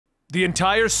The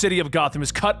entire city of Gotham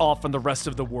is cut off from the rest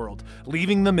of the world,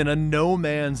 leaving them in a no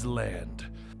man's land.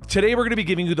 Today we're going to be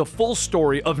giving you the full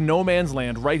story of No Man's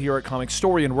Land right here at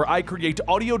Comicstorian, where I create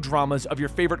audio dramas of your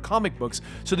favorite comic books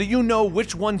so that you know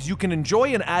which ones you can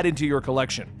enjoy and add into your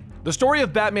collection. The story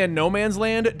of Batman No Man's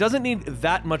Land doesn't need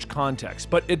that much context,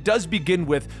 but it does begin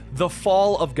with the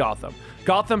fall of Gotham.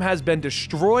 Gotham has been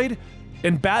destroyed,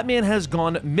 and Batman has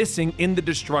gone missing in the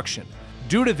destruction.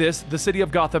 Due to this, the city of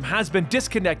Gotham has been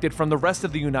disconnected from the rest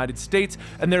of the United States,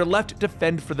 and they're left to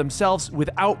fend for themselves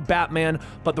without Batman,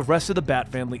 but the rest of the Bat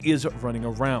family is running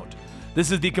around.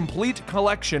 This is the complete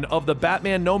collection of the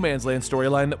Batman No Man's Land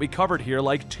storyline that we covered here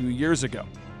like 2 years ago.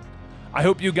 I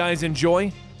hope you guys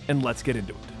enjoy, and let's get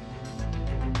into it.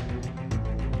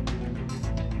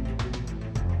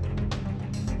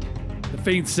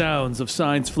 Faint sounds of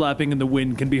signs flapping in the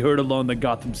wind can be heard along the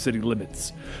Gotham City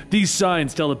limits. These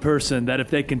signs tell a person that if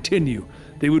they continue,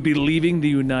 they would be leaving the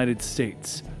United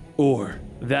States, or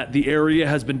that the area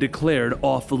has been declared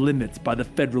off limits by the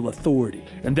federal authority.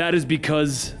 And that is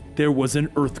because there was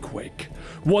an earthquake,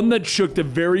 one that shook the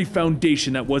very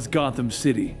foundation that was Gotham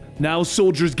City. Now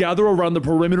soldiers gather around the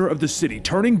perimeter of the city,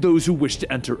 turning those who wish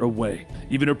to enter away.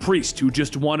 Even a priest who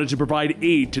just wanted to provide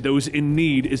aid to those in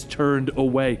need is turned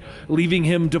away, leaving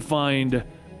him to find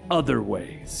other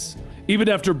ways. Even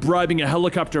after bribing a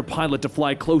helicopter pilot to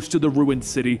fly close to the ruined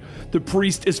city, the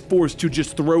priest is forced to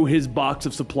just throw his box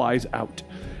of supplies out.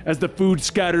 As the food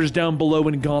scatters down below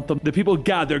in Gotham, the people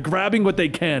gather, grabbing what they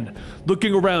can,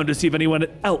 looking around to see if anyone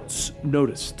else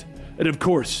noticed. And of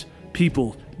course,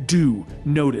 people do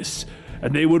notice,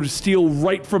 and they would steal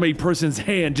right from a person's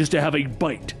hand just to have a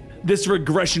bite. This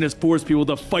regression has forced people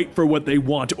to fight for what they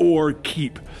want or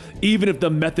keep, even if the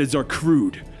methods are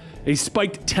crude. A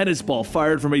spiked tennis ball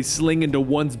fired from a sling into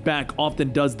one's back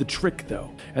often does the trick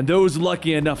though, and those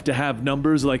lucky enough to have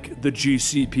numbers like the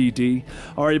GCPD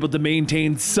are able to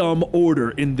maintain some order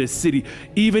in this city,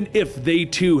 even if they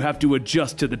too have to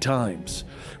adjust to the times.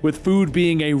 With food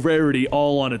being a rarity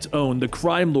all on its own, the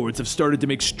crime lords have started to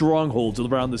make strongholds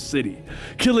around the city,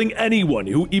 killing anyone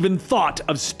who even thought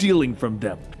of stealing from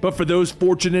them. But for those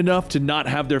fortunate enough to not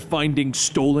have their findings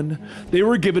stolen, they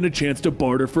were given a chance to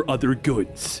barter for other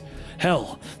goods.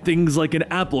 Hell, things like an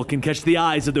apple can catch the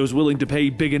eyes of those willing to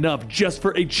pay big enough just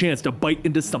for a chance to bite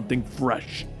into something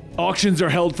fresh. Auctions are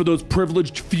held for those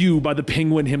privileged few by the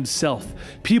Penguin himself.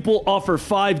 People offer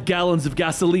 5 gallons of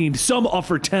gasoline, some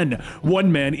offer 10.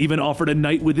 One man even offered a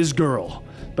night with his girl.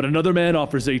 But another man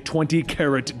offers a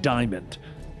 20-carat diamond,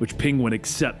 which Penguin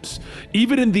accepts.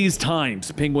 Even in these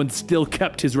times, Penguin still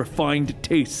kept his refined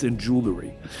tastes in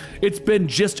jewelry. It's been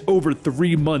just over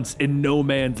 3 months in No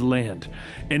Man's Land,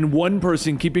 and one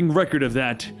person keeping record of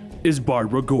that is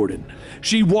Barbara Gordon.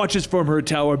 She watches from her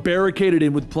tower, barricaded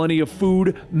in with plenty of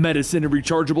food, medicine, and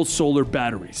rechargeable solar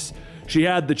batteries. She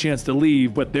had the chance to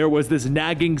leave, but there was this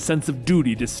nagging sense of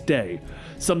duty to stay,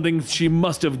 something she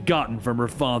must have gotten from her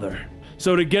father.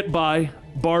 So to get by,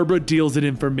 Barbara deals in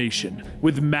information,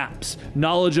 with maps,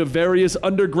 knowledge of various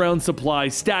underground supply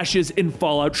stashes and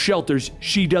fallout shelters.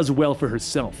 She does well for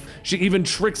herself. She even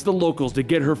tricks the locals to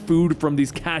get her food from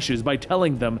these caches by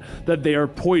telling them that they are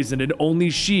poisoned and only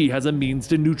she has a means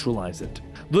to neutralize it.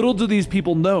 Little do these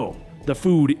people know, the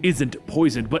food isn't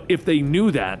poisoned, but if they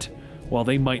knew that, well,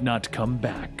 they might not come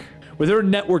back. With her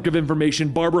network of information,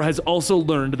 Barbara has also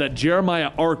learned that Jeremiah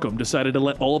Arkham decided to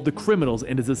let all of the criminals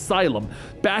in his asylum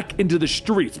back into the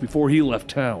streets before he left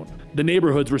town. The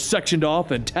neighborhoods were sectioned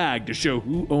off and tagged to show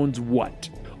who owns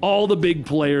what. All the big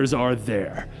players are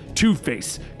there.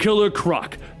 Two-Face, Killer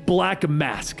Croc, Black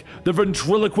Mask, the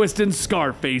ventriloquist and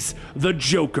Scarface, the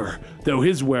Joker, though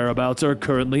his whereabouts are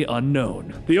currently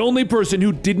unknown. The only person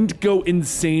who didn't go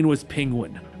insane was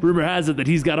Penguin. Rumor has it that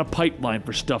he's got a pipeline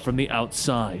for stuff from the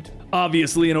outside.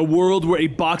 Obviously, in a world where a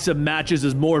box of matches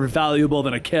is more valuable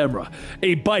than a camera,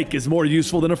 a bike is more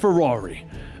useful than a Ferrari,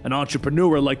 an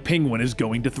entrepreneur like Penguin is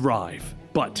going to thrive.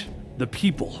 But the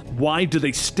people, why do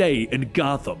they stay in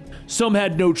Gotham? Some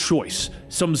had no choice.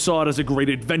 Some saw it as a great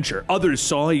adventure. Others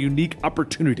saw a unique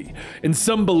opportunity. And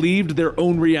some believed their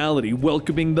own reality,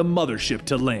 welcoming the mothership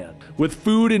to land. With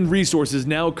food and resources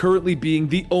now currently being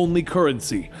the only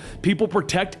currency, people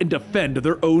protect and defend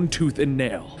their own tooth and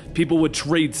nail. People with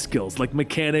trade skills like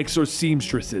mechanics or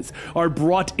seamstresses are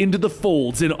brought into the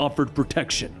folds and offered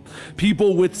protection.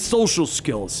 People with social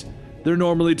skills, they're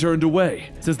normally turned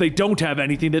away, since they don't have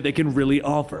anything that they can really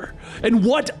offer. And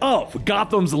what of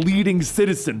Gotham's leading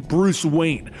citizen, Bruce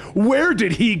Wayne? Where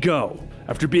did he go?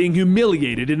 After being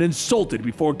humiliated and insulted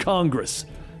before Congress,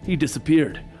 he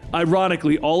disappeared.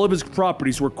 Ironically, all of his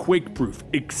properties were quake-proof,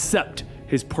 except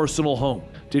his personal home.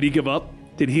 Did he give up?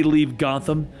 Did he leave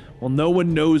Gotham? Well, no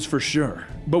one knows for sure.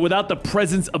 But without the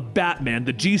presence of Batman,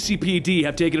 the GCPD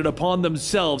have taken it upon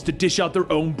themselves to dish out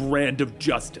their own brand of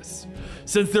justice.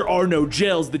 Since there are no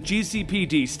jails, the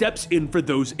GCPD steps in for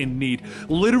those in need,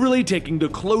 literally taking the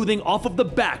clothing off of the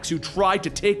backs who try to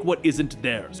take what isn't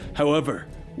theirs. However,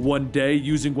 one day,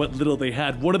 using what little they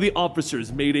had, one of the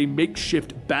officers made a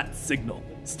makeshift bat signal,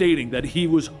 stating that he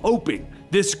was hoping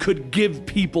this could give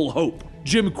people hope.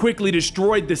 Jim quickly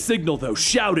destroyed the signal though,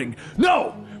 shouting,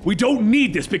 "No! We don't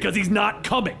need this because he's not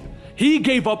coming!" He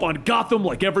gave up on Gotham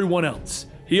like everyone else.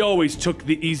 He always took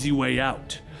the easy way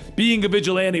out. Being a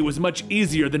vigilante was much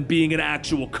easier than being an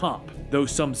actual cop, though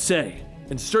some say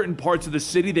in certain parts of the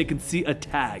city they can see a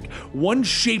tag, one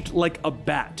shaped like a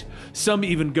bat. Some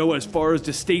even go as far as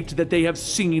to state that they have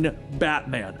seen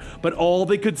Batman, but all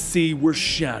they could see were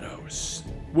shadows.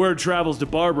 Word travels to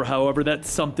Barbara, however, that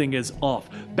something is off.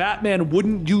 Batman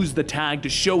wouldn't use the tag to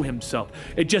show himself.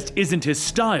 It just isn't his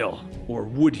style. Or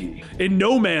would he? In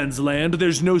No Man's Land,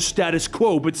 there's no status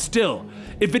quo, but still,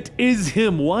 if it is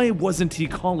him, why wasn't he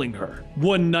calling her?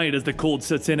 One night as the cold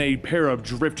sets in, a pair of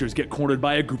drifters get cornered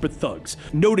by a group of thugs,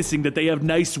 noticing that they have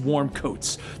nice warm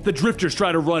coats. The drifters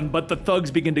try to run, but the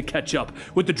thugs begin to catch up,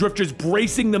 with the drifters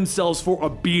bracing themselves for a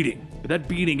beating. But that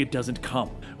beating, it doesn't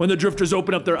come. When the drifters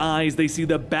open up their eyes, they see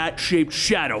the bat-shaped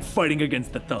shadow fighting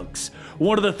against the thugs.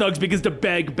 One of the thugs begins to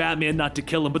beg Batman not to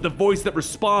kill him, but the voice that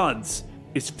responds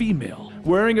is female.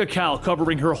 Wearing a cowl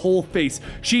covering her whole face,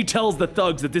 she tells the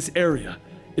thugs that this area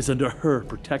is under her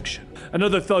protection.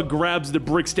 Another thug grabs the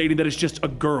brick, stating that it's just a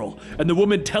girl, and the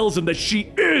woman tells him that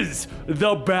she is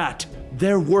the Bat,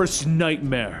 their worst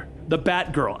nightmare. The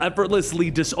Batgirl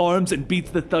effortlessly disarms and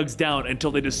beats the thugs down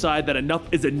until they decide that enough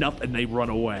is enough and they run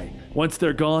away. Once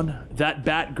they're gone, that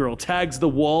Batgirl tags the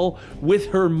wall with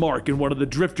her mark, and one of the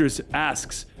drifters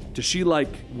asks, "Does she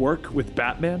work with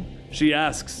Batman?" She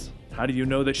asks, "How do you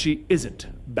know that she isn't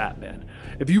Batman?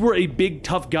 If you were a big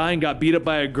tough guy and got beat up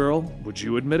by a girl, would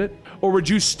you admit it? Or would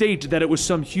you state that it was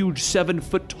some huge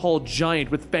 7-foot-tall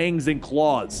giant with fangs and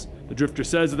claws?" The drifter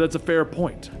says that that's a fair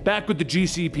point. Back with the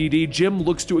GCPD, Jim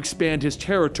looks to expand his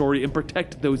territory and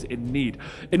protect those in need.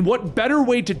 And what better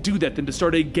way to do that than to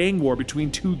start a gang war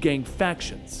between two gang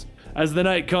factions? As the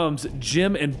night comes,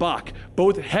 Jim and Bach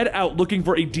both head out looking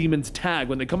for a demon's tag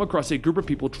when they come across a group of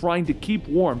people trying to keep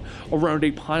warm around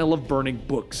a pile of burning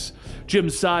books. Jim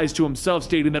sighs to himself,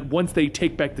 stating that once they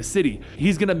take back the city,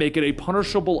 he's gonna make it a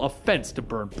punishable offense to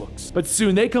burn books. But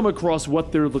soon they come across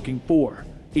what they're looking for,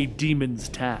 a demon's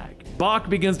tag. Bach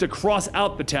begins to cross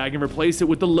out the tag and replace it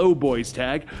with the Low Boys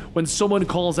tag when someone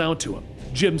calls out to him.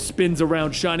 Jim spins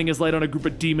around, shining his light on a group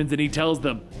of demons, and he tells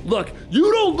them, "Look,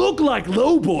 you don't look like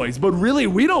Low Boys, but really,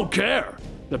 we don't care.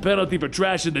 The penalty for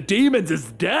trashing the demons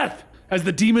is death." As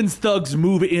the demons' thugs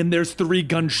move in, there's 3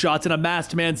 gunshots, and a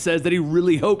masked man says that he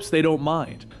really hopes they don't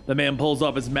mind. The man pulls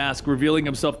off his mask, revealing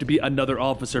himself to be another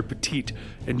officer, Petite,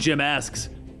 and Jim asks,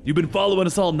 "You been following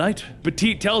us all night?"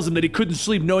 Petite tells him that he couldn't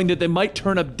sleep knowing that they might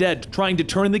turn up dead, trying to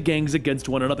turn the gangs against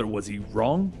one another. Was he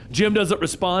wrong? Jim doesn't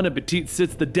respond, and Petite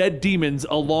sits the dead demons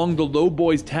along the Low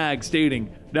Boys tag, stating,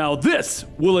 "Now this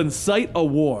will incite a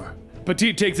war."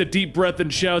 Petite takes a deep breath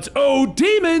and shouts, "Oh,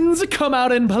 demons, come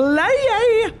out and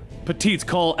play!" Petite's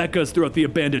call echoes throughout the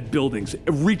abandoned buildings,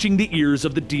 reaching the ears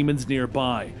of the demons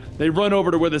nearby. They run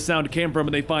over to where the sound came from,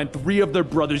 and they find 3 of their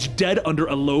brothers dead under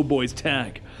a Low Boys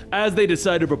tag. As they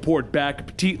decide to report back,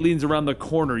 Petite leans around the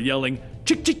corner yelling,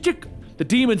 "Chick, chick, chick!" The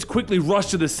demons quickly rush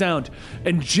to the sound,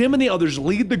 and Jim and the others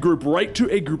lead the group right to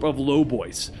a group of Low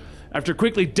Boys. After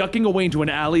quickly ducking away into an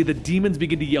alley, the demons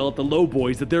begin to yell at the Low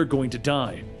Boys that they're going to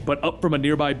die. But up from a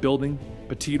nearby building,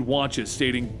 Petite watches,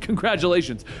 stating,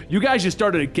 "Congratulations, you guys just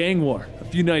started a gang war." A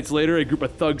few nights later, a group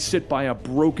of thugs sit by a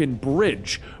broken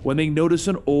bridge when they notice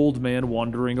an old man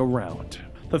wandering around.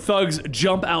 The thugs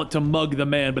jump out to mug the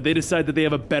man, but they decide that they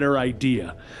have a better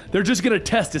idea. They're just gonna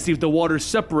test to see if the waters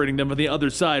separating them from the other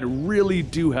side really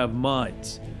do have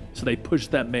minds. So they push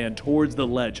that man towards the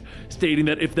ledge, stating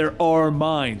that if there are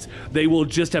minds, they will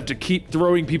just have to keep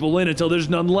throwing people in until there's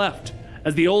none left.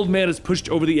 As the old man is pushed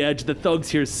over the edge, the thugs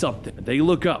hear something. They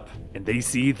look up, and they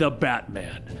see the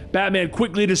Batman. Batman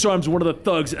quickly disarms one of the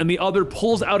thugs, and the other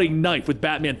pulls out a knife with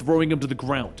Batman throwing him to the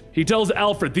ground. He tells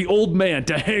Alfred, the old man,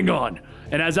 to hang on.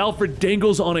 And as Alfred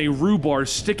dangles on a rhubarb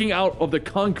sticking out of the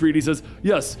concrete, he says,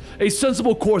 "Yes, a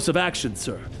sensible course of action,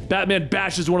 sir." Batman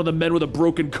bashes one of the men with a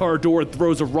broken car door and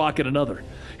throws a rock at another.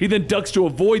 He then ducks to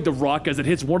avoid the rock as it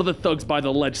hits one of the thugs by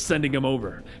the ledge, sending him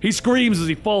over. He screams as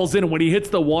he falls in, and when he hits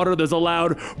the water, there's a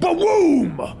loud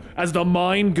ba-boom as the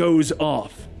mine goes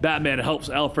off. Batman helps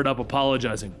Alfred up,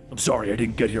 apologizing. I'm sorry I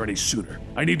didn't get here any sooner.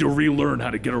 I need to relearn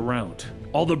how to get around.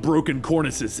 All the broken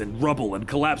cornices and rubble and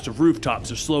collapsed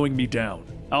rooftops are slowing me down.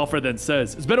 Alfred then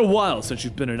says, it's been a while since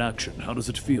you've been in action. How does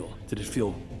it feel? Did it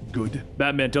feel good?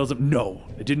 Batman tells him, no,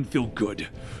 it didn't feel good.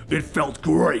 It felt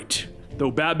great. Though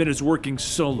Batman is working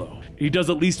solo, he does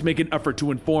at least make an effort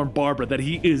to inform Barbara that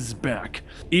he is back,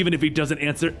 even if he doesn't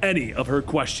answer any of her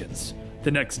questions. The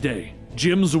next day,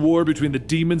 Jim's war between the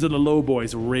demons and the low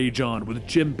boys rage on, with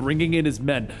Jim bringing in his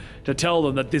men to tell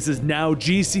them that this is now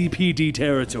GCPD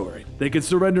territory. They can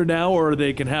surrender now, or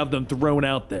they can have them thrown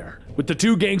out there. With the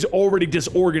two gangs already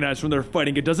disorganized from their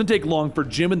fighting, it doesn't take long for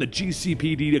Jim and the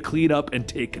GCPD to clean up and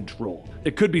take control.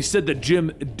 It could be said that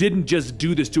Jim didn't just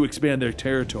do this to expand their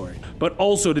territory, but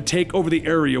also to take over the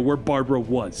area where Barbara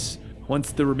was.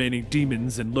 Once the remaining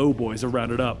demons and low boys are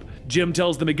rounded up, Jim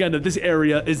tells them again that this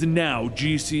area is now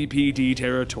GCPD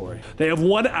territory. They have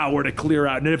 1 hour to clear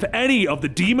out, and if any of the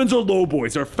demons or low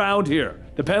boys are found here,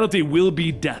 the penalty will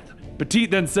be death.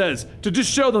 Petite then says, to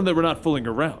just show them that we're not fooling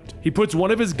around, he puts one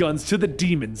of his guns to the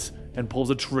demons and pulls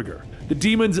a trigger. The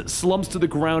demons slumps to the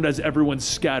ground as everyone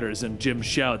scatters, and Jim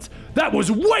shouts, that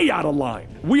was way out of line!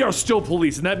 We are still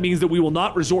police, and that means that we will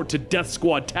not resort to death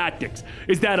squad tactics.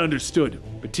 Is that understood?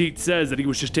 Petite says that he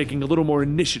was just taking a little more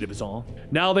initiative is all.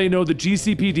 Now they know the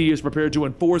GCPD is prepared to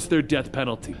enforce their death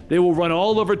penalty. They will run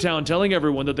all over town telling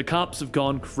everyone that the cops have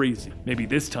gone crazy. Maybe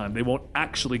this time they won't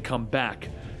actually come back.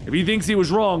 If he thinks he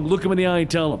was wrong, look him in the eye and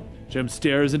tell him. Jim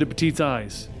stares into Petite's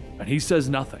eyes, and he says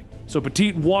nothing. So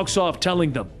Petite walks off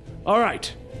telling them, all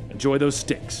right, enjoy those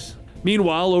sticks.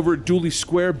 Meanwhile, over at Dooley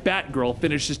Square, Batgirl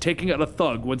finishes taking out a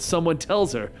thug when someone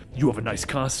tells her, you have a nice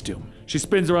costume. She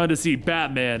spins around to see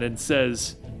Batman and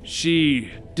says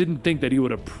she didn't think that he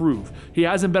would approve. He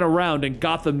hasn't been around and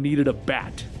Gotham needed a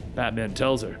bat. Batman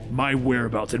tells her, my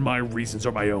whereabouts and my reasons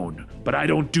are my own, but I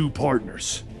don't do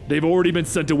partners. They've already been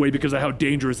sent away because of how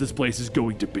dangerous this place is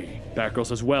going to be. Batgirl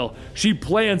says, well, she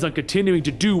plans on continuing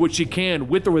to do what she can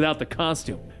with or without the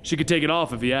costume. She could take it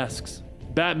off if he asks.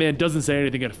 Batman doesn't say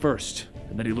anything at first,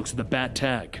 and then he looks at the bat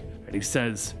tag, and he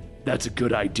says, that's a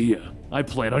good idea. I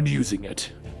plan on using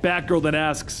it. Batgirl then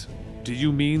asks, do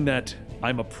you mean that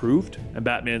I'm approved? And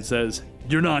Batman says,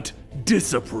 you're not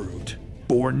disapproved.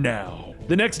 For now.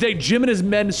 The next day, Jim and his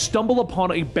men stumble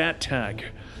upon a bat tag,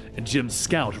 and Jim's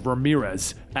scout,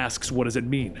 Ramirez, asks what does it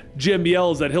mean. Jim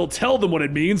yells that he'll tell them what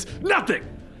it means. Nothing!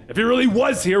 If he really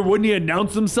was here, wouldn't he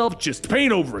announce himself? Just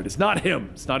paint over it. It's not him.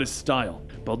 It's not his style.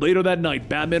 But later that night,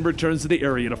 Batman returns to the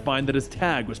area to find that his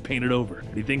tag was painted over.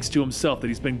 And he thinks to himself that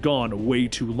he's been gone way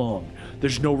too long.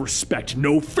 There's no respect,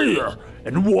 no fear.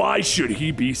 And why should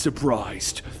he be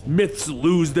surprised? Myths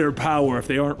lose their power if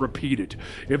they aren't repeated.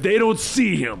 If they don't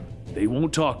see him, they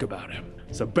won't talk about him.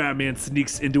 So Batman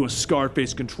sneaks into a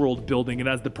Scarface-controlled building, and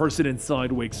as the person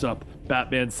inside wakes up,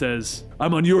 Batman says,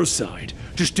 I'm on your side.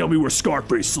 Just tell me where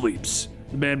Scarface sleeps.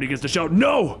 The man begins to shout,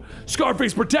 no!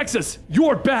 Scarface protects us!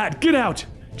 You're bad! Get out!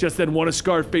 Just then, one of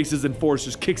Scarface's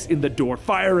enforcers kicks in the door,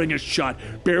 firing a shot,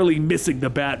 barely missing the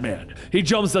Batman. He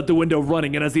jumps out the window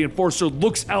running, and as the enforcer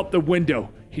looks out the window,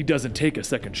 he doesn't take a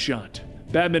second shot.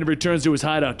 Batman returns to his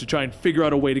hideout to try and figure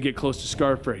out a way to get close to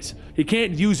Scarface. He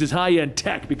can't use his high-end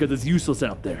tech because it's useless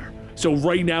out there. So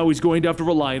right now he's going to have to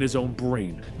rely on his own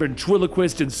brain.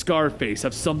 Ventriloquist and Scarface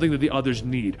have something that the others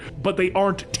need, but they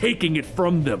aren't taking it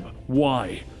from them.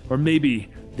 Why? Or maybe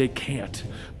they can't.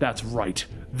 That's right.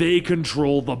 They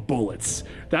control the bullets.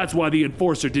 That's why the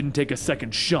enforcer didn't take a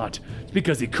second shot. It's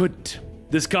because he couldn't.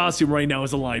 This costume right now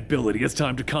is a liability. It's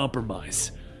time to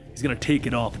compromise. He's gonna take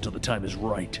it off until the time is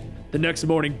right. The next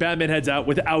morning, Batman heads out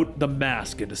without the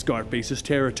mask into Scarface's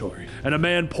territory, and a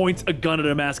man points a gun at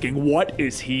him asking, what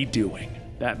is he doing?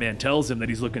 Batman tells him that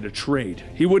he's looking to trade.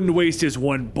 He wouldn't waste his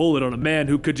one bullet on a man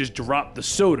who could just drop the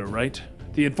soda, right?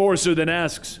 The enforcer then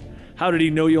asks, how did he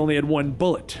know you only had one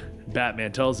bullet?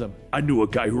 Batman tells him, I knew a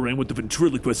guy who ran with the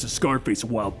ventriloquist of Scarface a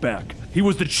while back. He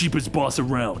was the cheapest boss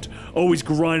around, always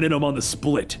grinding him on the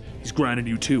split. He's grinding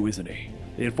you too, isn't he?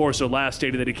 The enforcer laughs,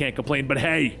 stating that he can't complain, but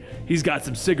hey, he's got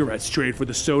some cigarettes to trade for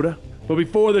the soda. But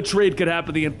before the trade could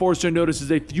happen, the enforcer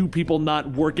notices a few people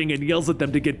not working and yells at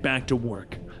them to get back to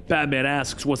work. Batman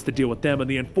asks what's the deal with them, and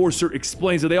the enforcer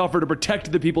explains that they offer to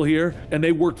protect the people here, and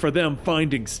they work for them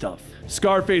finding stuff.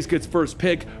 Scarface gets first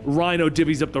pick, Rhino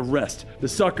divvies up the rest. The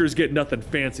suckers get nothing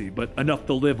fancy, but enough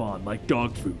to live on, like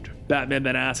dog food. Batman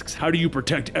then asks, how do you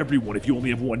protect everyone if you only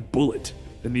have one bullet?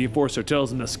 Then the enforcer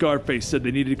tells him that Scarface said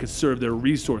they needed to conserve their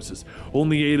resources,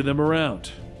 only 8 of them around.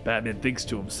 Batman thinks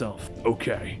to himself,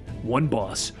 okay, 1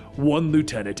 boss, 1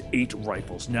 lieutenant, 8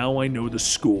 rifles. Now I know the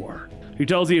score. He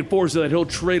tells the enforcer that he'll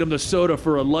trade him the soda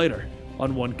for a lighter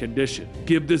on 1 condition.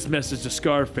 Give this message to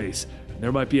Scarface.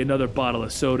 There might be another bottle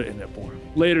of soda in it for him.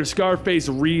 Later, Scarface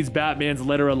reads Batman's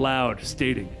letter aloud,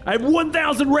 stating, I have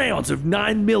 1,000 rounds of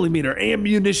 9mm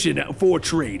ammunition for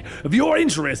trade. If you're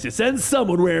interested, send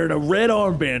someone wearing a red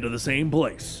armband to the same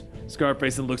place.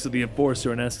 Scarface then looks at the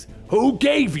enforcer and asks, who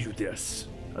gave you this?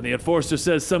 And the enforcer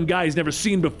says some guy he's never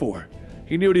seen before.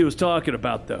 He knew what he was talking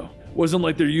about, though. Wasn't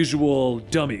like their usual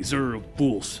dummies or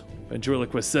fools.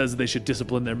 Ventriloquist says they should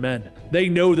discipline their men. They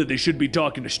know that they should be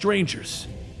talking to strangers.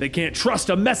 They can't trust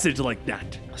a message like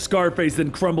that. Scarface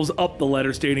then crumbles up the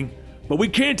letter, stating, but we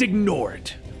can't ignore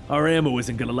it. Our ammo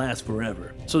isn't gonna last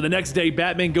forever. So the next day,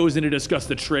 Batman goes in to discuss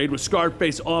the trade, with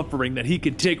Scarface offering that he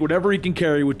can take whatever he can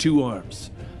carry with 2 arms.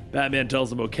 Batman tells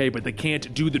them okay, but they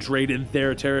can't do the trade in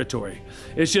their territory.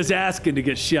 It's just asking to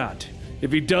get shot.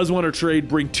 If he does want to trade,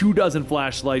 bring 24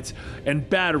 flashlights and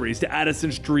batteries to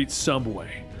Addison Street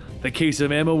subway. The case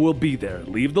of ammo will be there.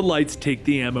 Leave the lights, take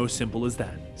the ammo, simple as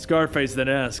that. Scarface then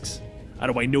asks, how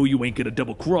do I know you ain't gonna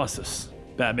double cross us?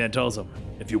 Batman tells him,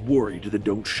 if you're worried, then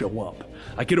don't show up.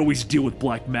 I can always deal with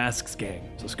Black Mask's gang.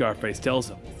 So Scarface tells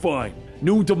him, fine,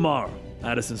 noon tomorrow.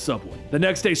 Addison subway. The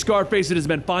next day, Scarface and his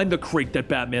men find the crate that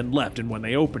Batman left, and when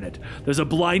they open it, there's a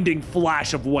blinding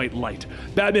flash of white light.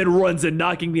 Batman runs in,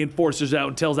 knocking the enforcers out,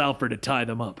 and tells Alfred to tie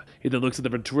them up. He then looks at the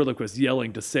ventriloquist,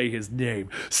 yelling to say his name.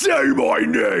 Say my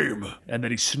name! And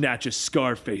then he snatches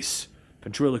Scarface.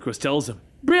 Ventriloquist tells him,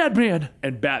 Batman!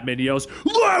 And Batman yells,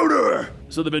 louder!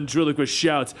 So the ventriloquist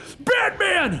shouts,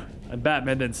 Batman! And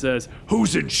Batman then says,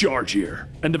 who's in charge here?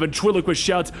 And the ventriloquist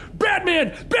shouts,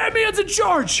 Batman! Batman's in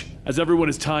charge! As everyone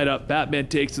is tied up, Batman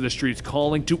takes to the streets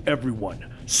calling to everyone.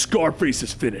 Scarface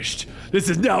is finished. This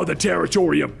is now the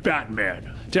territory of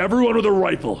Batman. To everyone with a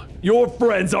rifle, your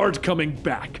friends aren't coming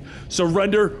back.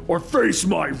 Surrender or face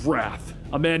my wrath.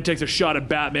 A man takes a shot at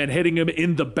Batman, hitting him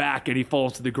in the back, and he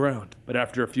falls to the ground. But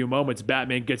after a few moments,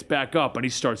 Batman gets back up and he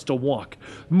starts to walk.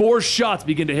 More shots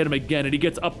begin to hit him again, and he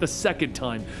gets up the second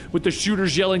time, with the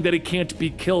shooters yelling that he can't be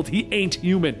killed. He ain't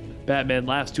human. Batman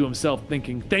laughs to himself,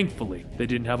 thinking, thankfully, they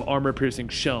didn't have armor-piercing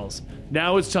shells.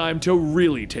 Now it's time to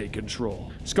really take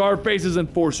control. Scarface's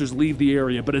enforcers leave the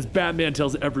area, but as Batman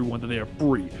tells everyone that they are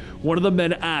free, one of the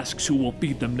men asks who will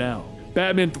feed them now.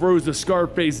 Batman throws the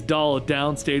Scarface doll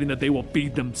down, stating that they will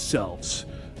feed themselves.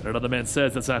 And another man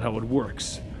says that's not how it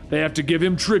works. They have to give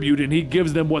him tribute, and he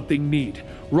gives them what they need.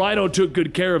 Rhino took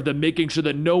good care of them, making sure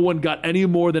that no one got any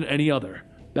more than any other.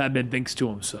 Batman thinks to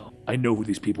himself, I know who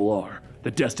these people are.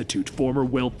 The destitute, former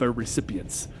welfare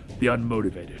recipients. The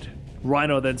unmotivated.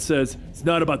 Rhino then says, it's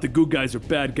not about the good guys or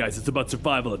bad guys, it's about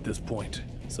survival at this point.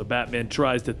 So Batman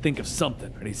tries to think of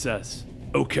something, and he says,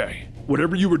 okay.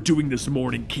 Whatever you were doing this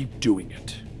morning, keep doing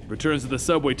it. Returns to the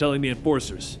subway telling the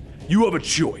enforcers, you have a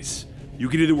choice. You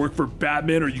can either work for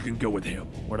Batman or you can go with him.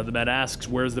 One of the men asks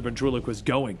where's the ventriloquist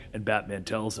going, and Batman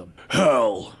tells him,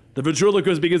 hell. The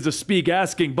ventriloquist begins to speak,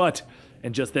 asking, but,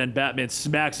 and just then Batman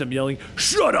smacks him, yelling,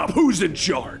 shut up, who's in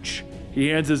charge? He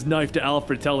hands his knife to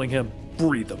Alfred, telling him,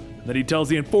 breathe him. And then he tells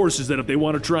the enforcers that if they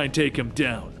want to try and take him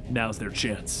down, now's their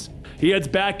chance. He heads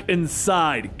back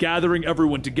inside, gathering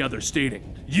everyone together, stating,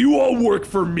 you all work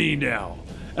for me now.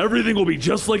 Everything will be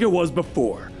just like it was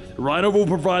before. Rhino will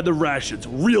provide the rations,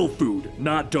 real food,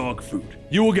 not dog food.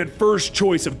 You will get first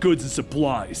choice of goods and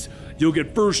supplies. You'll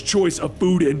get first choice of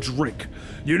food and drink.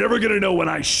 You're never gonna know when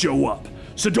I show up,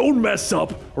 so don't mess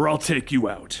up or I'll take you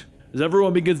out. As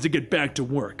everyone begins to get back to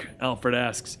work, Alfred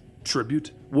asks,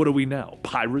 tribute? What are we now,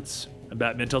 pirates? And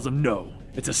Batman tells him no.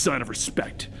 It's a sign of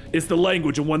respect. It's the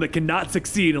language of one that cannot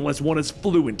succeed unless one is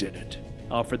fluent in it.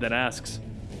 Alfred then asks,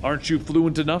 aren't you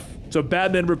fluent enough? So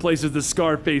Batman replaces the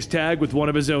Scarface tag with one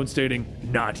of his own, stating,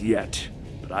 not yet,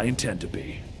 but I intend to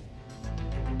be.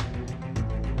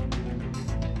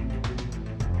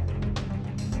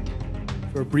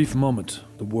 For a brief moment,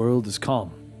 the world is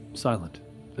calm, silent.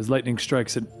 As lightning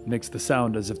strikes, it makes the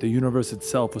sound as if the universe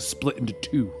itself was split into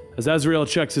two. As Azrael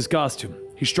checks his costume,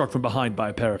 he's struck from behind by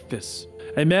a pair of fists.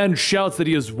 A man shouts that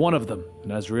he is one of them,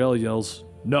 and Azrael yells,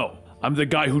 no, I'm the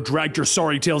guy who dragged your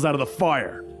sorry tails out of the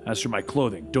fire. As for my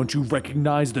clothing, don't you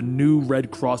recognize the new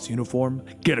Red Cross uniform?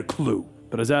 Get a clue.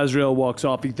 But as Azrael walks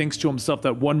off, he thinks to himself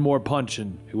that one more punch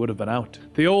and he would have been out.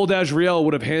 The old Azrael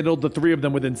would have handled the three of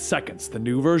them within seconds. The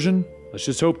new version? Let's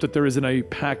just hope that there isn't a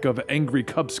pack of angry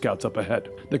Cub Scouts up ahead.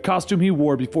 The costume he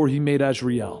wore before he made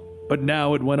Azrael. But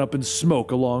now it went up in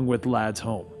smoke along with Lad's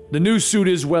home. The new suit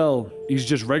is, well, he's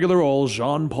just regular old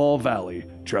Jean-Paul Valley,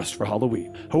 dressed for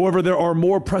Halloween. However, there are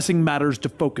more pressing matters to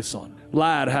focus on.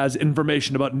 Lad has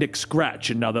information about Nick Scratch,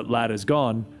 and now that Lad is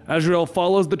gone, Azrael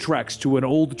follows the tracks to an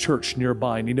old church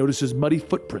nearby, and he notices muddy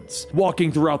footprints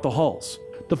walking throughout the halls.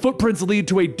 The footprints lead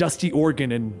to a dusty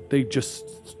organ, and they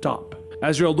just stop.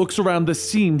 Azrael looks around the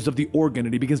seams of the organ,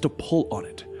 and he begins to pull on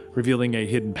it, revealing a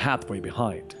hidden pathway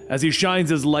behind. As he shines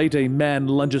his light, a man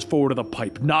lunges forward to the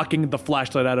pipe, knocking the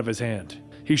flashlight out of his hand.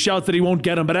 He shouts that he won't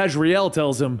get him, but Azrael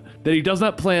tells him that he does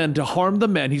not plan to harm the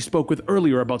man he spoke with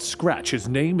earlier about Scratch. His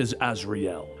name is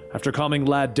Azrael. After calming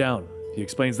Lad down, he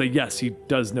explains that yes, he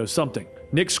does know something.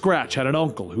 Nick Scratch had an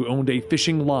uncle who owned a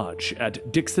fishing lodge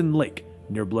at Dixon Lake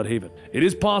near Bloodhaven. It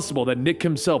is possible that Nick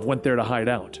himself went there to hide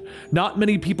out. Not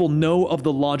many people know of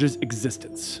the lodge's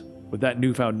existence. With that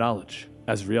newfound knowledge,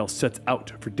 Azrael sets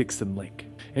out for Dixon Lake.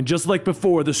 And just like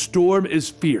before, the storm is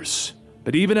fierce.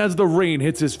 But even as the rain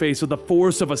hits his face with the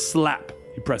force of a slap,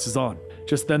 he presses on.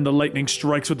 Just then the lightning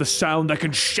strikes with a sound that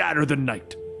can shatter the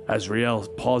night. Azrael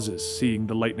pauses, seeing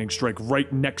the lightning strike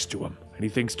right next to him, and he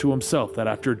thinks to himself that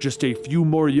after just a few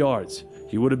more yards,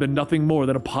 he would have been nothing more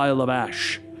than a pile of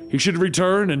ash. He should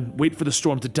return and wait for the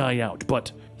storm to die out,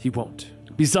 but he won't.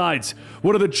 Besides,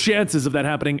 what are the chances of that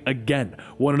happening again?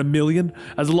 1 in a million?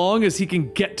 As long as he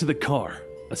can get to the car.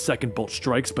 A second bolt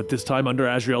strikes, but this time under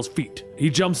Azrael's feet. He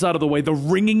jumps out of the way, the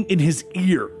ringing in his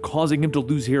ear causing him to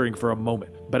lose hearing for a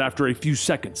moment. But after a few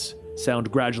seconds,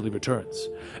 sound gradually returns,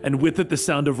 and with it the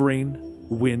sound of rain,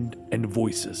 wind, and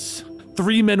voices.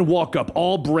 3 men walk up,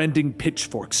 all branding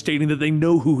pitchforks, stating that they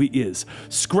know who he is.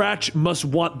 Scratch must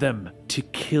want them to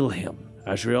kill him.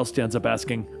 Azrael stands up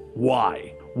asking,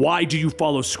 why? Why do you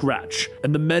follow Scratch?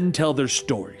 And the men tell their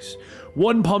stories.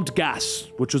 One pumped gas,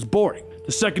 which was boring.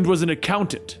 The second was an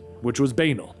accountant, which was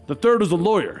banal. The third was a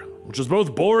lawyer, which was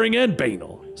both boring and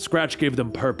banal. Scratch gave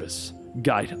them purpose,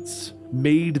 guidance,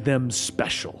 made them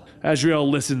special. Azrael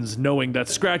listens, knowing that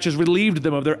Scratch has relieved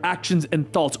them of their actions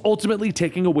and thoughts, ultimately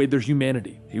taking away their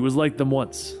humanity. He was like them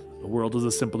once. The world was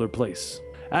a simpler place.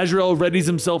 Azrael readies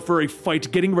himself for a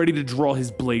fight, getting ready to draw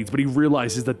his blades, but he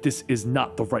realizes that this is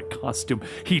not the right costume.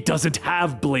 He doesn't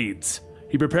have blades.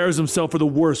 He prepares himself for the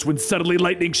worst when suddenly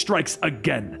lightning strikes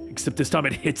again, except this time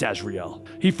it hits Azrael.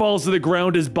 He falls to the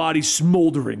ground, his body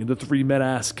smoldering, and the 3 men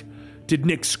ask, did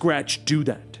Nick Scratch do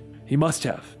that? He must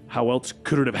have. How else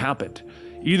could it have happened?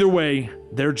 Either way,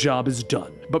 their job is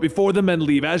done. But before the men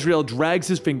leave, Azrael drags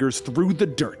his fingers through the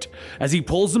dirt as he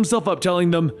pulls himself up,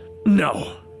 telling them,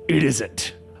 no, it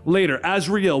isn't. Later,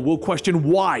 Azrael will question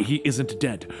why he isn't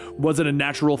dead. Was it a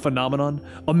natural phenomenon?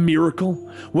 A miracle?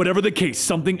 Whatever the case,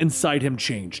 something inside him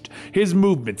changed. His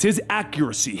movements, his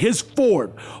accuracy, his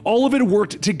form, all of it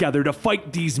worked together to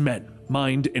fight these men.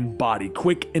 Mind and body,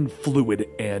 quick and fluid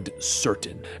and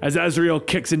certain. As Azrael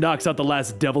kicks and knocks out the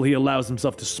last devil, he allows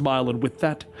himself to smile, and with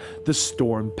that, the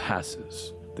storm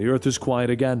passes. The earth is quiet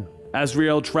again.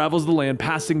 Azrael travels the land,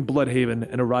 passing Bloodhaven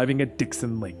and arriving at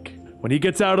Dixon Lake. When he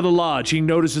gets out of the lodge, he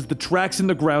notices the tracks in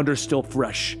the ground are still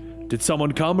fresh. Did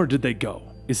someone come or did they go?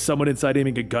 Is someone inside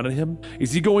aiming a gun at him?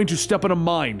 Is he going to step on a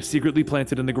mine secretly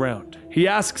planted in the ground? He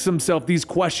asks himself these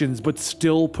questions, but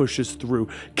still pushes through,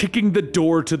 kicking the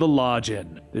door to the lodge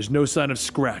in. There's no sign of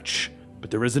Scratch, but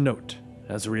there is a note.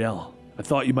 Azrael, I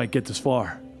thought you might get this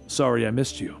far. Sorry I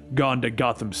missed you. Gone to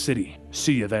Gotham City.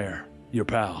 See you there. Your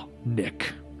pal,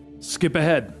 Nick. Skip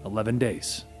ahead 11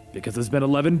 days. Because it's been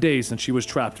 11 days since she was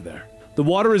trapped there. The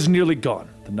water is nearly gone.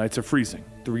 The nights are freezing.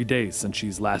 3 days since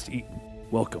she's last eaten.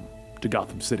 Welcome to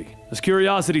Gotham City. As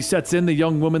curiosity sets in, the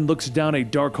young woman looks down a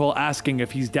dark hole, asking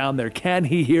if he's down there. Can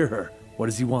he hear her? What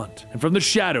does he want? And from the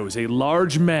shadows, a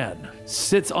large man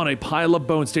sits on a pile of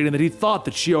bones, stating that he thought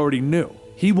that she already knew.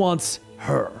 He wants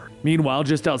her. Meanwhile,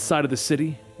 just outside of the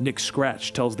city, Nick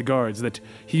Scratch tells the guards that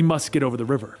he must get over the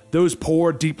river. Those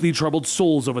poor, deeply troubled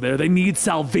souls over there, they need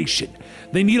salvation.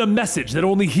 They need a message that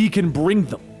only he can bring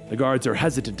them. The guards are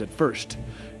hesitant at first,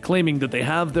 claiming that they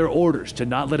have their orders to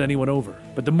not let anyone over.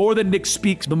 But the more that Nick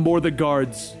speaks, the more the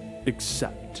guards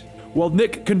accept. While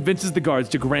Nick convinces the guards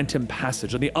to grant him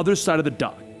passage on the other side of the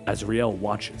dock, Azrael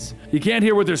watches. He can't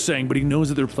hear what they're saying, but he knows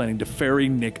that they're planning to ferry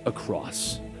Nick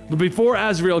across. But before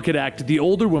Azrael could act, the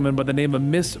older woman by the name of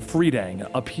Miss Friedang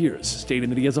appears, stating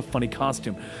that he has a funny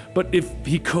costume. But if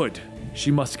he could,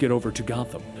 she must get over to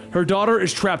Gotham. Her daughter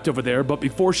is trapped over there, but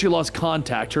before she lost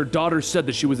contact, her daughter said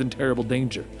that she was in terrible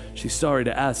danger. She's sorry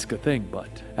to ask a thing,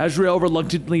 but Azrael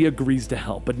reluctantly agrees to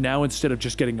help, but now instead of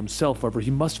just getting himself over,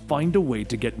 he must find a way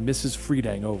to get Mrs.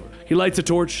 Friedang over. He lights a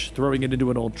torch, throwing it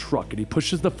into an old truck, and he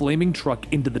pushes the flaming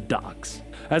truck into the docks.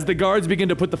 As the guards begin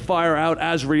to put the fire out,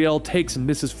 Azrael takes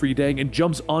Mrs. Freedang and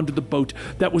jumps onto the boat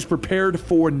that was prepared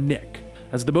for Nick.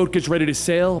 As the boat gets ready to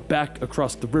sail back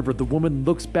across the river, the woman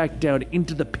looks back down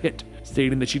into the pit,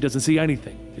 stating that she doesn't see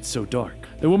anything. It's so dark.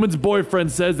 The woman's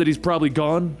boyfriend says that he's probably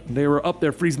gone. They were up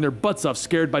there freezing their butts off,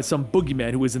 scared by some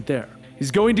boogeyman who isn't there.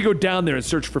 He's going to go down there and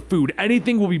search for food.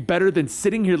 Anything will be better than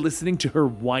sitting here listening to her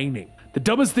whining. The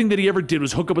dumbest thing that he ever did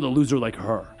was hook up with a loser like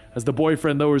her. As the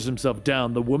boyfriend lowers himself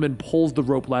down, the woman pulls the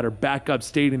rope ladder back up,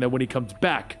 stating that when he comes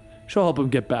back, she'll help him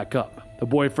get back up. The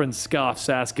boyfriend scoffs,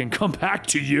 asking, "Come back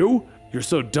to you? You're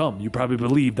so dumb, you probably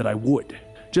believed that I would."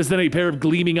 Just then a pair of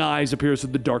gleaming eyes appears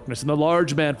through the darkness, and the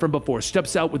large man from before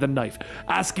steps out with a knife,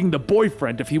 asking the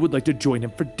boyfriend if he would like to join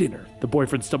him for dinner. The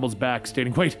boyfriend stumbles back,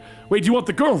 stating, Wait, you want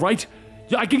the girl, right?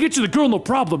 Yeah, I can get you the girl, no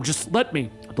problem, just let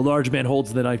me." The large man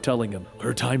holds the knife, telling him,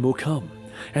 "Her time will come."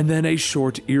 And then a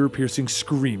short, ear-piercing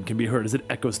scream can be heard as it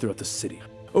echoes throughout the city.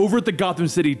 Over at the Gotham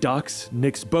City docks,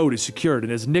 Nick's boat is secured,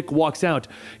 and as Nick walks out,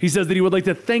 he says that he would like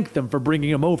to thank them for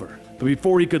bringing him over. But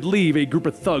before he could leave, a group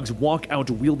of thugs walk out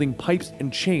wielding pipes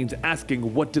and chains,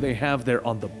 asking what do they have there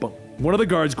on the boat. One of the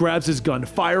guards grabs his gun,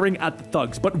 firing at the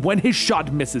thugs, but when his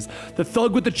shot misses, the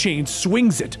thug with the chain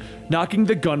swings it, knocking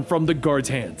the gun from the guard's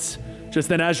hands. Just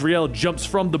then, Azrael jumps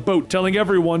from the boat, telling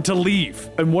everyone to leave,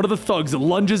 and one of the thugs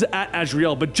lunges at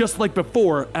Azrael, but just like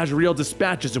before, Azrael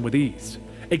dispatches him with ease.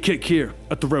 A kick here,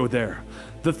 a throw there.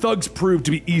 The thugs prove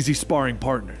to be easy sparring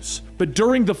partners, but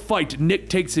during the fight, Nick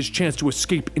takes his chance to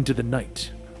escape into the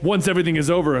night. Once everything is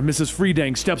over, Mrs.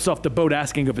 Freedang steps off the boat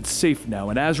asking if it's safe now,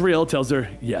 and Azrael tells her,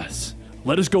 "Yes,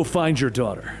 let us go find your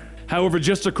daughter." However,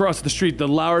 just across the street, the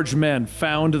large man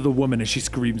found the woman as she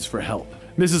screams for help.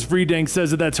 Mrs. Freedang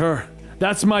says that that's her.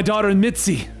 "That's my daughter,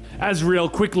 Mitzi." Azrael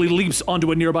quickly leaps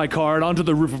onto a nearby car and onto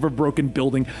the roof of a broken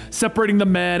building, separating the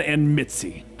man and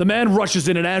Mitzi. The man rushes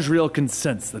in, and Azrael can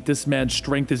sense that this man's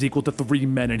strength is equal to 3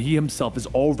 men, and he himself is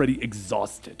already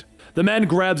exhausted. The man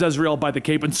grabs Azrael by the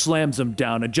cape and slams him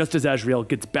down, and just as Azrael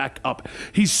gets back up,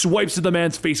 he swipes at the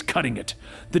man's face, cutting it.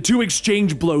 The two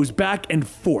exchange blows back and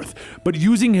forth, but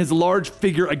using his large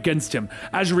figure against him,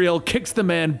 Azrael kicks the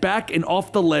man back and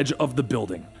off the ledge of the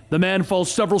building. The man falls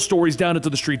several stories down into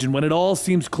the street, and when it all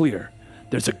seems clear,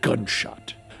 there's a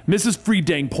gunshot. Mrs.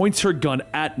 Freedang points her gun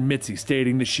at Mitzi,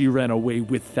 stating that she ran away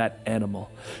with that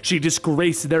animal. She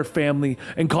disgraced their family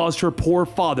and caused her poor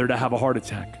father to have a heart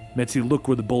attack. Mitzi looked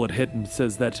where the bullet hit and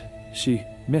says that she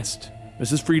missed.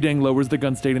 Mrs. Freedang lowers the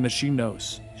gun, stating that she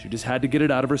knows. She just had to get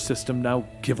it out of her system, now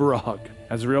give her a hug.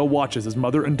 Azrael watches as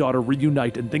mother and daughter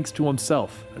reunite and thinks to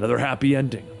himself, another happy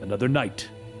ending, another night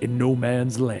in no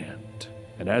man's land.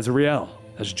 And Azrael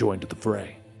has joined the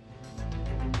fray.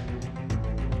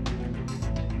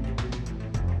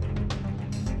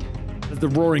 As the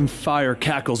roaring fire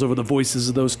cackles over the voices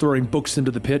of those throwing books into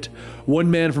the pit,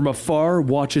 one man from afar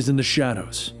watches in the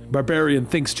shadows. Barbarian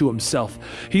thinks to himself,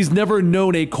 he's never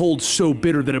known a cold so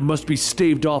bitter that it must be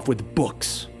staved off with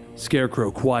books. Scarecrow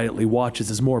quietly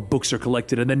watches as more books are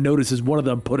collected and then notices one of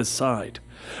them put aside.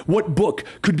 What book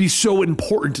could be so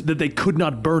important that they could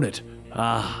not burn it?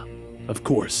 Ah, of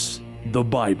course, the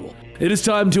Bible. It is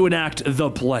time to enact the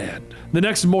plan. The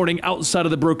next morning, outside of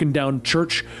the broken down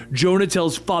church, Jonah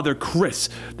tells Father Chris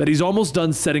that he's almost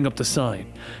done setting up the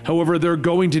sign. However, they're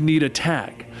going to need a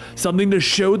tag, something to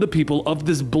show the people of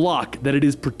this block that it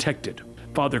is protected.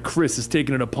 Father Chris has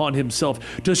taken it upon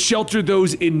himself to shelter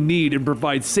those in need and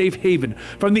provide safe haven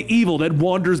from the evil that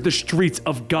wanders the streets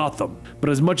of Gotham. But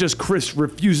as much as Chris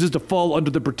refuses to fall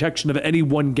under the protection of any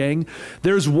one gang,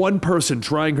 there's one person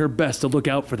trying her best to look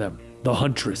out for them, the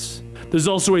Huntress. There's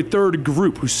also a third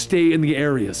group who stay in the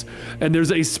areas, and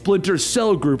there's a splinter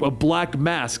cell group of black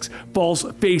masks, false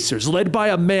facers, led by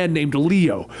a man named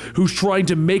Leo, who's trying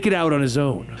to make it out on his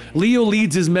own. Leo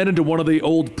leads his men into one of the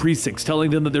old precincts,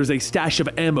 telling them that there's a stash of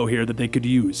ammo here that they could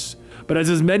use. But as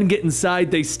his men get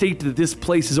inside, they state that this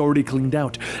place is already cleaned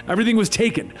out. Everything was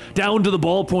taken, down to the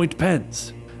ballpoint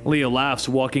pens. Leo laughs,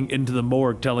 walking into the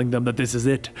morgue, telling them that this is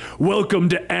it. Welcome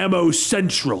to Ammo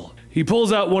Central. He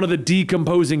pulls out one of the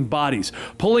decomposing bodies,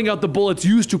 pulling out the bullets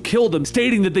used to kill them,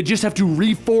 stating that they just have to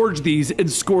reforge these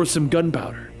and score some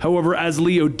gunpowder. However, as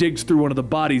Leo digs through one of the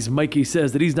bodies, Mikey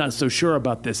says that he's not so sure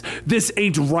about this. This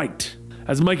ain't right.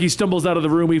 As Mikey stumbles out of the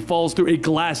room, he falls through a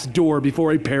glass door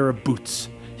before a pair of boots.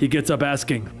 He gets up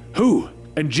asking, "Who?"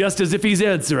 And just as if he's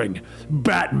answering,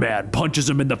 Batman punches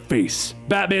him in the face.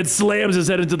 Batman slams his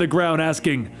head into the ground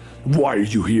asking, "Why are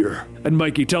you here?" And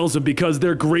Mikey tells him because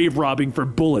they're grave robbing for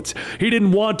bullets. He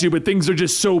didn't want to, but things are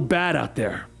just so bad out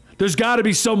there. There's gotta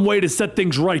be some way to set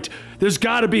things right. There's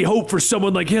gotta be hope for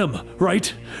someone like him,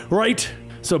 right? Right?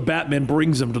 So Batman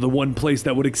brings him to the one place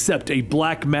that would accept a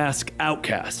Black Mask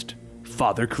outcast,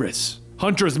 Father Chris.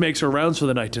 Huntress makes her rounds for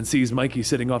the night and sees Mikey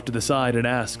sitting off to the side and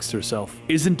asks herself,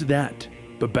 "Isn't that?"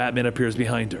 But Batman appears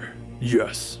behind her.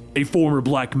 "Yes, a former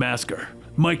Black Masker.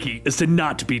 Mikey is to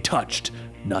not be touched.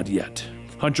 Not yet."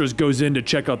 Huntress goes in to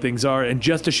check how things are, and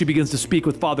just as she begins to speak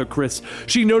with Father Chris,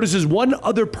 she notices one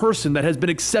other person that has been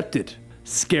accepted.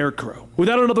 Scarecrow.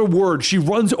 Without another word, she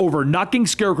runs over, knocking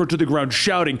Scarecrow to the ground,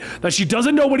 shouting that she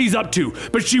doesn't know what he's up to,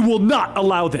 but she will not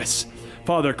allow this.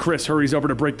 Father Chris hurries over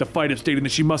to break the fight, stating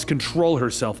that she must control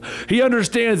herself. He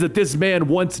understands that this man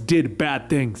once did bad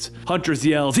things. Huntress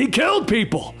yells, "He killed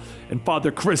people!" And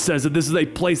Father Chris says that this is a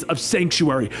place of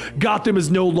sanctuary. Gotham is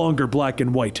no longer black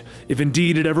and white, if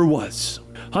indeed it ever was.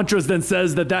 Huntress then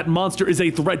says that that monster is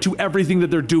a threat to everything that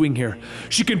they're doing here.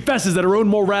 She confesses that her own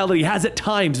morality has at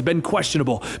times been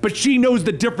questionable, but she knows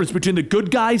the difference between the good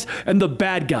guys and the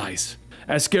bad guys.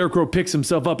 As Scarecrow picks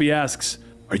himself up, he asks,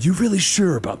 "Are you really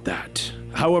sure about that?"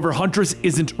 However, Huntress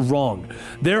isn't wrong.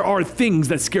 There are things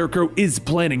that Scarecrow is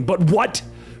planning, but what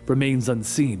remains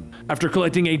unseen. After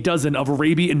collecting a dozen of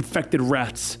rabies-infected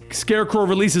rats, Scarecrow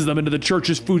releases them into the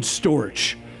church's food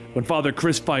storage. When Father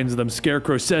Chris finds them,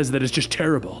 Scarecrow says that it's just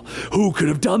terrible. Who could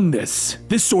have done this?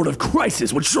 This sort of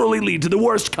crisis would surely lead to the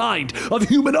worst kind of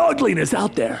human ugliness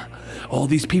out there. All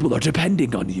these people are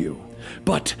depending on you.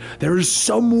 But there is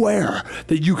somewhere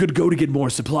that you could go to get more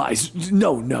supplies.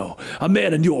 No. A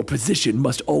man in your position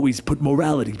must always put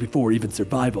morality before even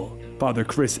survival. Father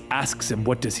Chris asks him,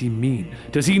 what does he mean?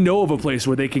 Does he know of a place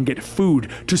where they can get food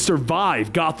to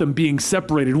survive Gotham being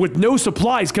separated? With no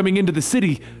supplies coming into the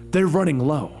city, they're running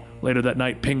low. Later that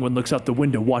night, Penguin looks out the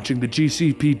window watching the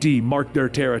GCPD mark their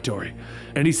territory.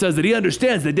 And he says that he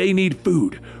understands that they need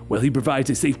food, while he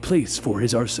provides a safe place for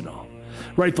his arsenal.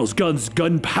 Rifles, guns,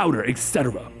 gunpowder,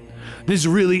 etc. This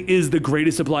really is the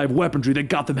greatest supply of weaponry that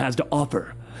Gotham has to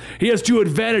offer. He has two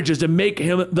advantages to make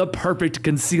him the perfect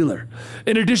concealer.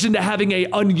 In addition to having an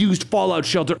unused fallout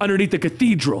shelter underneath the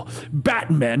cathedral,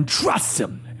 Batman trusts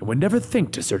him and would never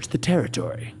think to search the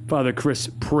territory. Father Chris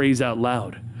prays out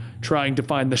loud, trying to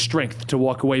find the strength to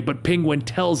walk away, but Penguin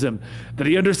tells him that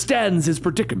he understands his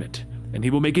predicament, and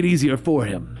he will make it easier for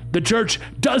him. The church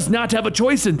does not have a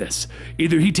choice in this.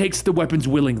 Either he takes the weapons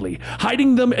willingly,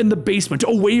 hiding them in the basement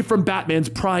away from Batman's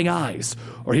prying eyes,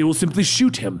 or he will simply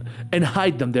shoot him and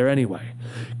hide them there anyway.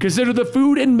 Consider the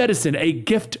food and medicine a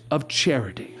gift of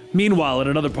charity. Meanwhile, in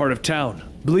another part of town,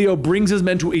 Leo brings his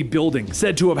men to a building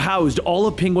said to have housed all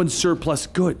of Penguin's surplus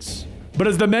goods. But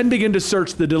as the men begin to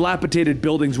search the dilapidated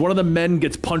buildings, one of the men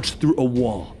gets punched through a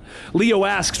wall. Leo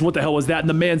asks what the hell was that, and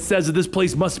the man says that this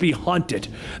place must be haunted.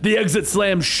 The exit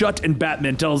slams shut, and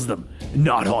Batman tells them,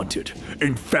 not haunted,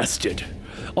 infested.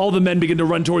 All the men begin to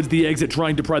run towards the exit,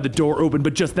 trying to pry the door open,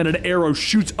 but just then an arrow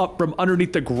shoots up from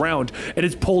underneath the ground and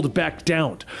is pulled back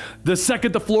down. The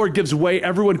second the floor gives way,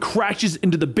 everyone crashes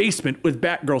into the basement, with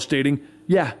Batgirl stating,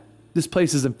 yeah, this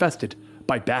place is infested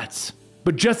by bats.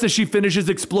 But just as she finishes,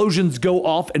 explosions go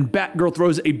off and Batgirl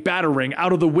throws a batarang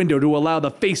out of the window to allow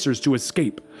the Facers to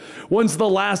escape. Once the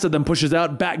last of them pushes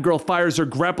out, Batgirl fires her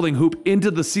grappling hoop into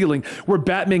the ceiling where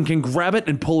Batman can grab it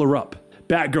and pull her up.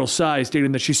 Batgirl sighs,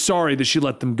 stating that she's sorry that she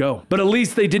let them go. But at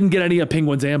least they didn't get any of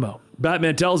Penguin's ammo.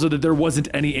 Batman tells her that there wasn't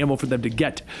any ammo for them to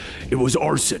get. It was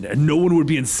arson and no one would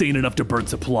be insane enough to burn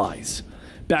supplies.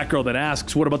 Batgirl then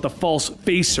asks what about the false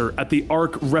Facer at the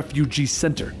Ark Refugee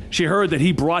Center. She heard that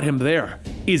he brought him there.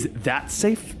 Is that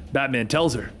safe? Batman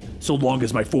tells her, so long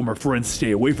as my former friends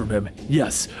stay away from him,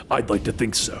 yes, I'd like to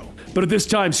think so. But at this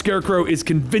time, Scarecrow is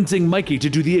convincing Mikey to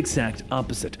do the exact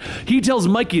opposite. He tells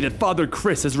Mikey that Father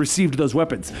Chris has received those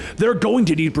weapons. They're going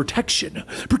to need protection.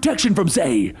 Protection from,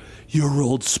 say, your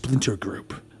old Splinter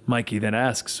group. Mikey then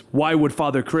asks, why would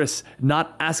Father Chris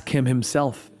not ask him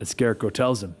himself? As Scarecrow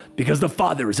tells him, because the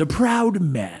father is a proud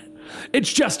man.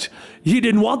 It's just, he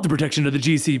didn't want the protection of the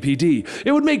GCPD.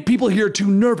 It would make people here too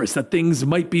nervous that things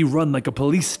might be run like a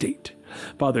police state.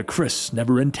 Father Chris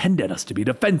never intended us to be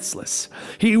defenseless.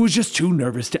 He was just too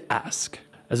nervous to ask.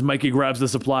 As Mikey grabs the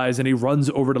supplies and he runs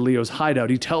over to Leo's hideout,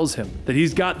 he tells him that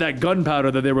he's got that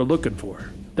gunpowder that they were looking for.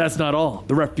 That's not all.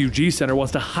 The refugee center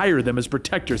wants to hire them as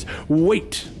protectors.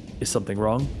 Wait, is something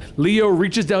wrong? Leo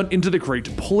reaches down into the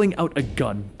crate, pulling out a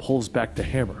gun, pulls back the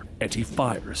hammer, and he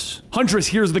fires. Huntress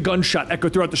hears the gunshot echo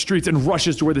throughout the streets and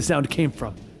rushes to where the sound came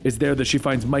from. It's there that she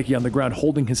finds Mikey on the ground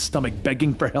holding his stomach,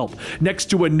 begging for help, next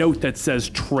to a note that says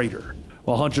traitor.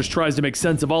 While Huntress tries to make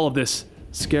sense of all of this,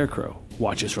 Scarecrow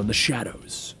watches from the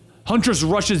shadows. Huntress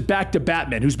rushes back to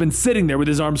Batman, who's been sitting there with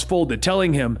his arms folded,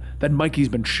 telling him that Mikey's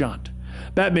been shot.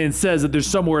 Batman says that there's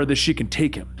somewhere that she can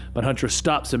take him, But Huntress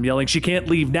stops him, yelling she can't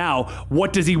leave now.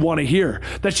 What does he want to hear?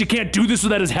 That she can't do this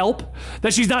without his help?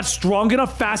 That she's not strong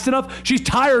enough, fast enough? She's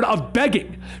tired of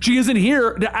begging. She isn't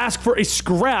here to ask for a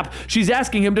scrap. She's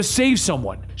asking him to save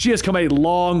someone. She has come a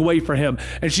long way for him,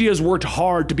 and she has worked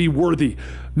hard to be worthy.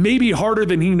 Maybe harder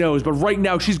than he knows, but right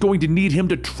now she's going to need him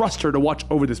to trust her to watch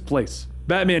over this place.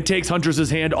 Batman takes Huntress's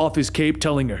hand off his cape,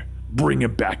 telling her, bring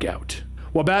him back out.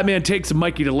 While Batman takes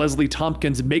Mikey to Leslie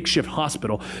Tompkins' makeshift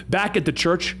hospital, back at the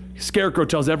church, Scarecrow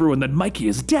tells everyone that Mikey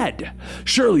is dead.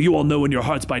 Surely you all know in your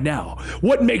hearts by now.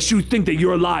 What makes you think that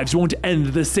your lives won't end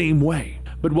the same way?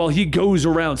 But while he goes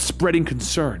around spreading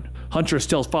concern, Huntress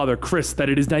tells Father Chris that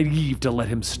it is naive to let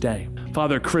him stay.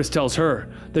 Father Chris tells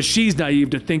her that she's naive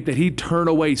to think that he'd turn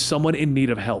away someone in need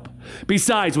of help.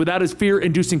 Besides, without his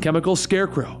fear-inducing chemicals,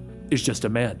 Scarecrow is just a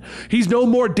man. He's no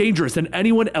more dangerous than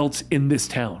anyone else in this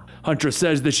town. Huntress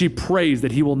says that she prays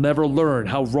that he will never learn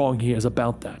how wrong he is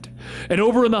about that. And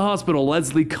over in the hospital,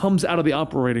 Leslie comes out of the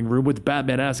operating room with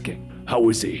Batman asking, how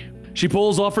is he? She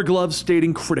pulls off her gloves,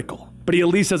 stating critical. But he at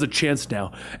least has a chance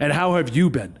now. And how have you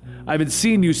been? I haven't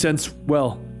seen you since,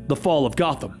 well, the fall of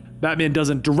Gotham. Batman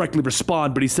doesn't directly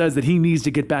respond, but he says that he needs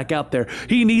to get back out there.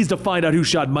 He needs to find out who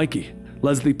shot Mikey.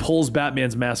 Leslie pulls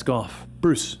Batman's mask off.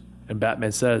 Bruce. And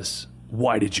Batman says,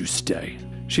 why did you stay?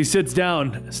 She sits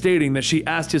down, stating that she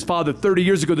asked his father 30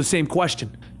 years ago the same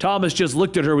question. Thomas just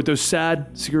looked at her with those sad,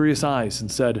 serious eyes and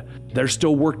said, there's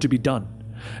still work to be done.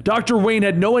 Dr. Wayne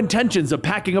had no intentions of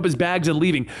packing up his bags and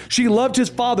leaving. She loved his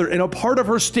father and a part of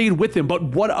her stayed with him, but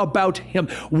what about him?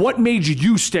 What made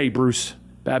you stay, Bruce?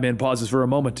 Batman pauses for a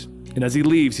moment, and as he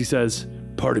leaves, he says,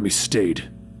 part of me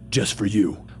stayed, just for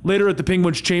you. Later at the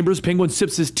Penguin's chambers, Penguin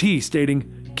sips his tea,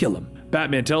 stating, kill him.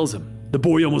 Batman tells him, the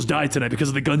boy almost died tonight because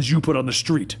of the guns you put on the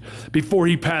street. Before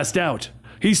he passed out,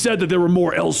 he said that there were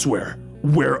more elsewhere.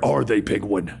 Where are they,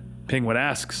 Penguin? Penguin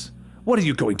asks, what are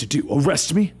you going to do,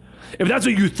 arrest me? If that's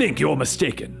what you think, you're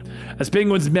mistaken. As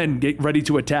Penguin's men get ready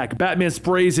to attack, Batman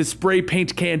sprays his spray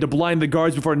paint can to blind the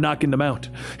guards before knocking them out.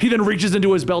 He then reaches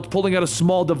into his belt, pulling out a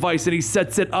small device, and he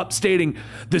sets it up, stating,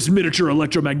 this miniature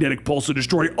electromagnetic pulse will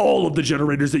destroy all of the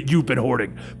generators that you've been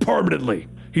hoarding, permanently.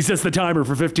 He sets the timer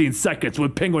for 15 seconds,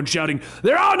 with Penguin shouting,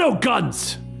 there are no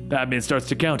guns! Batman starts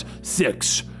to count,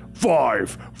 6,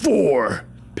 5, 4.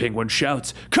 Penguin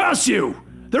shouts, curse you!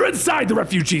 They're inside the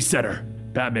refugee center!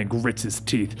 Batman grits his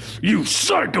teeth. You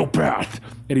psychopath!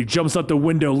 And he jumps out the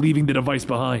window, leaving the device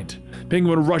behind.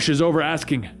 Penguin rushes over,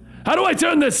 asking, how do I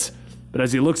turn this? But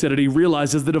as he looks at it, he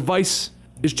realizes the device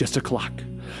is just a clock.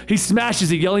 He smashes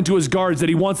it, yelling to his guards that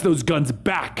he wants those guns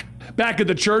back. Back at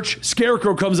the church,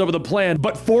 Scarecrow comes up with a plan,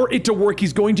 but for it to work,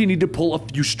 he's going to need to pull a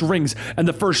few strings, and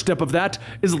the first step of that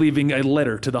is leaving a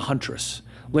letter to the Huntress.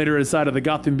 Later inside of the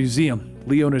Gotham Museum,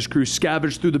 Leo and his crew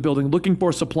scavenge through the building looking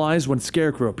for supplies when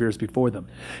Scarecrow appears before them.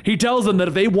 He tells them that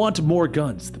if they want more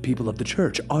guns, the people of the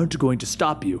church aren't going to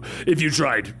stop you if you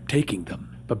tried taking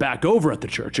them. But back over at the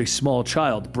church, a small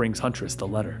child brings Huntress the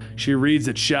letter. She reads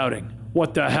it, shouting,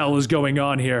 what the hell is going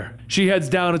on here? She heads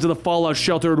down into the fallout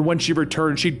shelter, and when she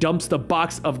returns, she dumps the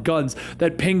box of guns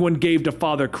that Penguin gave to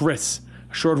Father Chris.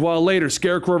 A short while later,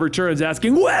 Scarecrow returns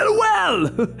asking, well,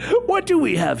 what do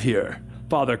we have here?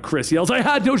 Father Chris yells, I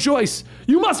had no choice.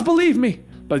 You must believe me.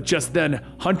 But just then,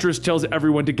 Huntress tells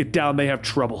everyone to get down, they have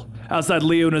trouble. Outside,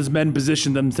 Leo and his men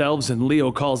position themselves, and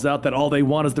Leo calls out that all they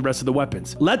want is the rest of the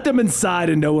weapons. Let them inside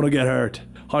and no one will get hurt.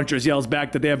 Huntress yells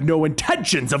back that they have no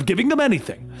intentions of giving them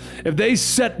anything. If they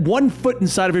set one foot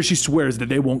inside of her, she swears that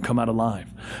they won't come out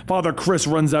alive. Father Chris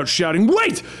runs out shouting,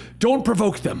 wait! Don't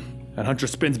provoke them. And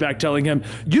Huntress spins back, telling him,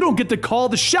 you don't get to call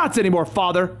the shots anymore,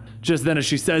 Father. Just then as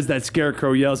she says that,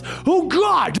 Scarecrow yells, oh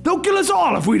God, they'll kill us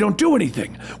all if we don't do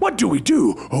anything. What do we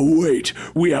do? Oh wait,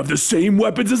 we have the same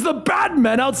weapons as the bad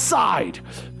men outside.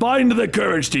 Find the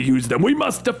courage to use them. We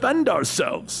must defend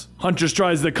ourselves. Huntress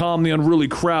tries to calm the unruly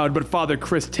crowd, but Father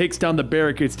Chris takes down the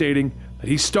barricade, stating that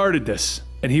he started this,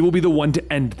 and he will be the one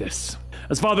to end this.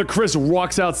 As Father Chris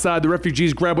walks outside, the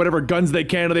refugees grab whatever guns they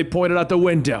can and they point it out the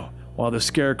window, while the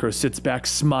Scarecrow sits back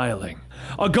smiling.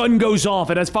 A gun goes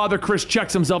off, and as Father Chris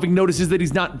checks himself, he notices that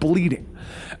he's not bleeding.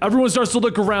 Everyone starts to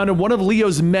look around, and one of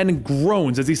Leo's men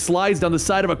groans as he slides down the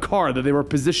side of a car that they were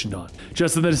positioned on.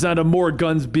 Just then the sound of more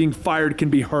guns being fired can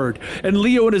be heard, and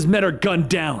Leo and his men are gunned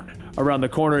down. Around the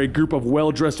corner, a group of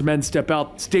well-dressed men step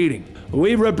out, stating,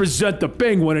 we represent the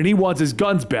Penguin, and he wants his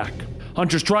guns back.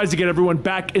 Huntress tries to get everyone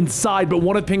back inside, but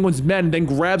one of Penguin's men then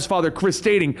grabs Father Chris,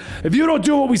 stating, if you don't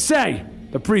do what we say,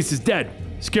 the priest is dead.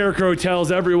 Scarecrow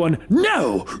tells everyone,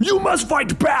 no, you must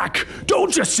fight back.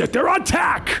 Don't just sit there,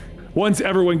 attack. Once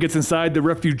everyone gets inside, the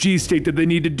refugees state that they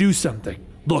need to do something.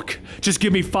 Look, just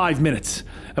give me 5 minutes.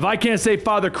 If I can't save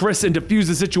Father Chris and defuse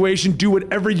the situation, do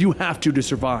whatever you have to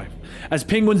survive. As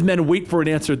Penguin's men wait for an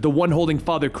answer, the one holding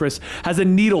Father Chris has a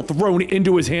needle thrown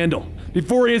into his handle.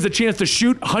 Before he has a chance to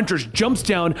shoot, Huntress jumps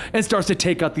down and starts to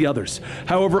take out the others.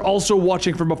 However, also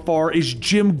watching from afar is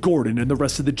Jim Gordon and the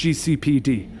rest of the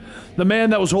GCPD. The man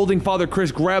that was holding Father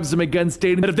Chris grabs him again,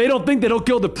 stating that if they don't think that he'll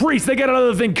kill the priest, they got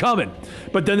another thing coming.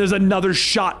 But then there's another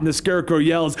shot and the Scarecrow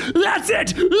yells, "That's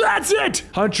it! That's it!"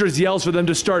 Huntress yells for them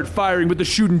to start firing, but the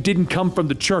shooting didn't come from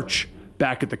the church.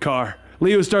 Back at the car,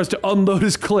 Leo starts to unload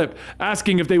his clip,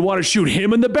 asking if they want to shoot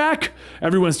him in the back.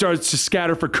 Everyone starts to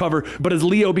scatter for cover, but as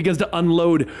Leo begins to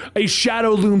unload, a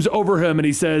shadow looms over him and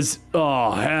he says,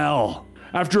 "Oh, hell."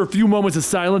 After a few moments of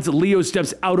silence, Leo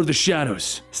steps out of the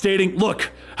shadows, stating,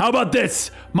 "Look, how about this?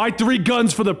 My 3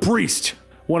 guns for the priest."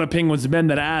 One of Penguin's men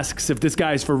that asks if this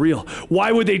guy is for real.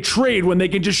 Why would they trade when they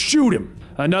can just shoot him?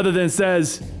 Another then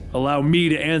says, "Allow me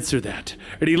to answer that."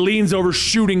 And he leans over,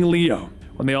 shooting Leo.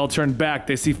 When they all turn back,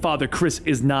 they see Father Chris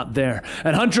is not there.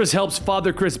 And Huntress helps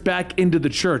Father Chris back into the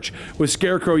church, with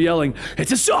Scarecrow yelling,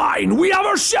 "It's a sign! We have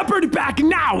our shepherd back!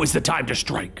 Now is the time to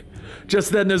strike!"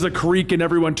 Just then there's a creak and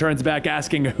everyone turns back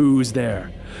asking who's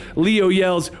there. Leo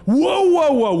yells, "Whoa,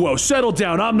 whoa, whoa, whoa, settle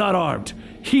down, I'm not armed.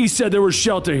 He said there was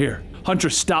shelter here."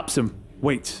 Huntress stops him.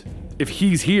 Wait, if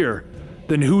he's here,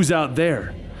 then who's out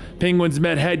there? Penguin's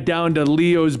men head down to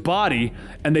Leo's body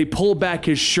and they pull back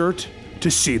his shirt to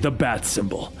see the bat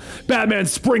symbol. Batman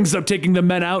springs up, taking the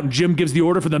men out, and Jim gives the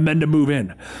order for the men to move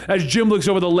in. As Jim looks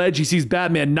over the ledge, he sees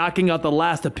Batman knocking out the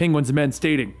last of Penguin's men,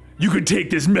 stating, "You can take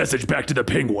this message back to the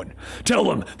Penguin.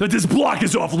 Tell him that this block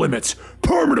is off limits,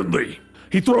 permanently."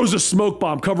 He throws a smoke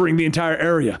bomb covering the entire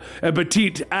area, and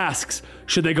Petite asks,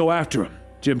 should they go after him?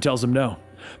 Jim tells him no.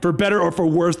 For better or for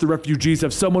worse, the refugees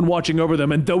have someone watching over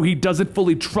them, and though he doesn't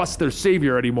fully trust their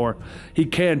savior anymore, he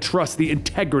can trust the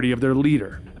integrity of their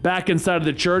leader. Back inside of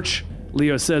the church,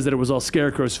 Leo says that it was all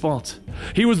Scarecrow's fault.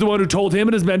 He was the one who told him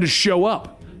and his men to show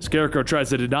up. Scarecrow tries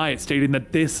to deny it, stating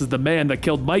that this is the man that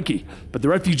killed Mikey, but the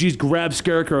refugees grab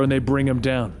Scarecrow and they bring him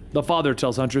down. The father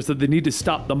tells Huntress that they need to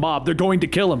stop the mob, they're going to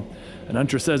kill him, and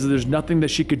Huntress says that there's nothing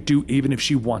that she could do even if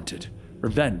she wanted.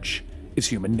 Revenge is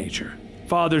human nature.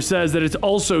 Father says that it's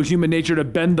also human nature to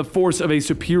bend the force of a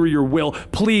superior will.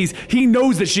 Please, he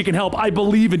knows that she can help, I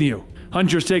believe in you.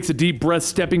 Huntress takes a deep breath,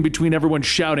 stepping between everyone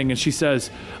shouting, and she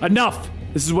says, "Enough!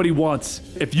 This is what he wants.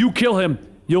 If you kill him,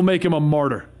 you'll make him a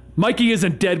martyr. Mikey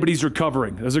isn't dead, but he's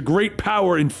recovering. There's a great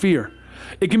power in fear.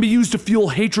 It can be used to fuel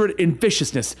hatred and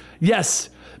viciousness, yes,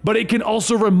 but it can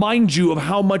also remind you of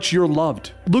how much you're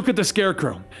loved. Look at the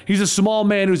Scarecrow. He's a small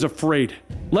man who's afraid.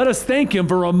 Let us thank him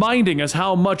for reminding us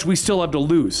how much we still have to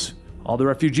lose." All the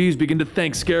refugees begin to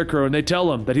thank Scarecrow, and they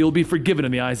tell him that he will be forgiven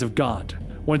in the eyes of God.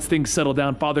 Once things settle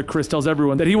down, Father Chris tells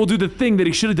everyone that he will do the thing that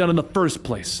he should have done in the first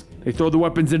place. They throw the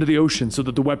weapons into the ocean so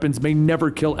that the weapons may never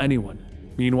kill anyone.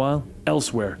 Meanwhile,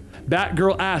 elsewhere,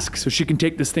 Batgirl asks if she can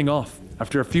take this thing off.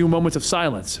 After a few moments of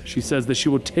silence, she says that she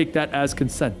will take that as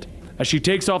consent. As she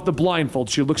takes off the blindfold,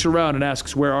 she looks around and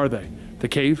asks, where are they? The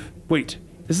cave? Wait,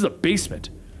 this is a basement.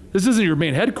 This isn't your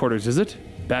main headquarters, is it?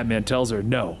 Batman tells her,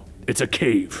 no, it's a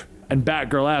cave. And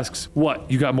Batgirl asks, what,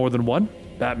 you got more than one?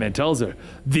 Batman tells her,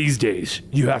 these days,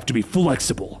 you have to be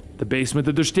flexible. The basement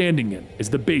that they're standing in is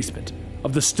the basement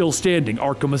of the still standing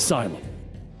Arkham Asylum.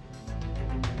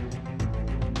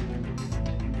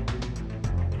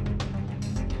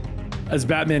 As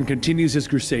Batman continues his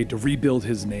crusade to rebuild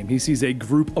his name, he sees a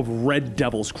group of red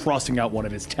devils crossing out one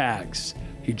of his tags.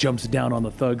 He jumps down on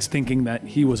the thugs, thinking that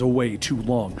he was away too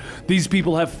long. These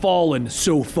people have fallen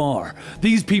so far.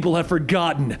 These people have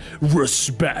forgotten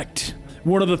respect.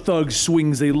 One of the thugs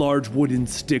swings a large wooden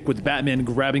stick, with Batman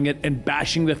grabbing it and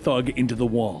bashing the thug into the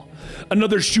wall.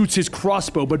 Another shoots his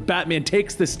crossbow, but Batman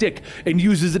takes the stick and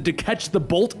uses it to catch the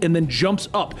bolt and then jumps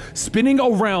up, spinning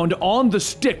around on the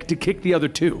stick to kick the other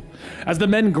two. As the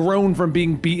men groan from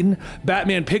being beaten,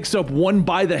 Batman picks up one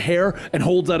by the hair and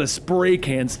holds out a spray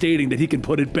can, stating that he can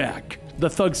put it back. The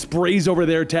thug sprays over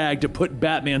their tag to put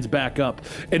Batman's back up,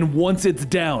 and once it's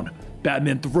down,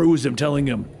 Batman throws him, telling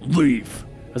him, leave.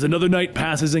 As another night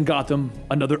passes in Gotham,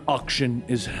 another auction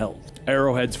is held.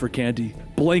 Arrowheads for candy,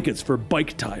 blankets for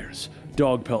bike tires,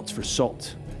 dog pelts for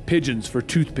salt, pigeons for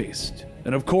toothpaste,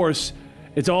 and of course,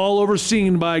 it's all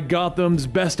overseen by Gotham's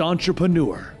best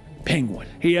entrepreneur, Penguin.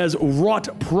 He has wrought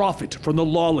profit from the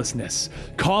lawlessness,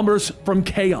 commerce from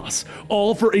chaos,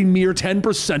 all for a mere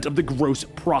 10% of the gross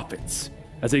profits.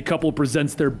 As a couple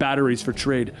presents their batteries for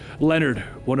trade, Leonard,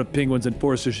 one of Penguin's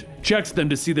enforcers, checks them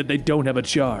to see that they don't have a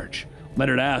charge.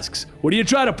 Leonard asks, what are you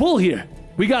trying to pull here?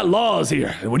 We got laws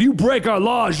here, and when you break our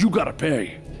laws, you gotta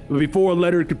pay. But before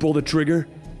Leonard could pull the trigger,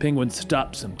 Penguin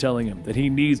stops him, telling him that he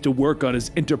needs to work on his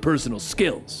interpersonal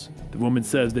skills. The woman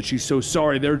says that she's so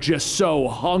sorry, they're just so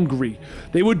hungry.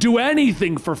 They would do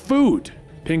anything for food.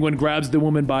 Penguin grabs the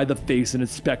woman by the face and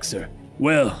inspects her.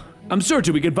 Well, I'm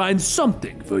certain we can find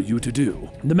something for you to do.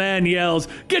 The man yells,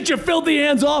 "Get your filthy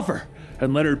hands off her!"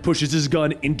 And Leonard pushes his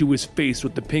gun into his face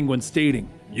with the Penguin stating,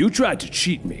 "You tried to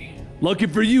cheat me. Lucky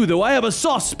for you, though, I have a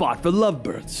soft spot for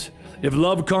lovebirds. If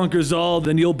love conquers all,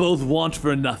 then you'll both want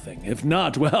for nothing. If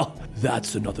not, well,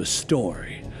 that's another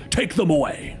story. Take them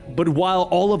away." But while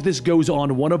all of this goes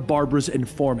on, one of Barbara's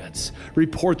informants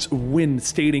reports Wynn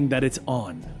stating that it's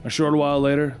on. A short while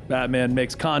later, Batman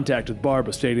makes contact with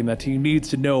Barbara stating that he needs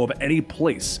to know of any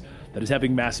place that is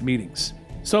having mass meetings.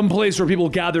 Some place where people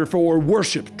gather for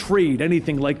worship, trade,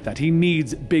 anything like that. He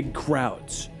needs big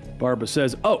crowds. Barbara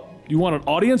says, "Oh, you want an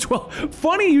audience? Well,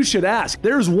 funny you should ask.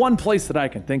 There's one place that I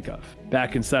can think of."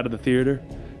 Back inside of the theater,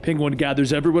 Penguin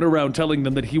gathers everyone around, telling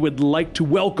them that he would like to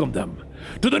welcome them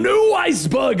to the new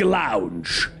Iceberg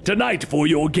Lounge. Tonight, for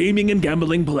your gaming and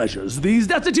gambling pleasures, these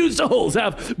destitute souls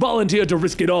have volunteered to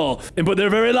risk it all and put their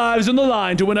very lives on the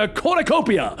line to win a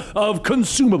cornucopia of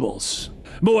consumables.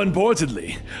 More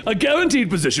importantly, a guaranteed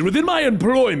position within my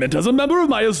employment as a member of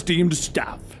my esteemed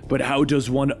staff. But how does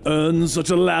one earn such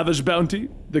a lavish bounty?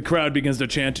 The crowd begins to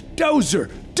chant, "Dozer!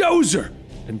 Dozer!"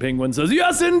 And Penguin says,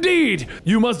 "Yes, indeed!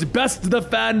 You must best the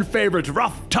fan favorite,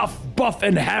 rough, tough, buff,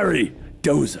 and hairy,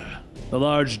 Dozer." The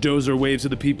large Dozer waves to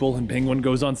the people, and Penguin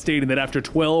goes on stating that after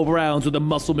 12 rounds with the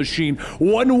muscle machine,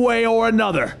 one way or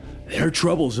another, their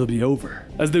troubles will be over.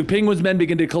 As the Penguin's men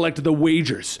begin to collect the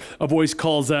wagers, a voice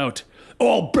calls out,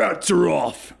 "All bets are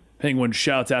off!" Penguin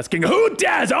shouts, asking, "Who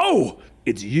dares? Oh,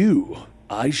 it's you.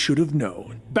 I should have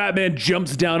known." Batman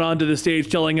jumps down onto the stage,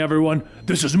 telling everyone,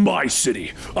 "This is my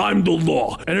city. I'm the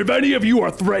law, and if any of you are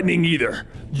threatening either,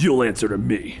 you'll answer to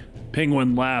me."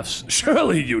 Penguin laughs,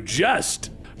 "Surely you jest."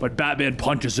 But Batman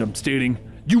punches him, stating,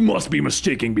 "You must be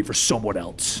mistaking me for someone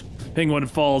else." Penguin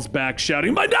falls back,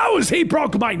 shouting, "My nose! He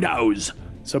broke my nose!"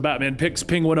 So Batman picks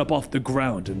Penguin up off the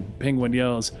ground, and Penguin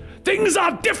yells, "Things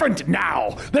are different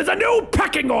now! There's a new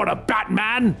pecking order,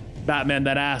 Batman!" Batman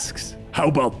then asks, "How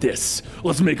about this?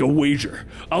 Let's make a wager.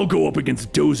 I'll go up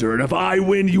against Dozer, and if I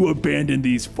win, you abandon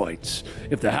these fights.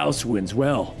 If the house wins,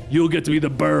 well, you'll get to be the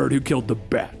bird who killed the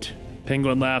bat."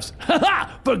 Penguin laughs, "Ha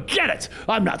ha! Forget it!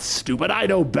 I'm not stupid. I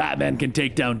know Batman can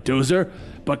take down Dozer,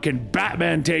 but can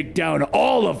Batman take down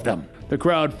all of them?" The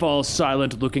crowd falls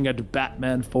silent, looking at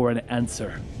Batman for an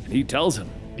answer. And he tells him,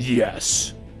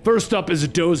 "Yes." First up is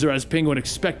Dozer, as Penguin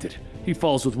expected. He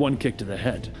falls with one kick to the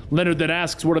head. Leonard then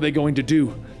asks, what are they going to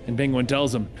do? And Penguin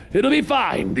tells him, "It'll be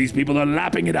fine. These people are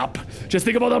lapping it up. Just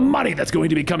think of all the money that's going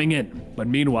to be coming in." But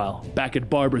meanwhile, back at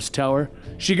Barbara's tower,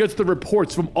 she gets the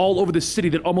reports from all over the city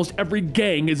that almost every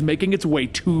gang is making its way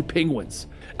to Penguin's.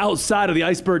 Outside of the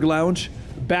Iceberg Lounge,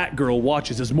 Batgirl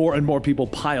watches as more and more people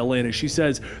pile in, as she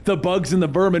says, "The bugs and the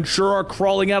vermin sure are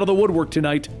crawling out of the woodwork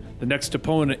tonight." The next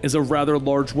opponent is a rather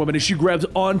large woman, as she grabs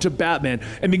onto Batman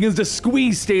and begins to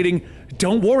squeeze, stating,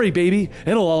 "Don't worry, baby,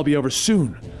 it'll all be over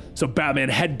soon." So Batman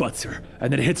headbutts her,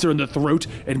 and then hits her in the throat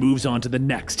and moves on to the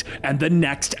next, and the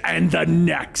next, and the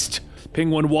next.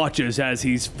 Penguin watches as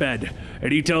he's fed,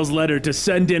 and he tells Leonard to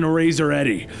send in Razor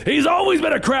Eddie. He's always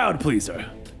been a crowd pleaser.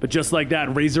 But just like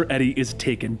that, Razor Eddie is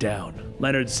taken down.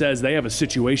 Leonard says they have a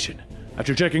situation.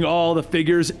 After checking all the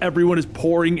figures, everyone is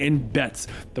pouring in bets.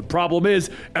 The problem is,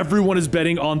 everyone is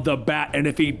betting on the Bat, and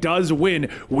if he does win,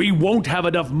 we won't have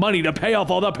enough money to pay off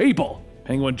all the people.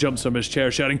 Penguin jumps from his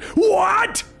chair, shouting,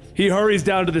 "What?" He hurries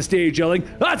down to the stage, yelling,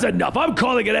 "That's enough! I'm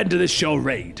calling an end to this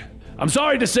charade. I'm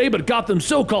sorry to say, but Gotham's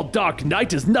so-called Dark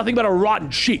Knight is nothing but a rotten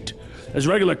cheat. As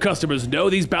regular customers know,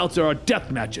 these bouts are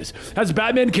death matches. Has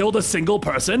Batman killed a single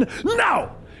person? No!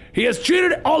 He has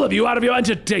cheated all of you out of your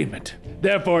entertainment.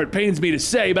 Therefore, it pains me to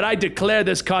say, but I declare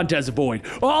this contest void.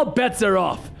 All bets are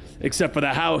off, except for the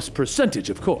house percentage,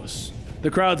 of course."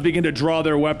 The crowds begin to draw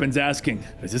their weapons, asking,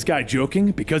 "Is this guy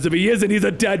joking? Because if he isn't, he's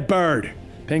a dead bird."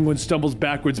 Penguin stumbles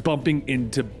backwards, bumping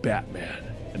into Batman.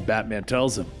 And Batman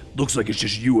tells him, "Looks like it's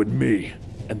just you and me.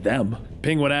 And them."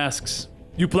 Penguin asks,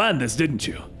 "You planned this, didn't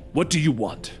you? What do you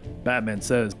want?" Batman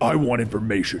says, "I want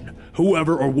information.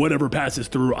 Whoever or whatever passes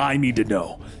through, I need to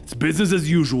know. It's business as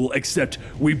usual, except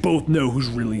we both know who's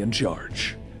really in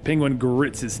charge." Penguin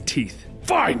grits his teeth.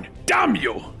 "Fine, damn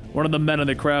you!" One of the men in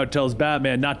the crowd tells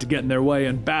Batman not to get in their way,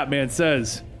 and Batman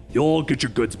says, "You'll all get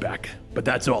your goods back, but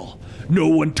that's all. No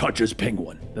one touches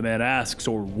Penguin." The man asks,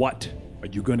 "Or what? Are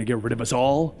you going to get rid of us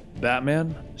all?"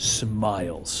 Batman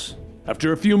smiles.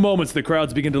 After a few moments, the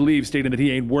crowds begin to leave, stating that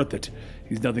he ain't worth it.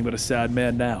 He's nothing but a sad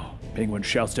man now. Penguin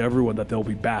shouts to everyone that they'll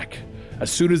be back.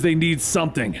 as soon as they need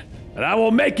something, and I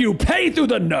will make you pay through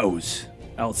the nose.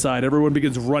 Outside, everyone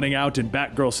begins running out, and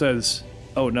Batgirl says,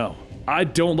 "Oh no, I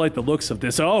don't like the looks of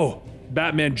this." Oh!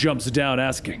 Batman jumps down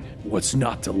asking, "What's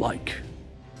not to like?"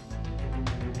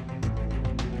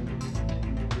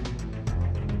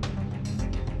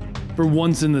 For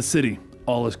once in the city,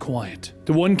 all is quiet.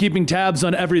 The one keeping tabs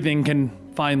on everything can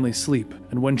finally sleep,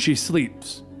 and when she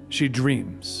sleeps, she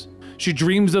dreams. She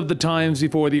dreams of the times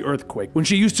before the earthquake, when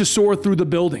she used to soar through the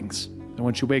buildings. And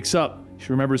when she wakes up,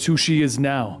 she remembers who she is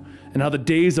now, and how the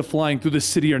days of flying through the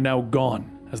city are now gone.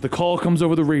 As the call comes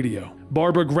over the radio,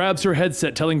 Barbara grabs her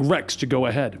headset telling Rex to go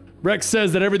ahead. Rex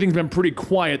says that everything's been pretty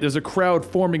quiet. There's a crowd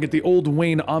forming at the old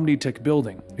Wayne Omnitech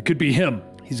building. It could be him.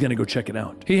 He's gonna go check it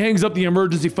out. He hangs up the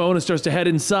emergency phone and starts to head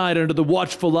inside under the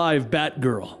watchful eye of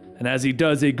Batgirl. And as he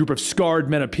does, a group of scarred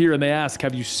men appear and they ask,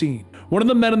 "Have you seen?" One of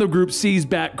the men in the group sees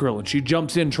Batgirl and she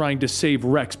jumps in trying to save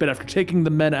Rex, but after taking the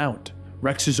men out,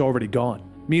 Rex is already gone.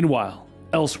 Meanwhile,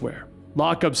 elsewhere,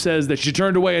 Lockup says that she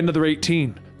turned away another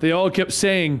 18. They all kept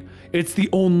saying, "It's the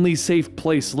only safe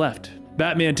place left."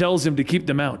 Batman tells him to keep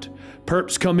them out.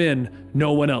 Perps come in,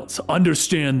 no one else.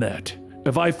 Understand that.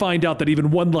 If I find out that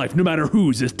even one life, no matter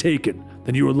whose, is taken,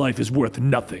 then your life is worth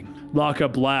nothing.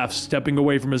 Lockup laughs, stepping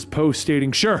away from his post,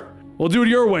 stating, "Sure, we'll do it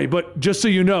your way, but just so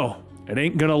you know, it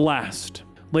ain't gonna last."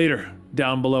 Later,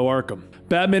 down below Arkham,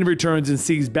 Batman returns and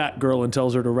sees Batgirl and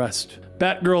tells her to rest.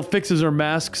 Batgirl fixes her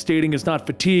mask, stating it's not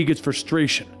fatigue, it's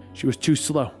frustration. She was too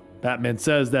slow. Batman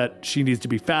says that she needs to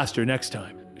be faster next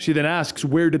time. She then asks,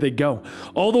 where do they go?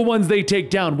 All the ones they take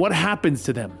down, what happens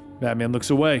to them? Batman looks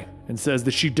away and says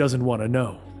that she doesn't want to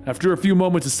know. After a few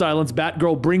moments of silence,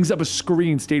 Batgirl brings up a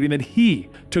screen stating that he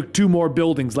took 2 more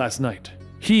buildings last night.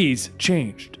 He's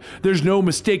changed. There's no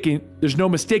mistaking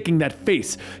that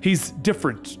face. He's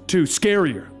different too,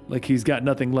 scarier, like he's got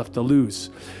nothing left to lose.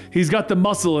 He's got the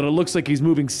muscle and it looks like he's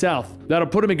moving south. That'll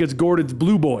put him against Gordon's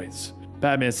Blue Boys.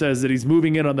 Batman says that he's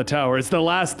moving in on the tower. It's the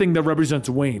last thing that represents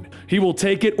Wayne. He will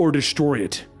take it or destroy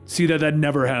it. See that that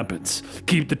never happens.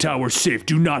 Keep the tower safe.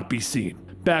 Do not be seen.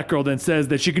 Batgirl then says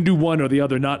that she can do one or the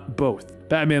other, not both.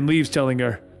 Batman leaves telling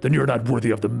her, then you're not worthy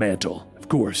of the mantle. Of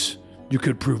course, you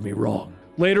could prove me wrong.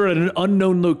 Later at an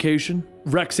unknown location,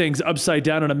 Rex hangs upside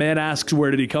down and a man asks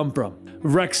where did he come from.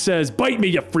 Rex says, bite me,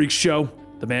 you freak show.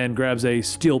 The man grabs a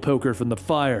steel poker from the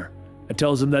fire and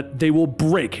tells him that they will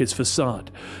break his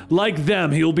facade. Like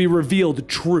them, he'll be revealed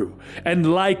true.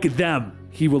 And like them,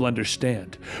 he will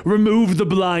understand. Remove the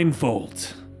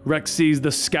blindfold. Rex sees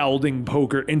the scowling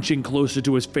poker inching closer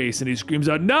to his face and he screams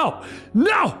out, no!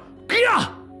 No!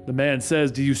 Gah! The man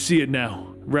says, do you see it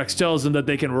now? Rex tells him that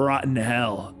they can rot in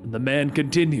hell. And the man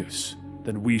continues,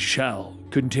 then we shall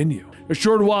continue. A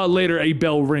short while later, a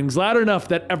bell rings, loud enough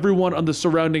that everyone on the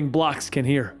surrounding blocks can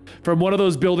hear. From one of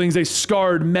those buildings, a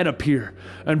scarred men appear,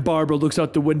 and Barbara looks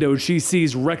out the window and she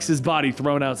sees Rex's body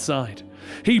thrown outside.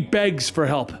 He begs for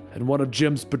help, and one of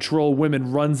Jim's patrol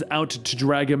women runs out to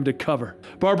drag him to cover.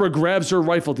 Barbara grabs her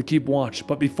rifle to keep watch,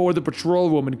 but before the patrol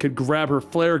woman could grab her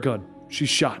flare gun, she's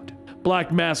shot.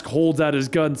 Black Mask holds out his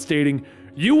gun, stating,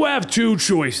 you have 2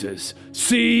 choices,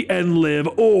 see and live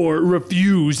or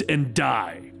refuse and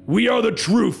die. We are the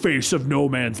true face of No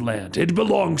Man's Land. It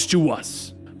belongs to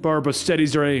us. Barbara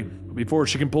steadies her aim. Before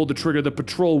she can pull the trigger, the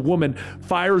patrol woman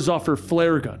fires off her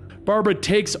flare gun. Barbara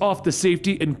takes off the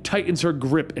safety and tightens her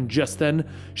grip, and just then,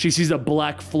 she sees a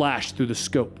black flash through the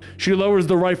scope. She lowers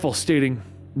the rifle, stating,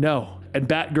 no. And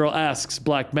Batgirl asks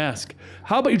Black Mask,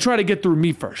 how about you try to get through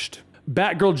me first?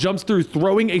 Batgirl jumps through,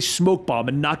 throwing a smoke bomb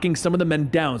and knocking some of the men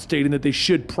down, stating that they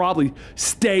should probably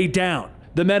stay down.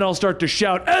 The men all start to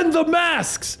shout, "End the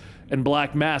masks!" And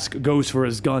Black Mask goes for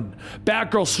his gun.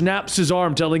 Batgirl snaps his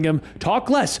arm, telling him, talk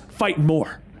less, fight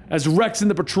more. As Rex and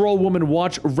the patrol woman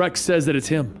watch, Rex says that it's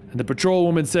him. And the patrol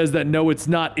woman says that no, it's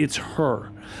not, it's her.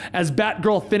 As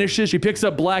Batgirl finishes, she picks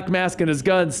up Black Mask and his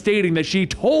gun, stating that she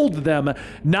told them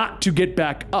not to get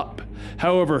back up.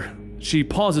 However, she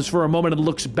pauses for a moment and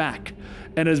looks back.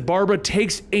 And as Barbara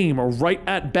takes aim right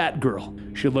at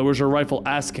Batgirl, she lowers her rifle,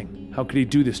 asking, how could he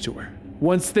do this to her?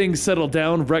 Once things settle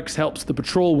down, Rex helps the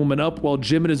patrol woman up while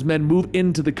Jim and his men move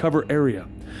into the cover area.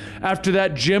 After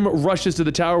that, Jim rushes to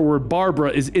the tower where Barbara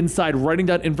is inside writing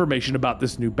down information about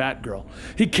this new Batgirl.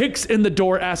 He kicks in the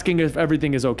door asking if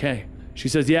everything is okay. She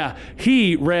says yeah,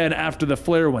 he ran after the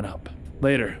flare went up.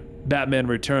 Later, Batman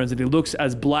returns and he looks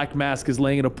as Black Mask is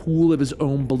laying in a pool of his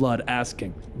own blood,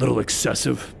 asking, little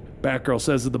excessive. Batgirl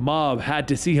says that the mob had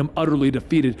to see him utterly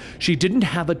defeated. She didn't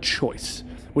have a choice.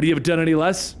 Would he have done any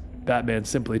less? Batman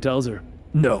simply tells her,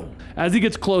 no. As he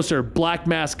gets closer, Black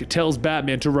Mask tells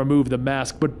Batman to remove the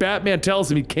mask, but Batman tells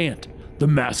him he can't. The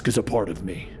mask is a part of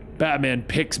me. Batman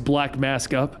picks Black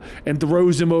Mask up and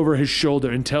throws him over his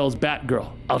shoulder and tells Batgirl,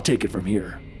 "I'll take it from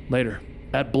here." Later,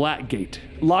 at Blackgate,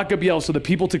 Lockup yells for the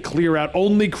people to clear out,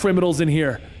 "Only criminals in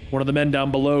here." One of the men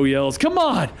down below yells, "Come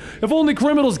on! If only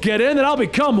criminals get in, then I'll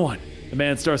become one!" The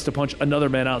man starts to punch another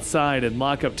man outside, and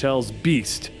Lockup tells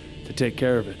Beast to take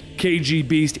care of it. KG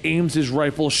Beast aims his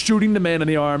rifle, shooting the man in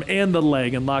the arm and the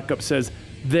leg, and Lockup says,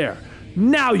 "There,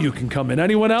 now you can come in.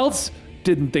 Anyone else?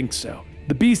 Didn't think so."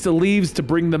 The Beast leaves to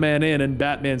bring the man in, and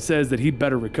Batman says that he'd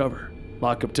better recover.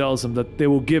 Lockup tells him that they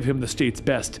will give him the state's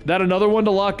best. That another one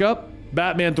to lock up?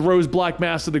 Batman throws Black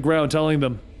Mask to the ground, telling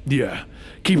them, "Yeah,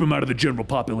 keep him out of the general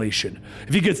population.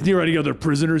 If he gets near any other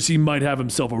prisoners, he might have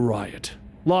himself a riot."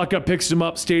 Lockup picks him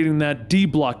up, stating that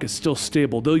D-Block is still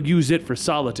stable. They'll use it for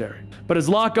solitary. But as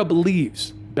Lockup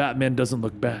leaves, Batman doesn't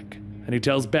look back, and he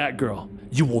tells Batgirl,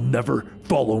 "You will never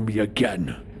follow me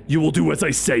again. You will do as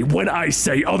I say when I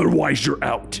say, otherwise you're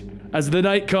out." As the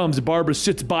night comes, Barbara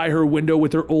sits by her window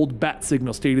with her old bat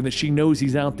signal, stating that she knows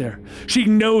he's out there. She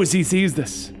knows he sees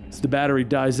this. As the battery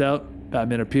dies out,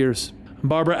 Batman appears.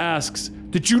 Barbara asks,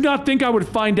 "Did you not think I would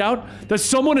find out that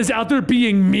someone is out there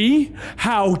being me?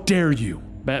 How dare you?"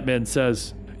 Batman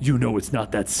says, "You know it's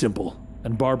not that simple."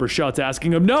 And Barbara shouts,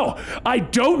 asking him, "No, I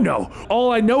don't know.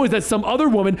 All I know is that some other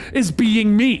woman is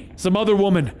being me. Some other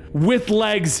woman with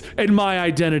legs and my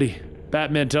identity."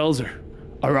 Batman tells her,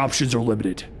 "Our options are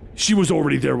limited. She was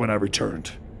already there when I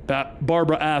returned."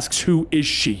 Barbara asks, "Who is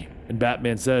she?" And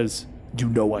Batman says, "You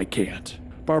know I can't."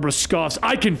 Barbara scoffs,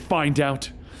 "I can find out.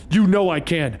 You know I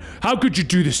can. How could you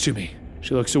do this to me?"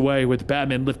 She looks away, with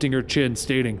Batman lifting her chin,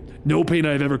 stating, "No pain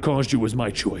I've ever caused you was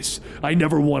my choice. I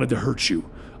never wanted to hurt you.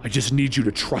 I just need you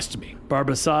to trust me."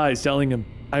 Barbara sighs, telling him,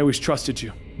 "I always trusted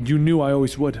you. You knew I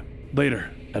always would." Later,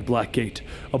 at Blackgate,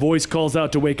 a voice calls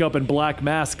out to wake up, and Black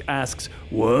Mask asks,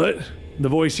 "What?" The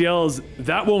voice yells,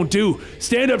 "That won't do.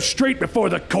 Stand up straight before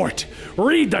the court.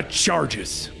 Read the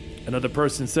charges." Another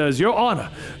person says, "Your Honor,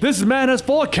 this man has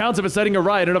full accounts of inciting a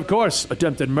riot and, of course,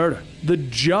 attempted murder." The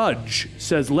judge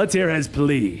says, "Let's hear his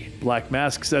plea." Black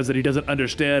Mask says that he doesn't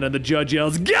understand, and the judge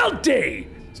yells, "Guilty!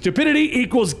 Stupidity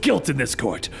equals guilt in this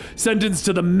court. Sentenced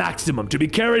to the maximum, to be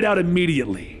carried out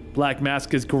immediately." Black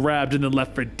Mask is grabbed and then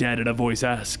left for dead, and a voice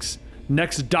asks,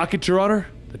 "Next docket, Your Honor?"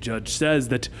 The judge says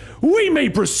that we may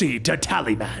proceed to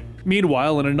Tallyman.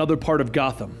 Meanwhile, in another part of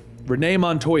Gotham, Renee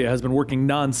Montoya has been working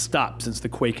non-stop since the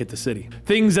quake hit the city.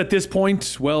 Things at this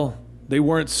point, well, they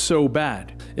weren't so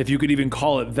bad, if you could even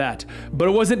call it that. But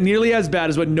it wasn't nearly as bad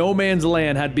as what No Man's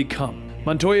Land had become.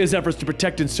 Montoya's efforts to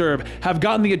protect and serve have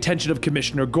gotten the attention of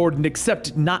Commissioner Gordon,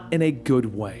 except not in a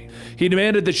good way. He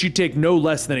demanded that she take no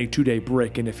less than a 2-day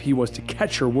break, and if he was to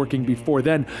catch her working before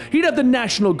then, he'd have the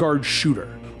National Guard shoot her.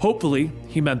 Hopefully,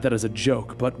 he meant that as a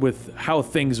joke, but with how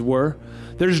things were,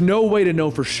 there's no way to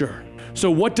know for sure. So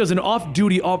what does an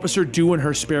off-duty officer do in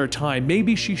her spare time?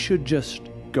 Maybe she should just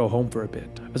go home for a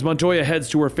bit. As Montoya heads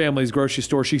to her family's grocery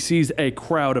store, she sees a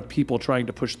crowd of people trying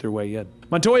to push their way in.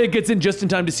 Montoya gets in just in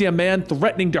time to see a man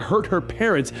threatening to hurt her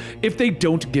parents if they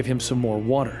don't give him some more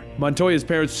water. Montoya's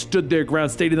parents stood their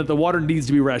ground, stating that the water needs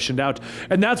to be rationed out,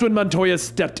 and that's when Montoya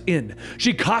stepped in.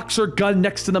 She cocks her gun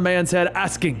next to the man's head,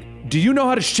 asking, "Do you know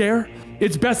how to share?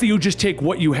 It's best that you just take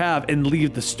what you have and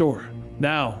leave the store."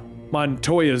 Now,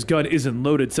 Montoya's gun isn't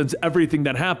loaded since everything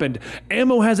that happened.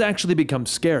 Ammo has actually become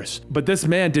scarce, but this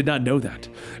man did not know that.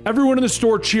 Everyone in the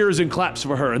store cheers and claps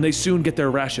for her, and they soon get their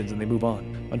rations and they move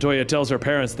on. Montoya tells her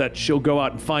parents that she'll go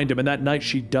out and find him, and that night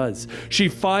she does. She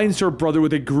finds her brother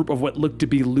with a group of what look to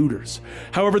be looters.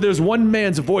 However, there's one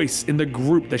man's voice in the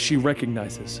group that she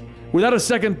recognizes. Without a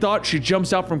second thought, she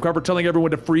jumps out from cover, telling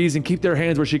everyone to freeze and keep their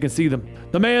hands where she can see them.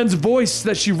 The man's voice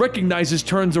that she recognizes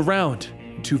turns around.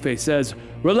 Two-Face says,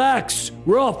 "Relax,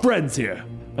 we're all friends here."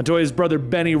 Montoya's brother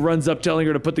Benny runs up, telling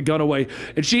her to put the gun away,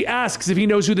 and she asks if he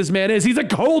knows who this man is. He's a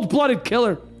cold-blooded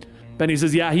killer. Benny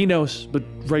says, yeah, he knows, but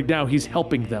right now he's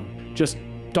helping them. Just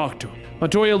talk to him.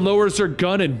 Montoya lowers her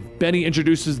gun, and Benny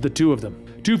introduces the two of them.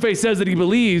 Two-Face says that he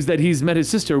believes that he's met his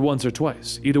sister once or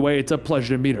twice. Either way, it's a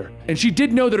pleasure to meet her. And she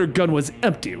did know that her gun was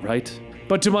empty, right?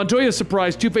 But to Montoya's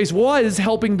surprise, Two-Face was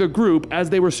helping the group as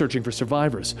they were searching for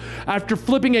survivors. After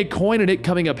flipping a coin and it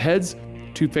coming up heads,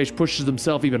 Two-Face pushes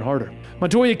himself even harder.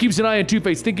 Montoya keeps an eye on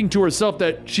Two-Face, thinking to herself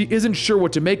that she isn't sure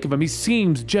what to make of him. He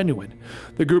seems genuine.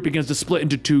 The group begins to split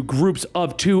into two groups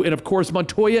of two, and of course,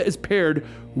 Montoya is paired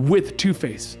with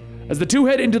Two-Face. As the two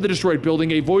head into the destroyed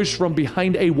building, a voice from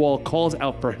behind a wall calls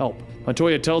out for help.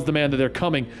 Montoya tells the man that they're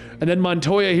coming, and then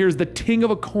Montoya hears the ting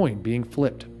of a coin being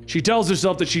flipped. She tells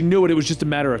herself that she knew it was just a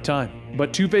matter of time.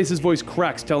 But Two-Face's voice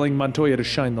cracks, telling Montoya to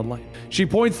shine the light. She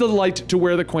points the light to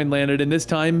where the coin landed, and this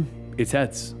time, it's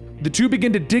heads. The two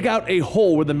begin to dig out a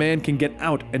hole where the man can get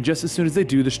out, and just as soon as they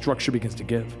do, the structure begins to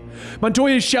give.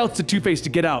 Montoya shouts to Two-Face to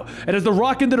get out, and as the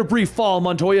rock and the debris fall,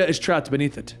 Montoya is trapped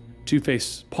beneath it.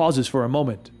 Two-Face pauses for a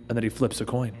moment, and then he flips a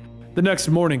coin. The next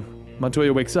morning,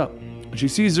 Montoya wakes up, and she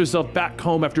sees herself back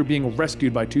home after being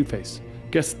rescued by Two-Face.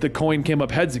 Guess the coin came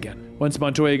up heads again. Once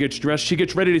Montoya gets dressed, she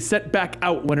gets ready to set back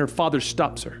out when her father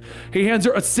stops her. He hands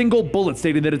her a single bullet,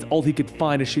 stating that it's all he could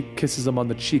find as she kisses him on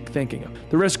the cheek, thanking him.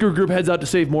 The rescue group heads out to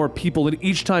save more people, and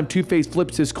each time Two-Face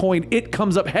flips his coin, it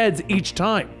comes up heads each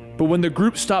time. But when the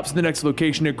group stops in the next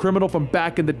location, a criminal from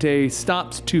back in the day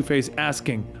stops Two-Face,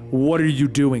 asking, "What are you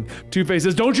doing?" Two-Face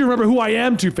says, "Don't you remember who I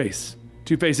am, Two-Face?"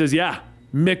 Two-Face says, "Yeah,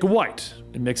 Mick White."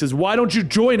 And Mick says, "Why don't you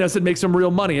join us and make some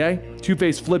real money, eh?"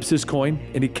 Two-Face flips his coin,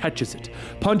 and he catches it,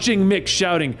 punching Mick,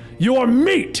 shouting, "You're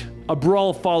meat!" A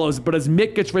brawl follows, but as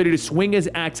Mick gets ready to swing his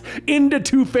axe into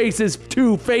Two-Face's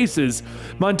two faces,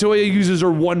 Montoya uses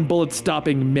her one bullet,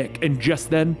 stopping Mick, and just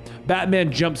then, Batman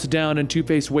jumps down and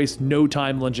Two-Face wastes no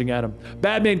time lunging at him.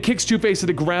 Batman kicks Two-Face to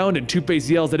the ground, and Two-Face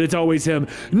yells that it's always him,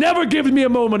 "Never gives me a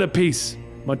moment of peace!"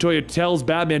 Montoya tells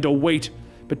Batman to wait,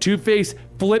 but Two-Face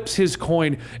flips his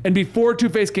coin, and before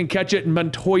Two-Face can catch it,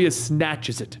 Montoya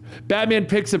snatches it. Batman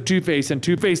picks up Two-Face, and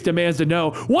Two-Face demands to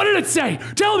know, "What did it say?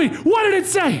 Tell me, what did it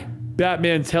say?"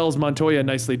 Batman tells Montoya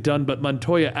nicely done, but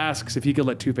Montoya asks if he could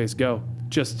let Two-Face go.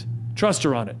 Just trust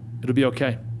her on it. It'll be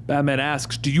okay. Batman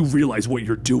asks, "Do you realize what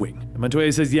you're doing?" And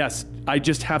Montoya says, "Yes, I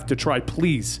just have to try,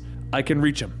 please. I can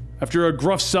reach him." After a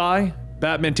gruff sigh,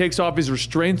 Batman takes off his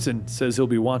restraints and says he'll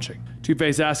be watching.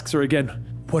 Two-Face asks her again,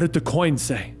 "What did the coin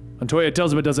say?" Montoya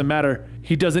tells him it doesn't matter.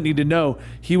 He doesn't need to know.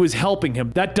 He was helping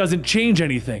him. That doesn't change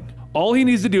anything. All he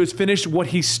needs to do is finish what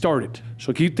he started.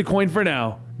 She'll keep the coin for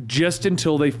now, just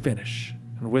until they finish.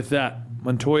 And with that,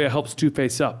 Montoya helps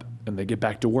Two-Face up, and they get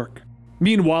back to work.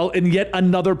 Meanwhile, in yet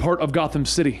another part of Gotham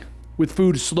City, with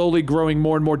food slowly growing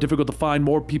more and more difficult to find,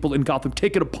 more people in Gotham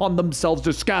take it upon themselves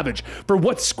to scavenge for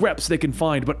what scraps they can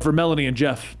find. But for Melanie and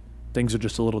Jeff, things are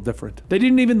just a little different. They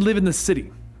didn't even live in the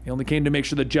city. They only came to make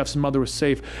sure that Jeff's mother was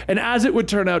safe. And as it would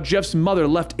turn out, Jeff's mother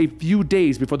left a few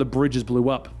days before the bridges blew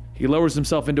up. He lowers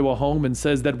himself into a home and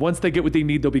says that once they get what they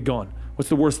need, they'll be gone. What's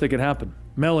the worst that could happen?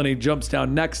 Melanie jumps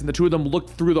down next, and the two of them look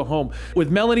through the home,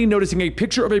 with Melanie noticing a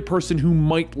picture of a person who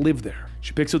might live there.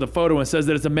 She picks up the photo and says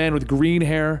that it's a man with green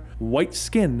hair, white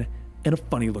skin, and a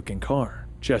funny-looking car.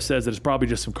 Jeff says that it's probably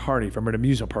just some carny from an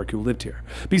amusement park who lived here.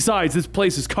 Besides, this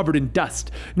place is covered in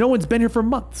dust. No one's been here for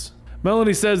months.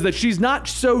 Melanie says that she's not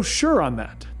so sure on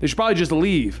that. They should probably just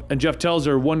leave, and Jeff tells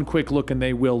her one quick look and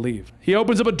they will leave. He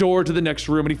opens up a door to the next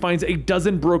room and he finds a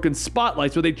dozen broken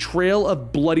spotlights with a trail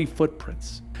of bloody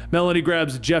footprints. Melanie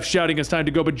grabs Jeff, shouting it's time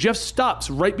to go, but Jeff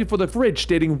stops right before the fridge,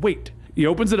 stating wait. He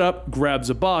opens it up, grabs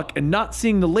a box, and not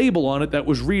seeing the label on it that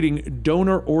was reading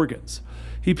donor organs.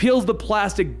 He peels the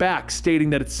plastic back, stating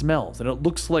that it smells, and it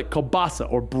looks like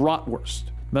kielbasa or bratwurst.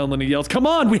 Melanie yells, "Come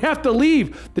on, we have to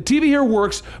leave! The TV here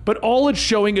works, but all it's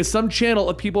showing is some channel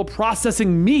of people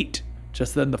processing meat."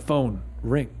 Just then the phone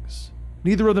rings.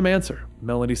 Neither of them answer.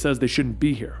 Melanie says they shouldn't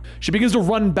be here. She begins to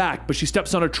run back, but she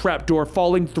steps on a trapdoor,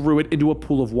 falling through it into a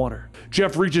pool of water.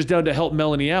 Jeff reaches down to help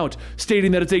Melanie out,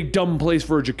 stating that it's a dumb place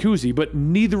for a jacuzzi, but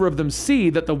neither of them see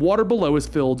that the water below is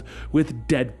filled with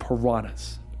dead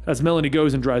piranhas. As Melanie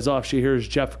goes and dries off, she hears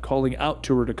Jeff calling out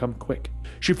to her to come quick.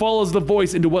 She follows the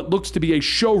voice into what looks to be a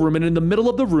showroom, and in the middle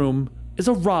of the room is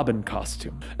a Robin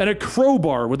costume and a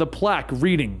crowbar with a plaque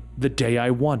reading, "The Day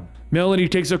I Won." Melanie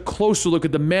takes a closer look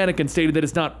at the mannequin, stating that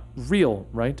it's not real,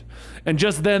 right? And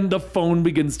just then the phone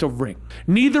begins to ring.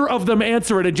 Neither of them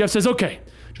answer it, and Jeff says, "Okay,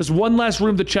 just one last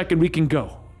room to check and we can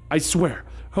go. I swear."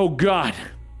 Oh God.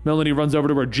 Melanie runs over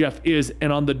to where Jeff is,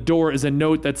 and on the door is a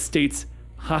note that states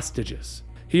hostages.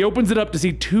 He opens it up to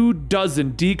see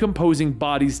 24 decomposing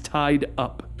bodies tied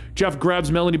up. Jeff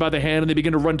grabs Melanie by the hand and they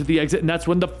begin to run to the exit, and that's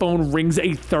when the phone rings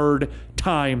a third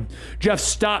time. Jeff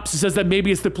stops and says that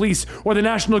maybe it's the police or the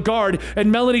National Guard,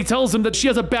 and Melanie tells him that she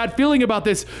has a bad feeling about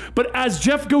this, but as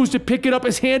Jeff goes to pick it up,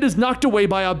 his hand is knocked away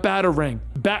by a batarang.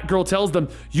 Batgirl tells them,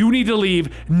 "You need to leave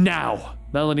now."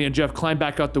 Melanie and Jeff climb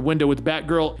back out the window with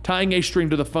Batgirl tying a string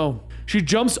to the phone. She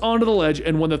jumps onto the ledge,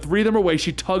 and when the three of them are away,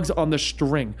 she tugs on the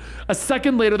string. A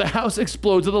second later, the house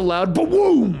explodes with a loud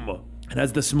boom! And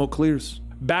as the smoke clears,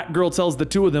 Batgirl tells the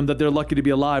two of them that they're lucky to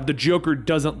be alive. The Joker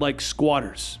doesn't like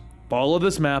squatters. Follow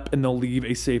this map and they'll leave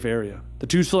a safe area. The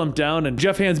two slump down, and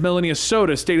Jeff hands Melanie a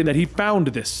soda, stating that he found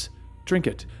this. Drink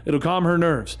it. It'll calm her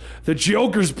nerves. The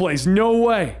Joker's place, no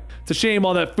way! It's a shame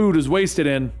all that food was wasted,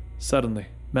 and suddenly,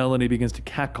 Melanie begins to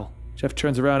cackle. Jeff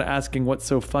turns around asking what's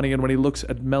so funny, and when he looks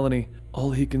at Melanie,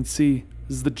 all he can see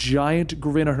is the giant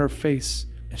grin on her face,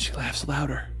 and she laughs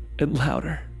louder and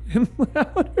louder. and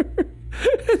louder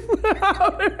and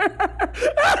louder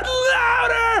and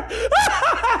louder.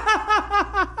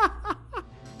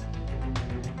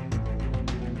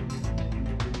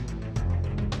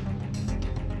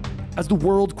 As the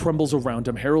world crumbles around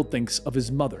him, Harold thinks of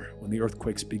his mother when the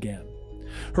earthquakes began.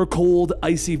 Her cold,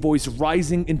 icy voice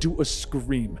rising into a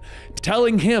scream,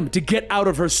 telling him to get out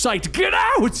of her sight. Get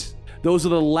out! Those are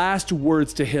the last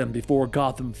words to him before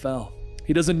Gotham fell.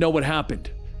 He doesn't know what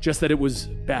happened, just that it was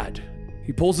bad.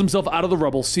 He pulls himself out of the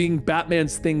rubble, seeing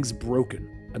Batman's things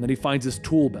broken, and then he finds his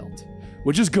tool belt,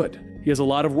 which is good. He has a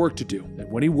lot of work to do,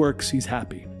 and when he works, he's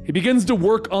happy. He begins to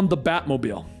work on the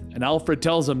Batmobile, and Alfred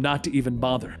tells him not to even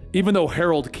bother. Even though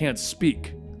Harold can't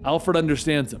speak, Alfred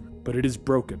understands him, but it is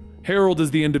broken. Harold is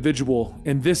the individual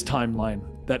in this timeline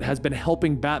that has been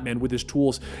helping Batman with his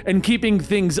tools and keeping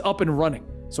things up and running.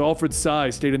 So Alfred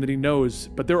sighs, stating that he knows,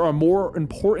 but there are more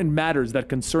important matters that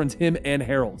concerns him and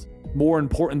Harold. More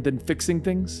important than fixing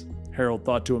things? Harold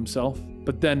thought to himself.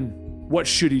 But then, what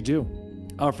should he do?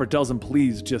 Alfred tells him,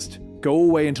 please just go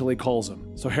away until he calls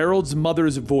him. So Harold's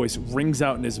mother's voice rings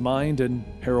out in his mind and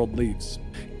Harold leaves.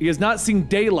 He has not seen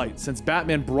daylight since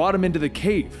Batman brought him into the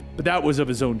cave, but that was of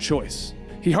his own choice.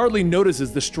 He hardly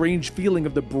notices the strange feeling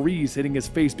of the breeze hitting his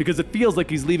face because it feels like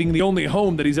he's leaving the only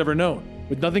home that he's ever known.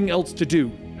 With nothing else to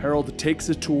do, Harold takes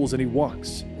his tools and he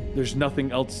walks. There's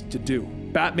nothing else to do.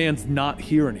 Batman's not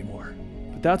here anymore.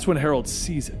 But that's when Harold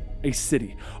sees it. A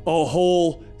city. A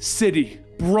whole city.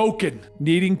 Broken.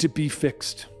 Needing to be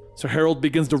fixed. So Harold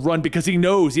begins to run because he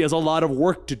knows he has a lot of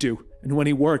work to do. And when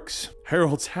he works,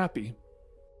 Harold's happy.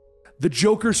 The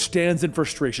Joker stands in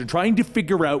frustration, trying to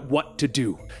figure out what to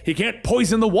do. He can't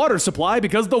poison the water supply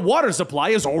because the water supply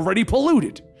is already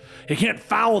polluted. He can't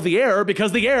foul the air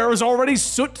because the air is already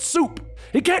soot soup.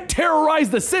 He can't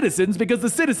terrorize the citizens because the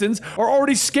citizens are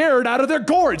already scared out of their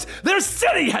gourds. Their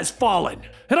city has fallen.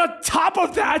 And on top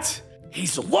of that,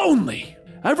 he's lonely.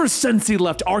 Ever since he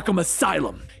left Arkham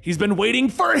Asylum, he's been waiting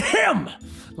for him,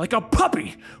 like a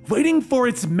puppy waiting for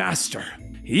its master.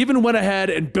 He even went ahead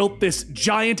and built this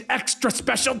giant extra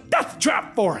special death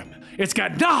trap for him. It's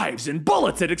got knives and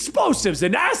bullets and explosives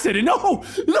and acid and oh,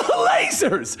 the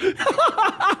lasers!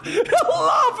 I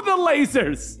love the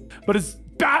lasers! But is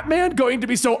Batman going to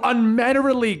be so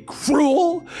unmannerly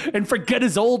cruel and forget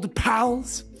his old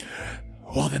pals?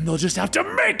 Well, then they'll just have to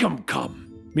make him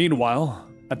come. Meanwhile,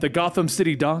 at the Gotham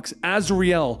City docks,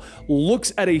 Azrael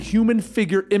looks at a human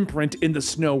figure imprint in the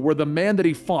snow where the man that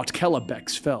he fought,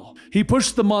 Kellebex, fell. He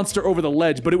pushed the monster over the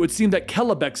ledge, but it would seem that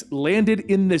Kellebex landed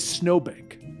in this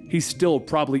snowbank. He's still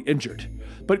probably injured,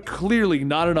 but clearly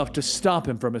not enough to stop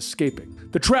him from escaping.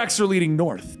 The tracks are leading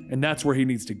north, and that's where he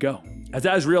needs to go. As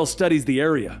Azrael studies the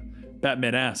area,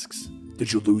 Batman asks,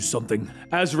 "Did you lose something?"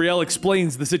 Azrael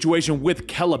explains the situation with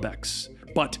Kellebex,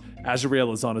 but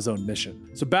Azrael is on his own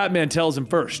mission. So Batman tells him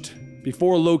first,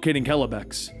 before locating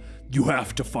Kellebex, "You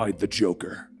have to find the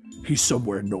Joker. He's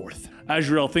somewhere north."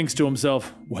 Azrael thinks to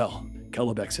himself, well,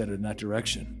 Kellebex headed in that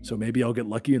direction, so maybe I'll get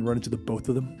lucky and run into the both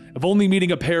of them. If only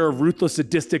meeting a pair of ruthless,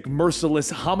 sadistic, merciless,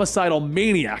 homicidal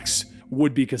maniacs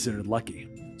would be considered lucky.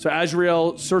 So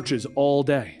Azrael searches all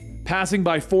day, passing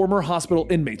by former hospital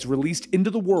inmates released into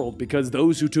the world because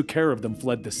those who took care of them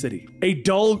fled the city. A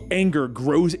dull anger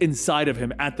grows inside of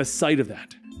him at the sight of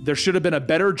that. There should have been a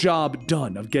better job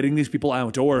done of getting these people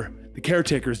out, or the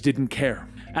caretakers didn't care.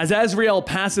 As Azrael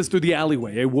passes through the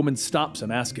alleyway, a woman stops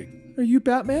him asking, "Are you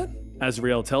Batman?"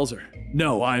 Azrael tells her,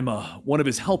 "No, I'm one of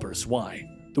his helpers. Why?"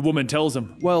 The woman tells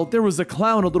him, "Well, there was a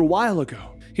clown a little while ago.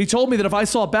 He told me that if I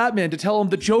saw Batman to tell him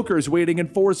the Joker is waiting in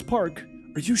Forest Park."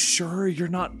 "Are you sure you're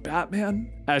not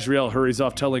Batman?" Azrael hurries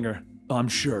off telling her, "I'm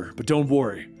sure, but don't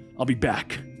worry. I'll be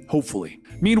back. Hopefully."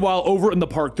 Meanwhile, over in the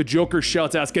park, the Joker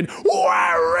shouts asking,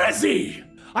 "Where is he?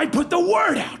 I put the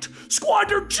word out,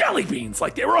 squandered jelly beans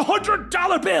like they were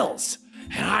 $100 bills.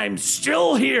 And I'm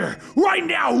still here, right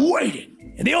now, waiting.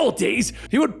 In the old days,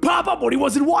 he would pop up when he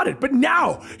wasn't wanted, but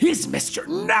now he's Mr.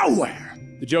 Nowhere."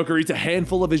 The Joker eats a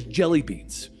handful of his jelly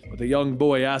beans, with the young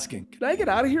boy asking, "Can I get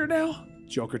out of here now?"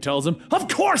 Joker tells him, "Of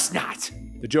course not!"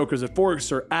 The Joker's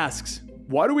enforcer asks,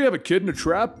 "Why do we have a kid in a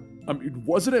trap? I mean,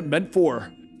 wasn't it meant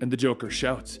for?" And the Joker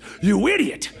shouts, "You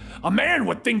idiot! A man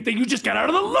would think that you just got out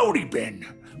of the loading bin."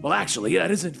 Well, actually,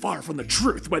 that isn't far from the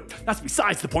truth, but that's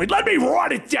besides the point. Let me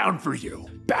run it down for you.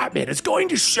 Batman is going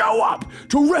to show up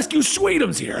to rescue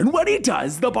Sweetums here, and when he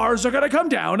does, the bars are going to come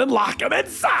down and lock him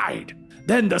inside.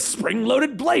 Then the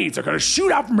spring-loaded blades are going to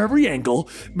shoot out from every angle,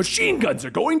 machine guns are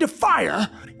going to fire,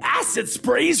 acid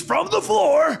sprays from the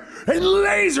floor, and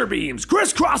laser beams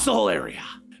crisscross the whole area.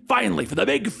 Finally, for the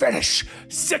big finish,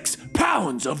 6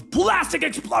 pounds of plastic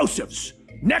explosives.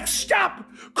 Next stop,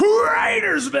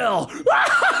 Cratersville!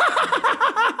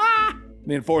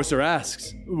 The enforcer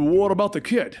asks, what about the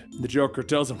kid? The Joker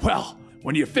tells him, well,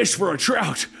 when you fish for a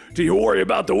trout, do you worry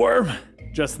about the worm?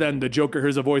 Just then, the Joker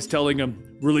hears a voice telling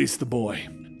him, release the boy.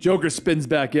 Joker spins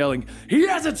back yelling, he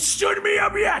hasn't stood me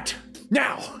up yet!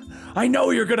 Now, I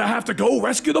know you're gonna have to go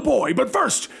rescue the boy, but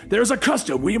first, there's a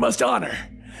custom we must honor.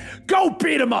 Go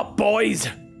beat him up, boys!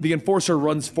 The enforcer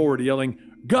runs forward yelling,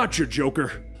 gotcha,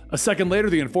 Joker. A second later,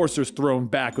 the enforcer's thrown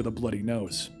back with a bloody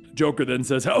nose. Joker then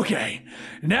says, okay,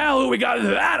 now that we got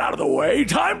that out of the way,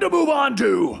 time to move on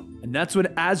to... And that's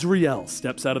when Azrael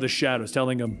steps out of the shadows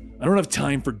telling him, I don't have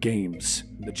time for games.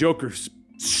 And the Joker's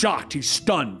shocked, he's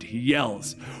stunned, he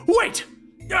yells, wait,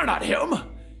 you're not him.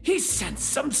 He sent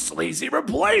some sleazy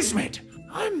replacement.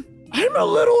 I'm a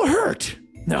little hurt.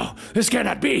 No, this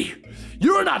cannot be.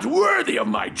 You're not worthy of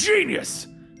my genius.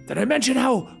 Did I mention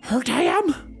how hurt I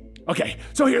am? Okay,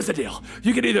 so here's the deal.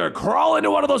 You can either crawl into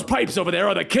one of those pipes over there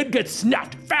or the kid gets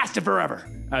snapped fast and forever.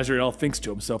 Azrael thinks to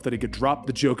himself that he could drop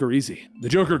the Joker easy. The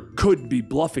Joker could be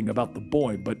bluffing about the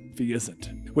boy, but he isn't.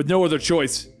 With no other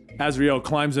choice, Azrael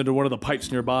climbs into one of the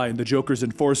pipes nearby and the Joker's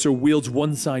enforcer wields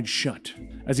one side shut.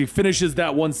 As he finishes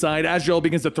that one side, Azrael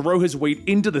begins to throw his weight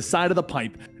into the side of the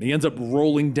pipe and he ends up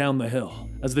rolling down the hill.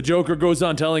 As the Joker goes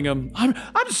on telling him, I'm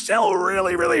still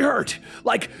really, really hurt.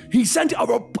 Like, he sent a...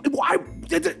 Why?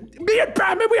 Me and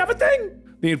Batman, we have a thing?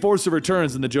 The enforcer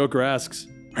returns and the Joker asks,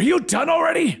 are you done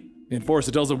already? The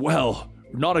enforcer tells him, well,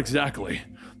 not exactly.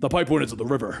 The pipe went into the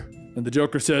river. And the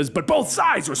Joker says, but both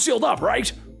sides were sealed up,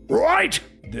 right? Right?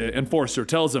 The enforcer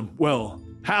tells him, well,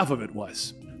 half of it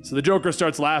was. So the Joker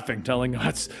starts laughing, telling him,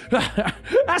 that's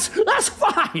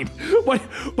fine.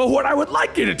 But what I would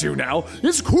like you to do now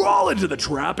is crawl into the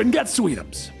trap and get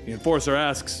Sweetums. The enforcer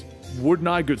asks, wouldn't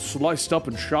I get sliced up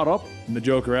and shot up? And the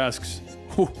Joker asks,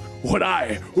 would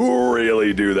I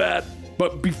really do that?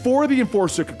 But before the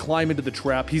enforcer could climb into the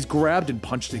trap, he's grabbed and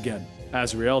punched again.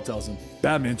 Azrael tells him,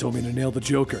 Batman told me to nail the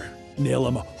Joker. Nail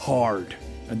him hard.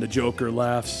 And the Joker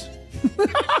laughs.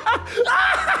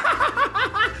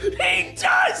 He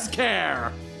does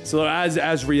care! So as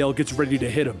Azrael gets ready to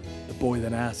hit him, the boy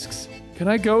then asks, can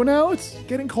I go now? It's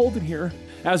getting cold in here.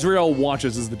 Azrael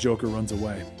watches as the Joker runs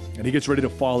away, and he gets ready to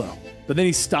follow. But then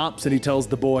he stops and he tells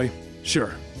the boy,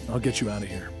 sure, I'll get you out of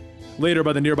here. Later,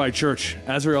 by the nearby church,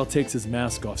 Azrael takes his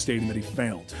mask off, stating that he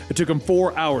failed. It took him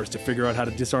 4 hours to figure out how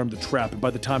to disarm the trap, and by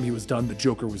the time he was done, the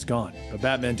Joker was gone. But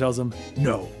Batman tells him,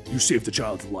 no, you saved the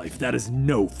child's life. That is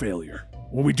no failure.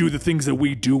 When we do the things that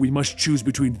we do, we must choose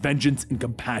between vengeance and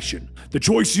compassion. The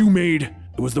choice you made,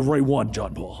 it was the right one,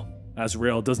 John Paul.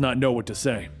 Azrael does not know what to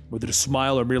say, whether to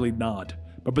smile or merely nod.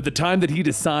 But by the time that he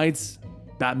decides,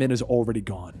 Batman is already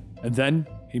gone. And then,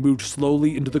 he moved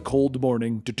slowly into the cold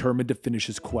morning, determined to finish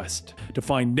his quest, to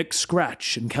find Nick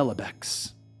Scratch and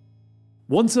Calabex.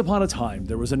 Once upon a time,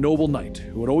 there was a noble knight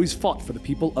who had always fought for the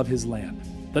people of his land.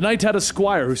 The knight had a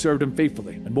squire who served him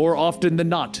faithfully, and more often than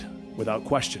not, without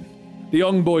question. The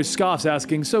young boy scoffs,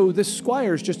 asking, so this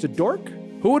squire's just a dork?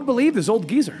 Who would believe this old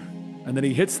geezer? And then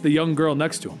he hits the young girl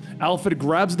next to him. Alfred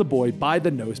grabs the boy by the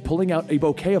nose, pulling out a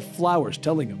bouquet of flowers,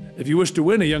 telling him, if you wish to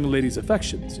win a young lady's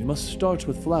affections, you must start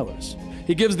with flowers.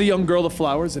 He gives the young girl the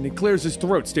flowers, and he clears his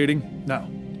throat, stating, now,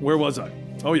 where was I?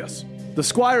 Oh yes. The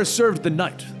squire served the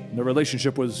knight. The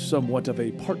relationship was somewhat of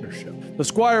a partnership. The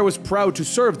squire was proud to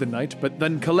serve the knight, but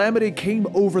then calamity came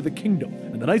over the kingdom,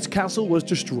 and the knight's castle was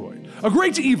destroyed. A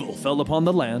great evil fell upon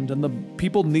the land, and the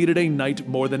people needed a knight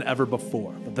more than ever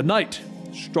before. But the knight,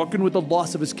 stricken with the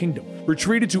loss of his kingdom,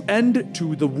 retreated to end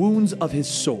to the wounds of his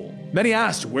soul. Many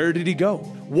asked, where did he go?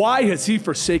 Why has he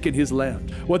forsaken his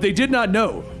land? What they did not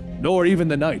know, nor even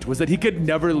the knight, was that he could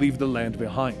never leave the land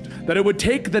behind. That it would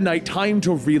take the knight time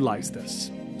to realize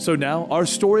this. So now, our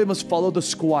story must follow the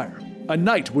squire. A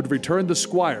knight would return the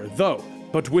squire, though,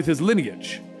 but with his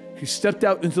lineage. He stepped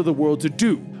out into the world to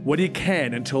do what he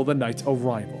can until the knight's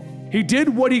arrival. He did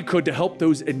what he could to help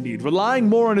those in need, relying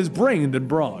more on his brain than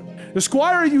brawn. The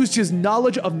squire used his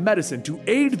knowledge of medicine to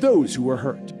aid those who were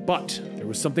hurt. But there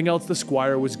was something else the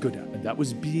squire was good at, and that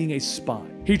was being a spy.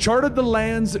 He charted the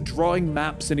lands, drawing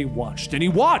maps, and he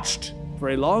watched for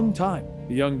a long time.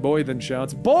 The young boy then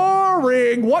shouts,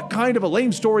 boring! What kind of a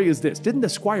lame story is this? Didn't the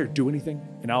squire do anything?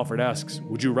 And Alfred asks,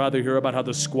 would you rather hear about how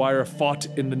the squire fought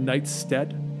in the knight's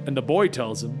stead? And the boy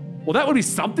tells him, well, that would be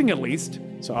something at least.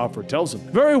 So Alfred tells him,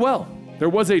 very well. There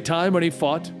was a time when he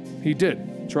fought. He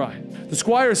did try. The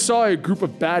squire saw a group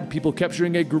of bad people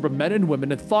capturing a group of men and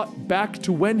women and thought back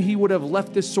to when he would have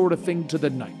left this sort of thing to the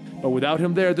knight. But without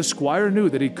him there, the squire knew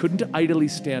that he couldn't idly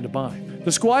stand by.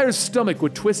 The squire's stomach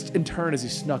would twist and turn as he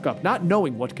snuck up, not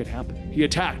knowing what could happen. He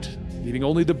attacked, leaving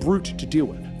only the Brute to deal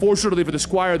with. Fortunately for the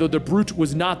Squire, though, the Brute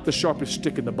was not the sharpest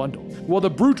stick in the bundle. While the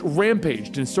Brute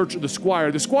rampaged in search of the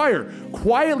Squire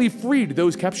quietly freed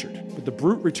those captured, but the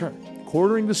Brute returned,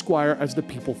 cornering the Squire as the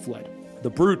people fled. The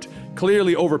Brute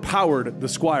clearly overpowered the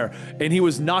Squire, and he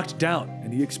was knocked down,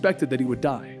 and he expected that he would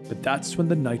die. But that's when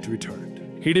the knight returned.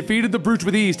 He defeated the Brute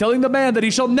with ease, telling the man that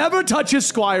he shall never touch his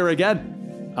Squire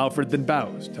again. Alfred then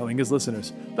bows, telling his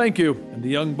listeners, "Thank you," and the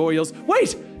young boy yells,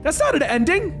 "Wait, that's not an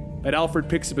ending!" And Alfred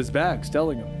picks up his bags,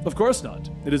 telling him, "Of course not.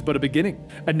 It is but a beginning.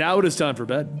 And now it is time for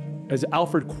bed." As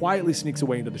Alfred quietly sneaks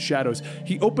away into the shadows,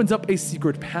 he opens up a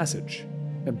secret passage,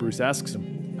 and Bruce asks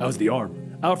him, "How's the arm?"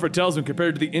 Alfred tells him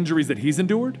compared to the injuries that he's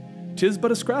endured, 'tis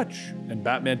but a scratch. And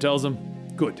Batman tells him,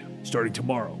 "Good. Starting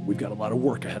tomorrow, we've got a lot of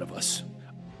work ahead of us."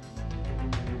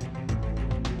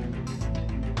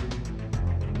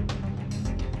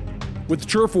 With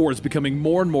turf wars becoming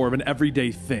more and more of an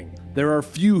everyday thing, there are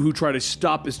few who try to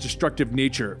stop its destructive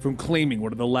nature from claiming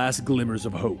one of the last glimmers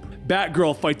of hope.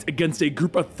 Batgirl fights against a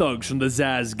group of thugs from the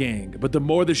Zsasz gang, but the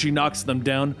more that she knocks them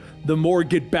down, the more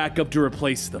get back up to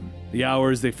replace them. The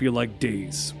hours, they feel like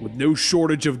days. With no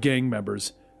shortage of gang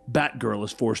members, Batgirl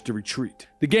is forced to retreat.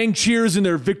 The gang cheers in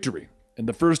their victory, and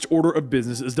the first order of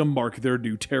business is to mark their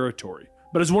new territory.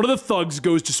 But as one of the thugs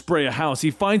goes to spray a house,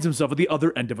 he finds himself at the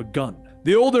other end of a gun.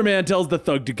 The older man tells the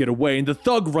thug to get away, and the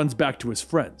thug runs back to his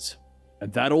friends.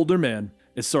 And that older man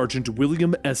is Sergeant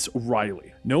William S.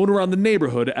 Riley, known around the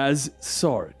neighborhood as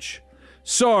Sarge.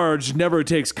 Sarge never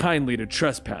takes kindly to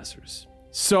trespassers.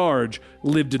 Sarge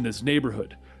lived in this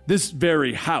neighborhood, this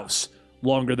very house,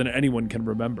 longer than anyone can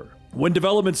remember. When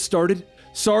development started,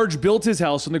 Sarge built his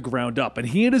house from the ground up, and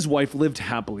he and his wife lived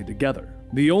happily together.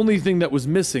 The only thing that was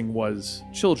missing was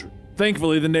children.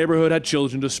 Thankfully, the neighborhood had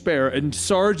children to spare, and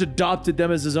Sarge adopted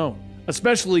them as his own.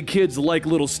 Especially kids like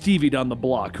little Stevie down the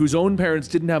block, whose own parents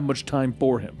didn't have much time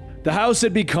for him. The house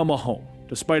had become a home.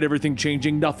 Despite everything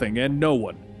changing, nothing and no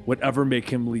one would ever make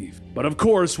him leave. But of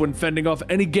course, when fending off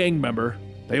any gang member,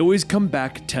 they always come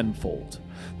back tenfold.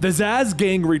 The Zsasz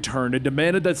gang returned and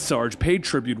demanded that Sarge pay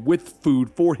tribute with food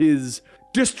for his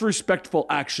disrespectful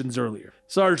actions earlier.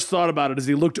 Sarge thought about it as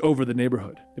he looked over the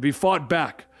neighborhood. If he fought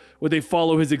back, would they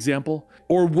follow his example?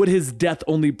 Or would his death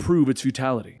only prove its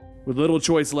futility? With little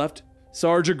choice left,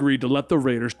 Sarge agreed to let the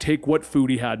raiders take what food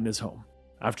he had in his home.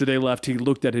 After they left, he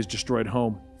looked at his destroyed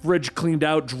home. Fridge cleaned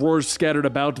out, drawers scattered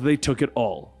about, they took it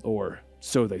all. Or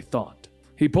so they thought.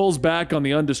 He pulls back on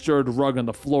the undisturbed rug on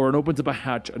the floor and opens up a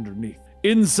hatch underneath.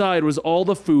 Inside was all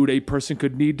the food a person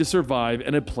could need to survive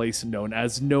in a place known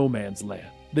as No Man's Land.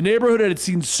 The neighborhood had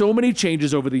seen so many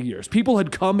changes over the years. People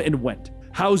had come and went.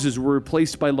 Houses were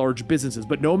replaced by large businesses,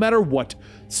 but no matter what,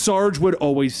 Sarge would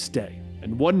always stay.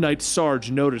 And one night,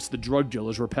 Sarge noticed the drug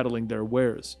dealers were peddling their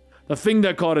wares. The thing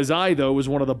that caught his eye, though, was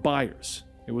one of the buyers.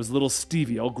 It was little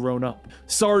Stevie, all grown up.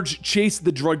 Sarge chased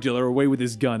the drug dealer away with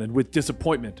his gun, and with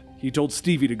disappointment, he told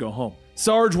Stevie to go home.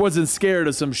 Sarge wasn't scared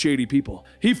of some shady people.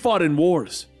 He fought in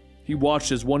wars. He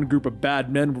watched as one group of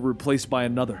bad men were replaced by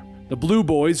another. The Blue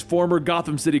Boys, former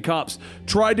Gotham City cops,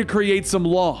 tried to create some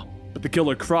law, but the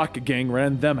Killer Croc gang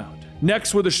ran them out.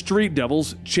 Next were the Street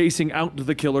Devils chasing out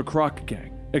the Killer Croc gang.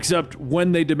 Except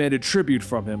when they demanded tribute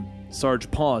from him,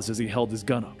 Sarge paused as he held his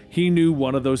gun up. He knew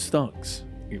one of those thugs.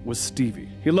 It was Stevie.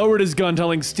 He lowered his gun,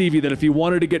 telling Stevie that if he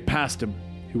wanted to get past him,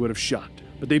 he would have shot.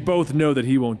 But they both know that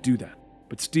he won't do that.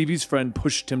 But Stevie's friend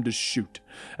pushed him to shoot,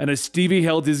 and as Stevie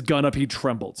held his gun up, he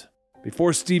trembled.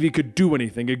 Before Stevie could do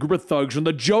anything, a group of thugs from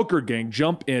the Joker gang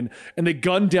jump in, and they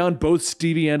gun down both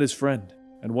Stevie and his friend.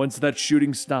 And once that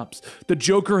shooting stops, the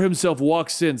Joker himself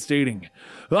walks in, stating,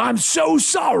 "I'm so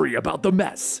sorry about the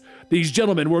mess. These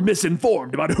gentlemen were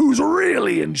misinformed about who's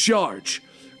really in charge.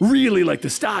 Really like the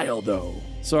style, though."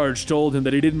 Sarge told him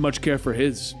that he didn't much care for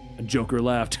his, and Joker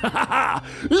laughed. "Ha ha ha!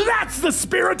 That's the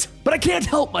spirit! But I can't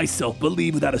help myself but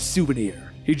leave without a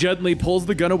souvenir." He gently pulls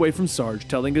the gun away from Sarge,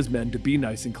 telling his men to be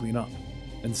nice and clean up.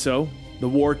 And so, the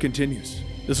war continues.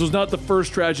 This was not the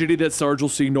first tragedy that Sarge will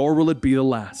see, nor will it be the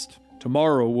last.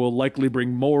 Tomorrow will likely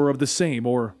bring more of the same,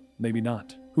 or maybe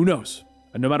not. Who knows?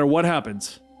 And no matter what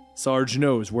happens, Sarge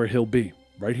knows where he'll be,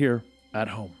 right here at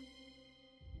home.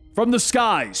 From the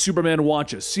sky, Superman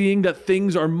watches, seeing that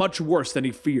things are much worse than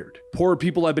he feared. Poor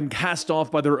people have been cast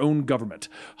off by their own government,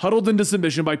 huddled into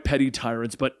submission by petty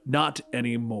tyrants, but not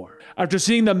anymore. After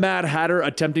seeing the Mad Hatter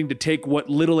attempting to take what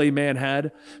little a man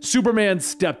had, Superman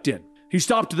stepped in. He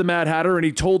stopped the Mad Hatter and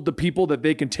he told the people that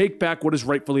they can take back what is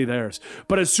rightfully theirs.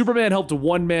 But as Superman helped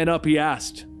one man up, he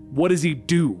asked, "What does he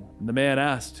do?" And the man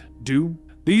asked, "Do?"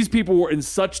 These people were in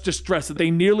such distress that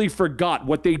they nearly forgot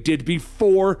what they did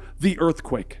before the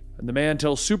earthquake. And the man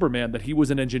tells Superman that he was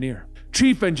an engineer,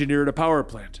 chief engineer at a power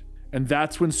plant. And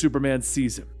that's when Superman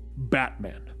sees him.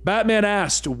 Batman. Batman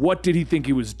asked what did he think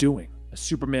he was doing.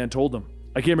 Superman told him,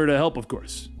 I came here to help, of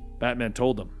course. Batman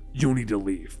told him, you need to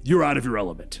leave. You're out of your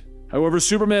element. However,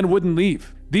 Superman wouldn't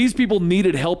leave. These people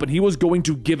needed help and he was going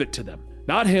to give it to them.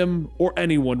 Not him or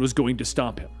anyone was going to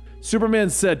stop him. Superman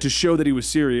said to show that he was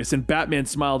serious, and Batman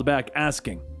smiled back,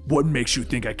 asking, what makes you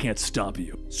think I can't stop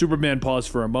you? Superman paused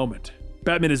for a moment.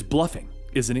 Batman is bluffing,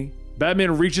 isn't he?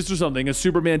 Batman reaches for something as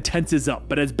Superman tenses up,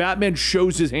 but as Batman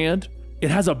shows his hand,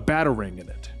 it has a batarang in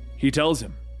it. He tells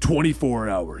him, 24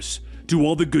 hours. Do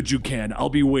all the good you can. I'll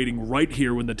be waiting right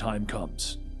here when the time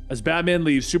comes. As Batman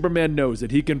leaves, Superman knows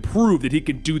that he can prove that he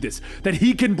can do this, that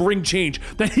he can bring change,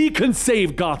 that he can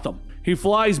save Gotham. He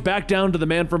flies back down to the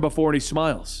man from before and he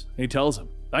smiles. And he tells him,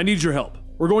 I need your help.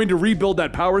 We're going to rebuild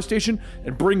that power station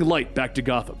and bring light back to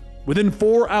Gotham. Within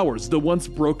 4 hours, the once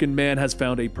broken man has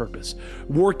found a purpose.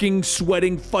 Working,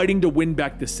 sweating, fighting to win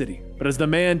back the city. But as the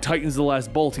man tightens the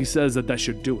last bolt, he says that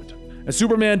should do it. As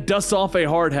Superman dusts off a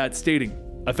hard hat stating,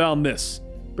 I found this.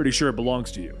 Pretty sure it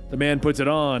belongs to you. The man puts it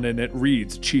on and it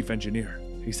reads Chief Engineer.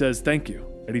 He says thank you,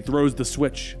 and he throws the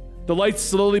switch. The lights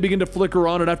slowly begin to flicker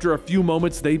on, and after a few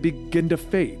moments, they begin to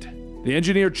fade. The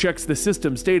engineer checks the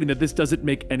system, stating that this doesn't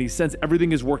make any sense.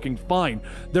 Everything is working fine.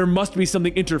 There must be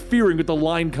something interfering with the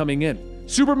line coming in.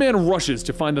 Superman rushes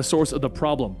to find the source of the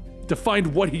problem, to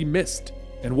find what he missed.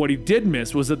 And what he did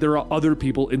miss was that there are other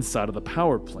people inside of the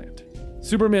power plant.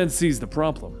 Superman sees the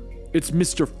problem. It's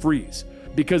Mr. Freeze,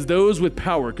 because those with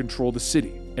power control the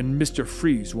city, and Mr.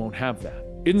 Freeze won't have that.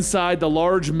 Inside, the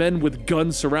large men with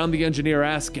guns surround the engineer,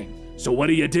 asking, so what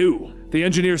do you do? The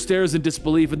engineer stares in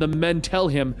disbelief, and the men tell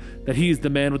him that he's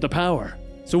the man with the power.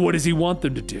 So what does he want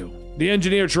them to do? The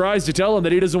engineer tries to tell him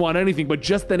that he doesn't want anything, but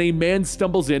just then a man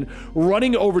stumbles in,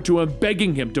 running over to him,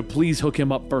 begging him to please hook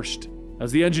him up first.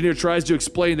 As the engineer tries to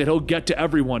explain that he'll get to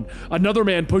everyone, another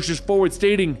man pushes forward,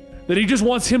 stating that he just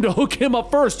wants him to hook him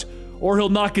up first, or he'll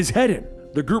knock his head in.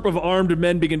 The group of armed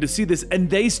men begin to see this, and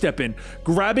they step in,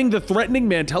 grabbing the threatening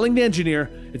man, telling the engineer,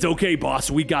 it's okay,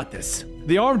 boss, we got this.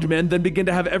 The armed men then begin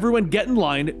to have everyone get in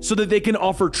line so that they can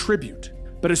offer tribute.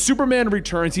 But as Superman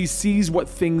returns, he sees what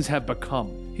things have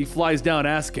become. He flies down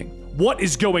asking, what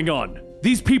is going on?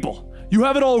 These people, you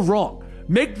have it all wrong.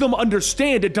 Make them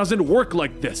understand it doesn't work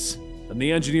like this. And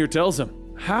the engineer tells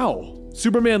him, how?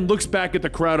 Superman looks back at the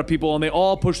crowd of people and they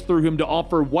all push through him to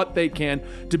offer what they can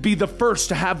to be the first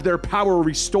to have their power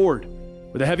restored.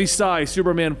 With a heavy sigh,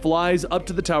 Superman flies up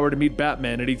to the tower to meet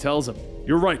Batman and he tells him,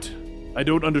 you're right, I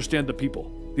don't understand the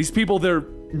people. These people, they're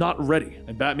not ready.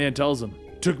 And Batman tells him,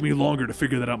 it took me longer to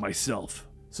figure that out myself.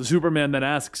 So Superman then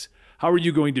asks, how are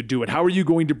you going to do it? How are you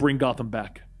going to bring Gotham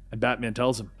back? And Batman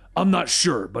tells him, I'm not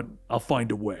sure, but I'll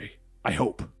find a way. I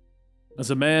hope. As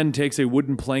a man takes a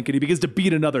wooden plank and he begins to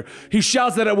beat another, he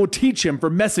shouts that it will teach him for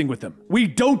messing with him. We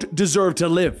don't deserve to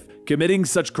live. Committing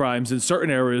such crimes in certain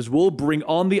areas will bring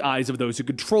on the eyes of those who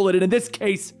control it, and in this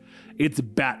case, it's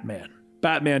Batman.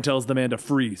 Batman tells the man to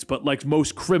freeze, but like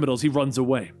most criminals, he runs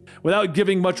away. Without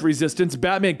giving much resistance,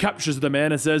 Batman captures the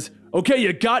man and says, okay,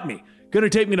 you got me. Gonna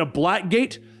take me to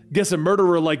Blackgate? Guess a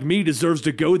murderer like me deserves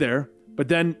to go there. But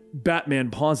then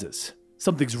Batman pauses.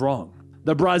 Something's wrong.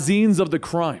 The brazines of the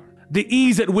crime. The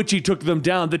ease at which he took them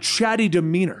down, the chatty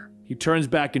demeanor. He turns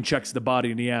back and checks the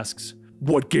body and he asks,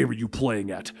 what game are you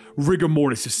playing at? Rigor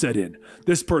mortis has set in.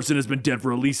 This person has been dead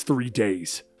for at least 3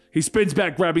 days. He spins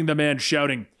back, grabbing the man,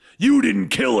 shouting, you didn't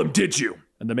kill him, did you?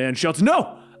 And the man shouts,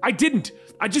 no, I didn't.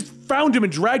 I just found him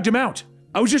and dragged him out.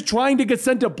 I was just trying to get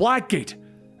sent to Blackgate.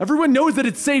 Everyone knows that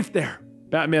it's safe there.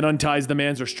 Batman unties the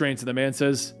man's restraints and the man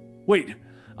says, wait,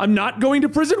 I'm not going to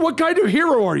prison? What kind of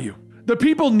hero are you? The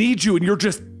people need you and you're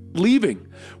just leaving.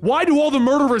 Why do all the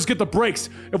murderers get the breaks?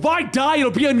 If I die,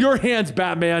 it'll be on your hands,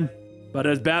 Batman. But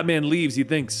as Batman leaves, he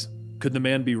thinks, could the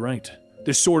man be right?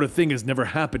 This sort of thing has never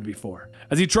happened before.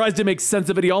 As he tries to make sense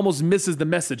of it, he almost misses the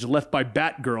message left by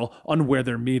Batgirl on where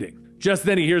they're meeting. Just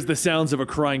then he hears the sounds of a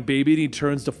crying baby and he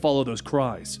turns to follow those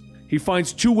cries. He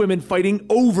finds 2 women fighting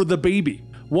over the baby.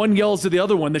 One yells to the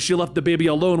other one that she left the baby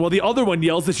alone, while the other one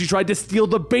yells that she tried to steal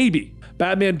the baby.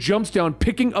 Batman jumps down,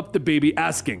 picking up the baby,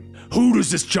 asking, who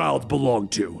does this child belong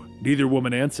to? Neither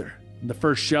woman answer. And the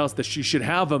first shouts that she should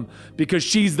have him because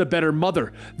she's the better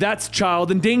mother. That's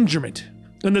child endangerment.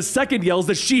 And the second yells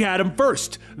that she had him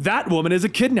first. That woman is a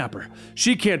kidnapper.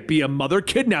 She can't be a mother.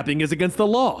 Kidnapping is against the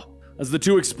law. As the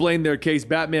 2 explain their case,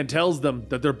 Batman tells them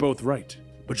that they're both right.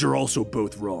 But you're also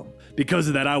both wrong. Because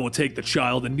of that, I will take the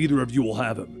child and neither of you will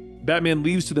have him. Batman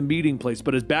leaves to the meeting place,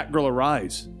 but as Batgirl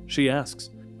arrives, she asks,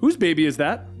 whose baby is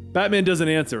that? Batman doesn't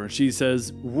answer, and she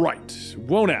says, right,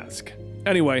 won't ask.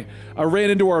 Anyway, I ran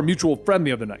into our mutual friend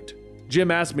the other night.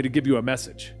 Jim asked me to give you a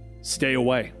message. Stay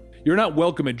away. You're not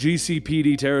welcome at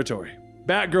GCPD territory.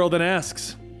 Batgirl then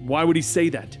asks, why would he say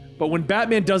that? But when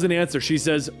Batman doesn't answer, she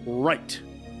says, right.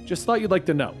 Just thought you'd like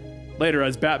to know. Later,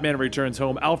 as Batman returns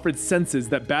home, Alfred senses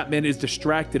that Batman is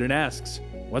distracted and asks,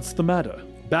 what's the matter?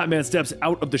 Batman steps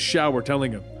out of the shower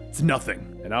telling him, it's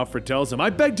nothing. And Alfred tells him, I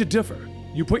beg to differ.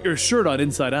 You put your shirt on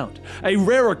inside out. A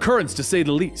rare occurrence to say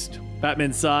the least.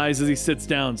 Batman sighs as he sits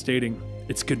down, stating,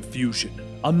 it's confusion.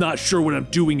 I'm not sure what I'm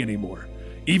doing anymore.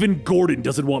 Even Gordon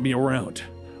doesn't want me around.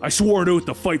 I swore an oath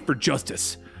to fight for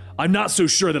justice. I'm not so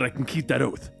sure that I can keep that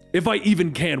oath. If I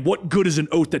even can, what good is an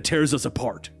oath that tears us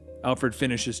apart? Alfred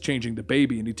finishes changing the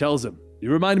baby and he tells him,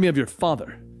 you remind me of your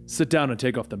father. Sit down and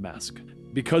take off the mask.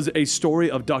 Because a story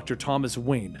of Dr. Thomas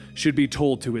Wayne should be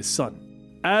told to his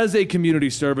son. As a community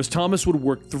service, Thomas would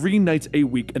work 3 nights a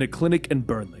week in a clinic in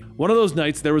Burnley. One of those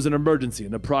nights, there was an emergency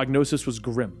and the prognosis was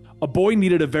grim. A boy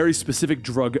needed a very specific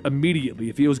drug immediately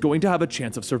if he was going to have a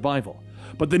chance of survival.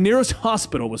 But the nearest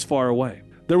hospital was far away.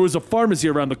 There was a pharmacy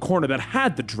around the corner that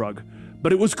had the drug,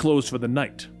 but it was closed for the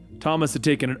night. Thomas had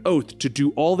taken an oath to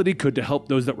do all that he could to help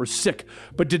those that were sick,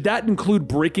 but did that include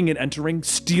breaking and entering,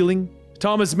 stealing?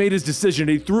 Thomas made his decision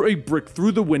and he threw a brick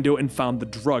through the window and found the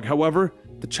drug. However,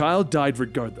 the child died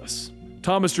regardless.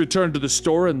 Thomas returned to the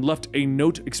store and left a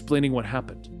note explaining what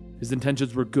happened. His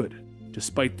intentions were good.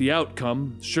 Despite the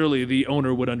outcome, surely the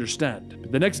owner would understand.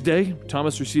 But the next day,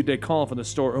 Thomas received a call from the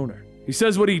store owner. He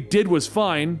says what he did was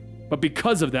fine, but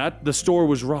because of that, the store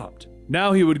was robbed.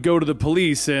 Now he would go to the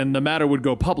police and the matter would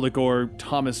go public, or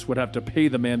Thomas would have to pay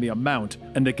the man the amount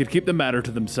and they could keep the matter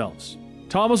to themselves.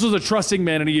 Thomas was a trusting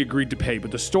man and he agreed to pay,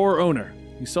 but the store owner,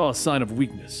 he saw a sign of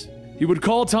weakness. He would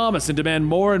call Thomas and demand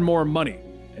more and more money,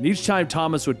 and each time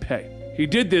Thomas would pay. He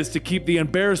did this to keep the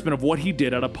embarrassment of what he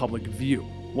did out of public view.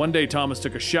 One day Thomas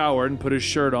took a shower and put his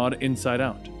shirt on inside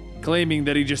out, claiming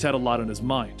that he just had a lot on his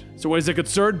mind. So as a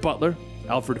concerned butler,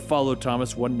 Alfred followed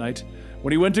Thomas one night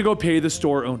when he went to go pay the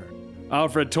store owner.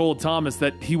 Alfred told Thomas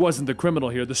that he wasn't the criminal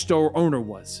here, the store owner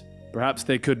was. Perhaps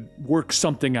they could work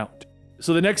something out.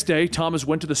 So the next day, Thomas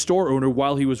went to the store owner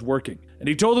while he was working, and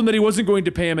he told him that he wasn't going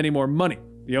to pay him any more money.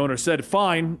 The owner said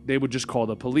fine, they would just call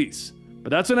the police. But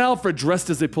that's when Alfred,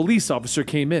 dressed as a police officer,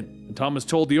 came in, and Thomas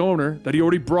told the owner that he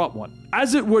already brought one.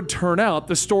 As it would turn out,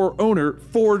 the store owner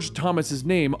forged Thomas's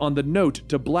name on the note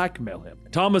to blackmail him.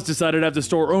 Thomas decided to have the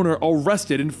store owner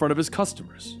arrested in front of his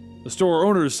customers. The store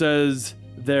owner says,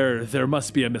 There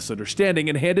must be a misunderstanding,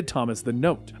 and handed Thomas the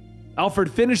note.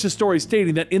 Alfred finished the story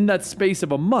stating that in that space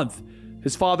of a month,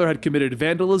 his father had committed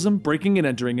vandalism, breaking and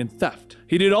entering, and theft.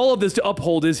 He did all of this to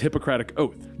uphold his Hippocratic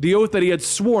oath, the oath that he had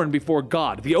sworn before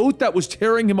God, the oath that was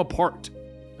tearing him apart.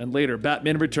 And later,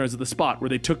 Batman returns to the spot where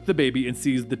they took the baby and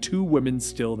sees the 2 women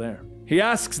still there. He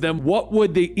asks them what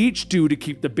would they each do to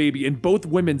keep the baby, and both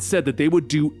women said that they would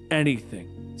do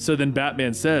anything. So then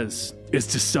Batman says, "It's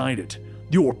decided.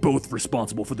 You're both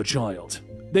responsible for the child."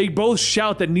 They both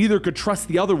shout that neither could trust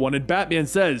the other one, and Batman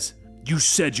says, "You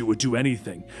said you would do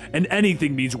anything, and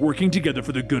anything means working together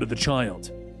for the good of the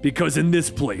child. Because in this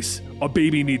place, a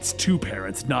baby needs 2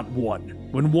 parents, not 1.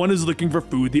 When one is looking for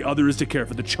food, the other is to care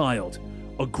for the child.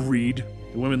 Agreed?"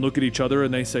 The women look at each other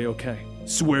and they say, "Okay.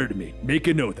 Swear to me, make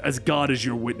an oath, as God is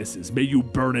your witnesses. May you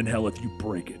burn in hell if you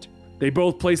break it." They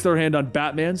both place their hand on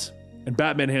Batman's, and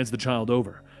Batman hands the child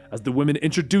over, as the women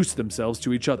introduce themselves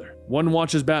to each other. One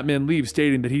watches Batman leave,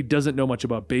 stating that he doesn't know much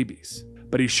about babies,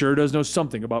 but he sure does know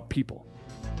something about people.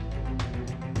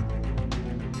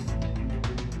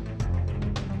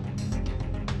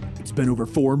 It's been over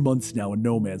 4 months now in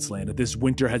No Man's Land, and this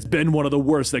winter has been one of the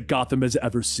worst that Gotham has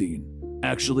ever seen.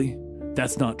 Actually,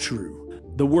 that's not true.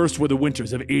 The worst were the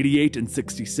winters of 88 and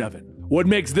 67. What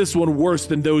makes this one worse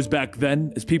than those back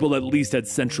then is people at least had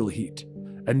central heat.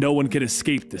 And no one can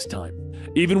escape this time.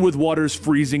 Even with waters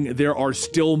freezing, there are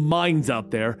still mines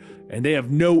out there, and they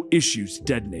have no issues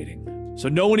detonating. So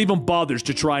no one even bothers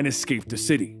to try and escape the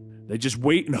city. They just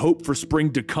wait and hope for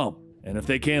spring to come. And if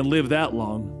they can't live that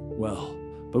long, well.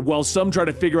 But while some try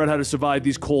to figure out how to survive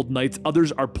these cold nights,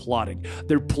 others are plotting.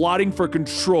 They're plotting for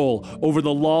control over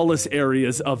the lawless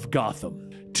areas of Gotham.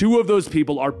 2 of those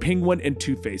people are Penguin and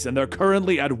Two-Face, and they're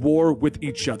currently at war with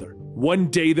each other. One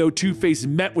day, though, Two-Face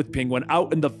met with Penguin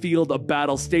out in the field of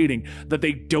battle, stating that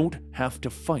they don't have to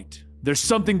fight. There's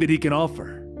something that he can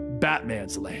offer.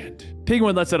 Batman's land.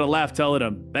 Penguin lets out a laugh, telling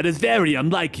him, "That is very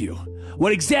unlike you.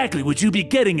 What exactly would you be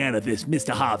getting out of this, Mr.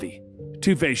 Harvey?"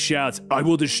 Two-Face shouts, "I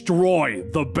will destroy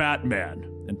the Batman."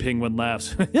 And Penguin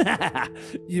laughs,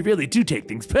 "You really do take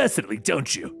things personally,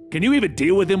 don't you? Can you even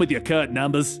deal with him with your current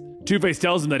numbers?" Two-Face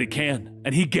tells him that he can,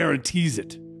 and he guarantees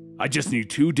it. "I just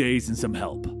need 2 days and some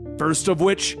help. First of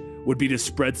which would be to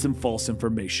spread some false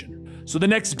information. So the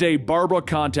next day, Barbara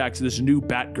contacts this new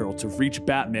Batgirl to reach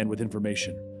Batman with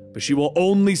information. But she will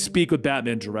only speak with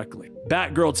Batman directly.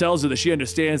 Batgirl tells her that she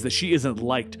understands that she isn't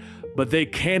liked, but they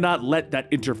cannot let that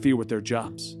interfere with their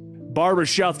jobs. Barbara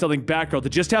shouts, telling Batgirl to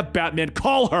just have Batman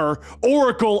call her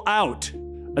Oracle out.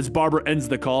 As Barbara ends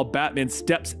the call, Batman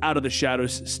steps out of the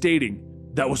shadows, stating,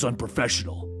 "That was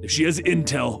unprofessional. If she has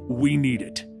intel, we need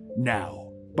it. Now."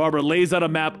 Barbara lays out a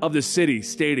map of the city,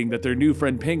 stating that their new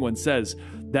friend Penguin says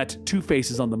that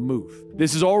Two-Face is on the move.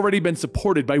 This has already been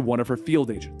supported by one of her field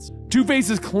agents. Two-Face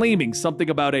is claiming something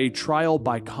about a trial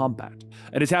by combat,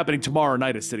 and it's happening tomorrow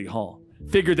night at City Hall.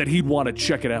 Figured that he'd want to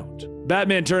check it out.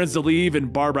 Batman turns to leave,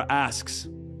 and Barbara asks,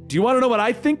 "Do you want to know what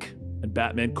I think?" And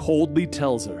Batman coldly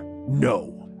tells her,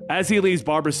 "No." As he leaves,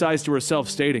 Barbara sighs to herself,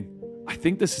 stating, "I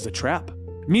think this is a trap."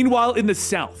 Meanwhile, in the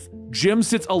South, Jim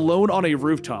sits alone on a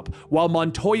rooftop, while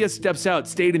Montoya steps out,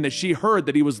 stating that she heard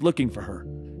that he was looking for her.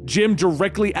 Jim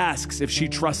directly asks if she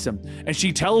trusts him, and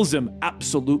she tells him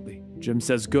absolutely. Jim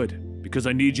says, "Good, because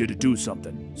I need you to do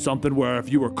something. Something where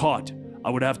if you were caught,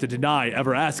 I would have to deny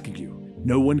ever asking you.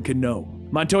 No one can know."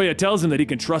 Montoya tells him that he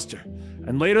can trust her.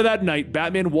 And later that night,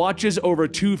 Batman watches over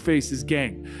Two-Face's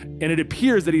gang, and it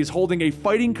appears that he is holding a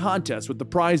fighting contest, with the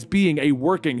prize being a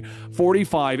working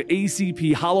 45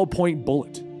 ACP hollow point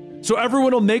bullet. So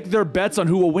everyone will make their bets on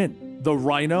who will win, the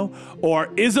Rhino or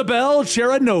Isabel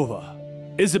Cheranova.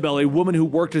 Isabel, a woman who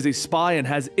worked as a spy and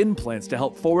has implants to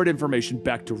help forward information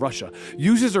back to Russia,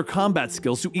 uses her combat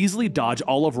skills to easily dodge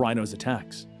all of Rhino's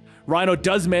attacks. Rhino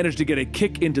does manage to get a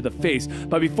kick into the face,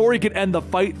 but before he can end the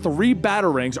fight, 3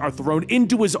 batarangs are thrown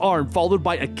into his arm, followed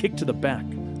by a kick to the back.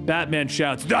 Batman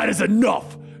shouts, "That is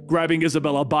enough!" grabbing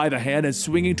Isabella by the hand and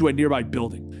swinging to a nearby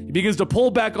building. He begins to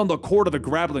pull back on the cord of the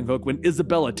grappling hook when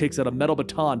Isabella takes out a metal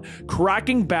baton,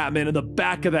 cracking Batman in the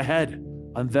back of the head.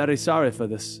 "I'm very sorry for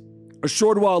this." A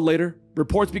short while later,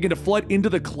 reports begin to flood into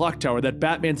the clock tower that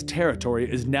Batman's territory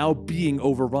is now being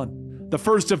overrun. The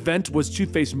first event was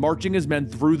Two-Face marching his men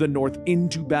through the north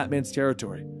into Batman's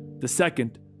territory. The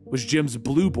second was Jim's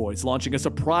Blue Boys launching a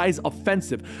surprise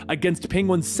offensive against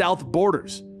Penguin's south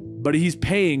borders, but he's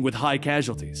paying with high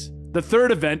casualties. The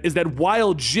third event is that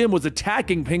while Jim was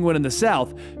attacking Penguin in the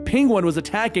south, Penguin was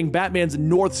attacking Batman's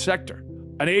north sector.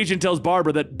 An agent tells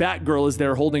Barbara that Batgirl is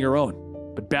there holding her own,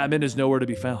 but Batman is nowhere to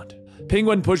be found.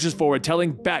 Penguin pushes forward,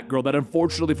 telling Batgirl that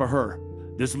unfortunately for her,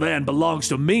 this land belongs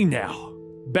to me now.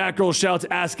 Batgirl shouts,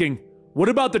 asking, "What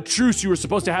about the truce you were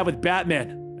supposed to have with Batman?"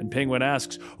 And Penguin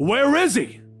asks, "Where is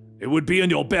he?" "It would be in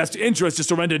your best interest to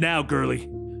surrender now, girlie."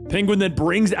 Penguin then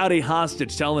brings out a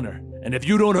hostage, telling her, "And if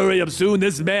you don't hurry up soon,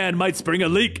 this man might spring a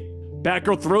leak."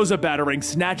 Batgirl throws a batarang,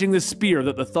 snatching the spear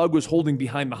that the thug was holding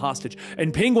behind the hostage,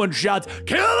 and Penguin shouts,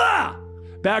 "Kill her!"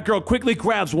 Batgirl quickly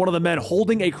grabs one of the men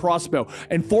holding a crossbow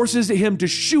and forces him to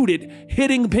shoot it,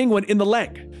 hitting Penguin in the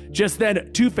leg. Just then,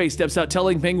 Two-Face steps out,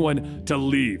 telling Penguin to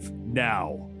leave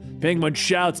now. Penguin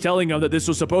shouts, telling him that this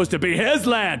was supposed to be his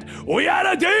land. "We had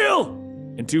a deal!"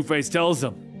 And Two-Face tells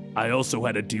him, "I also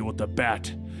had a deal with the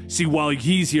Bat. See, while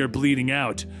he's here bleeding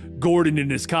out, Gordon and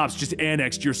his cops just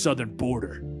annexed your southern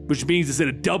border. Which means instead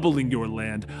of doubling your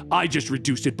land, I just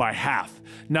reduced it by half.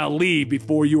 Now leave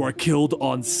before you are killed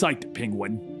on sight,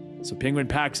 Penguin." So Penguin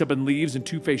packs up and leaves, and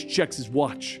Two-Face checks his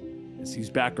watch and sees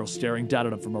Batgirl staring down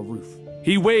at him from a roof.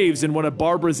 He waves, and one of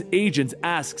Barbara's agents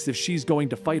asks if she's going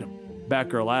to fight him.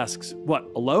 Batgirl asks,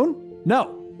 "What, alone?"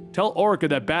 "No. Tell Orica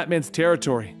that Batman's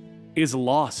territory is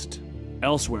lost."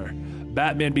 Elsewhere,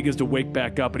 Batman begins to wake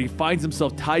back up, and he finds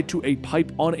himself tied to a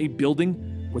pipe on a building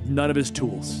with none of his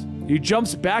tools. He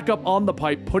jumps back up on the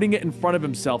pipe, putting it in front of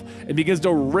himself, and begins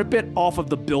to rip it off of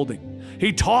the building.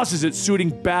 He tosses it, shooting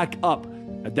back up,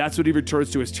 and that's when he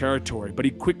returns to his territory, but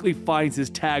he quickly finds his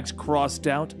tags crossed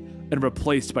out and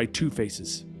replaced by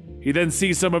Two-Faces. He then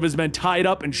sees some of his men tied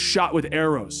up and shot with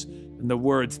arrows, and the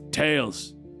words,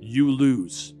 "Tails, you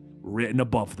lose," written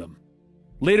above them.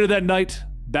 Later that night,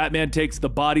 Batman takes the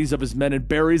bodies of his men and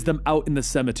buries them out in the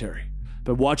cemetery,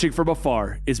 but watching from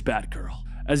afar is Batgirl.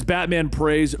 As Batman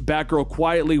prays, Batgirl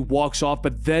quietly walks off,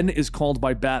 but then is called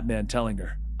by Batman, telling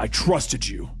her, "I trusted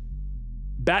you."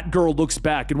 Batgirl looks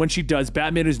back, and when she does,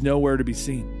 Batman is nowhere to be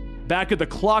seen. Back at the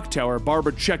clock tower,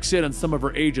 Barbara checks in on some of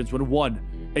her agents when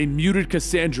a muted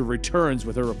Cassandra returns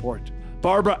with her report.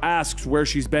 Barbara asks where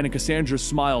she's been, and Cassandra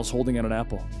smiles, holding out an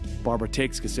apple. Barbara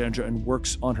takes Cassandra and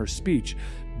works on her speech,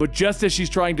 but just as she's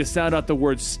trying to sound out the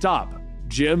word stop,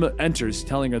 Jim enters,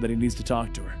 telling her that he needs to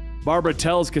talk to her. Barbara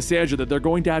tells Cassandra that they're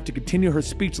going to have to continue her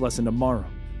speech lesson tomorrow,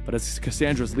 but as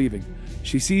Cassandra's leaving,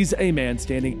 she sees a man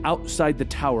standing outside the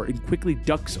tower and quickly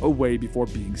ducks away before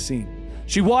being seen.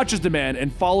 She watches the man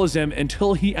and follows him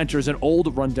until he enters an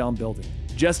old rundown building.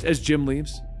 Just as Jim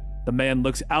leaves, The man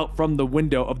looks out from the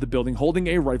window of the building holding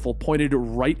a rifle pointed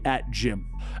right at Jim.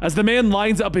 As the man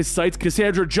lines up his sights,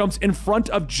 Cassandra jumps in front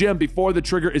of Jim before the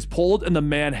trigger is pulled and the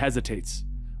man hesitates.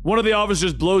 One of the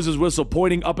officers blows his whistle,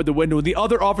 pointing up at the window, and the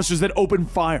other officers then open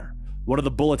fire. One of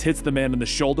the bullets hits the man in the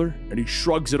shoulder, and he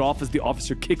shrugs it off as the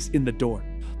officer kicks in the door.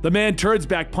 The man turns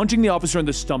back, punching the officer in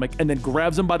the stomach, and then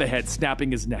grabs him by the head,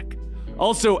 snapping his neck.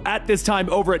 Also, at this time,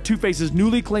 over at Two-Face's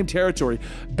newly claimed territory,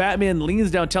 Batman leans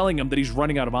down telling him that he's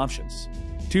running out of options.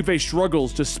 Two-Face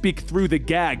struggles to speak through the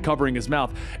gag covering his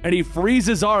mouth, and he frees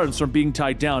his arms from being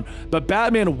tied down, but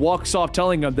Batman walks off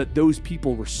telling him that those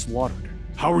people were slaughtered.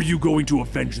 How are you going to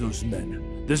avenge those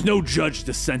men? There's no judge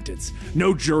to sentence,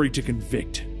 no jury to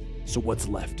convict. So what's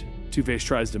left? Two-Face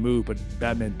tries to move, but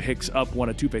Batman picks up one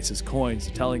of Two-Face's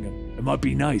coins, telling him it might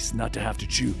be nice not to have to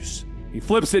choose. He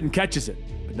flips it and catches it,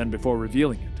 but then before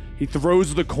revealing it, he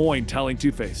throws the coin, telling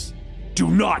Two-Face, "Do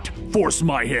not force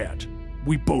my hand.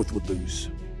 We both would lose."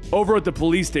 Over at the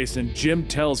police station, Jim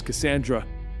tells Cassandra,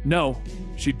 no,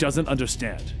 she doesn't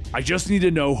understand. I just need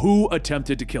to know who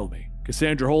attempted to kill me.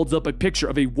 Cassandra holds up a picture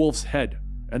of a wolf's head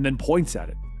and then points at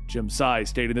it. Jim sighs,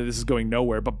 stating that this is going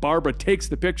nowhere, but Barbara takes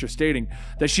the picture, stating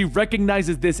that she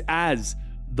recognizes this as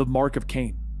the mark of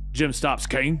Cain. Jim stops.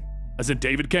 Cain? As in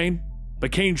David Cain?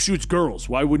 But Cain shoots girls.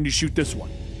 Why wouldn't he shoot this one?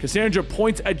 Cassandra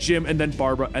points at Jim and then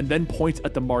Barbara and then points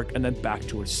at the mark and then back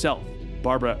to herself.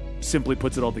 Barbara simply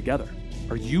puts it all together.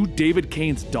 Are you David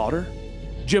Cain's daughter?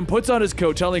 Jim puts on his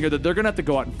coat, telling her that they're gonna have to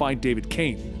go out and find David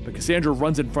Cain, but Cassandra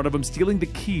runs in front of him, stealing the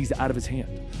keys out of his hand.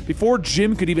 Before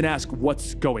Jim could even ask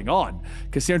what's going on,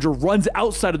 Cassandra runs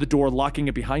outside of the door, locking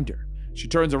it behind her. She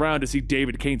turns around to see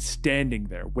David Cain standing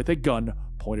there with a gun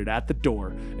pointed at the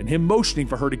door and him motioning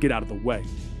for her to get out of the way.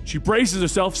 She braces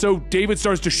herself, so David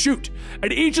starts to shoot,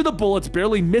 and each of the bullets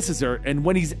barely misses her, and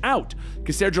when he's out,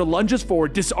 Cassandra lunges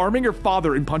forward, disarming her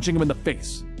father and punching him in the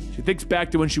face. She thinks back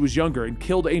to when she was younger and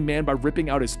killed a man by ripping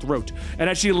out his throat, and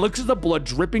as she looks at the blood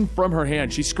dripping from her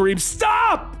hand, she screams,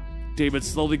 "Stop!" David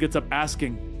slowly gets up,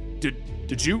 asking,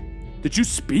 Did you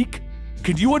speak?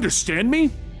 Can you understand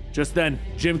me? Just then,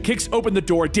 Jim kicks open the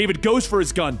door. David goes for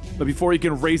his gun, but before he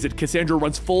can raise it, Cassandra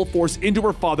runs full force into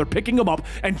her father, picking him up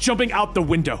and jumping out the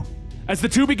window. As the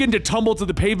two begin to tumble to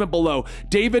the pavement below,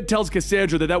 David tells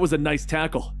Cassandra that was a nice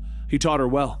tackle. He taught her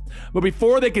well. But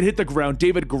before they can hit the ground,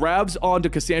 David grabs onto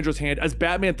Cassandra's hand as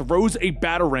Batman throws a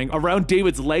batarang around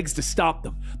David's legs to stop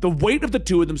them. The weight of the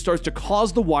two of them starts to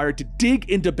cause the wire to dig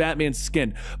into Batman's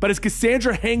skin, but as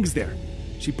Cassandra hangs there,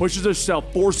 she pushes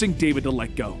herself, forcing David to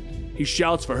let go. He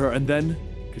shouts for her, and then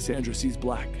Cassandra sees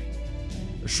black.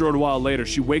 A short while later,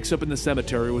 she wakes up in the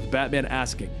cemetery with Batman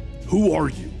asking, "Who are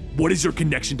you? What is your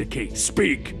connection to Kate?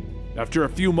 Speak!" After a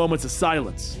few moments of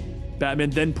silence, Batman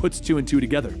then puts two and two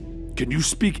together. "Can you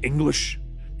speak English?"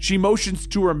 She motions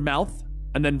to her mouth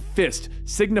and then fist,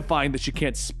 signifying that she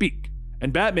can't speak.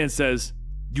 And Batman says,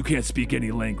 "You can't speak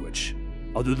any language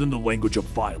other than the language of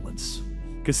violence."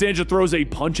 Cassandra throws a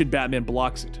punch and Batman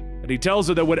blocks it, and he tells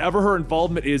her that whatever her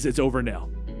involvement is, it's over now.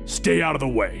 "Stay out of the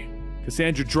way."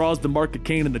 Cassandra draws the mark of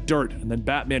Cain in the dirt, and then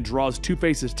Batman draws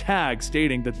Two-Face's tag,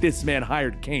 stating that this man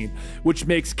hired Cain, which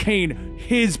makes Cain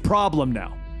his problem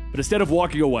now. But instead of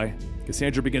walking away,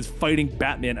 Cassandra begins fighting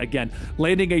Batman again,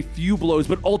 landing a few blows,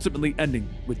 but ultimately ending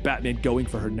with Batman going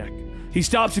for her neck. He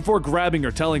stops before grabbing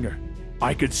her, telling her,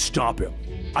 "I could stop him.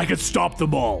 I could stop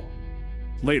them all."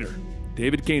 Later,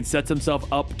 David Cain sets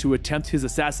himself up to attempt his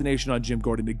assassination on Jim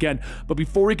Gordon again, but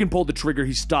before he can pull the trigger,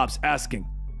 he stops, asking,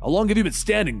 "How long have you been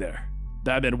standing there?"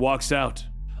 Batman walks out.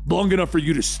 "Long enough for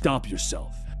you to stomp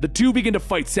yourself." The two begin to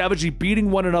fight, savagely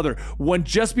beating one another, when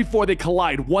just before they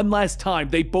collide one last time,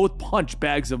 they both punch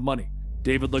bags of money.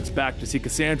 David looks back to see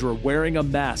Cassandra wearing a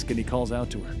mask, and he calls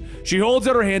out to her. She holds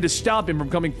out her hand to stop him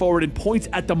from coming forward and points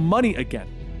at the money again.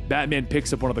 Batman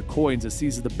picks up one of the coins and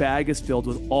sees that the bag is filled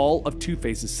with all of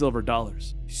Two-Face's silver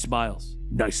dollars. He smiles.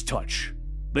 "Nice touch."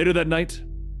 Later that night,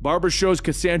 Barbara shows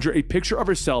Cassandra a picture of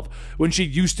herself when she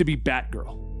used to be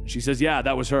Batgirl. She says, yeah,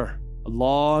 that was her, a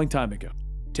long time ago.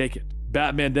 Take it.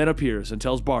 Batman then appears and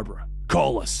tells Barbara,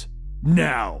 "Call us,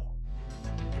 now."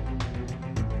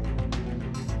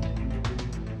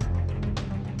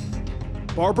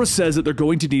 Barbara says that they're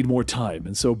going to need more time,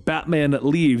 and so Batman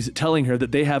leaves, telling her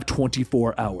that they have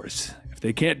 24 hours. If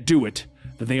they can't do it,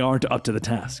 then they aren't up to the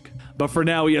task. But for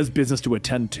now, he has business to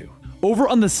attend to. Over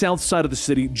on the south side of the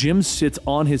city, Jim sits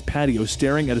on his patio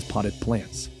staring at his potted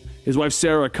plants. His wife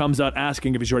Sarah comes out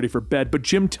asking if he's ready for bed, but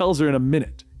Jim tells her in a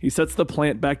minute. He sets the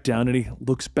plant back down and he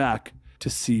looks back to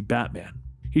see Batman.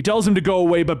 He tells him to go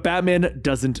away, but Batman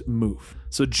doesn't move.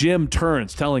 So Jim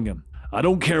turns, telling him, "I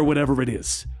don't care whatever it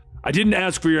is. I didn't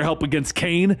ask for your help against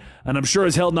Kane, and I'm sure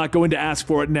as hell not going to ask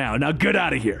for it now. Now get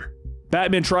out of here.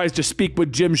 Batman tries to speak,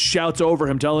 but Jim shouts over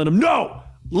him, telling him, "No!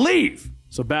 Leave!"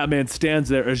 So Batman stands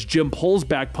there as Jim pulls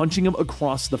back, punching him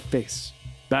across the face.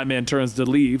 Batman turns to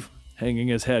leave, hanging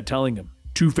his head, telling him,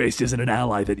 "Two-Face isn't an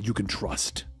ally that you can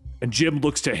trust." And Jim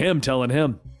looks to him, telling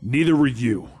him, "Neither were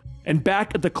you." And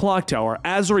back at the clock tower,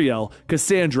 Azrael,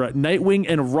 Cassandra, Nightwing,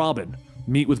 and Robin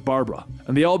meet with Barbara,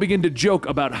 and they all begin to joke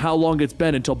about how long it's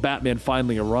been until Batman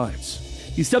finally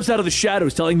arrives. He steps out of the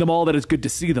shadows, telling them all that it's good to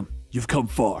see them. "You've come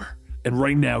far, and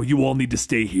right now you all need to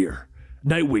stay here.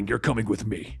 Nightwing, you're coming with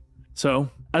me."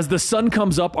 So, as the sun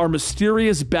comes up, our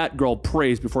mysterious Batgirl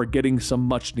prays before getting some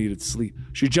much-needed sleep.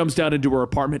 She jumps down into her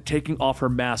apartment, taking off her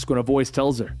mask when a voice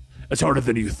tells her, "It's harder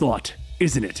than you thought,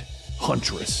 isn't it,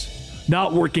 Huntress?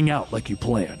 Not working out like you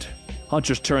planned."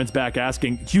 Huntress turns back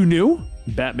asking, "You knew?"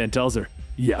 Batman tells her,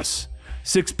 "Yes.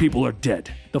 6 people are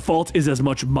dead. The fault is as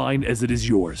much mine as it is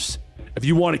yours. If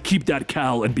you want to keep that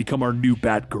cowl and become our new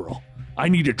Batgirl, I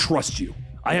need to trust you.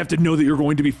 I have to know that you're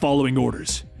going to be following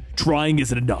orders. Trying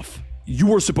isn't enough. You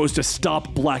were supposed to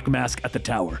stop Black Mask at the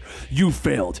tower. You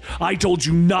failed. I told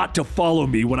you not to follow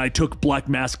me when I took Black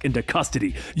Mask into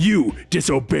custody. You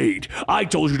disobeyed. I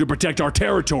told you to protect our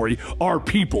territory, our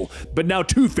people, but now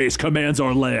Two-Face commands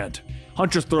our land."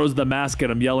 Huntress throws the mask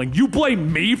at him, yelling, "You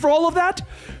blame me for all of that?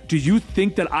 Do you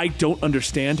think that I don't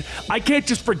understand? I can't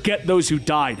just forget those who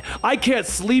died. I can't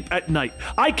sleep at night.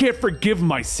 I can't forgive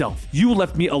myself. You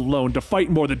left me alone to fight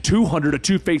more than 200 of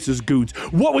Two-Face's goons.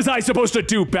 What was I supposed to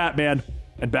do, Batman?"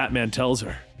 And Batman tells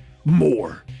her,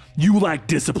 "More. You lack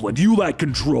discipline. You lack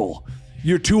control.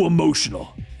 You're too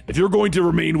emotional. If you're going to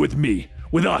remain with me,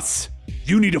 with us,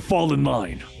 you need to fall in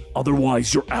line.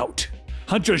 Otherwise, you're out."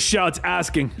 Huntress shouts,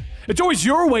 asking, "It's always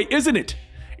your way, isn't it?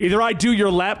 Either I do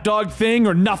your lapdog thing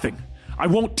or nothing. I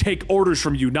won't take orders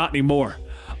from you, not anymore.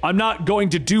 I'm not going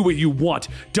to do what you want.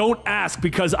 Don't ask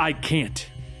because I can't."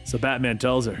 So Batman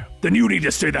tells her, "Then you need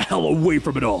to stay the hell away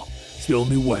from it all. It's the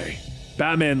only way."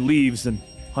 Batman leaves and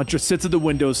Huntress sits at the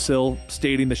windowsill,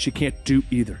 stating that she can't do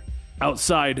either.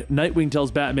 Outside, Nightwing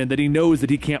tells Batman that he knows that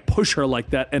he can't push her like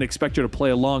that and expect her to play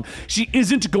along. She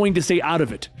isn't going to stay out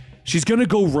of it. She's gonna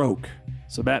go rogue.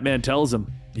 So Batman tells him,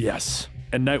 "Yes."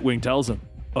 And Nightwing tells him,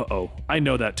 "Uh-oh, I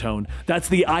know that tone. That's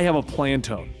the I have a plan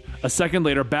tone." A second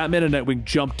later, Batman and Nightwing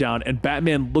jump down, and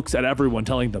Batman looks at everyone,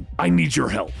 telling them, "I need your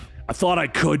help. I thought I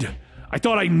could. I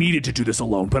thought I needed to do this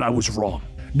alone, but I was wrong.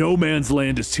 No Man's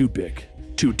Land is too big,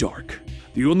 too dark.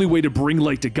 The only way to bring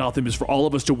light to Gotham is for all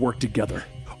of us to work together.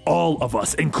 All of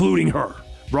us, including her.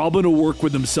 Robin will work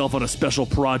with himself on a special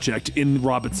project in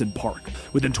Robinson Park.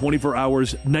 Within 24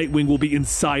 hours, Nightwing will be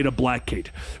inside a Blackgate.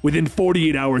 Within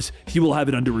 48 hours, he will have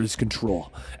it under his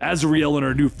control. Azrael and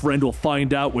our new friend will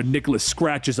find out what Nicholas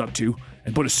Scratch is up to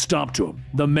and put a stop to him,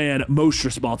 the man most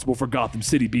responsible for Gotham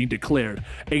City being declared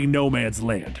a no man's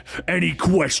land. Any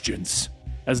questions?"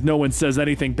 As no one says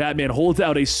anything, Batman holds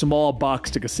out a small box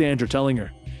to Cassandra, telling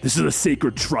her, "This is a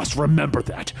sacred trust. Remember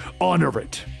that. Honor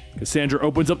it." Cassandra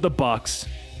opens up the box,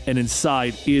 and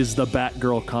inside is the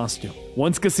Batgirl costume.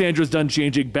 Once Cassandra's done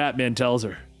changing, Batman tells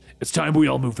her, "It's time we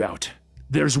all move out.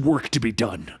 There's work to be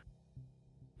done."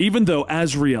 Even though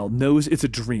Azrael knows it's a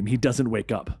dream, he doesn't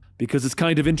wake up, because it's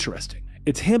kind of interesting.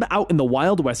 It's him out in the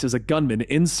Wild West as a gunman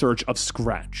in search of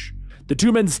Scratch. The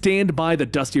two men stand by the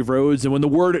dusty roads, and when the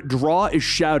word draw is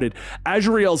shouted,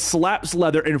 Azrael slaps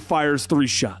leather and fires 3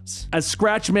 shots. As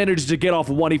Scratch manages to get off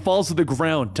one, he falls to the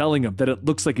ground, telling him that it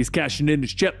looks like he's cashing in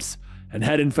his chips and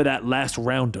heading for that last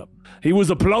roundup. He was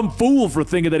a plumb fool for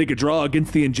thinking that he could draw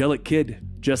against the angelic kid.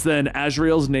 Just then,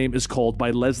 Azrael's name is called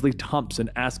by Leslie Thompson,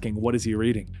 asking what is he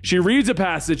reading. She reads a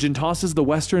passage and tosses the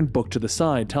Western book to the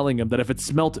side, telling him that if it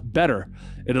smelt better,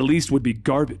 it at least would be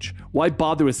garbage. Why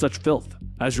bother with such filth?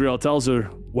 Azrael tells her,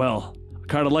 "Well,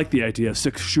 I kinda like the idea of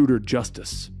 6-shooter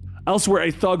justice." Elsewhere, a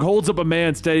thug holds up a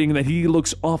man, stating that he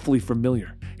looks awfully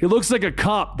familiar. He looks like a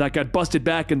cop that got busted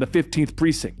back in the 15th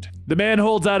precinct. The man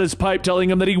holds out his pipe, telling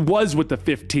him that he was with the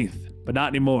 15th, but not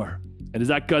anymore. And is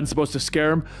that gun supposed to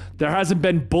scare him? There hasn't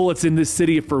been bullets in this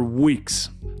city for weeks.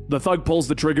 The thug pulls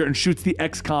the trigger and shoots the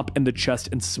ex-cop in the chest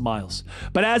and smiles.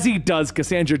 But as he does,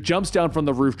 Cassandra jumps down from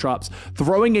the rooftops,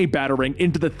 throwing a batarang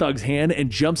into the thug's hand and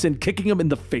jumps in, kicking him in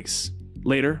the face.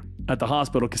 Later, at the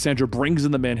hospital, Cassandra brings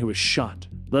in the man who was shot.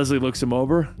 Leslie looks him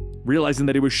over, realizing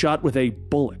that he was shot with a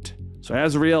bullet. So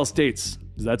Azrael states,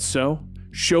 "Is that so?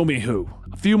 Show me who.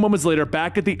 few moments later,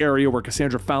 back at the area where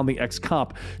Cassandra found the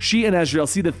ex-cop, she and Azrael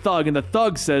see the thug, and the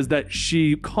thug says that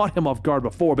she caught him off guard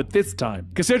before, but this time,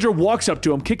 Cassandra walks up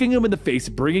to him, kicking him in the face,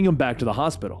 bringing him back to the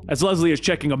hospital. As Leslie is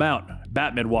checking him out,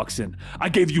 Batman walks in. "I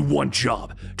gave you one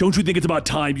job. Don't you think it's about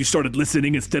time you started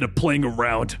listening instead of playing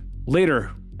around?"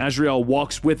 Later, Azrael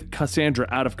walks with Cassandra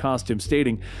out of costume,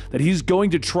 stating that he's going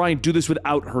to try and do this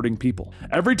without hurting people.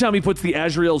 Every time he puts the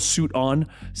Azrael suit on,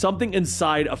 something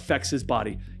inside affects his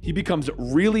body. He becomes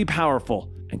really powerful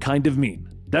and kind of mean.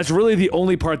 That's really the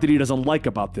only part that he doesn't like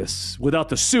about this. Without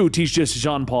the suit, he's just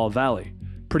Jean-Paul Valley.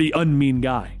 Pretty unmean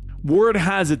guy. Word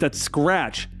has it that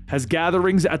Scratch has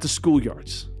gatherings at the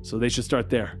schoolyards, so they should start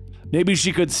there. Maybe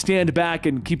she could stand back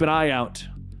and keep an eye out.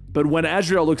 But when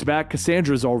Azrael looks back,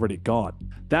 Cassandra's already gone.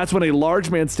 That's when a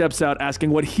large man steps out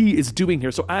asking what he is doing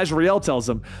here. So Azrael tells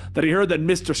him that he heard that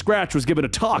Mr. Scratch was given a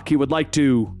talk he would like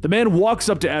to. The man walks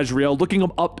up to Azrael, looking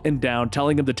him up and down,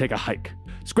 telling him to take a hike.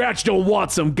 "Scratch don't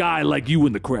want some guy like you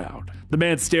in the crowd." The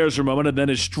man stares for a moment and then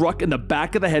is struck in the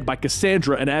back of the head by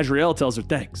Cassandra, and Azrael tells her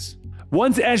thanks.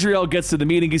 Once Azrael gets to the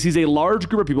meeting, he sees a large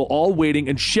group of people all waiting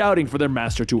and shouting for their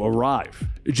master to arrive.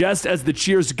 Just as the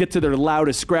cheers get to their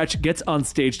loudest, Scratch gets on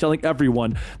stage telling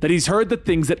everyone that he's heard the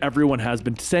things that everyone has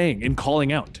been saying and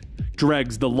calling out.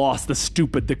 Dregs, the lost, the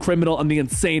stupid, the criminal, and the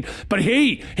insane. But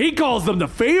he calls them the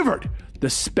favored, the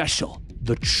special,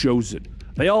 the chosen.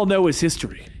 They all know his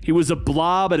history. He was a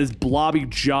blob at his blobby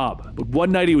job, but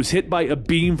one night he was hit by a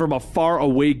beam from a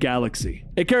faraway galaxy.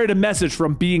 It carried a message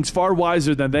from beings far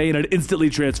wiser than they, and it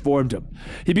instantly transformed him.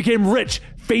 He became rich,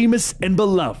 famous, and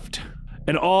beloved.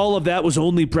 And all of that was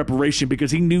only preparation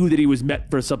because he knew that he was meant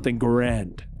for something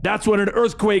grand. That's when an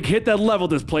earthquake hit that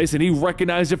leveled this place, and he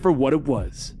recognized it for what it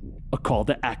was. A call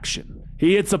to action.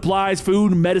 He had supplies,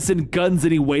 food, medicine, guns,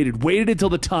 and he waited until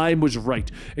the time was right.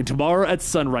 And tomorrow at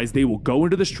sunrise, they will go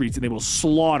into the streets and they will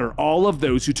slaughter all of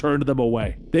those who turned them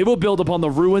away. They will build upon the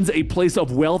ruins a place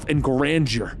of wealth and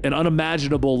grandeur and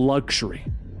unimaginable luxury.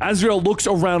 Azrael looks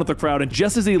around at the crowd, and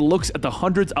just as he looks at the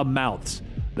hundreds of mouths,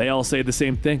 they all say the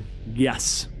same thing.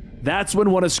 Yes. That's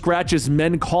when one of Scratch's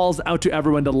men calls out to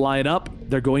everyone to line up.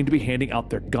 They're going to be handing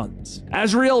out their guns.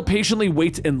 Azrael patiently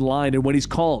waits in line, and when he's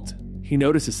called, he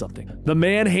notices something. The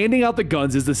man handing out the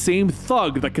guns is the same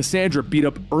thug that Cassandra beat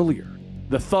up earlier.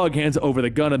 The thug hands over the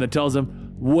gun and then tells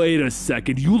him, "Wait a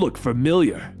second, you look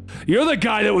familiar. You're the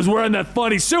guy that was wearing that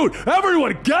funny suit.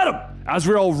 Everyone get him!"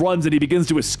 Azrael runs and he begins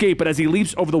to escape, but as he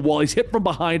leaps over the wall, he's hit from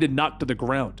behind and knocked to the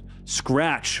ground.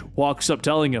 Scratch walks up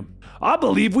telling him, "I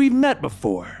believe we've met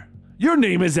before. Your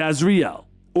name is Azrael,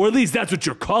 or at least that's what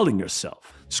you're calling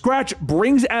yourself." Scratch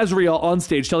brings Azrael on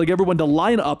stage, telling everyone to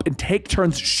line up and take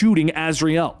turns shooting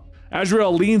Azrael.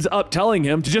 Azrael leans up, telling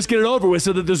him to just get it over with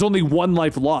so that there's only one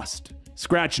life lost.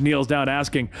 Scratch kneels down,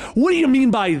 asking, "What do you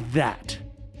mean by that?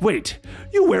 Wait,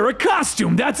 you wear a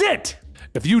costume, that's it!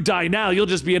 If you die now, you'll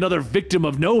just be another victim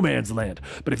of no man's land.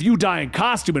 But if you die in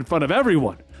costume in front of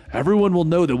everyone, everyone will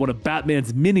know that one of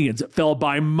Batman's minions fell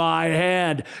by my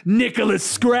hand, Nicholas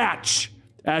Scratch."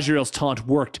 Azrael's taunt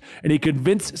worked, and he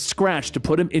convinced Scratch to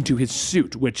put him into his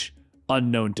suit, which,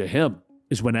 unknown to him,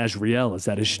 is when Azrael is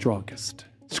at his strongest.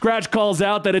 Scratch calls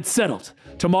out that it's settled.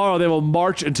 Tomorrow they will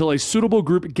march until a suitable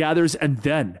group gathers, and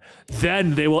then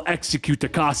they will execute the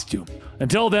costume.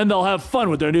 Until then, they'll have fun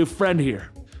with their new friend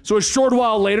here. So a short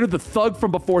while later, the thug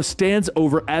from before stands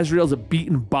over Azrael's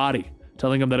beaten body,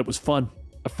 telling him that it was fun.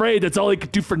 Afraid that's all he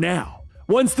could do for now.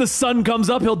 Once the sun comes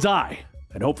up, he'll die.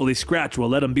 And hopefully Scratch will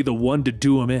let him be the one to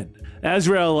do him in.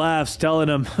 Azrael laughs, telling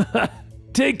him,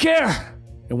 "Take care!"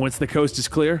 And once the coast is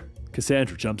clear,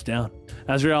 Cassandra jumps down.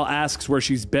 Azrael asks where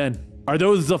she's been. Are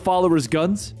those the followers'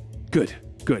 guns? Good.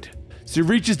 So he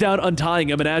reaches down, untying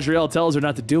him, and Azrael tells her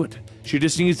not to do it. She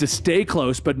just needs to stay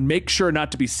close, but make sure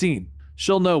not to be seen.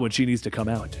 She'll know when she needs to come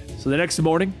out. So the next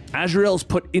morning, Azrael's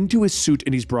put into his suit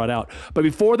and he's brought out. But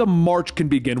before the march can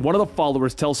begin, one of the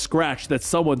followers tells Scratch that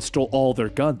someone stole all their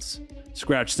guns.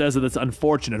 Scratch says that it's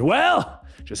unfortunate. "Well,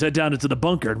 just head down into the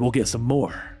bunker and we'll get some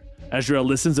more." Azrael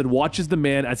listens and watches the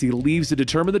man as he leaves to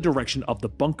determine the direction of the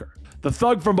bunker. The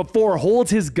thug from before holds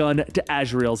his gun to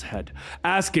Azrael's head,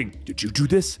 asking, "Did you do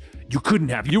this? You couldn't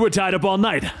have. You were tied up all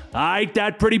night. Aight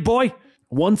that, pretty boy?"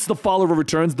 Once the follower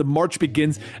returns, the march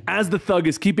begins as the thug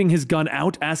is keeping his gun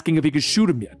out, asking if he could shoot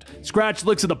him yet. Scratch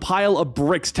looks at the pile of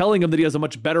bricks, telling him that he has a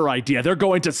much better idea. They're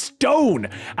going to stone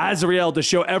Azrael to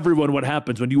show everyone what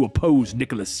happens when you oppose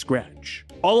Nicholas Scratch.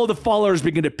 All of the followers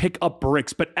begin to pick up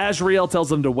bricks, but Azrael tells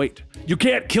them to wait. "You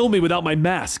can't kill me without my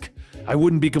mask. I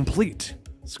wouldn't be complete."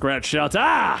 Scratch shouts,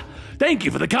 "Thank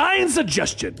you for the kind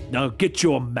suggestion. Now get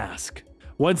your mask."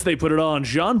 Once they put it on,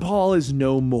 Jean-Paul is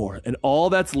no more, and all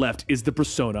that's left is the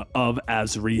persona of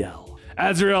Azrael.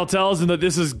 Azrael tells him that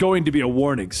this is going to be a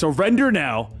warning. Surrender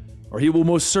now, or he will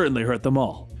most certainly hurt them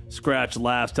all. Scratch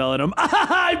laughs, telling him,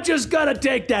 I'm just gonna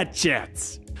take that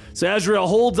chance. So Azrael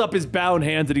holds up his bound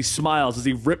hands and he smiles as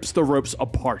he rips the ropes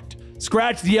apart.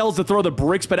 Scratch yells to throw the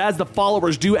bricks, but as the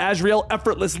followers do, Azrael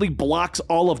effortlessly blocks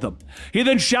all of them. He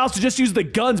then shouts to just use the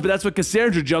guns, but that's when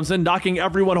Cassandra jumps in, knocking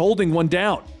everyone holding one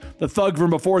down. The thug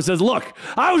from before says, look,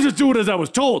 I was just doing as I was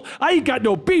told. I ain't got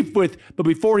no beef with, but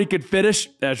before he could finish,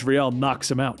 Azrael knocks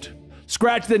him out.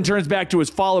 Scratch then turns back to his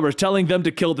followers, telling them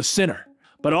to kill the sinner.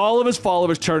 But all of his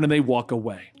followers turn and they walk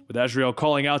away, with Azrael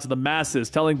calling out to the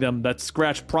masses, telling them that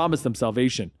Scratch promised them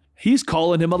salvation. He's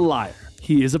calling him a liar.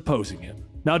 He is opposing him.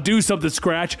 Now do something,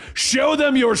 Scratch. Show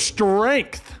them your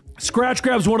strength. Scratch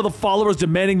grabs one of the followers,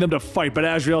 demanding them to fight, but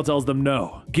Azrael tells them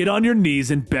no. Get on your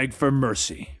knees and beg for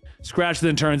mercy. Scratch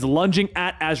then turns, lunging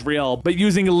at Azrael, but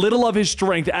using little of his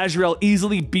strength, Azrael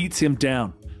easily beats him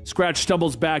down. Scratch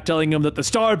stumbles back, telling him that the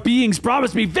star beings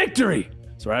promised me victory.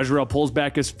 So Azrael pulls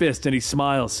back his fist and he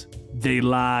smiles. They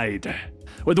lied.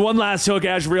 With one last hook,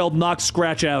 Azrael knocks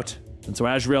Scratch out. And so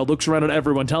Azrael looks around at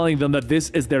everyone, telling them that this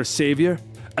is their savior.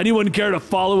 Anyone care to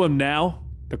follow him now?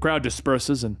 The crowd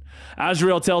disperses, and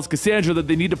Azrael tells Cassandra that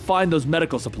they need to find those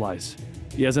medical supplies.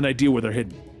 He has an idea where they're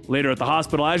hidden. Later at the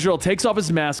hospital, Azrael takes off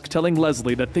his mask, telling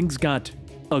Leslie that things got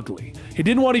ugly. He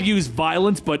didn't want to use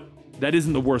violence, but that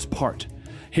isn't the worst part.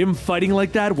 Him fighting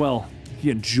like that, well, he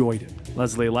enjoyed it.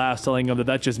 Leslie laughs, telling him that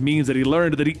that just means that he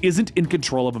learned that he isn't in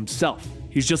control of himself.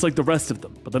 He's just like the rest of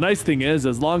them. But the nice thing is,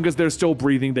 as long as they're still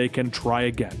breathing, they can try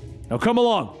again. Now come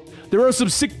along. There are some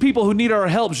sick people who need our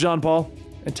help, Jean-Paul.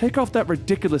 And take off that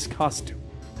ridiculous costume.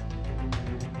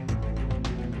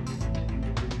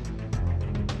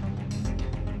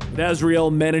 With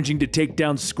Azrael managing to take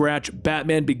down Scratch,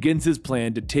 Batman begins his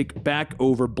plan to take back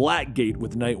over Blackgate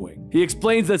with Nightwing. He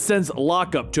explains that since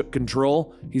Lockup took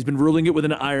control, he's been ruling it with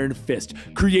an iron fist,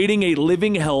 creating a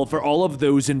living hell for all of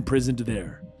those imprisoned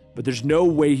there. But there's no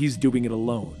way he's doing it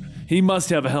alone. He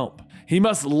must have help. He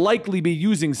must likely be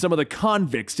using some of the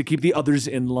convicts to keep the others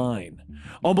in line.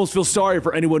 Almost feel sorry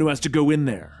for anyone who has to go in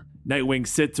there. Nightwing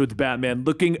sits with Batman,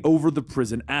 looking over the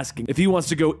prison, asking if he wants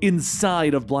to go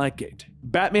inside of Blackgate.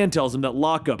 Batman tells him that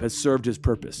Lockup has served his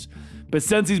purpose, but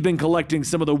since he's been collecting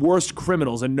some of the worst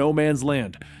criminals in No Man's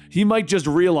Land, he might just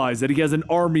realize that he has an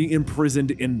army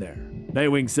imprisoned in there.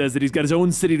 Nightwing says that he's got his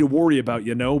own city to worry about,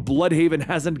 you know. Bloodhaven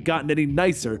hasn't gotten any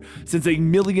nicer since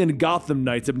 1 million Gotham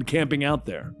Knights have been camping out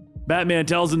there. Batman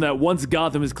tells him that once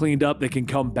Gotham is cleaned up, they can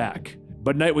come back.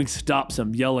 But Nightwing stops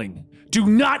him, yelling, "Do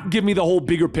not give me the whole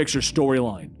bigger picture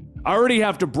storyline. I already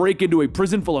have to break into a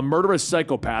prison full of murderous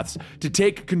psychopaths to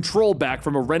take control back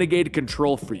from a renegade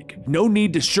control freak. No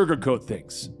need to sugarcoat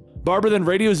things." Barbara then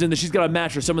radios in that she's got a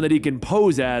match for someone that he can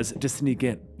pose as to sneak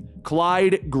in.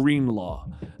 Clyde Greenlaw.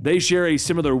 They share a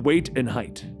similar weight and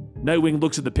height. Nightwing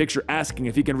looks at the picture, asking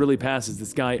if he can really pass as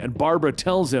this guy, and Barbara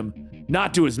tells him,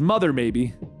 not to his mother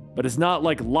maybe, but it's not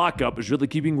like Lockup is really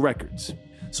keeping records.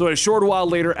 So a short while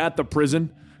later at the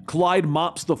prison, Clyde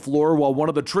mops the floor while one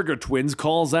of the Trigger twins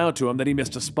calls out to him that he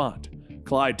missed a spot.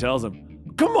 Clyde tells him,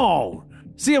 "Come on!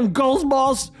 See them ghost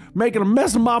balls? Making a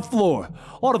mess of my floor.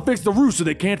 Ought to fix the roof so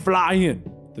they can't fly in."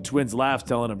 The twins laugh,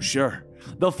 telling him, sure.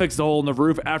 They'll fix the hole in the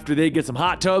roof after they get some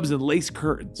hot tubs and lace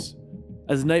curtains.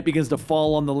 As night begins to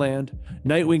fall on the land,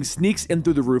 Nightwing sneaks in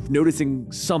through the roof,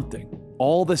 noticing something.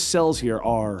 All the cells here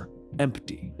are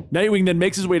empty. Nightwing then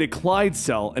makes his way to Clyde's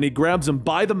cell and he grabs him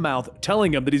by the mouth,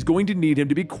 telling him that he's going to need him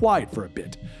to be quiet for a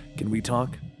bit. Can we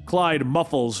talk? Clyde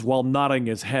muffles while nodding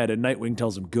his head, and Nightwing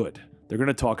tells him good. They're going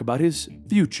to talk about his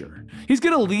future. He's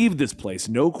going to leave this place,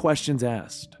 no questions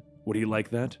asked. Would he like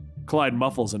that? Clyde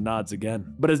muffles and nods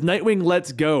again. But as Nightwing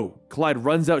lets go, Clyde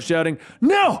runs out shouting,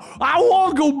 "No! I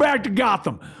want to go back to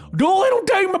Gotham! Don't let him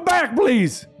take me back,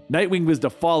 please!" Nightwing was to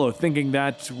follow, thinking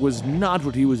that was not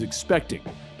what he was expecting.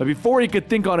 But before he could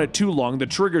think on it too long, the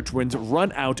Trigger twins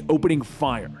run out, opening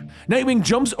fire. Nightwing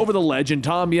jumps over the ledge and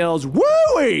Tom yells,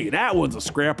 "Woo-wee! That one's a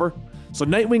scrapper!" So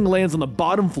Nightwing lands on the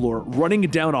bottom floor, running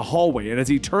down a hallway, and as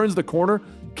he turns the corner,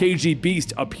 KG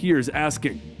Beast appears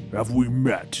asking, "Have we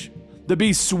met?" The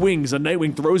Beast swings and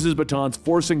Nightwing throws his batons,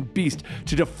 forcing Beast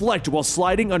to deflect while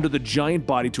sliding under the giant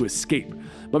body to escape.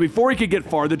 But before he could get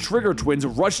far, the Trigger twins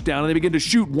rush down and they begin to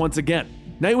shoot once again.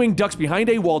 Nightwing ducks behind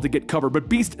a wall to get cover, but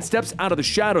Beast steps out of the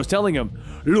shadows, telling him,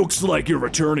 "Looks like you're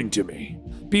returning to me."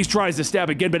 Beast tries to stab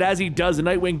again, but as he does,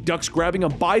 Nightwing ducks, grabbing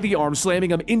him by the arm,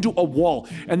 slamming him into a wall,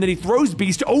 and then he throws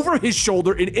Beast over his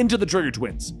shoulder and into the Trigger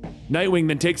twins. Nightwing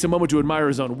then takes a moment to admire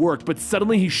his own work, but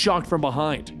suddenly he's shocked from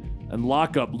behind. And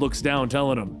Lockup looks down,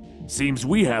 telling him, "Seems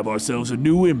we have ourselves a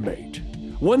new inmate.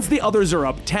 Once the others are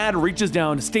up, Tad reaches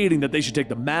down, stating that they should take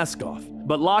the mask off.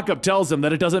 But Lockup tells him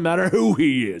that it doesn't matter who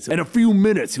he is. In a few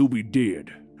minutes, he'll be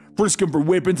dead. Frisk him for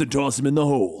weapons and toss him in the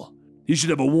hole. He should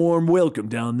have a warm welcome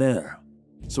down there.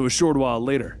 So a short while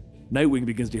later, Nightwing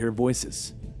begins to hear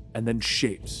voices, and then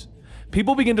shapes.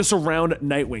 People begin to surround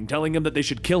Nightwing, telling him that they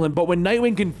should kill him, but when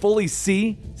Nightwing can fully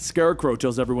see, Scarecrow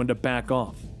tells everyone to back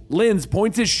off. Linz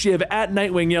points his shiv at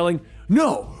Nightwing, yelling,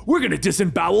 "No, we're gonna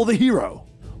disembowel the hero!"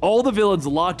 All the villains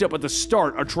locked up at the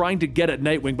start are trying to get at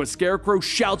Nightwing, but Scarecrow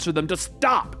shouts for them to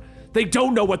stop! They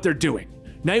don't know what they're doing.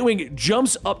 Nightwing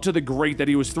jumps up to the grate that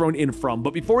he was thrown in from,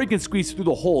 but before he can squeeze through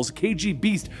the holes, KG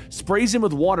Beast sprays him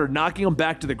with water, knocking him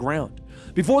back to the ground.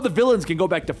 Before the villains can go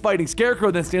back to fighting,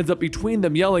 Scarecrow then stands up between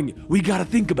them, yelling, "We gotta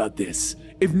think about this.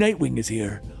 If Nightwing is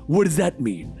here, what does that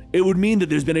mean? It would mean that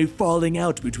there's been a falling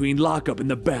out between Lockup and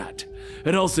the Bat.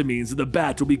 It also means that the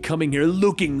Bat will be coming here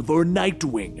looking for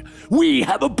Nightwing. We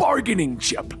have a bargaining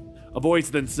chip." A voice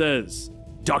then says,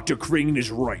 "Dr. Crane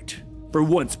is right. For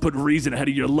once, put reason ahead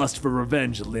of your lust for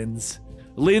revenge, Linz."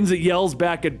 Linz yells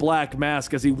back at Black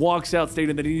Mask as he walks out,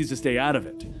 stating that he needs to stay out of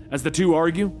it. As the two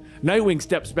argue, Nightwing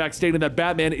steps back, stating that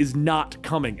Batman is not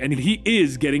coming, and he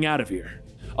is getting out of here.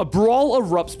 A brawl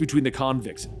erupts between the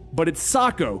convicts, but it's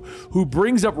Sacco who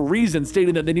brings up reason,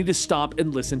 stating that they need to stop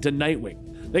and listen to Nightwing.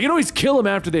 They can always kill him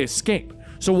after they escape,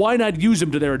 so why not use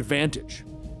him to their advantage?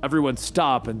 Everyone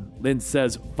stop, and Linz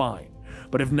says, "Fine,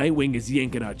 but if Nightwing is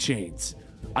yanking our chains,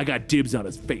 I got dibs on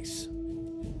his face."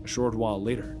 A short while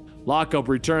later, Lockup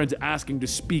returns asking to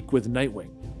speak with Nightwing.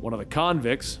 One of the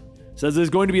convicts says there's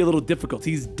going to be a little difficult.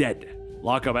 He's dead.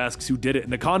 Lockup asks who did it,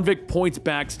 and the convict points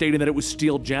back, stating that it was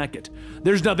Steel Jacket.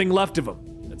 There's nothing left of him.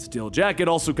 That Steel Jacket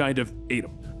also kind of ate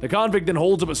him. The convict then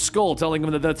holds up a skull, telling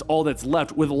him that that's all that's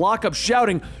left, with Lockup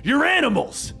shouting, "You're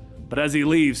animals!" But as he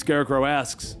leaves, Scarecrow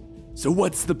asks, "So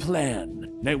what's the plan?"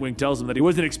 Nightwing tells him that he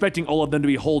wasn't expecting all of them to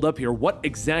be holed up here. What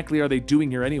exactly are they doing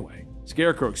here anyway?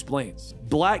 Scarecrow explains.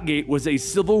 Blackgate was a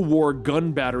Civil War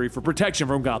gun battery for protection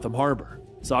from Gotham Harbor.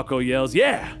 Sacco yells,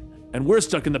 "Yeah! And we're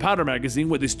stuck in the powder magazine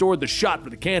where they stored the shot for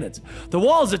the cannons. The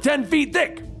walls are 10 feet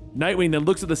thick!" Nightwing then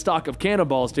looks at the stock of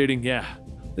cannonballs, stating, "Yeah,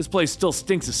 this place still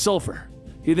stinks of sulfur."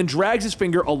 He then drags his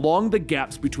finger along the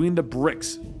gaps between the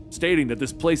bricks, stating that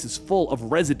this place is full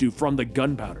of residue from the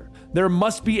gunpowder. There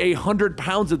must be 100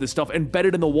 pounds of this stuff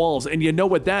embedded in the walls, and you know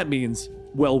what that means.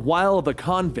 Well, while the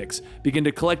convicts begin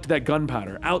to collect that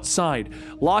gunpowder outside,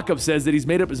 Lockup says that he's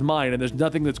made up his mind and there's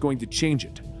nothing that's going to change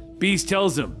it. Beast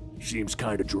tells him, "Seems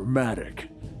kinda dramatic."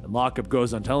 And Lockup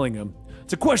goes on telling him,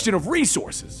 "It's a question of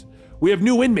resources. We have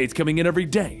new inmates coming in every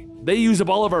day. They use up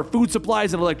all of our food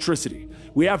supplies and electricity.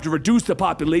 We have to reduce the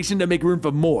population to make room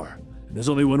for more. And there's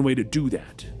only one way to do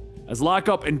that." As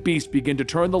Lockup and Beast begin to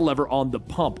turn the lever on the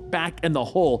pump back in the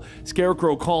hole,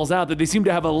 Scarecrow calls out that they seem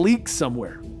to have a leak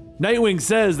somewhere. Nightwing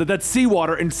says that that's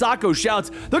seawater, and Sacco shouts,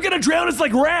 "They're gonna drown us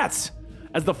like rats!"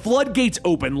 As the floodgates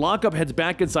open, Lockup heads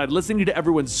back inside, listening to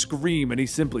everyone scream, and he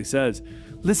simply says,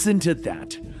 "Listen to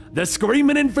that. They're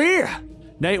screaming in fear!"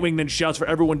 Nightwing then shouts for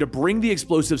everyone to bring the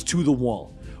explosives to the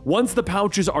wall. Once the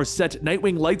pouches are set,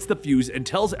 Nightwing lights the fuse and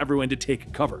tells everyone to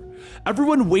take cover.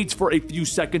 Everyone waits for a few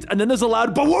seconds, and then there's a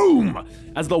loud boom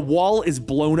as the wall is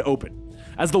blown open.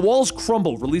 As the walls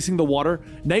crumble, releasing the water,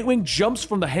 Nightwing jumps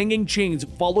from the hanging chains,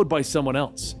 followed by someone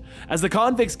else. As the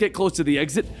convicts get close to the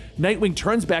exit, Nightwing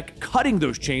turns back, cutting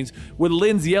those chains, with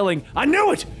Linz yelling, "I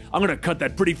knew it! I'm gonna cut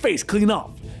that pretty face clean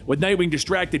off!" With Nightwing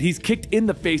distracted, he's kicked in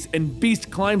the face, and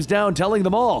Beast climbs down, telling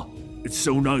them all, "It's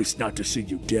so nice not to see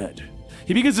you dead."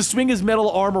 He begins to swing his metal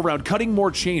arm around, cutting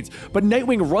more chains, but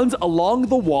Nightwing runs along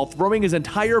the wall, throwing his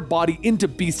entire body into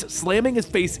Beast, slamming his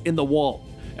face in the wall.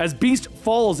 As Beast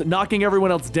falls, knocking everyone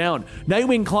else down,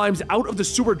 Nightwing climbs out of the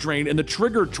sewer drain, and the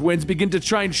Trigger twins begin to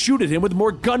try and shoot at him with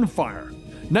more gunfire.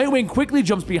 Nightwing quickly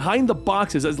jumps behind the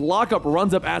boxes as Lockup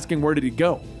runs up asking where did he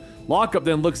go. Lockup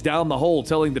then looks down the hole,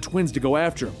 telling the twins to go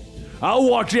after him. "I'll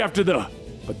watch after the..."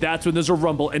 But that's when there's a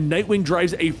rumble, and Nightwing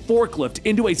drives a forklift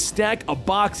into a stack of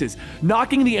boxes,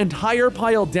 knocking the entire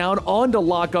pile down onto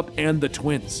Lockup and the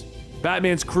twins.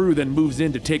 Batman's crew then moves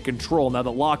in to take control now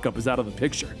that Lockup is out of the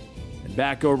picture. And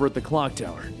back over at the clock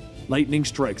tower, lightning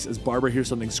strikes as Barbara hears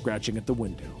something scratching at the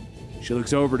window. She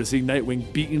looks over to see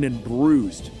Nightwing beaten and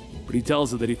bruised, but he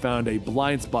tells her that he found a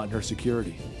blind spot in her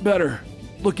security. "Better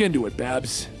look into it,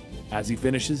 Babs." As he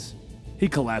finishes, he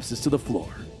collapses to the floor.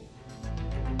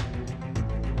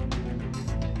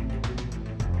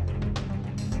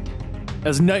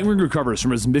 As Nightwing recovers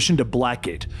from his mission to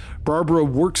Blackgate, Barbara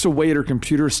works away at her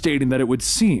computer, stating that it would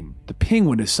seem the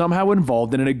Penguin is somehow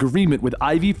involved in an agreement with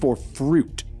Ivy for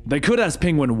fruit. They could ask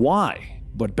Penguin why,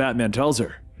 but Batman tells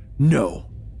her, "No.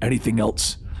 Anything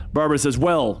else? Barbara says,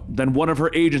 well, then one of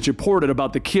her agents reported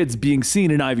about the kids being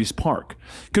seen in Ivy's park.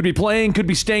 Could be playing, could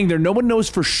be staying there, no one knows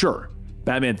for sure.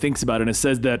 Batman thinks about it and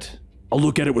says that, I'll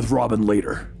look at it with Robin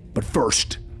later, but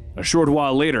first. A short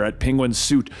while later, at Penguin's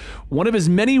suit, one of his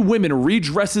many women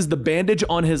redresses the bandage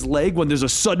on his leg when there's a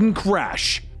sudden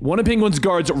crash. One of Penguin's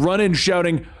guards run in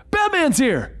shouting, Batman's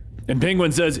here! And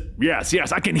Penguin says,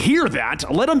 yes, I can hear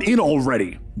that. Let him in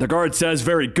already. The guard says,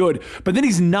 very good, but then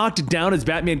he's knocked down as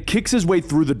Batman kicks his way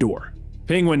through the door.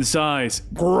 Penguin sighs,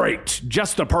 great,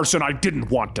 just the person I didn't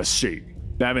want to see.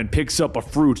 Batman picks up a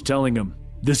fruit, telling him,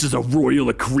 this is a royal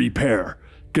Acree pear,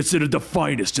 considered the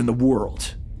finest in the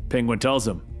world. Penguin tells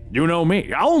him, you know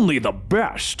me, only the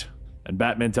best. And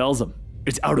Batman tells him,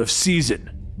 it's out of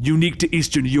season, unique to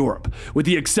Eastern Europe, with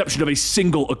the exception of a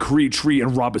single Acree tree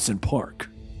in Robinson Park.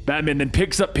 Batman then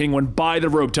picks up Penguin by the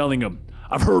robe, telling him,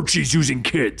 I've heard she's using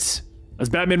kids. As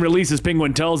Batman releases,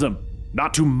 Penguin tells him,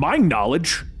 not to my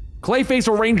knowledge. Clayface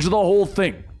arranged the whole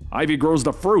thing. Ivy grows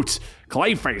the fruits,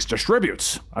 Clayface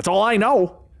distributes. That's all I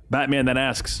know. Batman then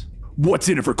asks, what's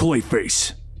in it for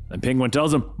Clayface? And Penguin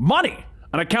tells him, money.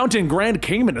 An account in Grand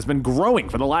Cayman has been growing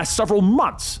for the last several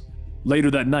months.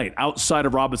 Later that night, outside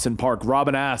of Robinson Park,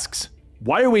 Robin asks,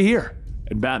 why are we here?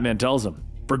 And Batman tells him,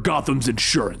 for Gotham's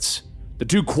insurance. The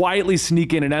two quietly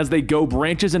sneak in, and as they go,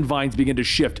 branches and vines begin to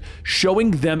shift,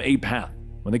 showing them a path.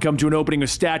 When they come to an opening of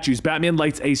statues, Batman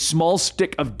lights a small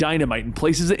stick of dynamite and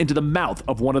places it into the mouth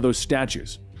of one of those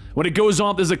statues. When it goes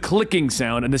off, there's a clicking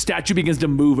sound, and the statue begins to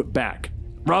move back.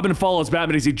 Robin follows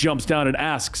Batman as he jumps down and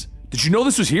asks, did you know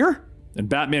this was here? And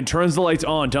Batman turns the lights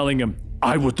on, telling him,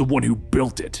 I was the one who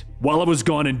built it. While I was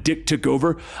gone and Dick took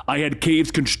over, I had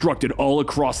caves constructed all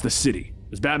across the city.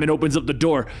 As Batman opens up the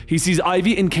door, he sees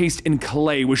Ivy encased in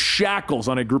clay with shackles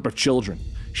on a group of children.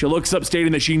 She looks up,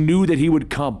 stating that she knew that he would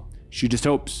come. She just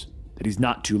hopes that he's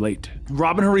not too late.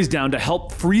 Robin hurries down to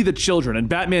help free the children, and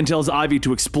Batman tells Ivy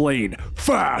to explain,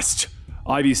 fast!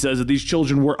 Ivy says that these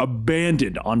children were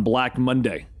abandoned on Black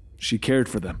Monday. She cared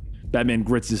for them. Batman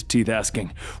grits his teeth,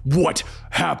 asking, what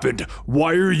happened?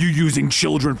 Why are you using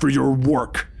children for your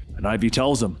work? And Ivy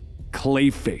tells him,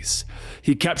 Clayface.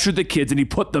 He captured the kids and he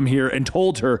put them here and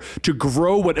told her to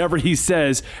grow whatever he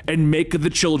says and make the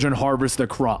children harvest the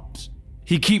crops.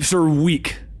 He keeps her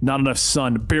weak, not enough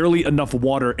sun, barely enough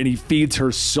water, and he feeds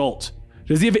her salt.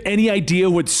 Does he have any idea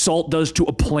what salt does to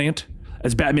a plant?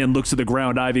 As Batman looks at the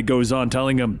ground, Ivy goes on,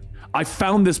 telling him, I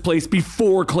found this place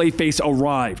before Clayface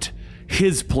arrived.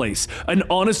 His place, an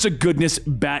honest-to-goodness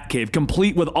Batcave,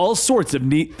 complete with all sorts of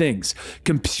neat things.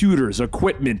 Computers,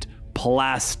 equipment,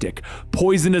 plastic,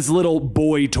 poisonous little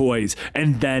boy toys,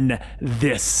 and then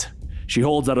this. She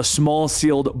holds out a small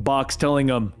sealed box, telling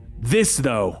him, this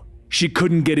though, she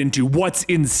couldn't get into. What's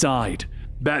inside?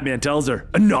 Batman tells her,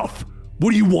 enough.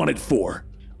 What do you want it for?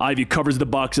 Ivy covers the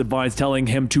box of vines, telling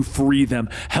him to free them,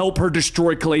 help her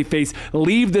destroy Clayface,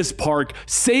 leave this park,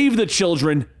 save the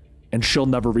children, and she'll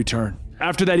never return.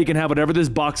 After that, he can have whatever this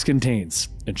box contains,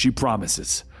 and she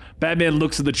promises. Batman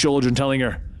looks at the children, telling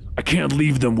her, I can't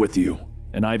leave them with you.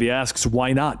 And Ivy asks,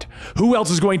 why not? Who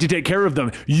else is going to take care of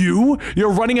them? You?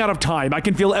 You're running out of time. I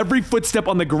can feel every footstep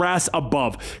on the grass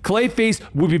above. Clayface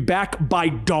will be back by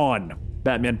dawn.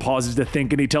 Batman pauses to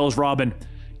think, and he tells Robin,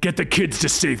 get the kids to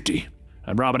safety.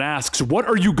 And Robin asks, what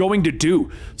are you going to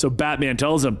do? So Batman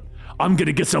tells him, I'm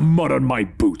gonna get some mud on my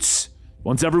boots.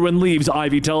 Once everyone leaves,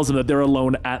 Ivy tells him that they're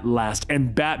alone at last,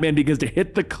 and Batman begins to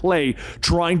hit the clay,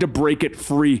 trying to break it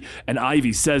free, and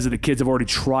Ivy says that the kids have already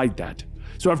tried that.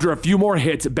 So after a few more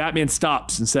hits, Batman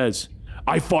stops and says,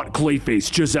 I fought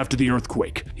Clayface just after the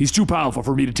earthquake. He's too powerful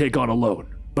for me to take on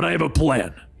alone. But I have a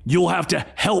plan. You'll have to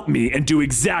help me and do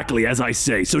exactly as I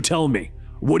say, so tell me,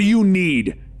 what do you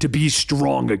need to be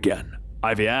strong again?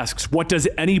 Ivy asks, what does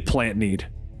any plant need?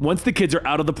 Once the kids are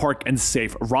out of the park and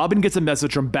safe, Robin gets a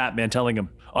message from Batman telling him,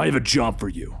 I have a job for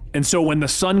you. And so when the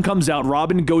sun comes out,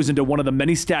 Robin goes into one of the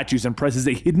many statues and presses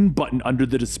a hidden button under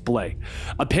the display.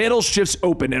 A panel shifts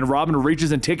open and Robin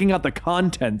reaches in, taking out the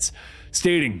contents,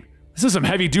 stating, this is some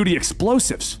heavy-duty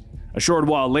explosives. A short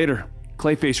while later,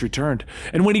 Clayface returned,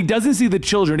 and when he doesn't see the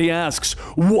children, he asks,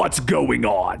 what's going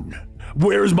on?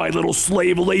 Where's my little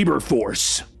slave labor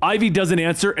force? Ivy doesn't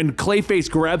answer, and Clayface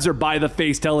grabs her by the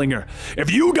face, telling her, if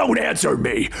you don't answer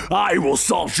me, I will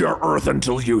salt your earth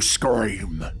until you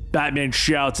scream. Batman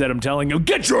shouts at him, telling him,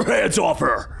 get your hands off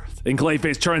her. And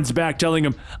Clayface turns back, telling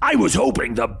him, I was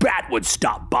hoping the bat would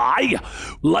stop by.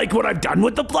 Like what I've done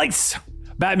with the place.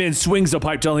 Batman swings the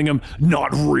pipe, telling him,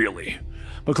 not really.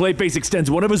 But Clayface extends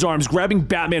one of his arms, grabbing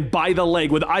Batman by the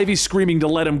leg, with Ivy screaming to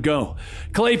let him go.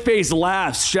 Clayface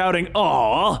laughs, shouting,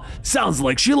 aw, sounds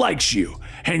like she likes you.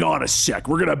 Hang on a sec,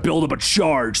 we're gonna build up a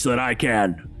charge so that I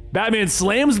can Batman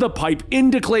slams the pipe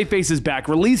into Clayface's back,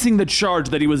 releasing the charge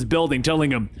that he was building, telling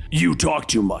him, "You talk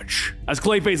too much." As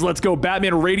Clayface lets go,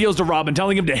 Batman radios to Robin,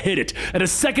 telling him to hit it, and a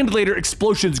second later,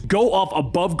 explosions go off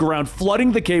above ground,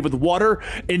 flooding the cave with water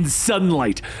and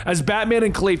sunlight. As Batman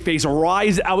and Clayface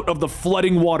rise out of the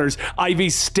flooding waters, Ivy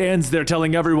stands there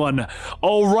telling everyone,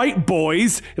 "All right,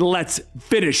 boys, let's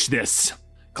finish this."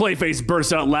 Clayface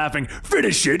bursts out laughing.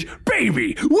 "Finish it?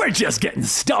 Baby, we're just getting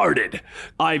started."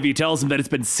 Ivy tells him that it's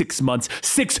been 6 months.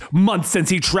 6 months since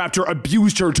he trapped her,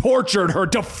 abused her, tortured her,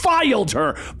 defiled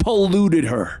her, polluted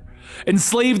her,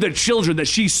 enslaved the children that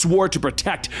she swore to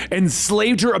protect,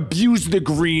 enslaved her, abused the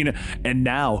Green, and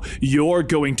now you're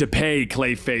going to pay,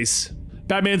 Clayface.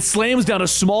 Batman slams down a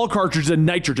small cartridge of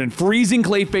nitrogen, freezing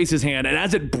Clayface's hand, and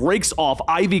as it breaks off,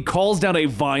 Ivy calls down a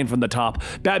vine from the top.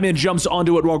 Batman jumps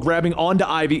onto it while grabbing onto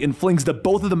Ivy and flings the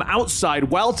both of them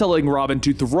outside while telling Robin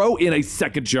to throw in a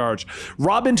second charge.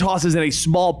 Robin tosses in a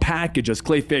small package as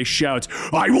Clayface shouts,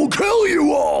 "I will kill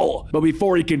you all!" But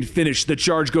before he can finish, the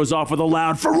charge goes off with a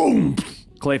loud "Faroom!"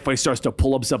 Clayface starts to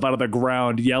pull himself out of the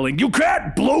ground, yelling, "You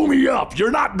can't blow me up!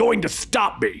 You're not going to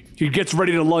stop me!" He gets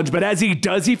ready to lunge, but as he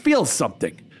does, he feels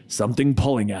something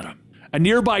pulling at him. A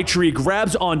nearby tree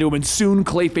grabs onto him, and soon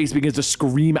Clayface begins to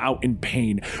scream out in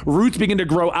pain. Roots begin to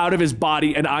grow out of his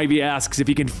body, and Ivy asks if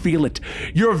he can feel it.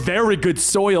 "You're very good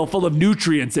soil full of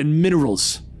nutrients and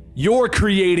minerals. You're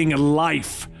creating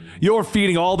life. You're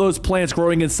feeding all those plants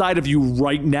growing inside of you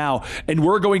right now, and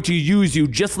we're going to use you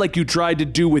just like you tried to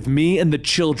do with me and the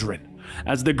children."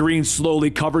 As the Green slowly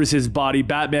covers his body,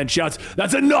 Batman shouts,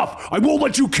 "That's enough! I won't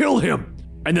let you kill him!"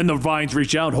 And then the vines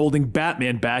reach out, holding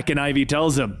Batman back, and Ivy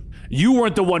tells him, "You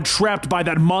weren't the one trapped by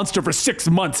that monster for 6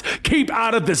 months. Keep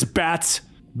out of this, Bats!"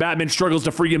 Batman struggles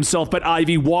to free himself, but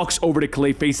Ivy walks over to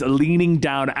Clayface, leaning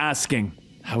down, asking,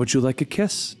 "How would you like a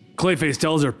kiss?" Clayface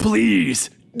tells her, "Please,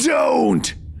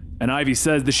 don't!" And Ivy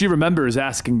says that she remembers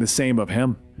asking the same of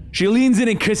him. She leans in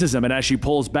and kisses him, and as she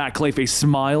pulls back, Clayface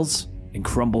smiles and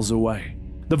crumbles away.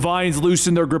 The vines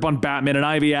loosen their grip on Batman, and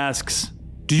Ivy asks,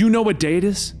 "Do you know what day it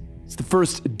is?" "It's the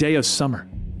first day of summer."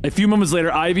 A few moments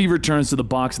later, Ivy returns to the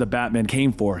box that Batman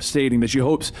came for, stating that she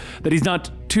hopes that he's not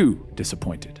too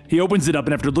disappointed. He opens it up,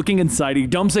 and after looking inside, he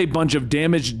dumps a bunch of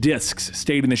damaged discs,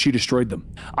 stating that she destroyed them.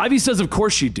 Ivy says of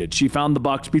course she did. She found the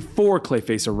box before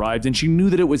Clayface arrived, and she knew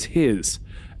that it was his.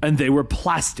 And they were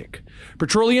plastic.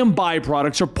 Petroleum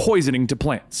byproducts are poisoning to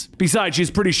plants. Besides,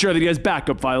 she's pretty sure that he has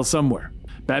backup files somewhere.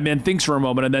 Batman thinks for a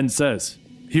moment and then says,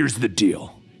 "Here's the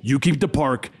deal. You keep the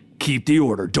park, keep the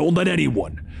order. Don't let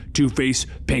anyone, Two-Face,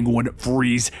 Penguin,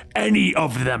 Freeze, any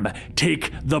of them,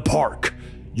 take the park.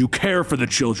 You care for the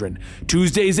children.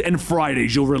 Tuesdays and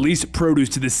Fridays, you'll release produce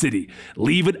to the city.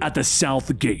 Leave it at the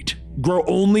south gate. Grow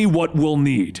only what we'll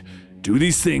need. Do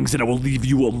these things and I will leave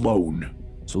you alone."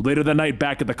 So later that night,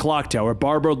 back at the clock tower,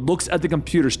 Barbara looks at the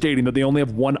computer, stating that they only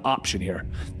have one option here.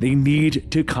 They need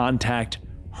to contact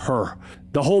her.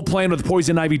 The whole plan with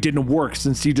Poison Ivy didn't work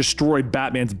since he destroyed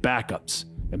Batman's backups.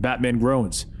 And Batman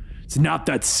groans. "It's not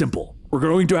that simple. We're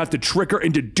going to have to trick her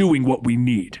into doing what we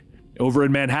need." Over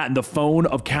in Manhattan, the phone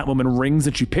of Catwoman rings,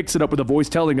 and she picks it up with a voice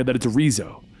telling her that it's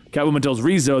Rizzo. Catwoman tells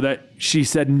Rizzo that she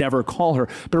said never call her,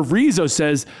 but Rizzo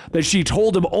says that she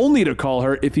told him only to call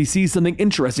her if he sees something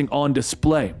interesting on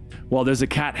display. Well, there's a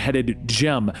cat-headed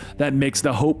gem that makes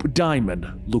the Hope Diamond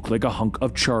look like a hunk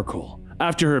of charcoal.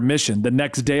 After her mission, the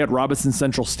next day at Robinson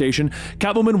Central Station,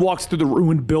 Catwoman walks through the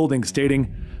ruined building stating,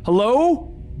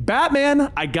 "Hello?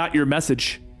 Batman, I got your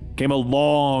message. Came a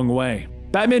long way."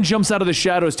 Batman jumps out of the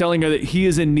shadows, telling her that he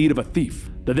is in need of a thief,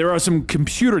 that there are some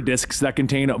computer disks that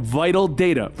contain vital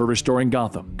data for restoring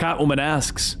Gotham. Catwoman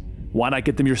asks, "Why not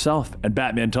get them yourself?" And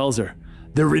Batman tells her,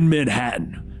 "They're in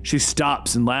Manhattan." She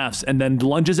stops and laughs and then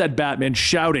lunges at Batman,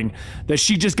 shouting that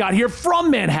she just got here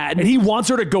from Manhattan and he wants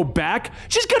her to go back.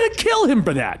 She's gonna kill him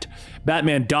for that.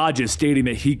 Batman dodges, stating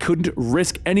that he couldn't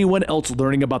risk anyone else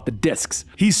learning about the discs.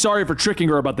 He's sorry for tricking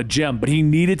her about the gem, but he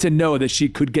needed to know that she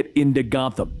could get into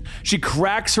Gotham. She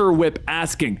cracks her whip,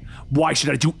 asking, "Why should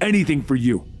I do anything for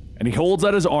you?" And he holds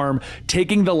out his arm,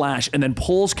 taking the lash, and then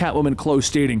pulls Catwoman close,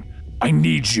 stating, "I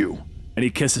need you." And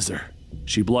he kisses her.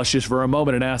 She blushes for a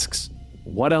moment and asks,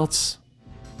 "What else?"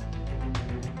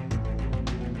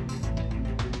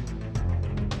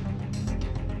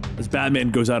 As Batman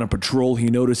goes out on patrol, he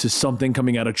notices something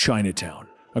coming out of Chinatown.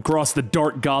 Across the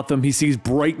dark Gotham, he sees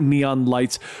bright neon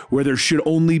lights where there should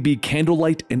only be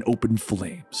candlelight and open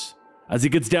flames. As he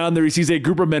gets down there, he sees a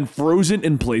group of men frozen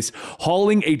in place,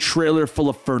 hauling a trailer full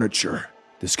of furniture.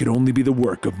 This could only be the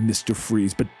work of Mr.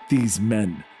 Freeze, but these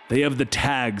men, they have the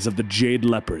tags of the Jade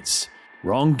Leopards.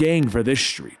 Wrong gang for this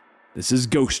street. This is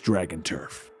Ghost Dragon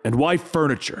turf. And why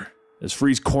furniture? Is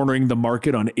Freeze cornering the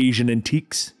market on Asian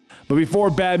antiques? But before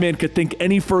Batman could think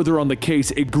any further on the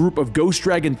case, a group of Ghost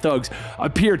Dragon thugs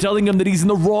appear telling him that he's in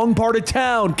the wrong part of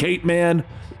town, Kate Man.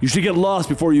 You should get lost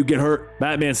before you get hurt.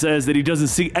 Batman says that he doesn't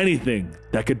see anything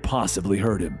that could possibly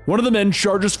hurt him. One of the men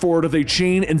charges forward with a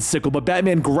chain and sickle, but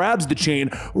Batman grabs the chain,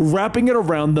 wrapping it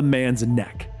around the man's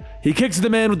neck. He kicks the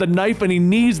man with a knife and he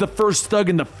knees the first thug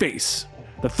in the face.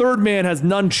 The third man has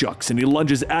nunchucks and he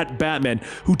lunges at Batman,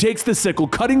 who takes the sickle,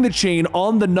 cutting the chain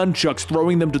on the nunchucks,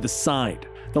 throwing them to the side.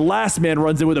 The last man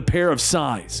runs in with a pair of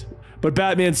sais, but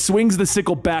Batman swings the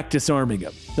sickle back, disarming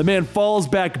him. The man falls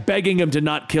back, begging him to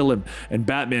not kill him, and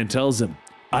Batman tells him,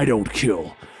 "I don't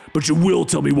kill, but you will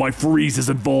tell me why Freeze is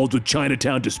involved with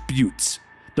Chinatown disputes."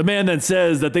 The man then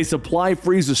says that they supply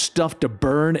Freeze with stuff to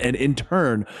burn, and in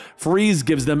turn, Freeze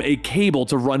gives them a cable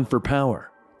to run for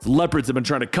power. The leopards have been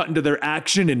trying to cut into their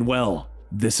action, and well,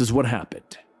 this is what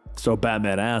happened. So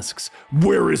Batman asks,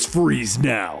 "Where is Freeze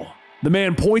now?" The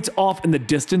man points off in the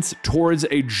distance towards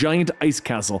a giant ice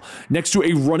castle next to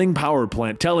a running power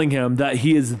plant, telling him that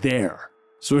he is there.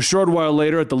 So a short while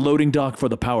later, at the loading dock for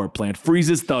the power plant,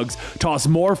 Freeze's thugs toss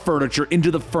more furniture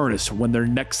into the furnace when their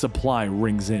next supply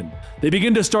rings in. They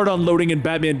begin to start unloading and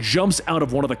Batman jumps out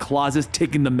of one of the closets,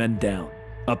 taking the men down.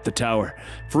 Up the tower,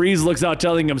 Freeze looks out,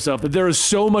 telling himself that there is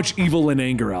so much evil and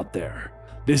anger out there.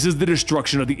 This is the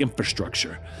destruction of the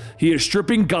infrastructure. He is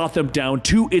stripping Gotham down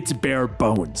to its bare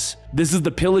bones. This is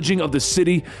the pillaging of the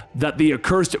city that the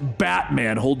accursed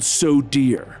Batman holds so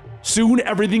dear. Soon,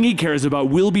 everything he cares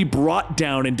about will be brought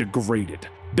down and degraded.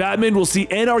 Batman will see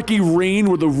anarchy reign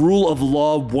where the rule of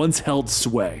law once held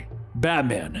sway.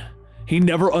 Batman, he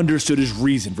never understood his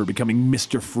reason for becoming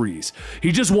Mr. Freeze.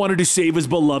 He just wanted to save his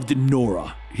beloved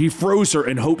Nora. He froze her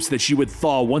in hopes that she would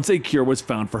thaw once a cure was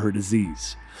found for her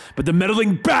disease. But the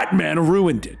meddling Batman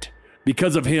ruined it.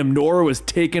 Because of him, Nora was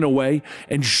taken away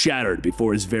and shattered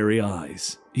before his very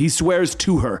eyes. He swears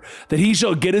to her that he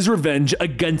shall get his revenge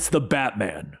against the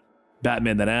Batman.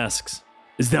 Batman then asks,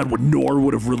 "Is that what Nora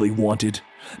would have really wanted?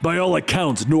 By all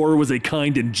accounts, Nora was a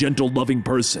kind and gentle, loving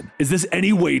person. Is this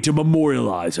any way to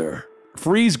memorialize her?"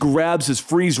 Freeze grabs his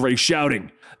freeze ray,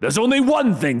 shouting, "There's only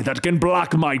one thing that can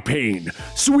block my pain.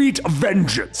 Sweet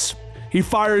vengeance." He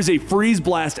fires a freeze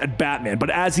blast at Batman, but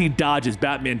as he dodges,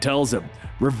 Batman tells him,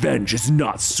 "Revenge is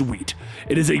not sweet.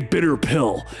 It is a bitter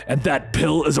pill, and that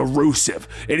pill is erosive.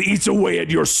 It eats away at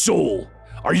your soul.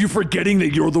 Are you forgetting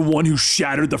that you're the one who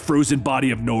shattered the frozen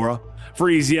body of Nora?"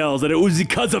 Freeze yells that it was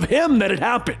because of him that it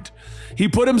happened. He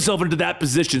put himself into that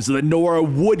position so that Nora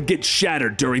would get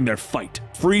shattered during their fight.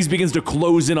 Freeze begins to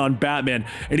close in on Batman,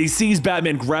 and he sees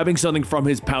Batman grabbing something from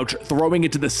his pouch, throwing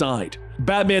it to the side.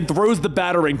 Batman throws the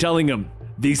Batarang, telling him,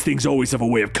 "These things always have a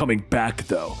way of coming back,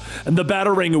 though." And the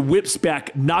Batarang whips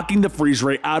back, knocking the freeze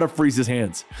ray out of Freeze's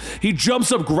hands. He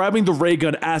jumps up, grabbing the ray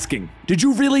gun, asking, "Did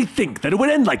you really think that it would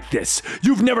end like this?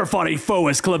 You've never fought a foe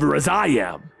as clever as I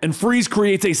am." And Freeze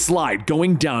creates a slide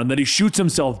going down, then he shoots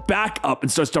himself back up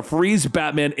and starts to freeze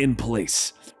Batman in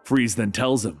place. Freeze then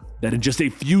tells him that in just a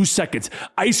few seconds,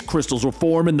 ice crystals will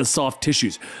form in the soft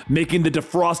tissues, making the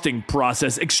defrosting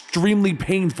process extremely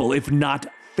painful, if not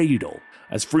fatal.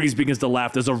 As Freeze begins to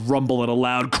laugh, there's a rumble and a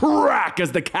loud crack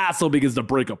as the castle begins to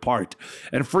break apart.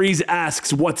 And Freeze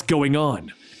asks what's going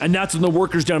on. And that's when the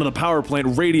workers down at the power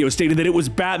plant radio stating that it was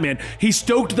Batman. He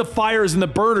stoked the fires and the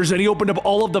burners and he opened up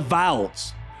all of the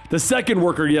valves. The second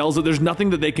worker yells that there's nothing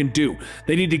that they can do.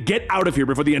 They need to get out of here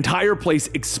before the entire place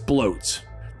explodes.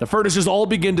 The furnaces all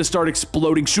begin to start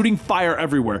exploding, shooting fire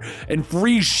everywhere, and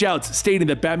Freeze shouts, stating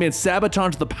that Batman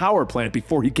sabotaged the power plant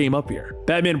before he came up here.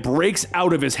 Batman breaks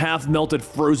out of his half-melted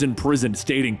frozen prison,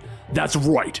 stating, "That's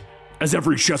right. As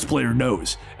every chess player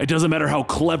knows, it doesn't matter how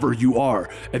clever you are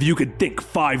if you can think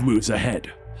 5 moves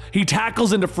ahead." He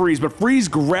tackles into Freeze, but Freeze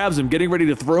grabs him, getting ready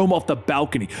to throw him off the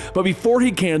balcony. But before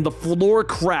he can, the floor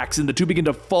cracks and the two begin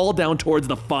to fall down towards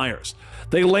the fires.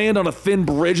 They land on a thin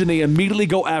bridge and they immediately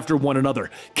go after one another,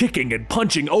 kicking and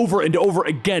punching over and over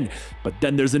again. But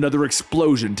then there's another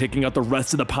explosion, taking out the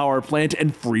rest of the power plant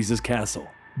and Freeze's castle.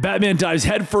 Batman dives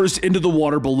headfirst into the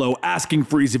water below, asking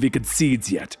Freeze if he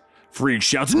concedes yet. Freeze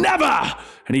shouts, "Never!"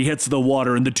 and he hits the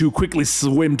water and the two quickly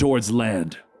swim towards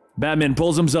land. Batman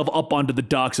pulls himself up onto the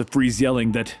docks with Freeze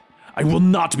yelling that, "I will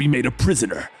not be made a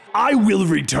prisoner. I will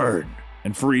return."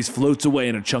 And Freeze floats away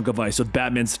in a chunk of ice with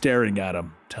Batman staring at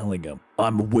him, telling him,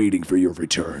 "I'm waiting for your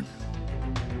return."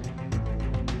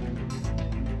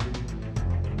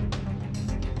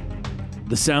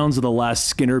 The sounds of the last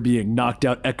Skinner being knocked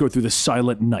out echo through the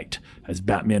silent night as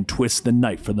Batman twists the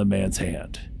knife from the man's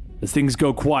hand. As things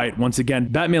go quiet once again,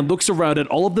 Batman looks around at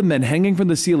all of the men hanging from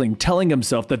the ceiling, telling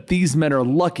himself that these men are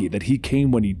lucky that he came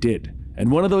when he did. and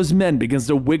one of those men begins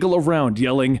to wiggle around,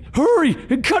 yelling, "Hurry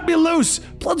and cut me loose!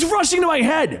 Blood's rushing to my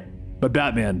head!" But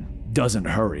Batman doesn't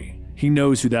hurry. He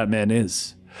knows who that man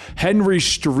is. Henry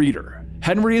Streeter.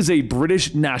 Henry is a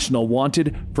British national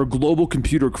wanted for global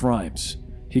computer crimes.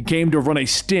 He came to run a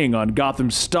sting on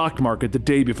Gotham's stock market the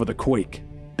day before the quake.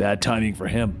 Bad timing for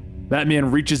him.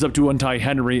 Batman reaches up to untie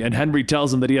Henry, and Henry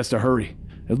tells him that he has to hurry.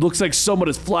 It looks like someone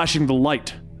is flashing the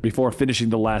light before finishing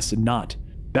the last knot.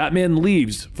 Batman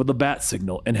leaves for the bat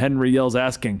signal, and Henry yells,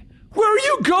 asking, "Where are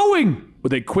you going?"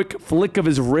 With a quick flick of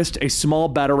his wrist, a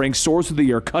small batarang soars through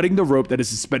the air, cutting the rope that is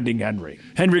suspending Henry.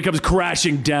 Henry comes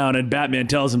crashing down, and Batman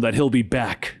tells him that he'll be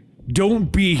back.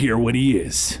 Don't be here when he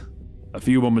is. A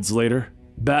few moments later,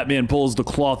 Batman pulls the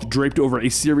cloth draped over a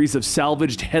series of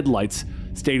salvaged headlights,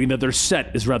 stating that their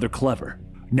set is rather clever.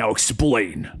 "Now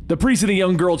explain." The priest and the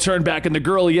young girl turn back, and the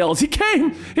girl yells, "He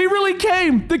came! He really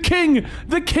came! The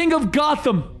king of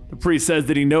Gotham!" The priest says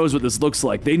that he knows what this looks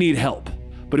like. They need help.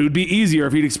 But it would be easier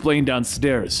if he'd explained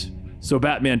downstairs. So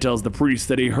Batman tells the priest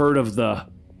that he heard of the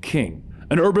king,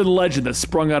 an urban legend that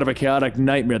sprung out of a chaotic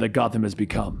nightmare that Gotham has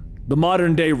become. The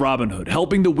modern-day Robin Hood,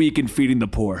 helping the weak and feeding the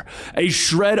poor. A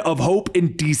shred of hope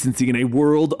and decency in a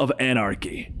world of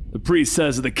anarchy. The priest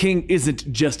says that the king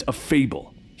isn't just a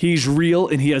fable. He's real,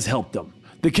 and he has helped them.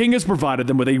 The king has provided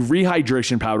them with a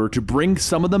rehydration powder to bring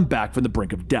some of them back from the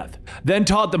brink of death, then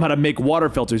taught them how to make water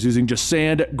filters using just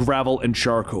sand, gravel, and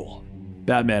charcoal.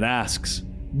 Batman asks,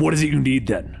 "What is it you need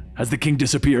then? Has the king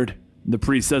disappeared?" The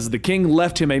priest says the king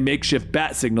left him a makeshift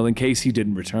bat signal in case he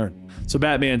didn't return. So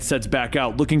Batman sets back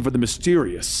out looking for the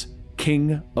mysterious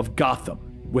King of Gotham,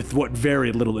 with what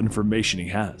very little information he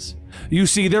has. You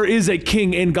see, there is a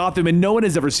king in Gotham, and no one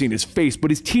has ever seen his face, but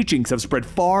his teachings have spread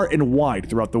far and wide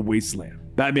throughout the wasteland.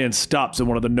 Batman stops at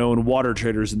one of the known water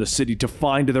traders in the city to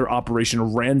find their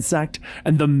operation ransacked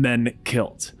and the men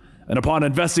killed. And upon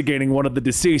investigating one of the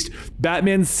deceased,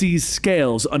 Batman sees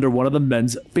scales under one of the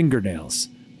men's fingernails.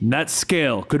 And that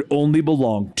scale could only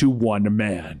belong to one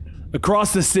man.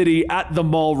 Across the city, at the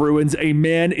mall ruins, a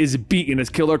man is beaten as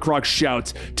Killer Croc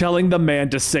shouts, telling the man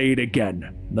to say it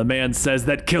again. The man says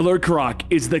that Killer Croc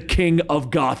is the king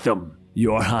of Gotham,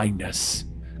 Your Highness.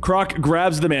 Croc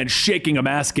grabs the man, shaking him,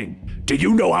 asking, "Do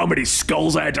you know how many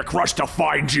skulls I had to crush to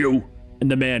find you?"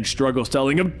 And the man struggles,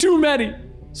 telling him, "Too many."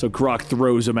 So Croc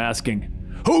throws him, asking,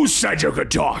 "Who said you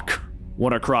could talk?"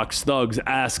 One of Croc's thugs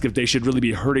asks if they should really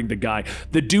be hurting the guy.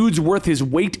 The dude's worth his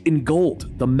weight in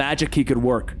gold, the magic he could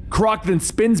work. Croc then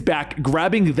spins back,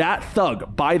 grabbing that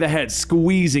thug by the head,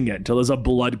 squeezing it until there's a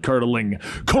blood-curdling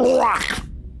Croc.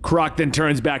 Croc then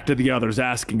turns back to the others,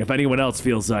 asking if anyone else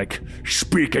feels like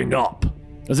speaking up.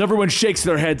 As everyone shakes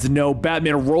their heads no,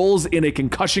 Batman rolls in a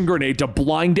concussion grenade to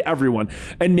blind everyone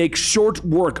and make short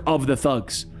work of the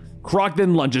thugs. Croc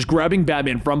then lunges, grabbing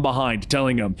Batman from behind,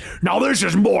 telling him, "Now this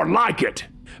is more like it."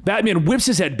 Batman whips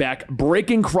his head back,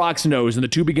 breaking Croc's nose, and the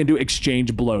two begin to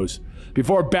exchange blows.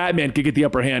 Before Batman can get the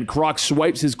upper hand, Croc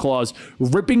swipes his claws,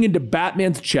 ripping into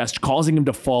Batman's chest, causing him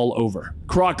to fall over.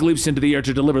 Croc leaps into the air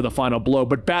to deliver the final blow,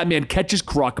 but Batman catches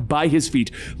Croc by his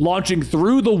feet, launching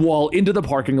through the wall into the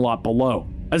parking lot below.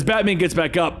 As Batman gets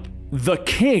back up, the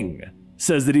king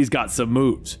says that he's got some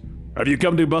moves. "Have you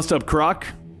come to bust up Croc,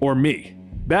 or me?"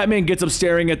 Batman gets up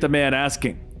staring at the man,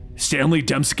 asking, "Stanley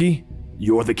Dembski?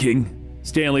 You're the king?"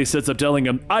 Stanley sits up telling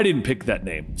him, "I didn't pick that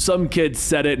name. Some kid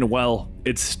said it and well,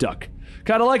 it's stuck.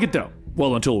 Kinda like it though.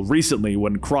 Well, until recently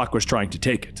when Croc was trying to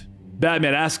take it."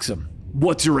 Batman asks him,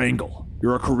 "What's your angle?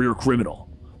 You're a career criminal.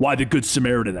 Why the Good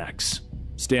Samaritan acts?"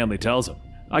 Stanley tells him,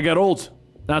 "I got old.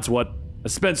 That's what. I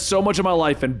spent so much of my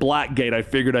life in Blackgate I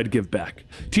figured I'd give back.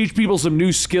 Teach people some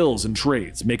new skills and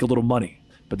trades, make a little money.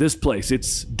 But this place,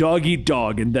 it's dog eat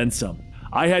dog and then some.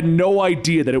 I had no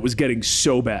idea that it was getting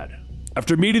so bad.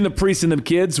 After meeting the priest and them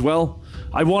kids, well,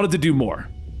 I wanted to do more.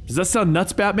 Does that sound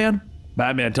nuts, Batman?"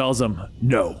 Batman tells him,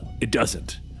 "No, it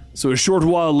doesn't." So a short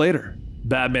while later,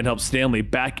 Batman helps Stanley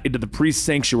back into the priest's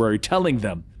sanctuary, telling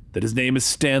them that his name is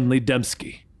Stanley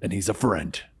Dembski, and he's a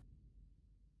friend.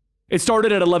 It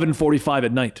started at 11:45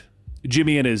 at night.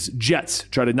 Jimmy and his Jets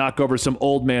try to knock over some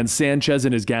old man Sanchez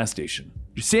in his gas station.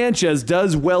 Sanchez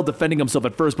does well defending himself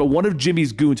at first, but one of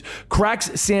Jimmy's goons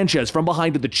cracks Sanchez from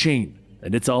behind with a chain,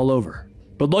 and it's all over.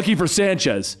 But lucky for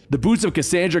Sanchez, the boots of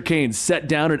Cassandra Cain set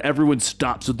down and everyone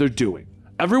stops what they're doing.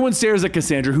 Everyone stares at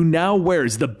Cassandra, who now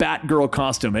wears the Batgirl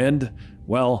costume, and,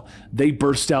 well, they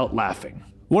burst out laughing.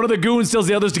 One of the goons tells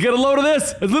the others to get a load of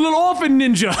this, a little orphan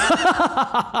ninja.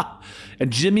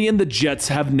 And Jimmy and the Jets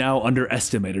have now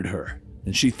underestimated her.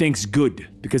 And she thinks good,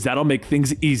 because that'll make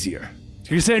things easier.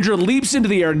 Cassandra leaps into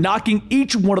the air, knocking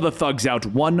each one of the thugs out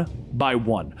one by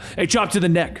one. A chop to the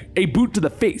neck, a boot to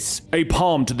the face, a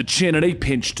palm to the chin, and a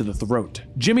pinch to the throat.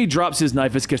 Jimmy drops his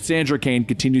knife as Cassandra Cain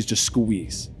continues to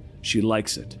squeeze. She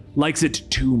likes it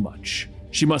too much.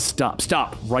 She must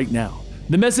stop right now.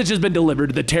 The message has been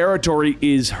delivered, the territory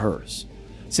is hers.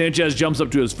 Sanchez jumps up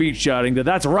to his feet shouting that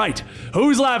that's right.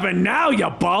 Who's laughing now, you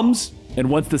bums? And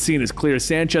once the scene is clear,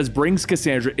 Sanchez brings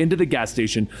Cassandra into the gas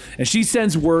station and she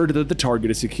sends word that the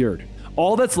target is secured.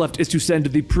 All that's left is to send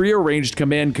the prearranged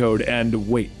command code and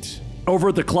wait. Over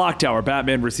at the clock tower,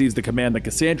 Batman receives the command that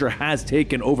Cassandra has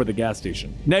taken over the gas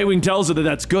station. Nightwing tells her that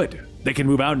that's good. They can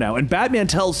move out now, and Batman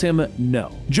tells him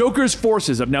no. Joker's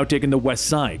forces have now taken the west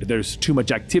side. There's too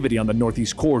much activity on the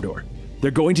northeast corridor.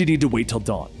 They're going to need to wait till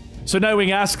dawn. So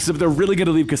Nightwing asks if they're really going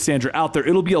to leave Cassandra out there.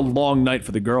 It'll be a long night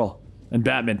for the girl. And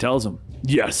Batman tells him,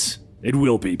 yes, it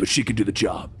will be, but she can do the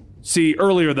job. See,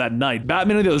 earlier that night,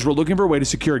 Batman and the others were looking for a way to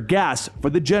secure gas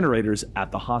for the generators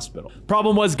at the hospital.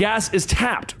 Problem was, gas is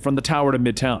tapped from the tower to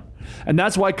Midtown. And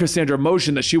that's why Cassandra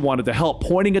motioned that she wanted to help,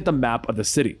 pointing at the map of the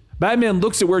city. Batman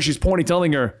looks at where she's pointing,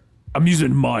 telling her,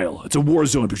 Amusement Mile, it's a war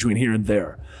zone between here and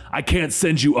there. I can't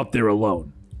send you up there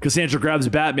alone. Cassandra grabs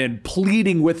Batman,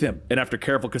 pleading with him, and after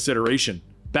careful consideration,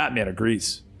 Batman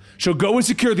agrees. She'll go and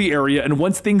secure the area, and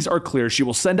once things are clear, she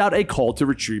will send out a call to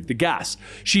retrieve the gas.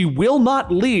 She will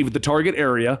not leave the target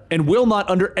area, and will not,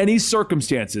 under any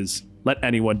circumstances, let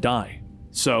anyone die.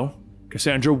 So,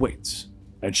 Cassandra waits,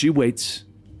 and she waits,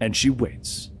 and she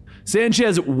waits.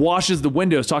 Sanchez washes the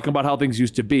windows, talking about how things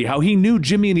used to be, how he knew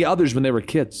Jimmy and the others when they were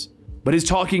kids. But his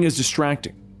talking is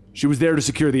distracting. She was there to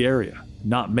secure the area,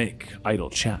 not make idle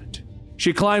chat.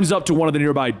 She climbs up to one of the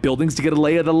nearby buildings to get a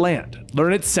lay of the land,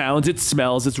 learn its sounds, its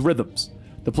smells, its rhythms,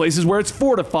 the places where it's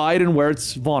fortified and where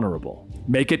it's vulnerable.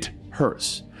 Make it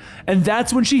hers. And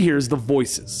that's when she hears the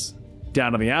voices.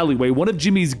 Down in the alleyway, one of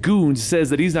Jimmy's goons says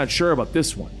that he's not sure about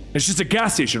this one. It's just a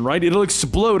gas station, right? It'll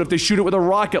explode if they shoot it with a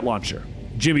rocket launcher.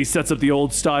 Jimmy sets up the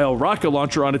old-style rocket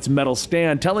launcher on its metal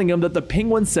stand, telling him that the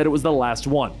Penguin said it was the last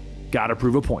one. Gotta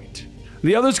prove a point.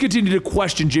 The others continue to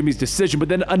question Jimmy's decision, but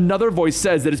then another voice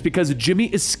says that it's because Jimmy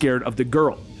is scared of the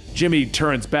girl. Jimmy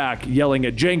turns back, yelling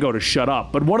at Django to shut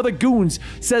up, but one of the goons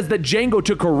says that Django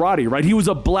took karate, right? He was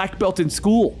a black belt in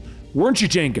school. Weren't you,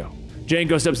 Django?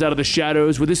 Django steps out of the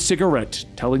shadows with his cigarette,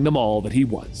 telling them all that he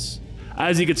was.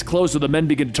 As he gets closer, the men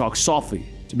begin to talk softly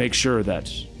to make sure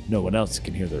that no one else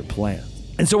can hear their plan.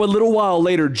 And so a little while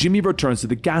later, Jimmy returns to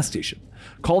the gas station,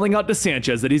 calling out to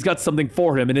Sanchez that he's got something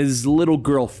for him and his little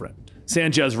girlfriend.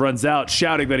 Sanchez runs out,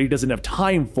 shouting that he doesn't have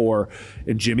time for,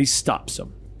 and Jimmy stops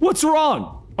him. What's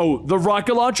wrong? Oh, the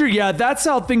rocket launcher? Yeah, that's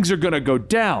how things are gonna go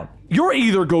down. You're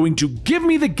either going to give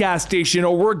me the gas station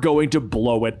or we're going to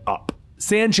blow it up.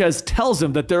 Sanchez tells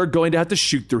him that they're going to have to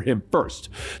shoot through him first.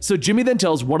 So Jimmy then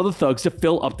tells one of the thugs to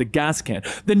fill up the gas can.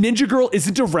 The ninja girl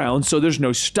isn't around, so there's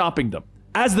no stopping them.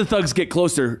 As the thugs get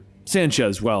closer,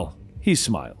 Sanchez, well, he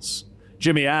smiles.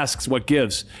 Jimmy asks what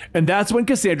gives, and that's when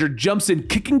Cassandra jumps in,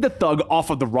 kicking the thug off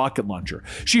of the rocket launcher.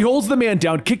 She holds the man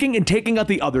down, kicking and taking out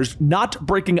the others, not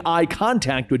breaking eye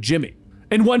contact with Jimmy.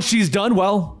 And once she's done,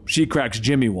 well, she cracks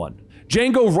Jimmy one.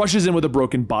 Django rushes in with a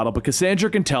broken bottle, but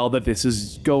Cassandra can tell that this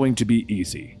is going to be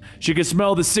easy. She can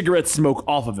smell the cigarette smoke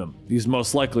off of him. He's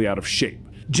most likely out of shape.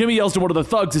 Jimmy yells to one of the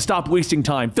thugs to stop wasting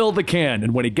time, fill the can,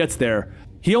 and when he gets there,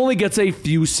 he only gets a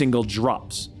few single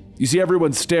drops. You see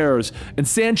everyone stares, and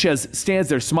Sanchez stands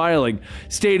there smiling,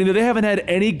 stating that they haven't had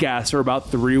any gas for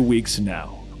about 3 weeks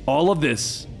now. All of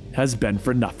this has been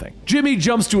for nothing. Jimmy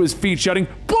jumps to his feet, shouting,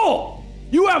 "Bull!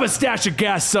 You have a stash of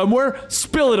gas somewhere!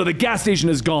 Spill it or the gas station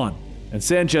is gone!" And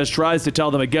Sanchez tries to tell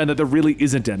them again that there really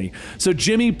isn't any, so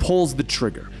Jimmy pulls the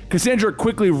trigger. Cassandra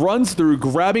quickly runs through,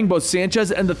 grabbing both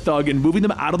Sanchez and the thug and moving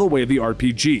them out of the way of the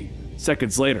RPG.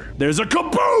 Seconds later, there's a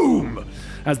kaboom!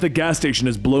 As the gas station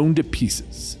is blown to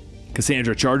pieces.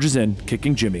 Cassandra charges in,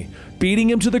 kicking Jimmy, beating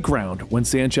him to the ground when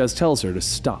Sanchez tells her to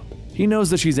stop. He knows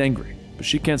that she's angry, but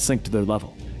she can't sink to their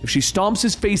level. If she stomps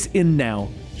his face in now,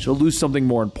 she'll lose something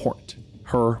more important,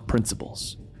 her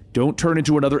principles. Don't turn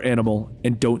into another animal,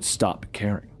 and don't stop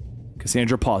caring.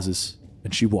 Cassandra pauses,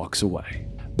 and she walks away.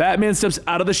 Batman steps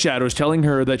out of the shadows, telling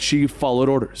her that she followed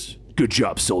orders. Good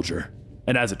job, soldier.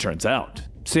 And as it turns out,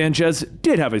 Sanchez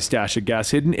did have a stash of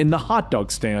gas hidden in the hot dog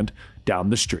stand down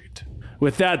the street.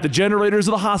 With that, the generators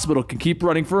of the hospital can keep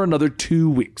running for another 2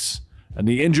 weeks, and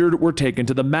the injured were taken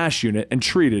to the MASH unit and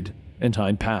treated in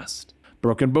time past.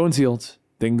 Broken bones healed,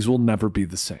 things will never be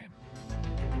the same.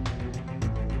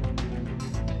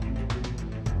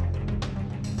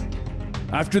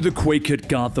 After the quake hit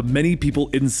Gotham, many people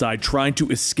inside tried to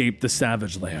escape the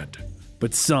Savage Land,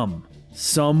 but some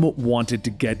Some wanted to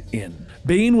get in.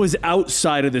 Bane was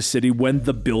outside of the city when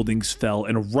the buildings fell,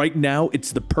 and right now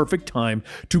it's the perfect time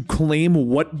to claim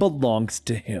what belongs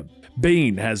to him.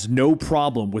 Bane has no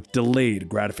problem with delayed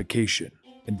gratification.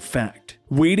 In fact,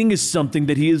 waiting is something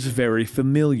that he is very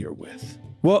familiar with.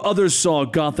 While others saw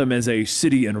Gotham as a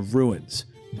city in ruins,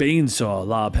 Bane saw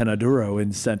La Penaduro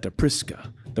in Santa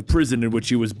Prisca, the prison in which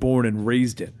he was born and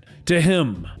raised in. To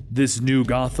him, this new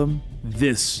Gotham,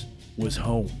 this was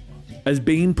home. As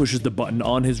Bane pushes the button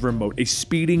on his remote, a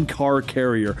speeding car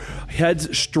carrier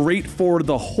heads straight for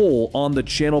the hole on the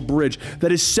Channel Bridge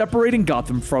that is separating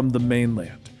Gotham from the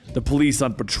mainland. The police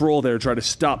on patrol there try to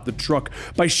stop the truck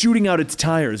by shooting out its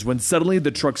tires when suddenly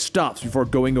the truck stops before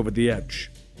going over the edge.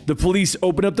 The police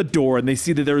open up the door and they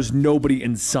see that there is nobody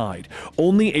inside,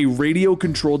 only a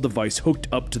radio-controlled device hooked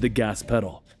up to the gas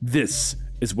pedal. This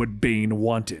is what Bane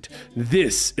wanted.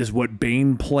 This is what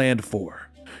Bane planned for.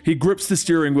 He grips the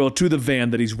steering wheel to the van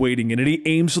that he's waiting in and he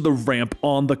aims for the ramp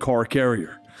on the car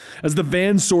carrier. As the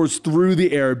van soars through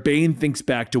the air, Bane thinks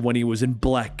back to when he was in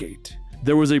Blackgate.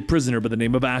 There was a prisoner by the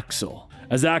name of Axel.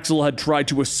 As Axel had tried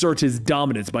to assert his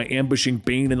dominance by ambushing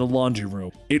Bane in the laundry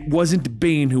room, it wasn't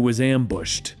Bane who was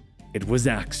ambushed. It was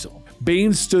Axel.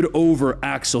 Bane stood over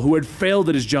Axel, who had failed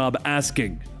at his job,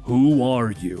 asking, "Who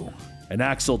are you?" And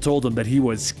Axel told him that he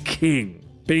was king.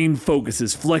 Bane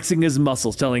focuses, flexing his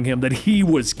muscles, telling him that he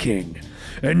was king.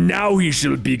 And now he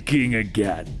shall be king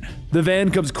again. The van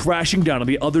comes crashing down on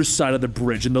the other side of the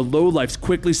bridge, and the lowlifes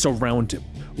quickly surround him.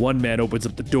 One man opens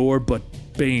up the door, but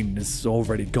Bane is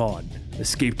already gone,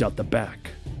 escaped out the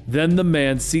back. Then the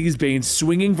man sees Bane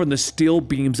swinging from the steel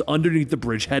beams underneath the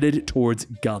bridge, headed towards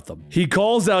Gotham. He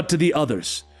calls out to the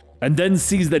others, and then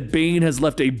sees that Bane has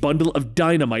left a bundle of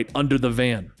dynamite under the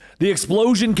van. The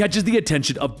explosion catches the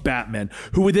attention of Batman,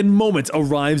 who within moments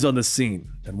arrives on the scene,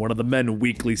 and one of the men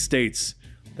weakly states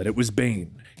that it was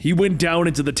Bane. He went down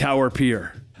into the tower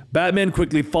pier. Batman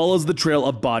quickly follows the trail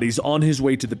of bodies on his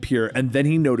way to the pier, and then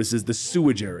he notices the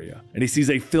sewage area, and he sees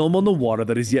a film on the water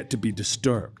that is yet to be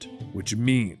disturbed, which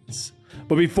means...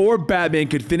 But before Batman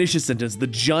could finish his sentence, the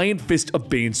giant fist of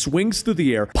Bane swings through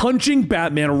the air, punching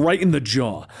Batman right in the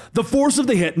jaw. The force of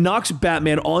the hit knocks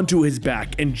Batman onto his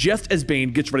back, and just as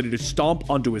Bane gets ready to stomp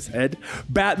onto his head,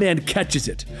 Batman catches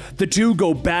it. The two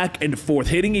go back and forth,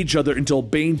 hitting each other until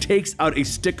Bane takes out a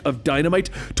stick of dynamite,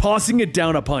 tossing it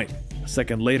down a pipe. A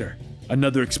second later,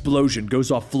 another explosion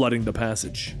goes off, flooding the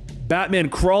passage. Batman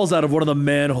crawls out of one of the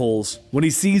manholes when he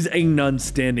sees a nun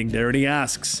standing there, and he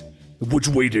asks, "Which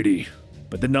way did he?"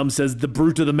 But the nun says, "The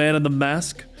brute of the man in the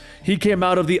mask? He came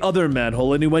out of the other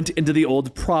manhole and he went into the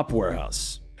old prop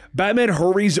warehouse." Batman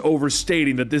hurries over,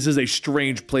 stating that this is a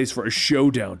strange place for a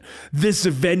showdown. This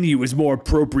venue is more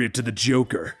appropriate to the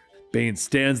Joker. Bane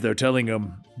stands there telling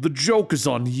him, "The joke is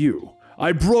on you.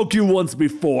 I broke you once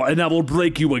before and I will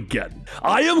break you again.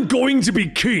 I am going to be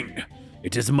king.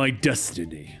 It is my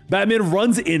destiny." Batman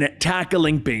runs in,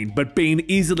 tackling Bane, but Bane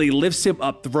easily lifts him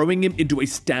up, throwing him into a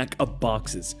stack of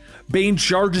boxes. Bane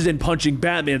charges in, punching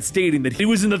Batman, stating that he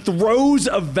was in the throes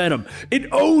of Venom. It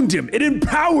owned him, it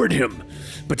empowered him,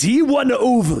 but he won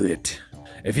over it.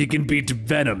 If he can beat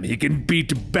Venom, he can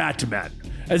beat Batman.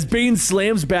 As Bane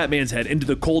slams Batman's head into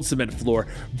the cold cement floor,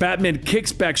 Batman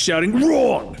kicks back, shouting,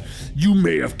 "Wrong! You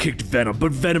may have kicked Venom,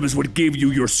 but Venom is what gave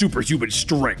you your superhuman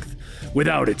strength.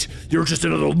 Without it, you're just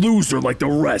another loser like the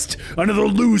rest. Another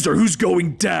loser who's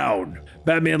going down."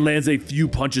 Batman lands a few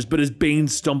punches, but as Bane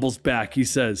stumbles back, he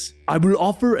says, "I will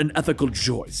offer an ethical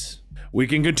choice. We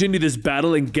can continue this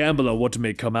battle and gamble on what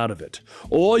may come out of it.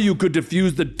 Or you could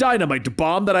defuse the dynamite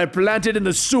bomb that I planted in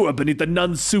the sewer beneath the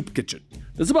nun's soup kitchen."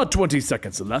 There's about 20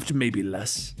 seconds left, maybe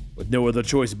less. With no other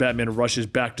choice, Batman rushes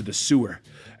back to the sewer.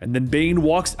 And then Bane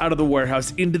walks out of the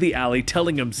warehouse into the alley,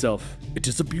 telling himself, "It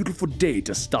is a beautiful day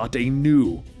to start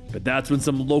anew." But that's when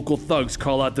some local thugs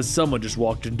call out that someone just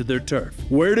walked into their turf.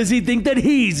 Where does he think that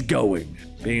he's going?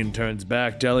 Bane turns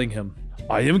back, telling him,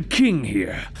 "I am king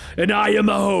here, and I am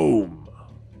home."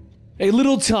 A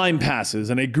little time passes,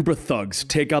 and a group of thugs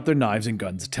take out their knives and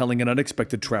guns, telling an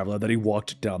unexpected traveler that he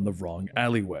walked down the wrong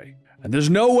alleyway. And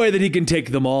there's no way that he can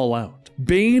take them all out.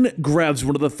 Bane grabs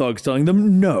one of the thugs, telling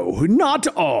them, "No, not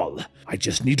all. I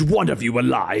just need one of you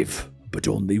alive, but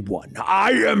only one.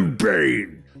 I am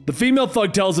Bane." The female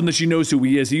thug tells him that she knows who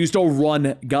he is. He used to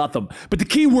run Gotham, but the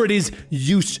key word is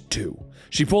used to.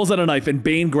 She pulls out a knife, and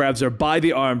Bane grabs her by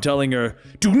the arm, telling her,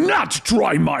 "Do not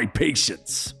try my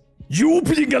patience. You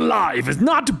being alive is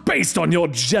not based on your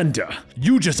gender.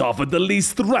 You just offered the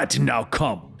least threat, now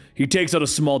come." He takes out a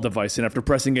small device, and after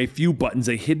pressing a few buttons,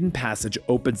 a hidden passage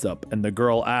opens up, and the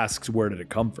girl asks where did it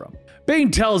come from.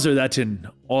 Bane tells her that in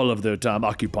all of their time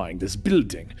occupying this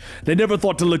building, they never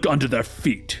thought to look under their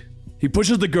feet. He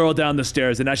pushes the girl down the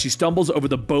stairs, and as she stumbles over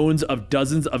the bones of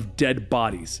dozens of dead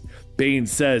bodies, Bane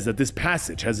says that this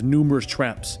passage has numerous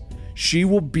traps. She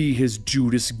will be his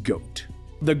Judas goat.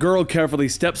 The girl carefully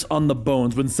steps on the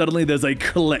bones when suddenly there's a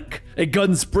click. A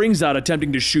gun springs out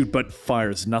attempting to shoot but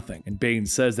fires nothing, and Bane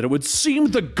says that it would seem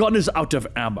the gun is out of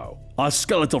ammo. Our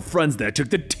skeletal friends there took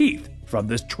the teeth from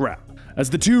this trap. As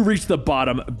the two reach the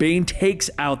bottom, Bane takes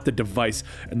out the device,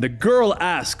 and the girl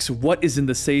asks what is in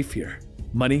the safe here.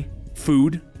 Money?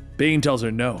 Food? Bane tells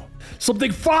her no.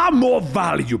 Something far more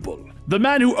valuable. The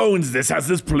man who owns this has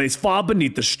this place far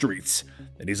beneath the streets,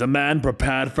 and he's a man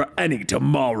prepared for any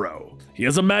tomorrow. He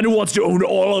is a man who wants to own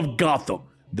all of Gotham,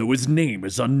 though his name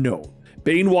is unknown.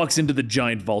 Bane walks into the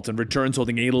giant vault and returns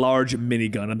holding a large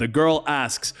minigun, and the girl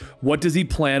asks what does he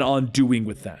plan on doing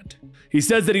with that. He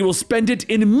says that he will spend it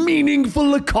in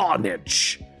meaningful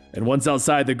carnage. And once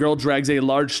outside, the girl drags a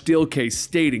large steel case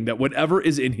stating that whatever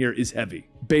is in here is heavy.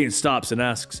 Bane stops and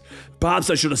asks, perhaps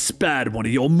I should have spared one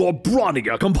of your more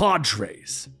brawnier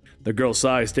compadres. The girl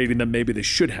sighs, stating that maybe they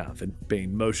should have, and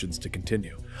Bane motions to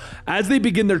continue. As they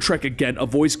begin their trek again, a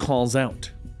voice calls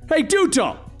out, Hey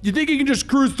Duto, you think you can just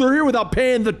cruise through here without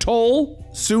paying the toll?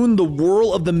 Soon the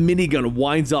whirl of the minigun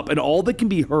winds up, and all that can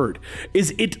be heard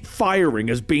is it firing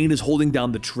as Bane is holding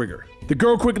down the trigger. The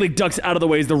girl quickly ducks out of the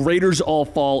way as the raiders all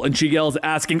fall, and she yells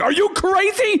asking, Are you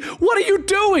crazy? What are you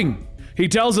doing? He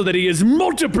tells her that he is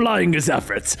multiplying his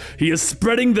efforts. He is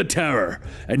spreading the terror,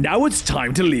 and now it's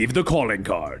time to leave the calling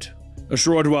card. A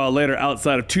short while later,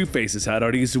 outside of Two-Face's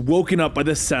hideout, he's woken up by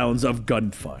the sounds of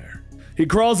gunfire. He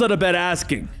crawls out of bed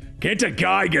asking, Can't a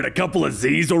guy get a couple of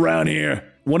Z's around here?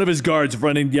 One of his guards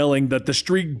run in yelling that the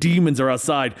street demons are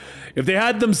outside. If they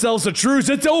had themselves a truce,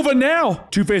 it's over now!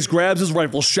 Two-Face grabs his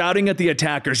rifle, shouting at the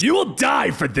attackers, You will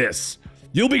die for this!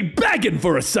 You'll be begging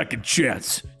for a second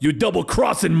chance, you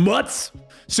double-crossing mutts!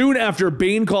 Soon after,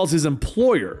 Bane calls his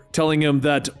employer, telling him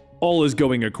that all is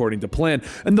going according to plan,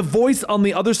 and the voice on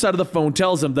the other side of the phone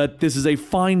tells him that this is a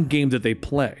fine game that they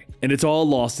play, and it's all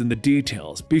lost in the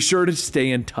details. Be sure to stay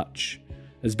in touch.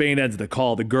 As Bane ends the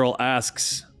call, the girl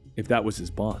asks if that was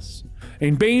his boss,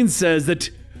 and Bane says that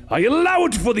I allow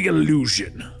it for the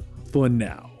illusion, for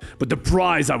now, but the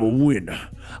prize I will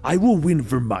win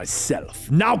for myself.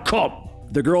 Now come!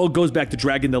 The girl goes back to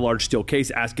dragging the large steel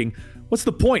case, asking, What's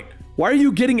the point? Why are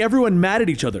you getting everyone mad at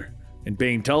each other? And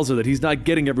Bane tells her that he's not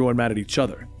getting everyone mad at each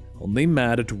other, only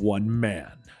mad at one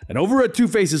man. And over at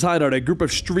Two-Face's hideout, a group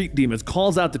of street demons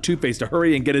calls out to Two-Face to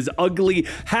hurry and get his ugly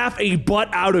half-a-butt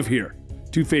out of here.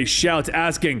 Two-Face shouts,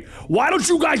 asking, Why don't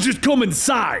you guys just come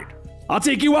inside? I'll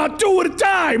take you out two at a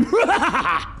time!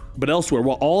 But elsewhere,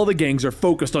 while all the gangs are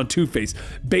focused on Two-Face,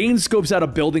 Bane scopes out a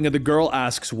building and the girl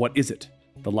asks, What is it?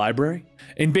 The library?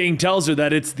 And Bane tells her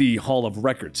that it's the Hall of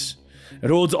Records. It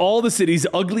holds all the city's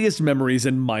ugliest memories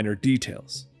and minor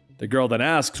details. The girl then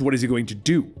asks what is he going to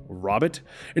do, rob it?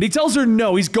 And he tells her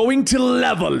no, he's going to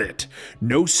level it.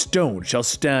 No stone shall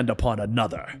stand upon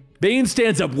another. Bane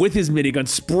stands up with his minigun,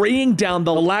 spraying down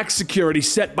the lax security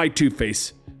set by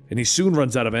Two-Face, and he soon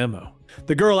runs out of ammo.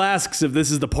 The girl asks if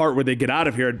this is the part where they get out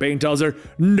of here, and Bane tells her,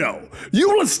 No, you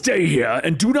will stay here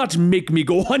and do not make me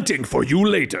go hunting for you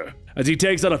later. As he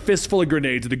takes out a fistful of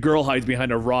grenades, the girl hides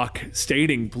behind a rock,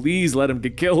 stating, Please let him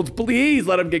get killed, please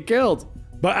let him get killed.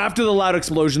 But after the loud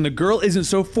explosion, the girl isn't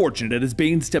so fortunate as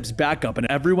Bane steps back up and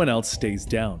everyone else stays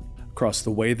down. Across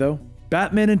the way though,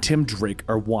 Batman and Tim Drake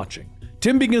are watching.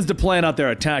 Tim begins to plan out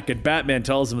their attack and Batman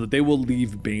tells him that they will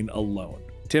leave Bane alone.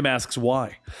 Tim asks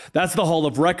why. That's the Hall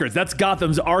of Records, that's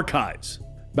Gotham's archives.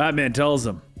 Batman tells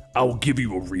him, I will give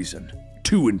you a reason.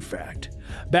 Two, in fact.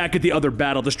 Back at the other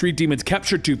battle, the street demons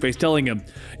capture Two-Face, telling him,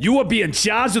 You will be in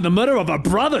charge of the murder of our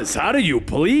brothers. How do you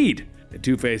plead? And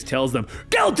Two-Face tells them,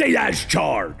 Guilty as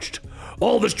charged.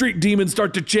 All the street demons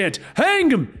start to chant, Hang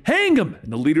him! Hang him!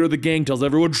 And the leader of the gang tells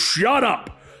everyone, Shut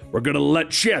up! We're gonna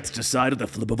let chance decide at the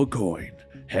flip of a coin.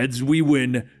 Heads we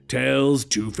win, tails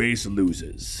Two-Face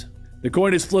loses. The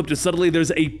coin is flipped and suddenly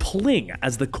there's a pling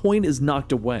as the coin is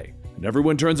knocked away. And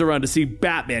everyone turns around to see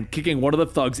Batman kicking one of the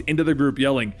thugs into the group,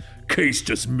 yelling, Case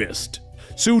dismissed.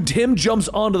 Soon Tim jumps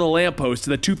onto the lamppost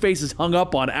that Two-Face is hung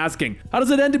up on, asking, How does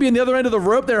it end to be on the other end of the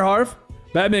rope there, Harv?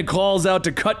 Batman calls out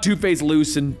to cut Two-Face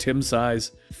loose, and Tim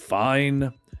sighs,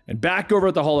 Fine. And back over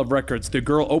at the Hall of Records, the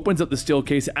girl opens up the steel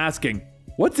case, asking,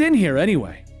 What's in here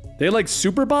anyway? They like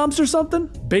super bombs or something?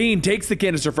 Bane takes the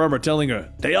canister from her, telling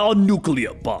her, They are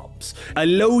nuclear bombs. A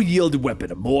low-yield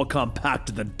weapon more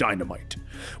compact than dynamite,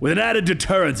 with an added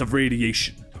deterrence of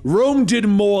radiation. Rome did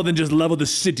more than just level the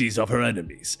cities of her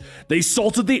enemies. They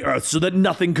salted the earth so that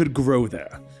nothing could grow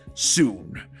there.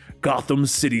 Soon, Gotham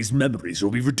City's memories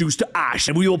will be reduced to ash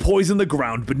and we will poison the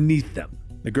ground beneath them.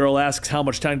 The girl asks how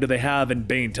much time do they have, and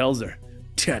Bane tells her,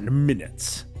 10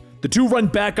 minutes. The two run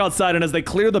back outside, and as they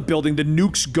clear the building, the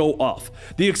nukes go off.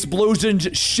 The explosions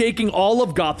shaking all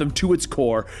of Gotham to its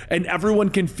core, and everyone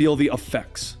can feel the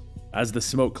effects. As the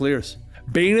smoke clears,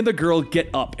 Bane and the girl get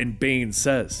up, and Bane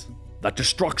says, "That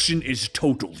destruction is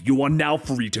total. You are now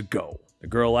free to go." The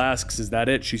girl asks, is that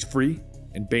it? She's free?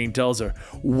 And Bane tells her,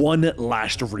 "One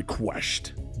last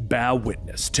request. Bear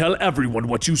witness. Tell everyone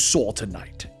what you saw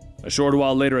tonight." A short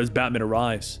while later, as Batman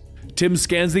arrives, Tim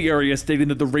scans the area, stating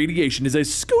that the radiation is a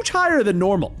scooch higher than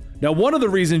normal. Now, one of the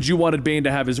reasons you wanted Bane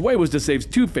to have his way was to save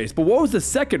Two-Face, but what was the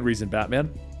second reason, Batman?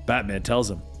 Batman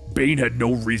tells him, "Bane had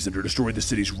no reason to destroy the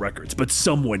city's records, but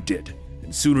someone did.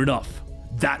 And soon enough,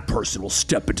 that person will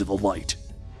step into the light."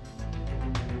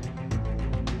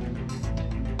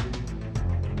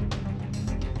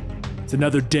 It's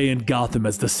another day in Gotham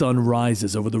as the sun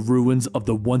rises over the ruins of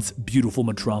the once beautiful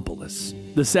metropolis.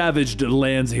 The savaged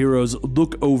land's heroes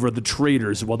look over the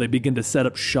traders while they begin to set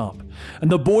up shop, and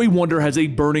the boy wonder has a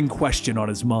burning question on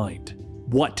his mind.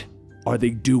 What are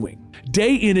they doing?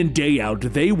 Day in and day out,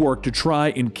 they work to try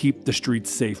and keep the streets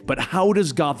safe, but how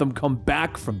does Gotham come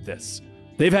back from this?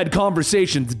 They've had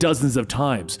conversations dozens of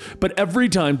times, but every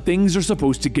time things are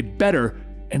supposed to get better,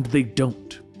 and they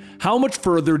don't. How much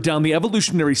further down the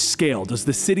evolutionary scale does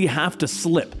the city have to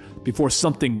slip before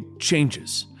something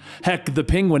changes? Heck, the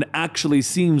Penguin actually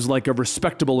seems like a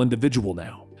respectable individual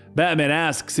now. Batman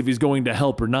asks if he's going to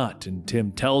help or not, and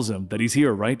Tim tells him that he's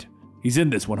here, right? He's in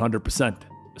this 100%.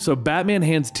 So Batman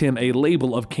hands Tim a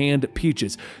label of canned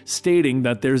peaches, stating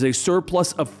that there's a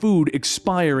surplus of food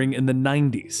expiring in the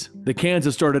 90s. The cans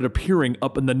have started appearing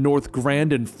up in the North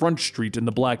Grand and Front Street in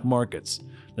the black markets.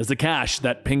 There's the cache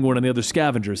that Penguin and the other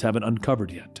scavengers haven't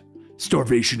uncovered yet.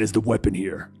 Starvation is the weapon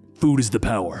here. Food is the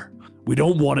power. We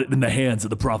don't want it in the hands of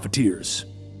the profiteers.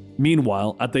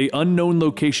 Meanwhile, at the unknown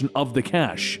location of the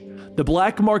cache, the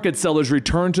black market sellers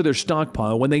return to their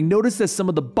stockpile when they notice that some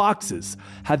of the boxes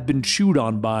have been chewed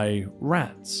on by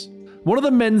rats. One of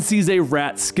the men sees a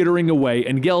rat skittering away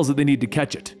and yells that they need to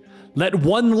catch it. Let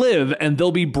one live and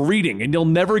they'll be breeding and you'll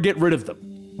never get rid of them.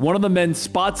 One of the men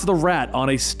spots the rat on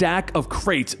a stack of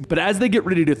crates, but as they get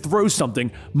ready to throw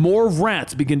something, more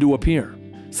rats begin to appear.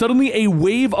 Suddenly, a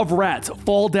wave of rats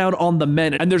fall down on the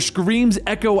men, and their screams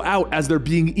echo out as they're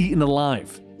being eaten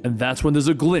alive. And that's when there's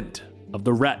a glint of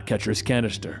the rat catcher's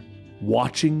canister,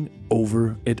 watching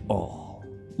over it all.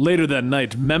 Later that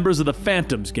night, members of the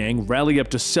Phantoms gang rally up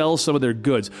to sell some of their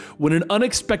goods when an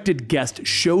unexpected guest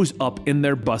shows up in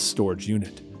their bus storage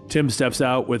unit. Tim steps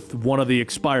out with one of the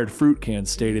expired fruit cans,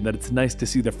 stating that it's nice to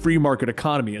see the free market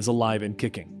economy is alive and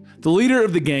kicking. The leader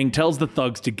of the gang tells the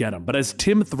thugs to get him, but as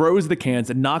Tim throws the cans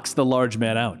and knocks the large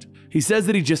man out, he says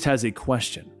that he just has a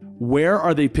question. Where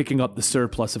are they picking up the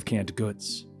surplus of canned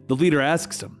goods? The leader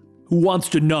asks him, "Who wants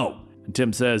to know?" And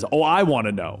Tim says, "Oh, I want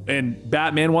to know." And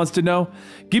Batman wants to know,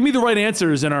 "Give me the right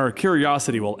answers and our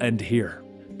curiosity will end here."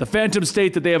 The Phantoms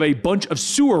state that they have a bunch of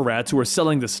sewer rats who are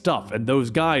selling the stuff, and those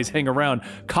guys hang around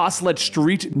Coslet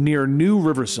Street near New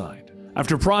Riverside.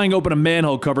 After prying open a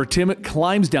manhole cover, Tim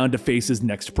climbs down to face his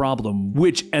next problem,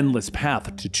 which endless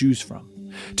path to choose from.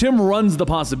 Tim runs the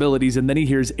possibilities and then he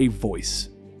hears a voice,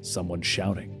 someone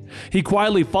shouting. He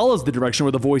quietly follows the direction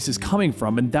where the voice is coming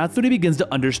from, and that's when he begins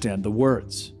to understand the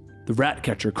words. The rat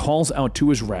catcher calls out to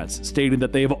his rats, stating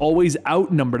that they have always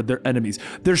outnumbered their enemies.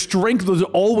 Their strength was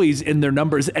always in their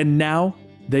numbers, and now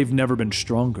they've never been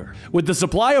stronger. With the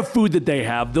supply of food that they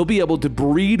have, they'll be able to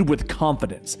breed with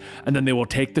confidence, and then they will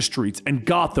take the streets, and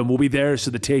Gotham will be theirs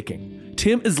to the taking.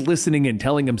 Tim is listening and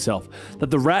telling himself that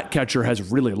the rat catcher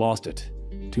has really lost it.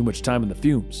 Too much time in the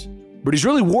fumes. But he's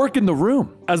really working the room.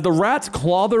 As the rats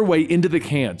claw their way into the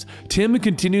cans, Tim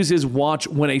continues his watch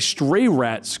when a stray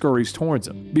rat scurries towards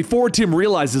him. Before Tim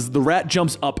realizes, the rat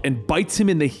jumps up and bites him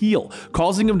in the heel,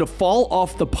 causing him to fall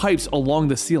off the pipes along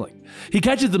the ceiling. He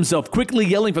catches himself, quickly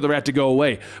yelling for the rat to go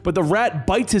away, but the rat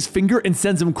bites his finger and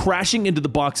sends him crashing into the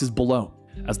boxes below.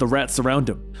 As the rats surround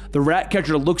him, the rat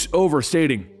catcher looks over,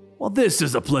 stating, "Well, this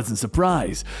is a pleasant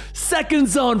surprise.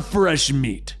 Seconds on fresh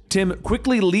meat." Tim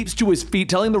quickly leaps to his feet,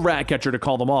 telling the rat catcher to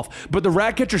call them off, but the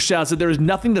rat catcher shouts that there is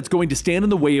nothing that's going to stand in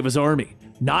the way of his army.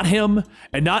 Not him,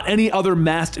 and not any other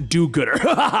masked do-gooder.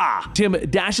 Tim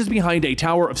dashes behind a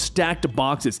tower of stacked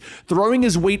boxes, throwing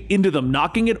his weight into them,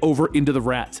 knocking it over into the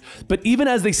rats. But even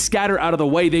as they scatter out of the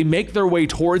way, they make their way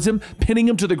towards him, pinning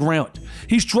him to the ground.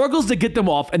 He struggles to get them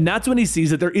off, and that's when he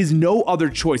sees that there is no other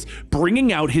choice,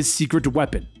 bringing out his secret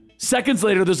weapon. Seconds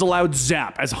later, there's a loud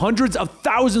zap as hundreds of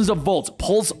thousands of volts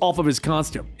pulse off of his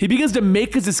costume. He begins to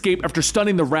make his escape after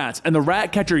stunning the rats, and the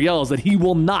rat catcher yells that he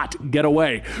will not get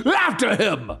away. After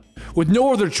him! With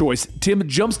no other choice, Tim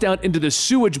jumps down into the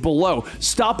sewage below,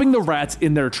 stopping the rats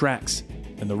in their tracks.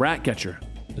 And the rat catcher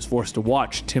is forced to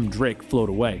watch Tim Drake float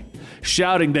away,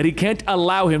 shouting that he can't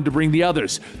allow him to bring the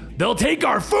others. They'll take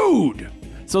our food!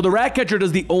 So the rat catcher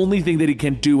does the only thing that he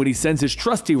can do, and he sends his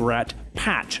trusty rat,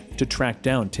 Patch, to track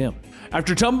down Tim.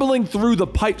 After tumbling through the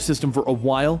pipe system for a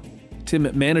while,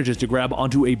 Tim manages to grab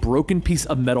onto a broken piece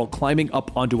of metal, climbing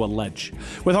up onto a ledge.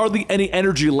 With hardly any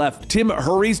energy left, Tim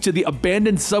hurries to the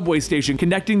abandoned subway station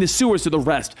connecting the sewers to the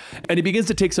rest, and he begins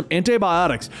to take some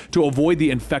antibiotics to avoid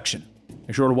the infection.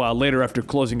 A short while later, after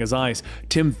closing his eyes,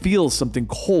 Tim feels something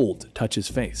cold touch his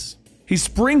face. He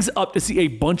springs up to see a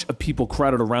bunch of people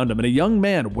crowded around him and a young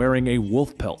man wearing a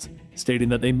wolf pelt, stating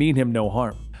that they mean him no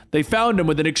harm. They found him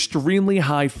with an extremely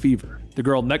high fever. The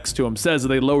girl next to him says that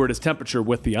they lowered his temperature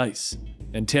with the ice.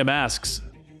 And Tim asks,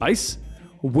 "Ice?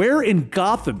 Where in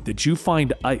Gotham did you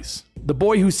find ice?" The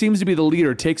boy, who seems to be the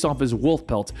leader, takes off his wolf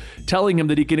pelt, telling him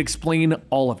that he can explain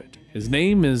all of it. His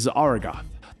name is Aragoth,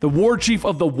 the war chief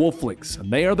of the Wolflings,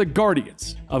 and they are the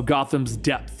guardians of Gotham's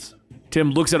depths.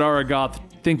 Tim looks at Aragoth,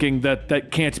 thinking that that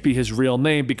can't be his real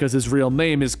name because his real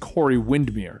name is Corey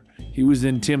Windmere. He was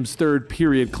in Tim's third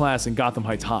period class in Gotham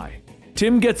Heights High.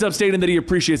 Tim gets up stating that he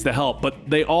appreciates the help, but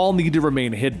they all need to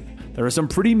remain hidden. There are some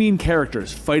pretty mean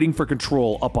characters fighting for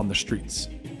control up on the streets.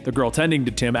 The girl tending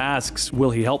to Tim asks, will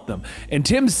he help them? And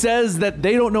Tim says that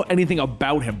they don't know anything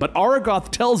about him, but Aragoth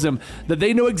tells him that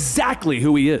they know exactly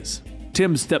who he is.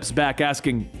 Tim steps back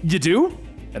asking, "You do?"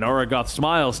 And Aragoth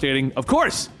smiles, stating, "Of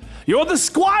course! You're the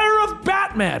Squire of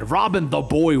Batman, Robin the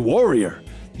Boy Warrior.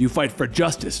 You fight for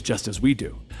justice just as we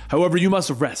do. However, you must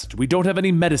rest. We don't have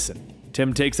any medicine."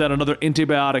 Tim takes out another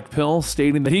antibiotic pill,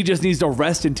 stating that he just needs to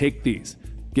rest and take these.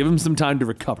 Give him some time to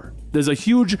recover. There's a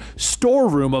huge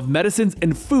storeroom of medicines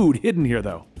and food hidden here,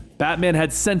 though. Batman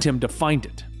had sent him to find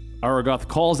it. Aragoth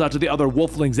calls out to the other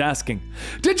Wolflings asking,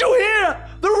 "Did you hear?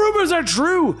 The rumors are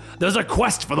true! There's a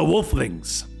quest for the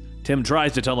Wolflings!" Tim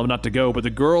tries to tell him not to go, but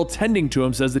the girl tending to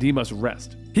him says that he must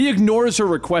rest. He ignores her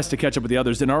request to catch up with the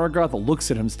others, and Aragoth looks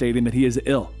at him, stating that he is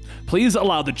ill. "Please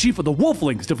allow the chief of the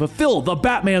Wolflings to fulfill the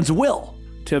Batman's will."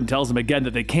 Tim tells him again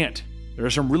that they can't. There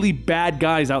are some really bad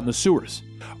guys out in the sewers.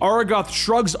 Aragoth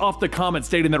shrugs off the comment,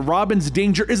 stating that Robin's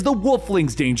danger is the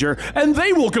Wolflings' danger, and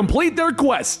they will complete their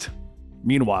quest.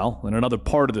 Meanwhile, in another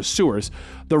part of the sewers,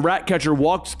 the rat catcher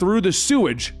walks through the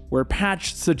sewage where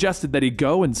Patch suggested that he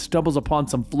go, and stumbles upon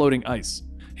some floating ice.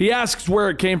 He asks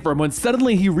where it came from when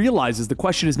suddenly he realizes the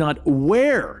question is not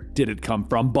where did it come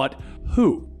from, but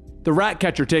who. The rat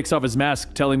catcher takes off his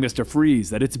mask, telling Mr.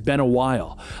 Freeze that it's been a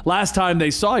while. Last time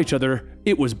they saw each other,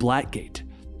 it was Blackgate.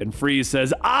 And Freeze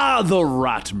says, "Ah, the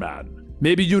Rat Man.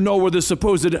 Maybe you know where the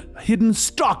supposed hidden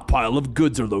stockpile of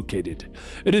goods are located.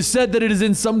 It is said that it is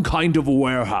in some kind of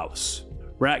warehouse."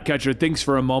 Ratcatcher thinks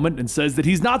for a moment and says that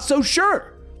he's not so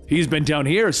sure. He's been down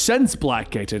here since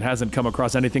Blackgate and hasn't come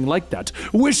across anything like that.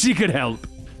 Wish he could help.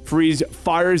 Freeze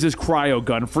fires his cryo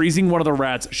gun, freezing one of the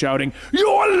rats, shouting,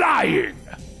 "You're lying!"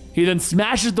 He then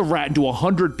smashes the rat into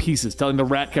 100 pieces, telling the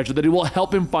Ratcatcher that he will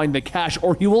help him find the cache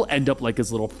or he will end up like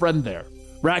his little friend there.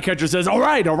 Ratcatcher says, all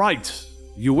right,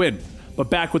 you win." But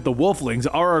back with the Wolflings,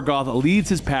 Aragoth leads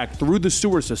his pack through the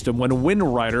sewer system when Wind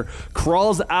Rider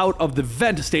crawls out of the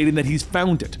vent, stating that he's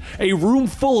found it. A room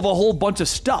full of a whole bunch of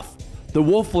stuff. The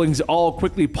Wolflings all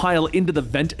quickly pile into the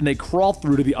vent and they crawl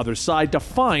through to the other side to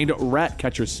find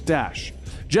Ratcatcher's stash.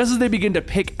 Just as they begin to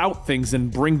pick out things and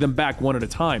bring them back one at a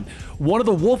time, one of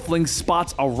the Wolflings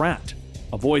spots a rat.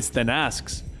 A voice then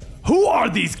asks, "Who are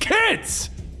these kids?"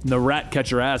 And the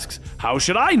Ratcatcher asks, "How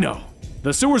should I know?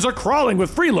 The sewers are crawling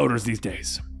with freeloaders these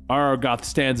days." Aragoth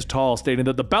stands tall, stating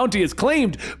that the bounty is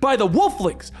claimed by the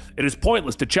Wolflings. It is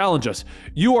pointless to challenge us.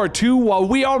 You are two while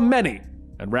we are many.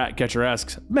 And Ratcatcher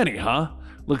asks, "Many, huh?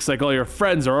 Looks like all your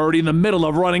friends are already in the middle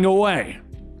of running away."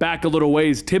 Back a little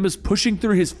ways, Tim is pushing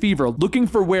through his fever, looking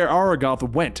for where Aragoth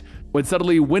went, when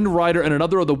suddenly Wind Rider and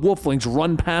another of the Wolflings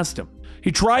run past him.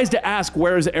 He tries to ask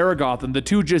where is Aragoth, and the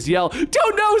two just yell,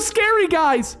 "Don't know, scary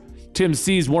guys!" Tim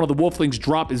sees one of the Wolflings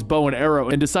drop his bow and arrow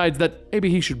and decides that maybe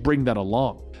he should bring that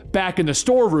along. Back in the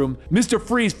storeroom, Mr.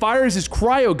 Freeze fires his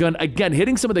cryo gun again,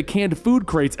 hitting some of the canned food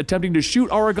crates, attempting to shoot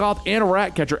Aragoth and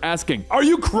Ratcatcher, asking, "Are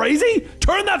you crazy?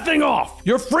 Turn that thing off!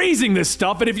 You're freezing this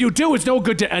stuff, and if you do, it's no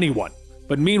good to anyone."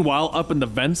 But meanwhile, up in the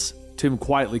vents, Tim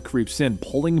quietly creeps in,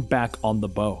 pulling back on the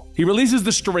bow. He releases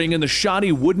the string and the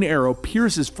shoddy wooden arrow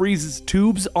pierces Freeze's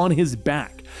tubes on his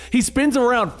back, He spins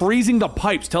around, freezing the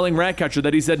pipes, telling Ratcatcher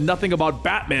that he said nothing about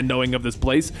Batman knowing of this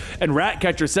place, and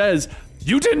Ratcatcher says,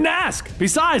 "You didn't ask!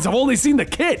 Besides, I've only seen the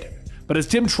kid!" But as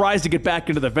Tim tries to get back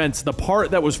into the vents, the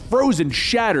part that was frozen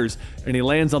shatters, and he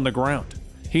lands on the ground.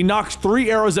 He knocks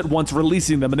 3 arrows at once,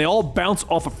 releasing them, and they all bounce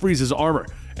off of Freeze's armor,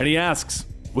 and he asks,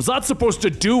 "Was that supposed to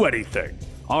do anything?"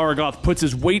 Argoth puts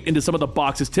his weight into some of the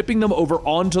boxes, tipping them over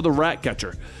onto the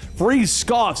Ratcatcher. Freeze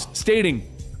scoffs, stating,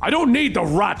 "I don't need the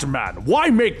Rat Man. Why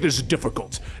make this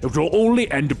difficult? It will only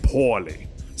end poorly."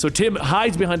 So Tim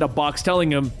hides behind a box,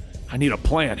 telling him, "I need a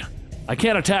plan. I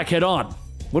can't attack head on.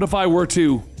 What if I were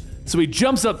to..." So he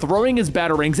jumps up, throwing his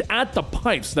batarangs at the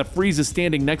pipes that Freeze is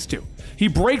standing next to. He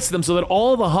breaks them so that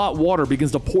all the hot water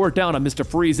begins to pour down on Mr.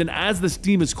 Freeze, and as the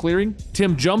steam is clearing,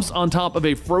 Tim jumps on top of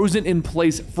a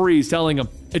frozen-in-place Freeze, telling him,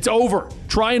 "It's over.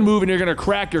 Try and move and you're gonna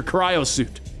crack your cryo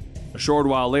suit." A short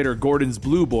while later, Gordon's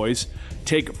Blue Boys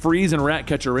take Freeze and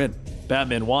Ratcatcher in.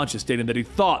 Batman watches, stating that he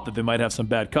thought that they might have some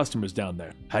bad customers down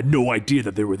there. "Had no idea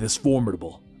that they were this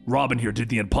formidable. Robin here did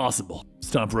the impossible.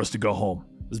 It's time for us to go home."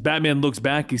 As Batman looks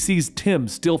back, he sees Tim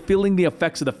still feeling the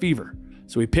effects of the fever.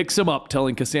 So he picks him up,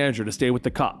 telling Cassandra to stay with the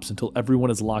cops until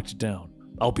everyone is locked down.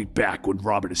 "I'll be back when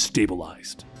Robin is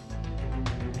stabilized."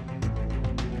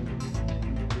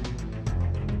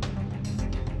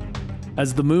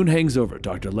 As the moon hangs over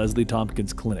Dr. Leslie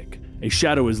Tompkins' clinic, a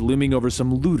shadow is looming over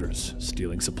some looters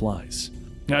stealing supplies.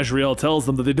 Azrael tells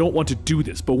them that they don't want to do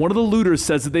this, but one of the looters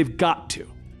says that they've got to.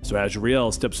 So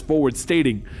Azrael steps forward,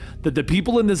 stating that the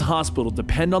people in this hospital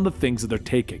depend on the things that they're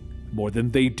taking more than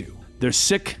they do. They're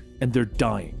sick and they're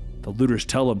dying. The looters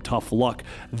tell him tough luck.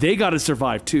 They gotta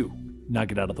survive too. Now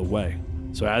get out of the way.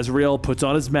 So Azrael puts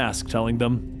on his mask, telling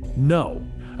them no.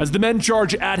 As the men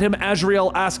charge at him,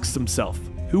 Azrael asks himself,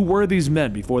 who were these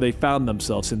men before they found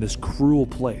themselves in this cruel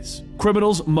place?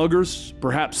 Criminals, muggers,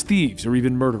 perhaps thieves, or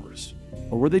even murderers?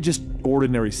 Or were they just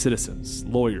ordinary citizens,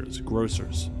 lawyers,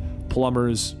 grocers,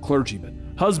 plumbers,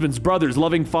 clergymen, husbands, brothers,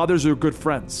 loving fathers, or good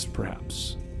friends,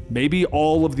 perhaps? Maybe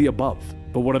all of the above.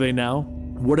 But what are they now?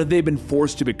 What have they been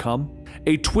forced to become?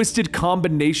 A twisted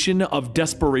combination of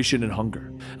desperation and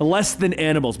hunger. Less than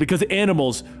animals, because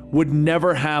animals would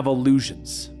never have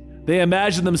illusions. They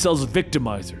imagine themselves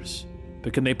victimizers.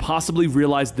 But can they possibly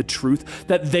realize the truth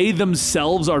that they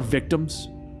themselves are victims?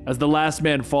 As the last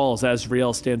man falls,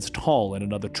 Azrael stands tall in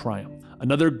another triumph.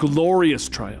 Another glorious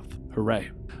triumph. Hooray.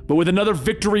 But with another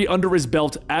victory under his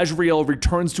belt, Azrael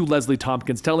returns to Leslie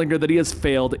Tompkins, telling her that he has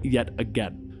failed yet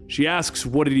again. She asks,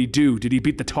 what did he do? Did he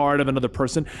beat the tar out of another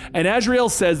person? And Azrael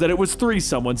says that it was 3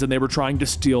 someones and they were trying to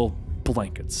steal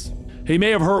blankets. He may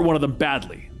have hurt one of them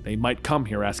badly. They might come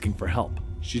here asking for help.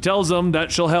 She tells him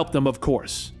that she'll help them, of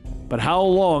course. But how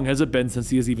long has it been since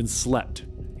he has even slept?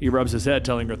 He rubs his head,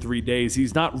 telling her 3 days.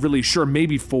 He's not really sure,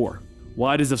 maybe 4.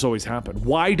 Why does this always happen?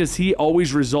 Why does he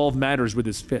always resolve matters with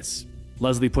his fists?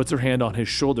 Leslie puts her hand on his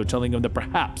shoulder, telling him that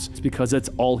perhaps it's because that's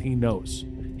all he knows.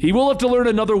 He will have to learn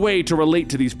another way to relate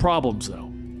to these problems,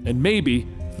 though. And maybe,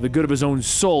 for the good of his own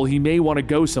soul, he may want to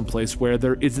go someplace where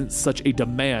there isn't such a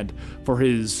demand for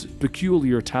his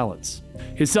peculiar talents.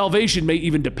 His salvation may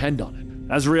even depend on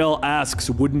it. Azrael asks,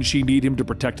 wouldn't she need him to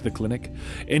protect the clinic?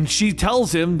 And she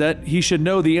tells him that he should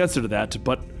know the answer to that,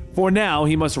 but for now,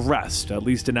 he must rest at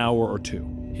least an hour or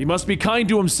 2. He must be kind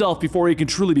to himself before he can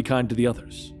truly be kind to the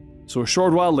others. So a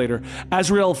short while later,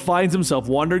 Azrael finds himself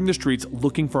wandering the streets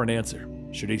looking for an answer.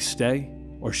 Should he stay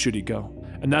or should he go?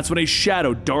 And that's when a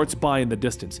shadow darts by in the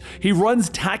distance. He runs,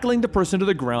 tackling the person to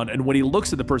the ground, and when he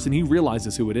looks at the person, he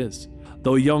realizes who it is.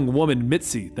 The young woman,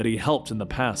 Mitzi, that he helped in the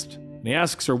past. And he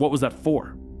asks her what was that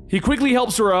for. He quickly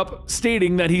helps her up,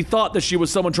 stating that he thought that she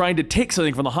was someone trying to take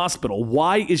something from the hospital.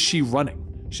 Why is she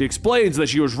running? She explains that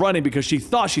she was running because she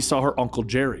thought she saw her Uncle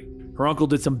Jerry. Her uncle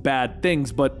did some bad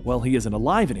things, but, well, he isn't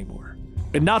alive anymore.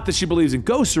 And not that she believes in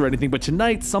ghosts or anything, but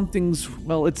tonight, something's,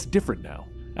 well, it's different now.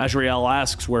 Azrael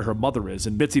asks where her mother is,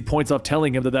 and Mitzi points out,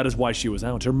 telling him that that is why she was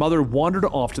out. Her mother wandered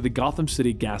off to the Gotham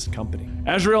City Gas Company.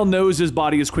 Azrael knows his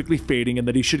body is quickly fading and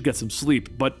that he should get some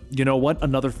sleep, but you know what?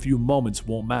 Another few moments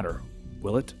won't matter,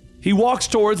 will it? He walks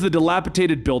towards the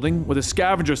dilapidated building, with a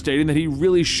scavenger stating that he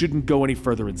really shouldn't go any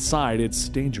further inside. It's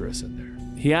dangerous in there.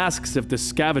 He asks if the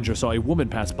scavenger saw a woman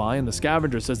pass by, and the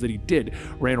scavenger says that he did,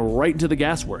 ran right into the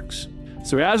gasworks.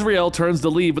 So Azrael turns to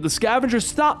leave, but the scavenger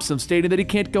stops him, stating that he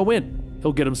can't go in.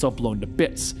 He'll get himself blown to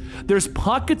bits. There's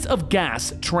pockets of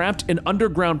gas trapped in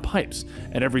underground pipes,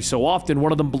 and every so often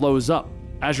one of them blows up.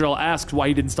 Azrael asks why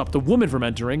he didn't stop the woman from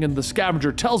entering, and the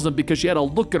scavenger tells him because she had a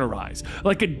look in her eyes,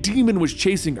 like a demon was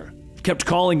chasing her. Kept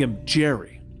calling him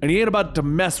Jerry, and he ain't about to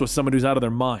mess with someone who's out of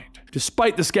their mind.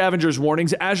 Despite the scavenger's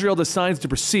warnings, Azrael decides to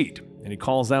proceed. and he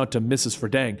calls out to Mrs.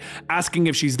 Verdang, asking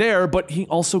if she's there, but he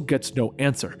also gets no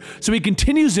answer. So he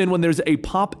continues in when there's a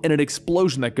pop and an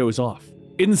explosion that goes off.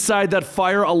 Inside that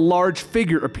fire, a large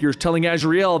figure appears, telling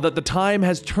Azrael that the time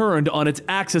has turned on its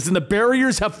axis and the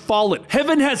barriers have fallen.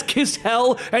 Heaven has kissed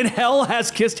hell, and hell has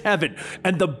kissed heaven,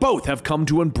 and the both have come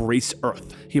to embrace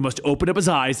Earth. He must open up his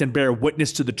eyes and bear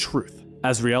witness to the truth.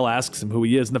 Azrael asks him who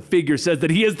he is, and the figure says that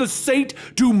he is the Saint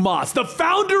Dumas, the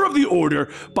founder of the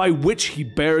order by which he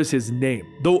bears his name.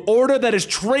 The order that has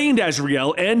trained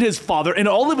Azrael and his father and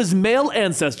all of his male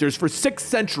ancestors for 6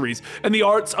 centuries in the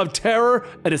arts of terror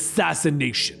and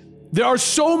assassination. There are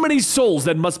so many souls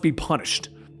that must be punished.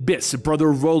 Biss,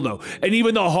 Brother Rollo, and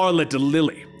even the harlot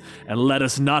Lily. And let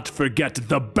us not forget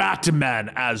the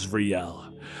Batman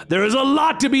Azrael. There is a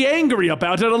lot to be angry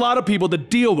about and a lot of people to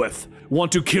deal with.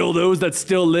 Want to kill those that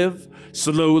still live,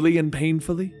 slowly and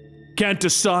painfully? Can't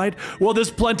decide? Well,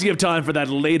 there's plenty of time for that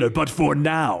later, but for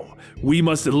now, we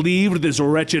must leave this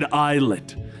wretched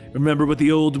island. Remember what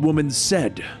the old woman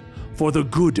said, for the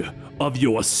good of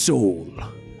your soul.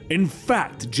 In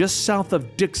fact, just south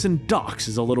of Dixon Docks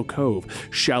is a little cove,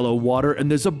 shallow water, and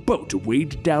there's a boat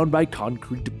weighed down by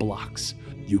concrete blocks.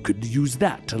 You could use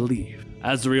that to leave.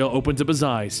 Azrael opens up his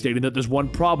eyes, stating that there's one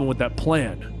problem with that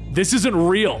plan. This isn't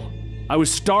real. I was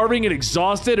starving and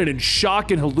exhausted and in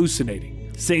shock and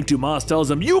hallucinating. Saint Dumas tells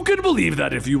him, you can believe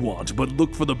that if you want, but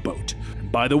look for the boat.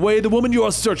 And by the way, the woman you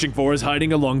are searching for is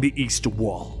hiding along the east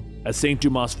wall. As Saint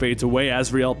Dumas fades away,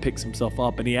 Azrael picks himself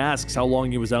up and he asks how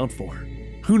long he was out for.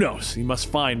 Who knows? He must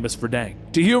find Miss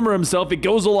Verdang. To humor himself, he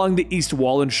goes along the east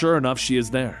wall and sure enough, she is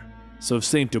there. So if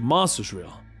Saint Dumas is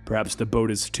real, perhaps the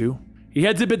boat is too? He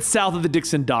heads a bit south of the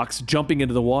Dixon Docks, jumping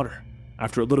into the water.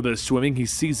 After a little bit of swimming, he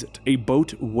sees it, a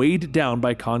boat weighed down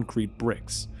by concrete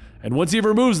bricks. And once he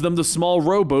removes them, the small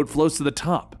rowboat floats to the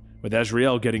top, with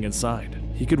Azrael getting inside.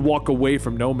 He could walk away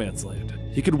from no man's land.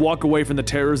 He could walk away from the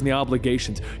terrors and the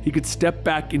obligations. He could step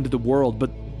back into the world,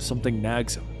 but something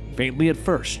nags him. Faintly at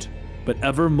first, but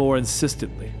ever more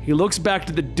insistently. He looks back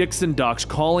to the Dixon Docks,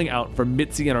 calling out for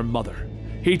Mitzi and her mother.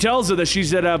 He tells her that she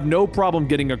should have no problem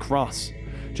getting across.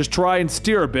 Just try and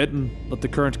steer a bit and let the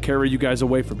current carry you guys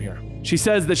away from here. She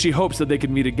says that she hopes that they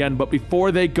can meet again, but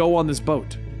before they go on this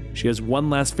boat, she has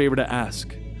one last favor to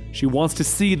ask. She wants to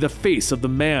see the face of the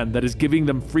man that is giving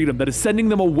them freedom, that is sending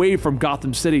them away from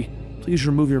Gotham City. Please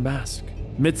remove your mask.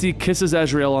 Mitzi kisses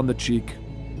Azrael on the cheek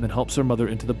and then helps her mother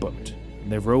into the boat,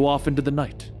 and they row off into the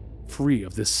night, free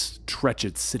of this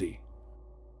treacherous city.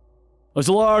 There's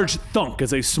a large thunk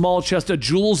as a small chest of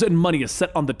jewels and money is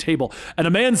set on the table, and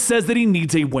a man says that he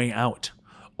needs a way out.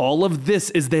 All of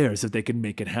this is theirs if they can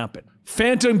make it happen.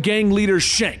 Phantom gang leader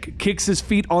Shank kicks his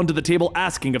feet onto the table,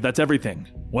 asking if that's everything.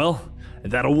 Well,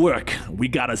 that'll work. We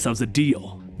got ourselves a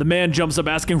deal. The man jumps up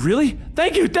asking, really?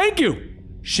 Thank you, thank you!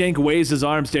 Shank waves his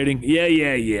arm stating,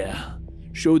 yeah.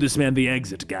 Show this man the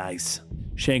exit, guys.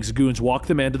 Shank's goons walk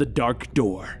the man to the dark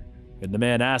door. And the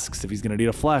man asks if he's gonna need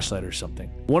a flashlight or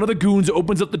something. One of the goons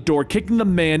opens up the door, kicking the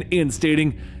man in,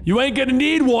 stating, you ain't gonna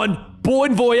need one,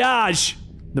 bon voyage!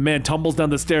 The man tumbles down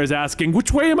the stairs asking,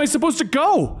 which way am I supposed to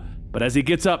go? But as he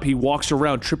gets up, he walks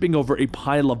around, tripping over a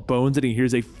pile of bones, and he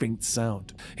hears a faint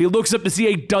sound. He looks up to see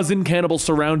a dozen cannibals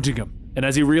surrounding him, and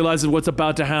as he realizes what's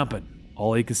about to happen,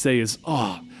 all he can say is,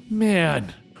 oh,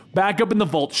 man. Back up in the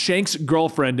vault, Shank's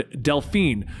girlfriend,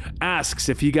 Delphine, asks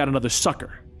if he got another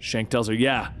sucker. Shank tells her,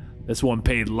 yeah. This one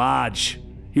paid large.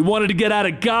 He wanted to get out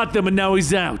of Gotham and now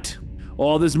he's out.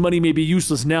 All this money may be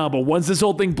useless now, but once this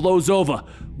whole thing blows over,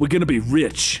 we're gonna be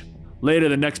rich. Later,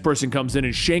 the next person comes in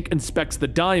and Shank inspects the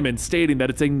diamond, stating that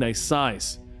it's a nice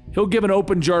size. He'll give an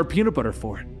open jar of peanut butter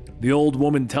for it. The old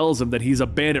woman tells him that he's a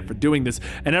bandit for doing this,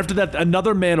 and after that,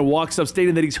 another man walks up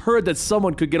stating that he's heard that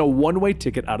someone could get a one-way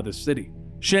ticket out of the city.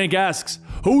 Shank asks,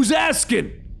 who's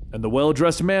asking? And the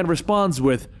well-dressed man responds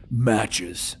with,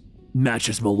 Matches.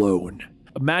 Matches Malone.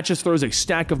 Matches throws a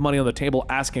stack of money on the table,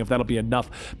 asking if that'll be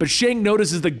enough, but Shank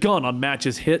notices the gun on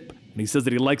Matches' hip, and he says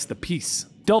that he likes the piece.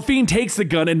 Delphine takes the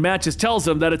gun, and Matches tells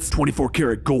him that it's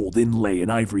 24-karat gold inlay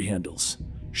and ivory handles.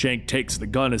 Shank takes the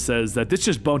gun and says that this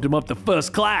just bumped him up to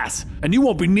first class, and you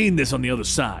won't be needing this on the other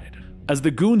side. As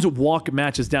the goons walk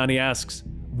Matches down, he asks,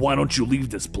 why don't you leave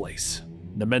this place?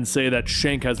 The men say that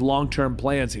Shank has long-term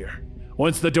plans here.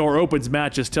 Once the door opens,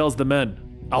 Matches tells the men,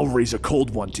 I'll raise a cold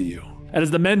one to you. And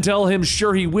as the men tell him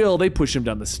sure he will, they push him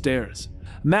down the stairs.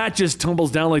 Matches tumbles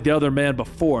down like the other man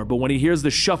before, but when he hears the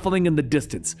shuffling in the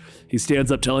distance, he stands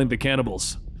up telling the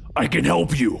cannibals, I can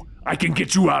help you. I can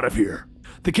get you out of here.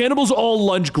 The cannibals all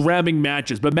lunge, grabbing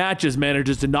Matches, but Matches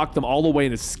manages to knock them all away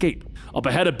and escape. Up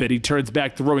ahead a bit, he turns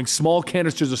back, throwing small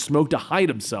canisters of smoke to hide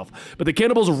himself, but the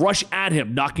cannibals rush at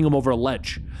him, knocking him over a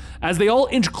ledge. As they all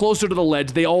inch closer to the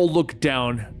ledge, they all look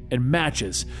down, and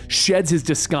Matches sheds his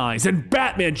disguise, and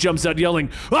Batman jumps out yelling,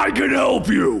 "I can help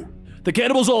you!" The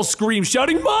cannibals all scream,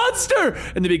 shouting, "Monster!"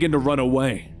 and they begin to run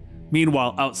away.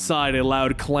 Meanwhile, outside, a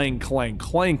loud clang, clang,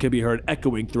 clang can be heard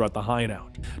echoing throughout the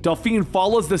hideout. Delphine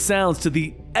follows the sounds to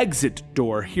the exit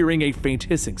door, hearing a faint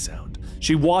hissing sound.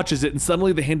 She watches it, and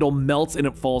suddenly the handle melts and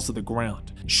it falls to the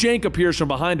ground. Shank appears from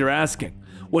behind her, asking,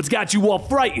 "What's got you all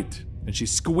frightened?" And she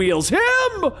squeals,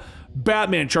 "Him!"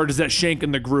 Batman charges at Shank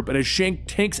and the group, and as Shank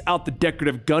takes out the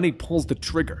decorative gun, he pulls the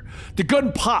trigger. The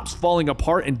gun pops, falling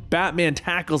apart, and Batman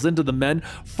tackles into the men,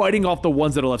 fighting off the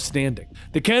ones that are left standing.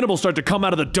 The cannibals start to come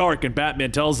out of the dark, and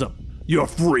Batman tells them, "You're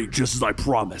free, just as I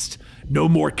promised. No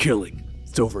more killing.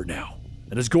 It's over now."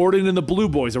 And as Gordon and the Blue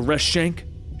Boys arrest Shank,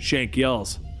 Shank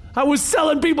yells, "I was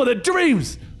selling people their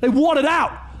dreams! They wanted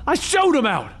out! I showed them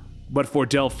out!" But for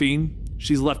Delphine,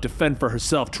 she's left to fend for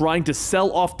herself, trying to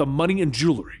sell off the money and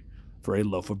jewelry for a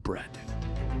loaf of bread.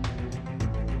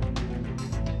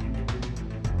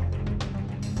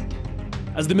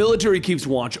 As the military keeps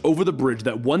watch over the bridge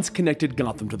that once connected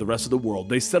Gotham to the rest of the world,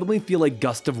 they suddenly feel a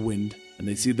gust of wind, and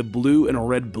they see the blue and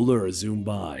red blur zoom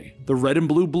by. The red and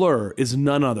blue blur is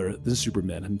none other than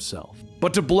Superman himself.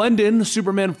 But to blend in,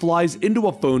 Superman flies into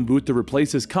a phone booth to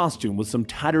replace his costume with some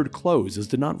tattered clothes as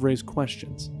to not raise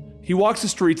questions. He walks the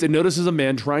streets and notices a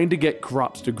man trying to get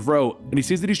crops to grow, and he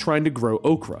sees that he's trying to grow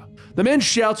okra. The man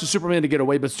shouts to Superman to get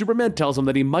away, but Superman tells him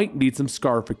that he might need some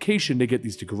scarification to get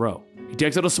these to grow. He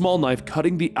takes out a small knife,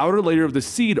 cutting the outer layer of the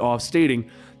seed off, stating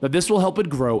that this will help it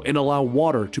grow and allow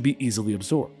water to be easily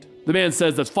absorbed. The man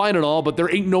says that's fine and all, but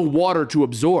there ain't no water to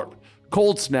absorb.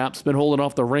 Cold snap's been holding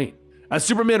off the rain. As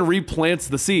Superman replants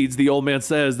the seeds, the old man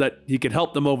says that he can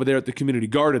help them over there at the community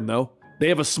garden, though. They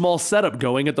have a small setup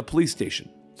going at the police station.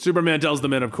 Superman tells the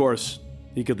man, of course,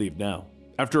 he could leave now.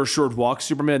 After a short walk,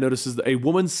 Superman notices a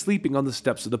woman sleeping on the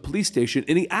steps of the police station,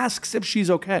 and he asks if she's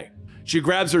okay. She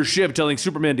grabs her shiv, telling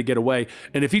Superman to get away,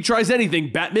 and if he tries anything,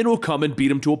 Batman will come and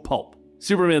beat him to a pulp.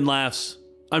 Superman laughs.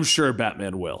 I'm sure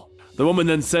Batman will. The woman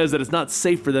then says that it's not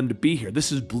safe for them to be here.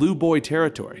 This is Blue Boy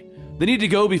territory. They need to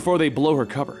go before they blow her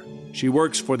cover. She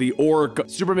works for the org.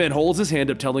 Superman holds his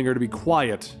hand up, telling her to be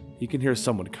quiet. He can hear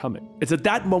someone coming. It's at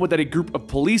that moment that a group of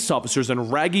police officers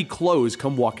in raggy clothes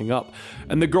come walking up,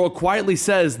 and the girl quietly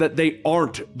says that they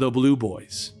aren't the Blue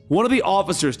Boys. One of the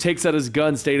officers takes out his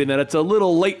gun, stating that it's a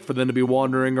little late for them to be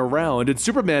wandering around, and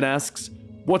Superman asks,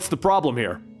 "What's the problem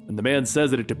here?" And the man says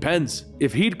that it depends.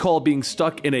 If he'd call being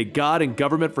stuck in a god and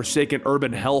government-forsaken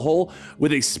urban hellhole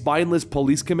with a spineless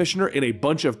police commissioner and a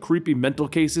bunch of creepy mental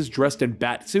cases dressed in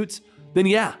bat suits, then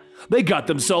yeah, they got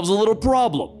themselves a little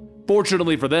problem.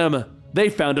 Fortunately for them, they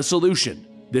found a solution.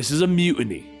 This is a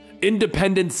mutiny.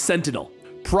 Independent Sentinel.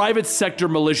 Private sector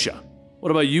militia.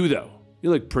 What about you, though? You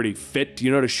look pretty fit. Do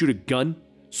you know how to shoot a gun?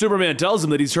 Superman tells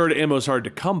him that he's heard ammo's hard to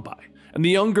come by, and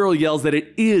the young girl yells that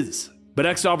it is. But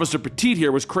ex-officer Petite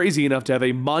here was crazy enough to have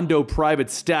a Mondo private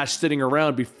stash sitting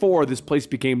around before this place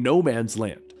became no man's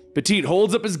land. Petite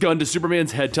holds up his gun to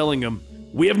Superman's head, telling him,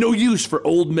 "We have no use for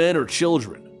old men or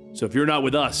children. So if you're not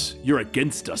with us, you're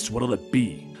against us. What'll it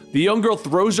be?" The young girl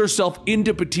throws herself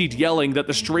into Petite, yelling that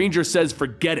the stranger says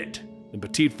forget it. And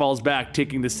Petite falls back,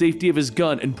 taking the safety of his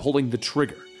gun and pulling the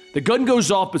trigger. The gun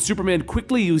goes off, but Superman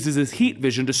quickly uses his heat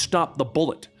vision to stop the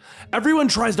bullet. Everyone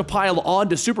tries to pile on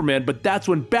to Superman, but that's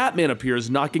when Batman appears,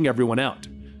 knocking everyone out.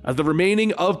 As the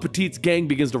remaining of Petite's gang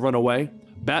begins to run away,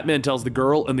 Batman tells the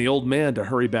girl and the old man to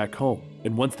hurry back home.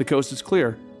 And once the coast is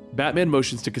clear, Batman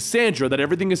motions to Cassandra that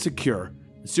everything is secure.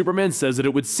 And Superman says that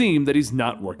it would seem that he's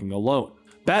not working alone.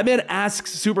 Batman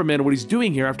asks Superman what he's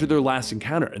doing here after their last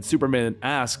encounter, and Superman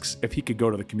asks if he could go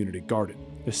to the community garden.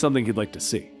 There's something he'd like to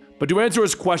see. But to answer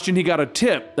his question, he got a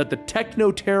tip that the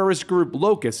techno-terrorist group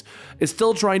Locust is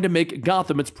still trying to make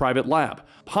Gotham its private lab,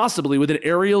 possibly with an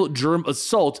aerial germ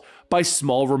assault by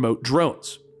small remote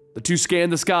drones. The two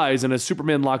scan the skies, and as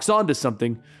Superman locks onto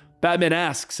something, Batman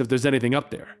asks if there's anything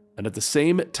up there. And at the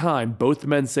same time, both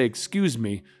men say excuse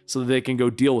me so that they can go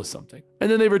deal with something. And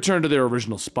then they return to their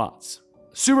original spots.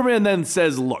 Superman then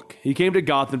says, look, he came to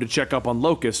Gotham to check up on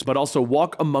Locust, but also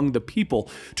walk among the people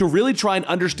to really try and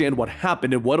understand what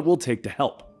happened and what it will take to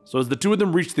help. So as the two of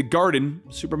them reach the garden,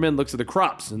 Superman looks at the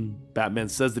crops, and Batman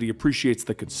says that he appreciates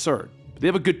the concern. But they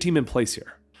have a good team in place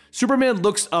here. Superman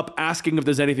looks up, asking if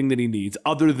there's anything that he needs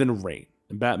other than rain,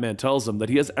 and Batman tells him that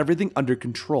he has everything under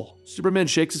control. Superman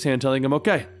shakes his hand, telling him,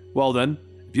 okay, well then,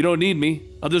 if you don't need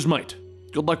me, others might.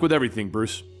 Good luck with everything,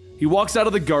 Bruce. He walks out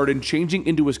of the garden, changing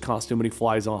into his costume, and he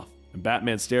flies off. And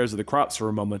Batman stares at the crops for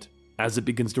a moment as it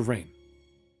begins to rain.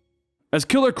 As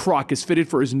Killer Croc is fitted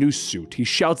for his new suit, he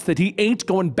shouts that he ain't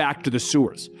going back to the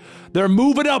sewers. They're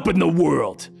moving up in the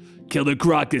world. Killer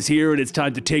Croc is here and it's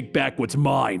time to take back what's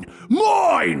mine.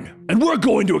 Mine! And we're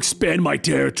going to expand my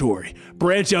territory,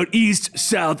 branch out east,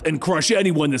 south, and crush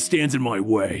anyone that stands in my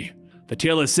way. The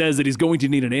tailor says that he's going to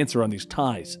need an answer on these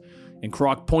ties, and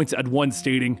Croc points at one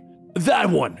stating, "That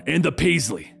one, and the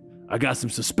paisley. I got some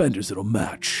suspenders that'll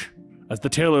match." As the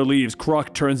tailor leaves,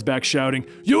 Croc turns back shouting,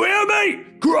 "You hear me?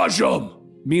 Crush 'em!"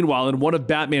 Meanwhile, in one of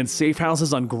Batman's safe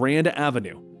houses on Grand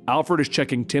Avenue, Alfred is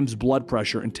checking Tim's blood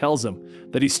pressure and tells him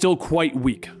that he's still quite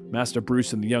weak. Master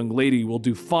Bruce and the young lady will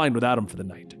do fine without him for the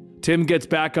night. Tim gets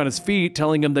back on his feet,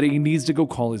 telling him that he needs to go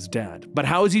call his dad. But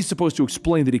how is he supposed to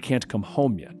explain that he can't come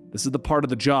home yet? This is the part of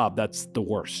the job that's the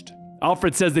worst.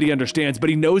 Alfred says that he understands, but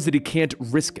he knows that he can't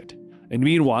risk it. And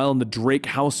meanwhile, in the Drake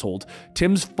household,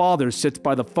 Tim's father sits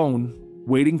by the phone,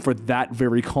 waiting for that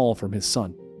very call from his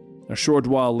son. A short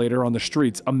while later on the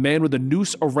streets, a man with a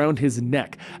noose around his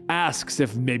neck asks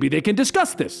if maybe they can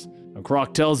discuss this. And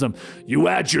Croc tells him, "You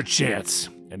had your chance,"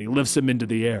 and he lifts him into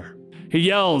the air. He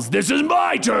yells, "This is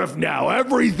my turf now!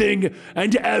 Everything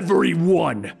and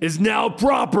everyone is now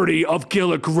property of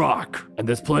Killer Croc, and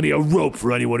there's plenty of rope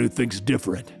for anyone who thinks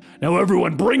different. Now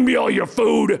everyone bring me all your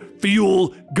food,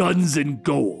 fuel, guns, and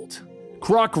gold."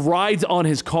 Croc rides on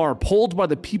his car, pulled by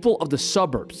the people of the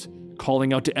suburbs,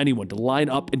 calling out to anyone to line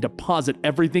up and deposit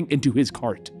everything into his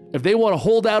cart. If they want to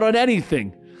hold out on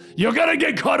anything, you're gonna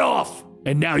get cut off!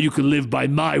 And now you can live by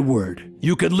my word.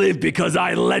 You can live because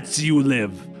I lets you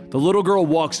live. The little girl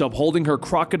walks up holding her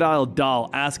crocodile doll,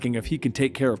 asking if he can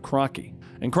take care of Crocky.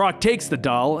 And Croc takes the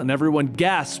doll, and everyone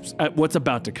gasps at what's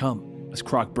about to come, as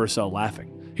Croc bursts out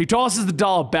laughing. He tosses the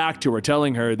doll back to her,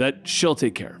 telling her that she'll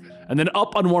take care of it. And then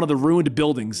up on one of the ruined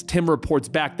buildings, Tim reports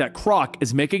back that Croc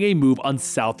is making a move on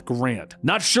South Grand.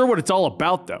 Not sure what it's all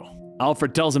about though.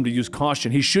 Alfred tells him to use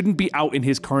caution. He shouldn't be out in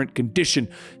his current condition.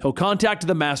 He'll contact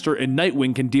the Master and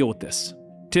Nightwing can deal with this.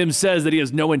 Tim says that he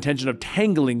has no intention of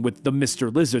tangling with the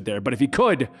Mr. Lizard there, but if he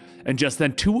could, and just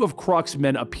then two of Croc's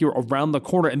men appear around the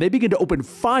corner and they begin to open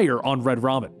fire on Red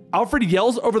Robin. Alfred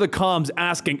yells over the comms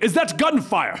asking, "Is that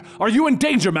gunfire? Are you in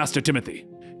danger, Master Timothy?"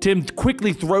 Tim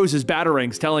quickly throws his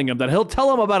batarangs, telling him that he'll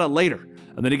tell him about it later,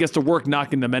 and then he gets to work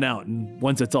knocking the men out, and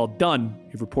once it's all done,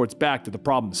 he reports back that the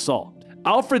problem is solved.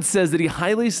 Alfred says that he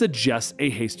highly suggests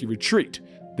a hasty retreat.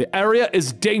 The area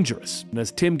is dangerous, and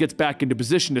as Tim gets back into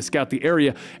position to scout the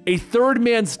area, a third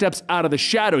man steps out of the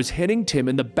shadows, hitting Tim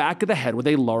in the back of the head with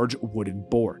a large wooden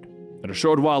board. And a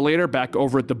short while later, back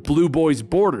over at the Blue Boy's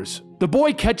borders, the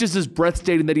boy catches his breath,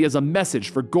 stating that he has a message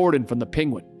for Gordon from the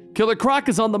Penguin. Killer Croc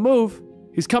is on the move.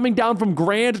 He's coming down from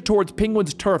Grand towards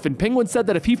Penguin's turf, and Penguin said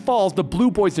that if he falls, the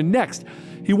Blue Boys are next.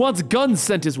 He wants guns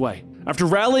sent his way. After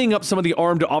rallying up some of the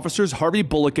armed officers, Harvey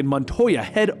Bullock and Montoya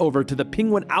head over to the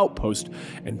Penguin outpost,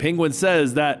 and Penguin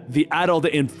says that the Adol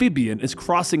the Amphibian is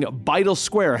crossing Beidle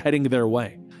Square heading their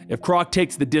way. If Croc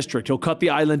takes the district, he'll cut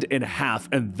the island in half,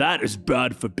 and that is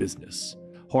bad for business.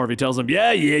 Harvey tells him,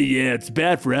 yeah, it's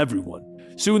bad for everyone.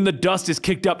 Soon the dust is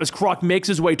kicked up as Croc makes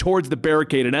his way towards the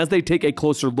barricade, and as they take a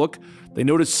closer look, they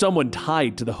notice someone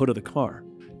tied to the hood of the car.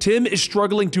 Tim is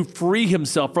struggling to free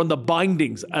himself from the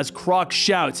bindings as Croc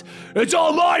shouts, "It's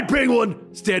all mine, Penguin!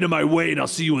 Stand in my way and I'll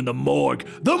see you in the morgue.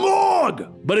 The morgue!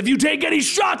 But if you take any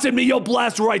shots at me, you'll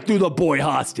blast right through the boy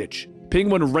hostage."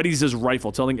 Penguin readies his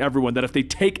rifle, telling everyone that if they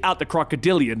take out the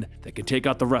crocodilian, they can take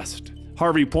out the rest.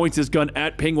 Harvey points his gun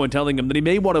at Penguin, telling him that he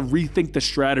may want to rethink the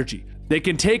strategy. They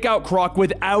can take out Croc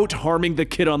without harming the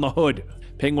kid on the hood.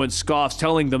 Penguin scoffs,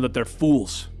 telling them that they're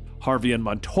fools. Harvey and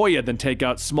Montoya then take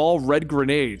out small red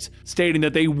grenades, stating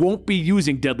that they won't be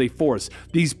using deadly force.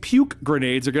 These puke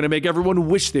grenades are going to make everyone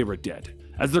wish they were dead.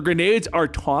 As the grenades are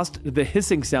tossed, the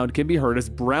hissing sound can be heard as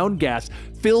brown gas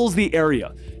fills the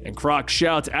area, and Croc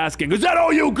shouts, asking, "Is that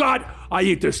all you got? I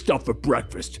eat this stuff for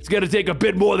breakfast. It's gonna take a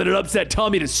bit more than an upset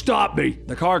tummy to stop me."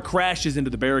 The car crashes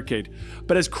into the barricade,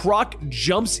 but as Croc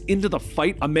jumps into the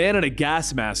fight, a man in a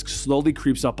gas mask slowly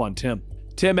creeps up on Tim.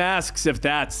 Tim asks if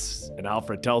that's, and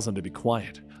Alfred tells him to be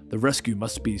quiet. The rescue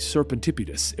must be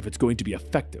serpentipitous if it's going to be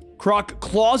effective. Croc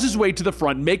claws his way to the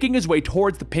front, making his way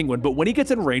towards the Penguin, but when he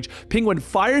gets in range, Penguin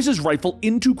fires his rifle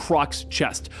into Croc's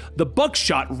chest. The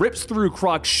buckshot rips through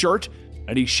Croc's shirt,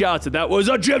 and he shouts that was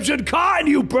Egyptian kind,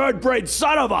 you bird-brained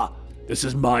son of a... "This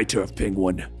is my turf,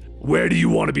 Penguin. Where do you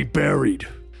want to be buried?"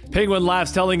 Penguin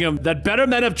laughs, telling him that better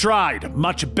men have tried.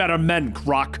 Much better men,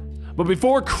 Croc. But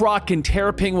before Croc can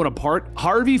tear Penguin apart,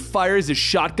 Harvey fires his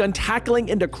shotgun, tackling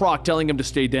into Croc, telling him to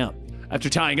stay down. After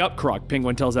tying up Croc,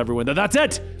 Penguin tells everyone that that's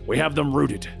it! We have them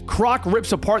rooted. Croc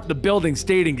rips apart the building,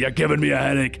 stating, "You're giving me a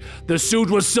headache. The suit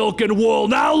was silk and wool.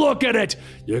 Now look at it!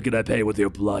 You're gonna pay with your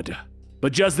blood."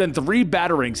 But just then, 3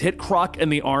 batterings hit Croc in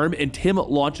the arm, and Tim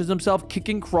launches himself,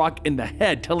 kicking Croc in the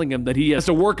head, telling him that he has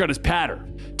to work on his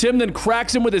pattern. Tim then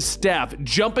cracks him with his staff,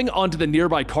 jumping onto the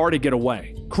nearby car to get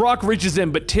away. Croc reaches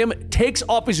in, but Tim takes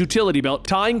off his utility belt,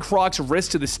 tying Croc's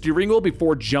wrist to the steering wheel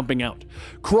before jumping out.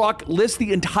 Croc lifts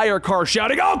the entire car,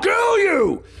 shouting, "I'll kill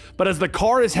you!" But as the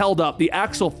car is held up, the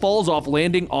axle falls off,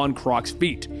 landing on Croc's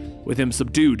feet. With him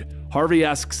subdued, Harvey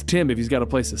asks Tim if he's got a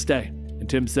place to stay, and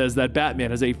Tim says that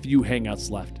Batman has a few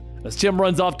hangouts left. As Tim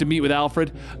runs off to meet with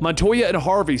Alfred, Montoya and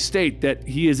Harvey state that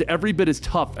he is every bit as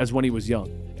tough as when he was young.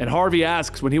 And Harvey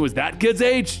asks when he was that kid's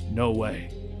age? No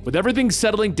way. With everything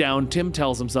settling down, Tim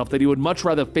tells himself that he would much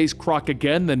rather face Croc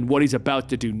again than what he's about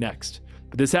to do next.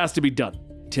 But this has to be done.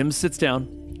 Tim sits down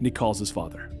and he calls his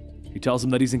father. He tells him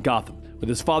that he's in Gotham, with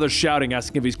his father shouting,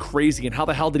 asking if he's crazy and how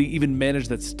the hell did he even manage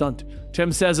that stunt.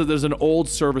 Tim says that there's an old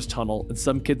service tunnel and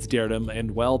some kids dared him, and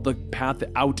well, the path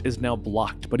out is now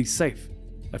blocked, but he's safe.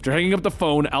 After hanging up the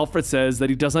phone, Alfred says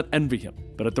that he does not envy him,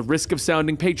 but at the risk of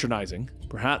sounding patronizing,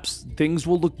 perhaps things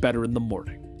will look better in the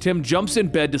morning. Tim jumps in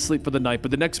bed to sleep for the night, but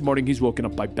the next morning he's woken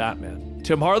up by Batman.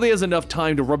 Tim hardly has enough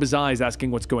time to rub his eyes asking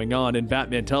what's going on, and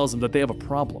Batman tells him that they have a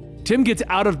problem. Tim gets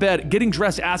out of bed, getting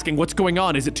dressed, asking what's going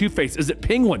on. Is it Two-Face? Is it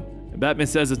Penguin? And Batman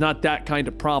says it's not that kind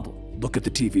of problem. Look at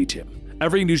the TV, Tim.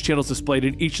 Every news channel is displayed,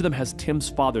 and each of them has Tim's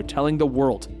father telling the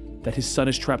world that his son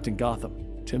is trapped in Gotham.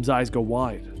 Tim's eyes go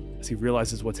wide as he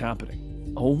realizes what's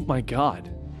happening. Oh my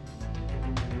God.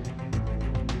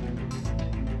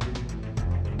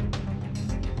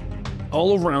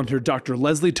 All around her, Dr.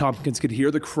 Leslie Tompkins could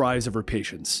hear the cries of her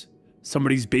patients.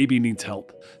 Somebody's baby needs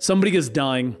help. Somebody is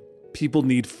dying. People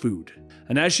need food.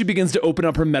 And as she begins to open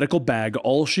up her medical bag,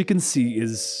 all she can see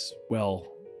is, well,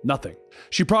 nothing.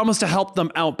 She promised to help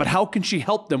them out, but how can she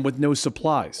help them with no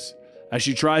supplies? As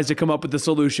she tries to come up with a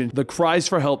solution, the cries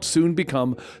for help soon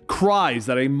become cries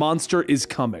that a monster is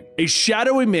coming. A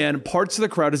shadowy man parts the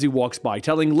crowd as he walks by,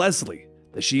 telling Leslie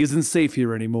that she isn't safe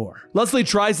here anymore. Leslie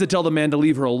tries to tell the man to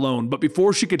leave her alone, but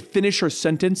before she could finish her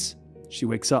sentence, she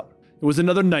wakes up. It was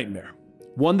another nightmare,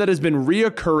 one that has been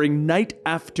reoccurring night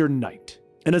after night.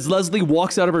 And as Leslie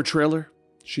walks out of her trailer,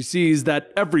 she sees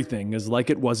that everything is like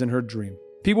it was in her dream.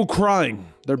 People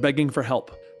crying, they're begging for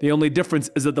help. The only difference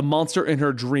is that the monster in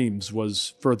her dreams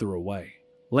was further away.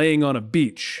 Laying on a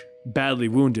beach, badly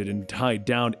wounded and tied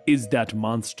down, is that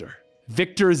monster.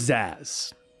 Victor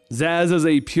Zsasz. Zsasz is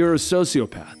a pure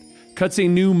sociopath, cuts a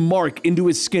new mark into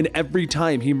his skin every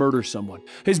time he murders someone.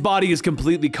 His body is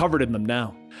completely covered in them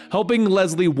now. Helping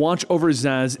Leslie watch over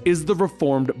Zsasz is the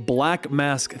reformed Black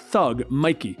Mask thug,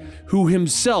 Mikey, who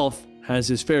himself has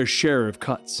his fair share of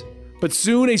cuts. But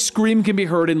soon a scream can be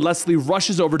heard and Leslie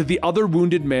rushes over to the other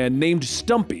wounded man named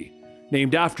Stumpy,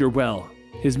 named after, well,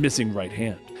 his missing right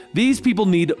hand. These people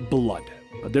need blood,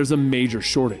 but there's a major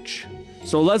shortage.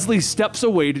 So Leslie steps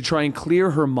away to try and clear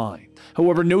her mind.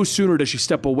 However, no sooner does she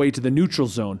step away to the neutral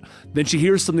zone than she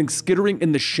hears something skittering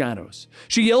in the shadows.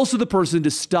 She yells to the person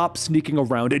to stop sneaking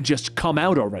around and just come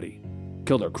out already.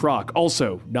 Killer Croc,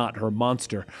 also not her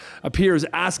monster, appears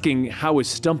asking how is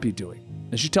Stumpy doing,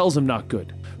 and she tells him not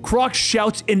good. Croc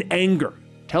shouts in anger,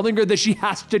 telling her that she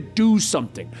has to do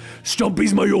something.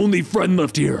 Stumpy's my only friend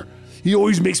left here. He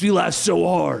always makes me laugh so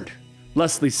hard.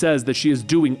 Leslie says that she is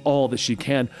doing all that she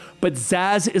can, but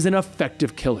Zsasz is an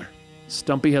effective killer.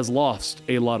 Stumpy has lost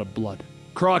a lot of blood.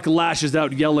 Croc lashes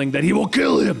out, yelling that he will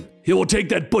kill him. He will take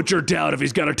that butcher down if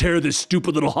he's got to tear this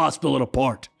stupid little hospital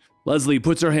apart. Leslie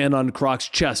puts her hand on Croc's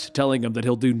chest, telling him that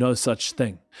he'll do no such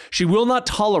thing. She will not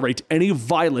tolerate any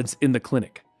violence in the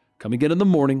clinic. Come again in the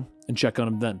morning and check on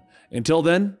him then. Until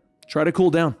then, try to cool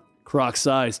down. Croc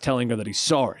sighs, telling her that he's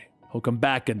sorry. He'll come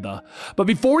back in the... But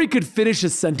before he could finish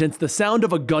his sentence, the sound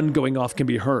of a gun going off can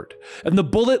be heard, and the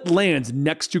bullet lands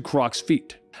next to Croc's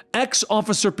feet.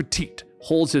 Ex-Officer Petite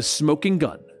holds his smoking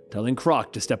gun, telling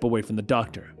Croc to step away from the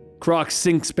doctor. Croc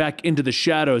sinks back into the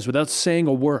shadows without saying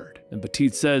a word, and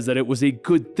Petite says that it was a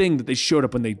good thing that they showed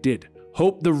up when they did.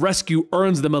 Hope the rescue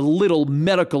earns them a little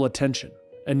medical attention.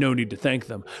 And no need to thank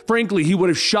them. Frankly, he would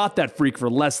have shot that freak for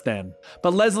less than.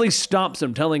 But Leslie stops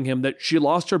him, telling him that she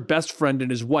lost her best friend and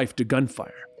his wife to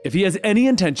gunfire. If he has any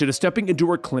intention of stepping into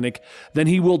her clinic, then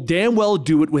he will damn well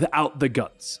do it without the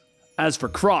guns. As for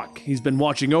Croc, he's been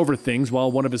watching over things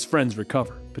while one of his friends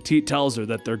recover. Petite tells her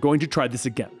that they're going to try this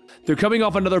again. They're coming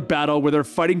off another battle where they're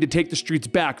fighting to take the streets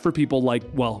back for people like,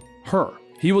 well, her.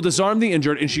 He will disarm the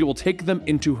injured and she will take them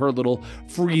into her little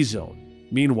free zone.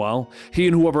 Meanwhile, he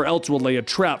and whoever else will lay a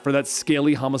trap for that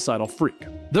scaly homicidal freak.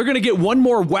 They're gonna get one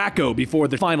more wacko before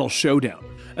the final showdown.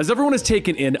 As everyone is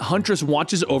taken in, Huntress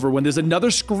watches over when there's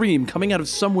another scream coming out of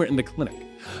somewhere in the clinic.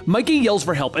 Mikey yells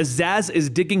for help as Zaz is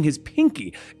digging his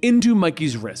pinky into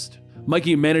Mikey's wrist.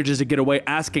 Mikey manages to get away,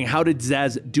 asking how did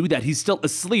Zaz do that? He's still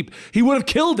asleep. He would have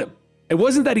killed him. It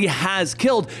wasn't that he has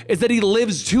killed, it's that he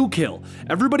lives to kill.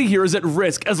 Everybody here is at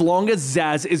risk as long as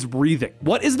Zaz is breathing.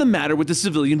 What is the matter with the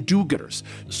civilian do-gooders?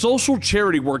 Social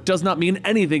charity work does not mean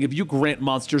anything if you grant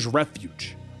monsters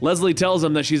refuge. Leslie tells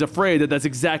him that she's afraid that that's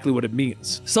exactly what it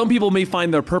means. Some people may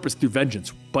find their purpose through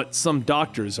vengeance, but some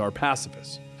doctors are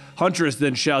pacifists. Huntress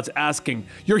then shouts, asking,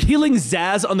 "You're healing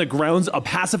Zaz on the grounds of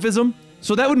pacifism?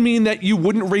 So that would mean that you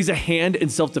wouldn't raise a hand in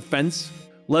self-defense?"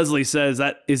 Leslie says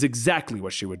that is exactly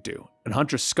what she would do, and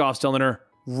Huntress scoffs, telling her,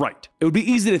 "Right. It would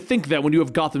be easy to think that when you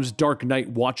have Gotham's Dark Knight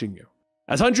watching you."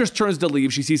 As Huntress turns to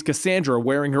leave, she sees Cassandra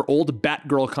wearing her old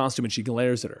Batgirl costume and she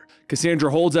glares at her. Cassandra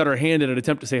holds out her hand in an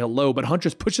attempt to say hello, but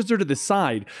Huntress pushes her to the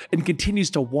side and continues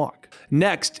to walk.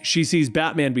 Next, she sees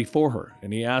Batman before her,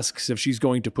 and he asks if she's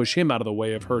going to push him out of the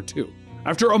way of her too.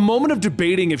 After a moment of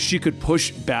debating if she could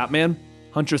push Batman,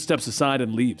 Huntress steps aside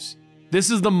and leaves.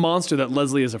 This is the monster that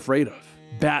Leslie is afraid of,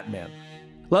 Batman.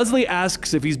 Leslie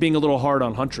asks if he's being a little hard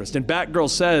on Huntress, and Batgirl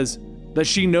says that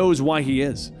she knows why he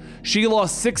is. She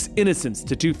lost 6 innocents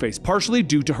to Two-Face, partially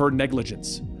due to her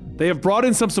negligence. They have brought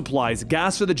in some supplies,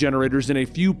 gas for the generators, and a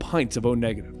few pints of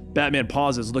O-negative. Batman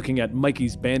pauses, looking at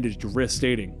Mikey's bandaged wrist,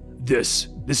 stating, This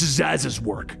is Zaz's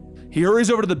work." He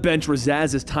hurries over to the bench where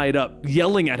Zaz is tied up,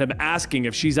 yelling at him, asking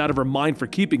if she's out of her mind for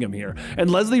keeping him here. And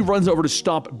Leslie runs over to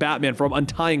stop Batman from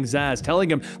untying Zaz,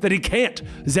 telling him that he can't.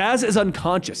 Zaz is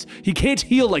unconscious. He can't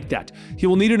heal like that. He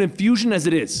will need an infusion as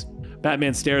it is.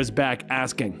 Batman stares back,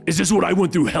 asking, "Is this what I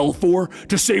went through hell for?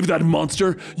 To save that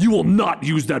monster? You will not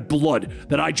use that blood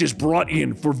that I just brought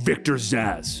in for Victor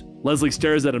Zaz." Leslie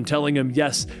stares at him, telling him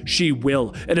yes, she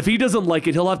will, and if he doesn't like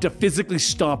it, he'll have to physically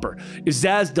stop her. If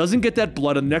Zaz doesn't get that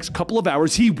blood in the next couple of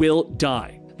hours, he will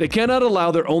die. They cannot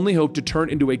allow their only hope to turn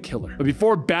into a killer. But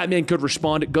before Batman could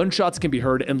respond, gunshots can be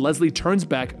heard, and Leslie turns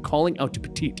back, calling out to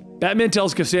Petite. Batman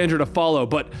tells Cassandra to follow,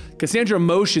 but Cassandra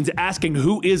motions, asking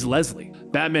who is Leslie.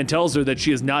 Batman tells her that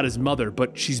she is not his mother,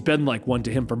 but she's been like one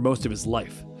to him for most of his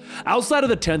life. Outside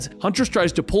of the tents, Huntress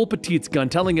tries to pull Petite's gun,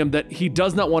 telling him that he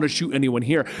does not want to shoot anyone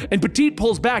here, and Petite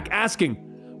pulls back, asking,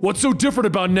 "What's so different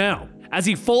about now?" As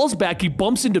he falls back, he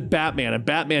bumps into Batman, and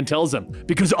Batman tells him,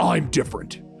 "Because I'm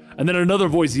different." And then another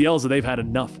voice yells that they've had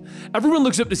enough. Everyone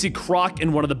looks up to see Croc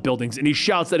in one of the buildings, and he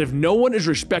shouts that if no one is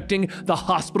respecting the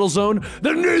hospital zone,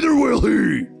 then neither will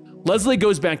he. Leslie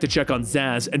goes back to check on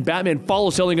Zaz, and Batman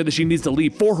follows, telling her that she needs to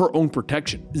leave for her own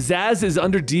protection. Zaz is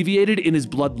under-deviated in his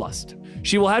bloodlust.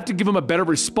 She will have to give him a better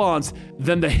response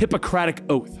than the Hippocratic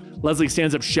Oath. Leslie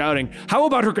stands up, shouting, "How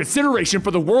about her consideration for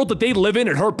the world that they live in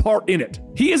and her part in it?"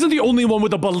 He isn't the only one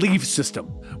with a belief system.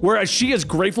 Whereas she is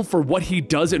grateful for what he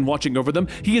does in watching over them,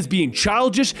 he is being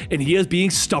childish and he is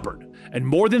being stubborn. And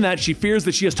more than that, she fears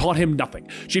that she has taught him nothing.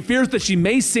 She fears that she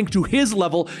may sink to his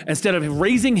level instead of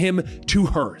raising him to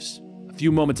hers. A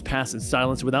few moments pass in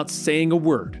silence without saying a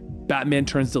word. Batman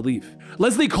turns to leave.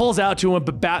 Leslie calls out to him,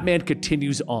 but Batman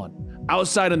continues on.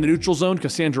 Outside in the neutral zone,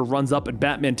 Cassandra runs up and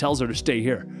Batman tells her to stay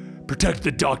here. "Protect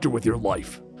the doctor with your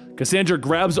life." Cassandra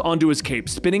grabs onto his cape,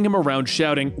 spinning him around,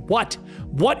 shouting, "What?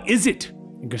 What is it?"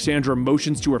 And Cassandra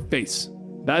motions to her face.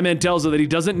 Batman tells her that he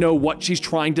doesn't know what she's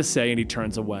trying to say, and he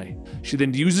turns away. She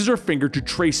then uses her finger to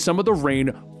trace some of the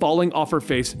rain falling off her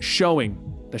face, showing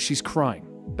that she's crying.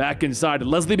 Back inside,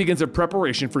 Leslie begins a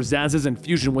preparation for Zaz's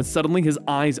infusion when suddenly his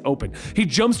eyes open. He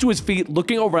jumps to his feet,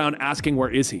 looking around, asking where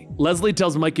is he. Leslie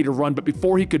tells Mikey to run, but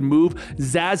before he could move,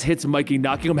 Zaz hits Mikey,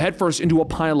 knocking him headfirst into a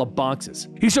pile of boxes.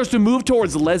 He starts to move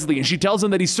towards Leslie, and she tells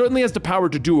him that he certainly has the power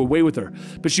to do away with her,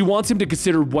 but she wants him to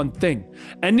consider one thing.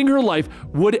 Ending her life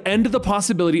would end the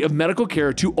possibility of medical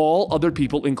care to all other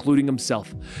people, including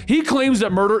himself. He claims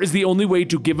that murder is the only way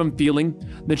to give him feeling,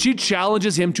 then she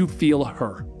challenges him to feel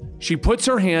her. She puts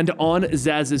her hand on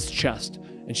Zaz's chest,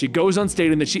 and she goes on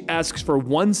stating that she asks for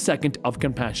 1 second of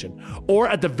compassion, or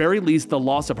at the very least the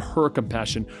loss of her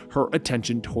compassion, her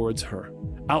attention towards her.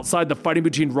 Outside, the fighting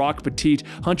between Rock, Petite,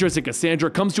 Huntress, and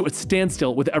Cassandra comes to a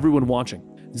standstill with everyone watching.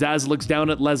 Zaz looks down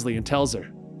at Leslie and tells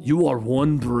her, "You are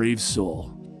one brave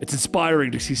soul. It's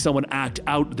inspiring to see someone act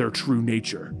out their true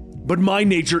nature. But my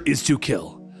nature is to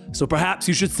kill, so perhaps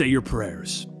you should say your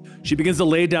prayers." She begins to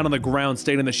lay down on the ground,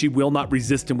 stating that she will not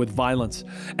resist him with violence.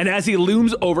 And as he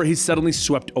looms over, he's suddenly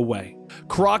swept away.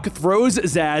 Croc throws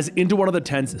Zaz into one of the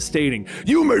tents, stating,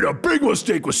 "You made a big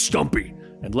mistake with Stumpy."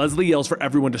 and Leslie yells for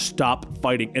everyone to stop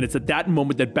fighting, and it's at that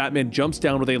moment that Batman jumps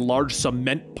down with a large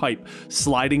cement pipe,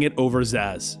 sliding it over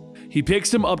Zsasz. He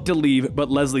picks him up to leave, but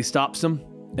Leslie stops him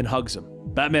and hugs him.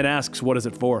 Batman asks, "What is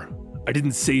it for?" "I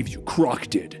didn't save you, Croc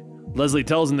did." Leslie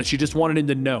tells him that she just wanted him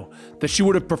to know that she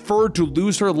would have preferred to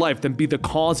lose her life than be the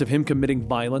cause of him committing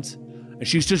violence, and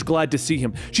she's just glad to see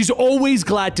him. She's always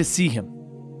glad to see him.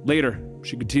 Later,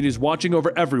 she continues watching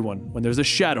over everyone when there's a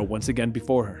shadow once again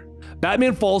before her.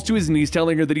 Batman falls to his knees,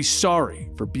 telling her that he's sorry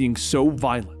for being so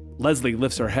violent. Leslie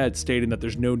lifts her head, stating that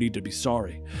there's no need to be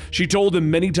sorry. She told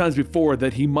him many times before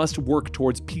that he must work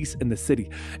towards peace in the city,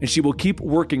 and she will keep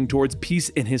working towards peace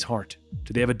in his heart.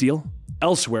 Do they have a deal?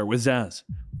 Elsewhere with Zsasz,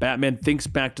 Batman thinks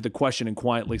back to the question and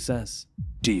quietly says,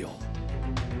 "Deal."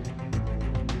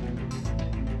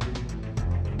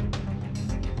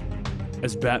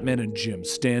 As Batman and Jim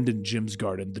stand in Jim's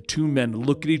garden, the two men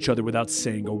look at each other without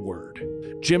saying a word.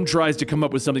 Jim tries to come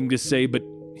up with something to say, but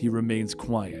he remains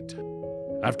quiet.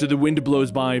 After the wind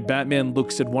blows by, Batman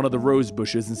looks at one of the rose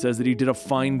bushes and says that he did a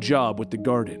fine job with the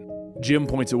garden. Jim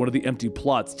points at one of the empty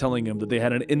plots, telling him that they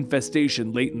had an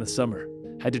infestation late in the summer.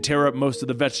 Had to tear up most of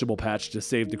the vegetable patch to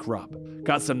save the crop.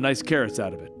 Got some nice carrots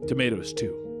out of it, tomatoes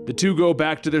too. The two go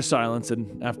back to their silence,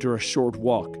 and after a short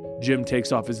walk, Jim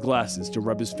takes off his glasses to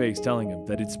rub his face, telling him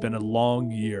that it's been a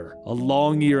long year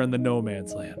in the no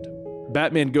man's land.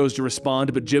 Batman goes to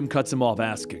respond, but Jim cuts him off,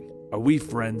 asking, "Are we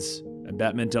friends?" And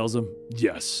Batman tells him,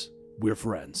 "Yes, we're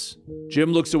friends."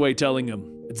 Jim looks away, telling him,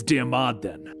 "It's damn odd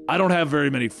then. I don't have very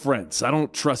many friends. I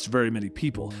don't trust very many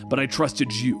people, but I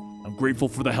trusted you. I'm grateful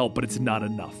for the help, but it's not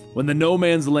enough." When the no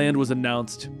man's land was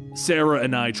announced, Sarah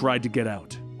and I tried to get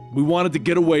out. We wanted to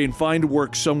get away and find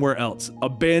work somewhere else,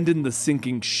 abandon the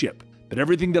sinking ship. But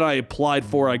everything that I applied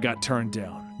for, I got turned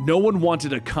down. No one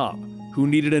wanted a cop who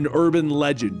needed an urban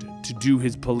legend to do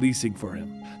his policing for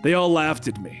him. They all laughed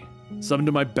at me, some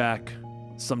to my back,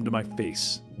 some to my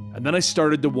face. And then I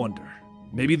started to wonder,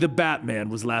 maybe the Batman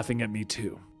was laughing at me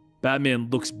too. Batman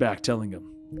looks back, telling him,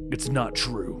 "It's not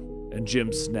true." And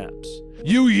Jim snaps,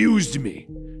 "You used me.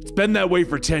 It's been that way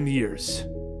for 10 years.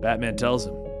 Batman tells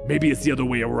him, "Maybe it's the other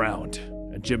way around."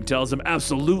 And Jim tells him,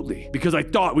 "Absolutely, because I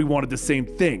thought we wanted the same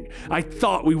thing. I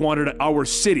thought we wanted our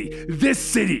city, this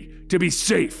city, to be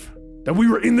safe. That we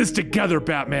were in this together,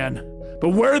 Batman. But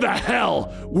where the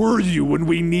hell were you when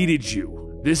we needed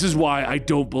you? This is why I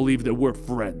don't believe that we're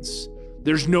friends.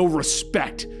 There's no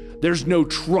respect. There's no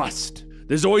trust.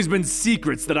 There's always been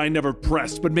secrets that I never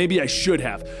pressed, but maybe I should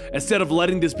have, instead of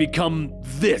letting this become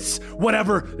this,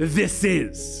 whatever this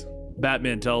is."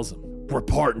 Batman tells him, "We're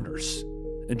partners."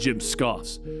 And Jim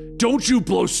scoffs, "Don't you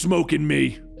blow smoke in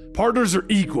me. Partners are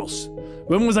equals.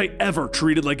 When was I ever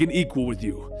treated like an equal with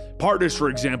you? Partners, for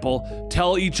example,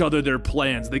 tell each other their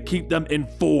plans. They keep them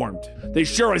informed. They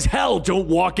sure as hell don't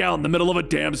walk out in the middle of a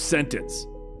damn sentence."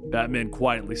 Batman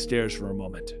quietly stares for a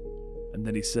moment, and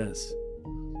then he says,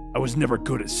 "I was never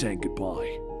good at saying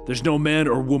goodbye. There's no man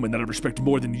or woman that I respect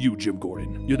more than you, Jim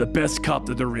Gordon. You're the best cop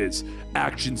that there is.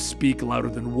 Actions speak louder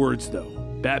than words, though."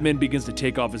 Batman begins to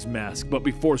take off his mask, but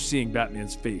before seeing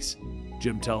Batman's face,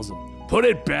 Jim tells him, "Put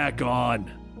it back on.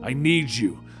 I need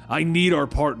you. I need our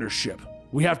partnership.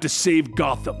 We have to save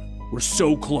Gotham. We're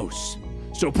so close.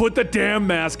 So put the damn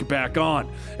mask back on.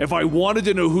 If I wanted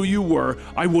to know who you were,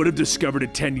 I would have discovered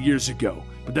it 10 years ago,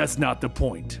 but that's not the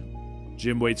point."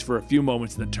 Jim waits for a few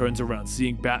moments and then turns around,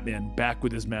 seeing Batman back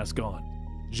with his mask on.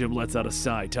 Jim lets out a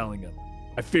sigh, telling him,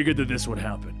 "I figured that this would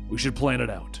happen. We should plan it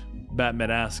out."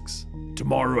 Batman asks,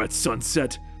 "Tomorrow at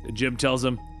sunset?" And Jim tells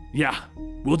him, "Yeah,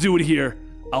 we'll do it here.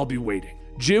 I'll be waiting."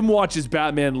 Jim watches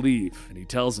Batman leave, and he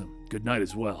tells him good night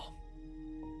as well.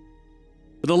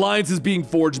 With alliances being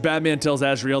forged, Batman tells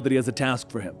Azrael that he has a task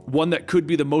for him, one that could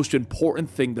be the most important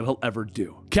thing that he'll ever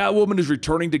do. Catwoman is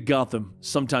returning to Gotham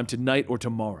sometime tonight or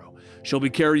tomorrow. She'll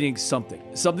be carrying something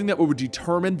that will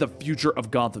determine the future of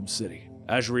Gotham City.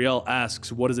 Azrael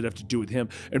asks, what does it have to do with him?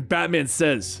 And Batman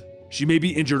says, she may be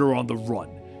injured or on the run.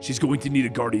 She's going to need a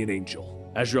guardian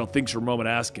angel. Azrael thinks for a moment,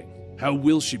 asking, how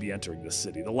will she be entering the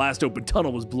city? The last open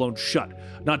tunnel was blown shut,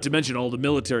 not to mention all the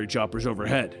military choppers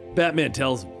overhead. Batman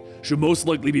tells him, she'll most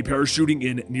likely be parachuting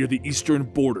in near the eastern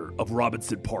border of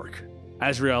Robinson Park.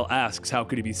 Azrael asks how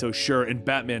could he be so sure, and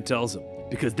Batman tells him,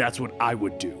 because that's what I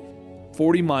would do.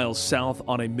 40 miles south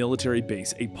on a military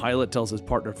base, a pilot tells his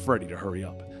partner Freddy to hurry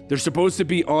up. They're supposed to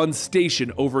be on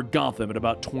station over Gotham in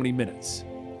about 20 minutes.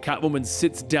 Catwoman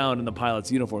sits down in the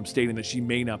pilot's uniform, stating that she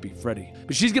may not be Freddy,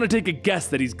 but she's gonna take a guess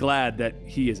that he's glad that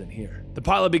he isn't here. The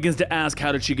pilot begins to ask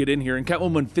how did she get in here, and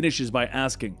Catwoman finishes by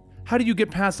asking, how do you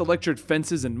get past electric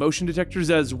fences and motion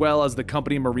detectors as well as the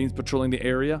company Marines patrolling the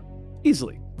area?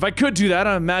 Easily. If I could do that,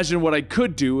 I imagine what I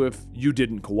could do if you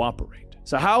didn't cooperate.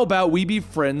 So how about we be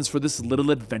friends for this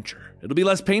little adventure? It'll be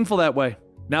less painful that way.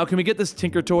 Now can we get this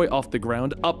Tinker Toy off the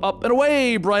ground? Up, up, and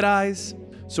away, bright eyes.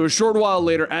 So a short while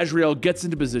later, Azrael gets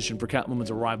into position for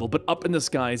Catwoman's arrival, but up in the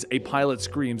skies, a pilot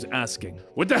screams, asking,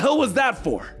 "What the hell was that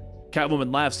for?"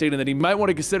 Catwoman laughs, stating that he might want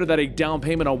to consider that a down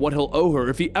payment on what he'll owe her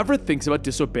if he ever thinks about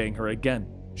disobeying her again.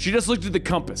 She just looked at the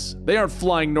compass. They aren't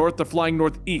flying north, they're flying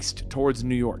northeast towards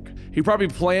New York. He probably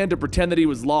planned to pretend that he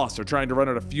was lost or trying to run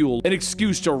out of fuel, an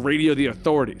excuse to radio the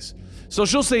authorities. So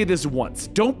she'll say this once,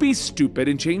 don't be stupid,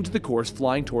 and change the course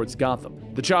flying towards Gotham.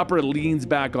 The chopper leans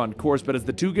back on course, but as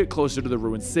the two get closer to the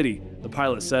ruined city, the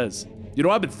pilot says, "You know,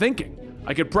 I've been thinking.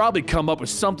 I could probably come up with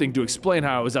something to explain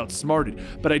how I was outsmarted,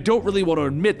 but I don't really want to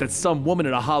admit that some woman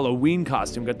in a Halloween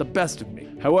costume got the best of me.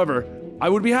 However, I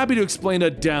would be happy to explain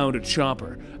that down to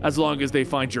Chopper, as long as they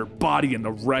find your body in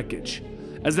the wreckage."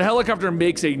 As the helicopter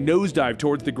makes a nosedive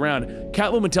towards the ground,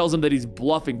 Catwoman tells him that he's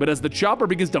bluffing, but as the chopper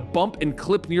begins to bump and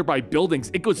clip nearby buildings,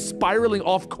 it goes spiraling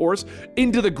off course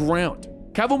into the ground.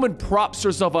 Catwoman props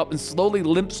herself up and slowly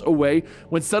limps away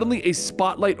when suddenly a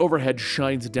spotlight overhead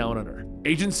shines down on her.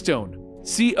 Agent Stone,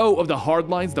 CO of the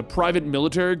Hardlines, the private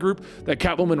military group that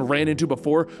Catwoman ran into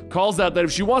before, calls out that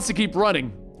if she wants to keep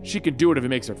running, she can do it if it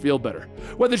makes her feel better.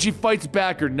 Whether she fights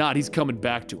back or not, he's coming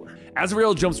back to her.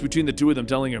 Azrael jumps between the two of them,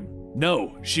 telling him,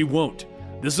 "No, she won't.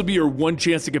 This will be your one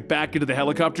chance to get back into the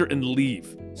helicopter and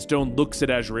leave." Stone looks at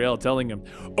Azrael, telling him,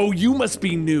 "Oh, you must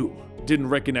be new. Didn't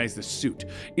recognize the suit.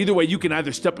 Either way, you can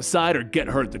either step aside or get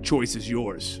hurt. The choice is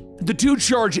yours." The two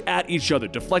charge at each other,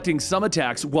 deflecting some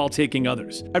attacks while taking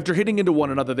others. After hitting into one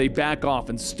another, they back off,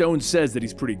 and Stone says that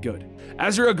he's pretty good.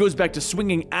 Azrael goes back to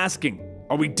swinging, asking,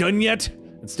 "Are we done yet?"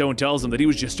 And Stone tells him that he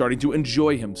was just starting to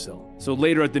enjoy himself. So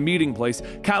later at the meeting place,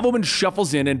 Catwoman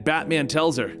shuffles in and Batman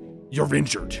tells her, "You're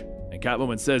injured." And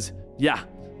Catwoman says, "Yeah,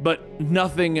 but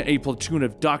nothing a platoon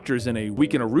of doctors in a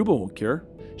week in Aruba will cure."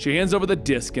 She hands over the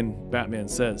disc and Batman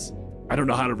says, "I don't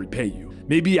know how to repay you.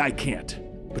 Maybe I can't,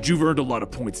 but you've earned a lot of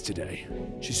points today."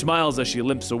 She smiles as she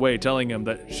limps away, telling him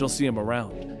that she'll see him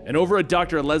around. And over at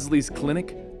Dr. Leslie's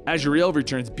clinic, Azrael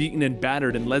returns beaten and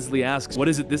battered, and Leslie asks, "What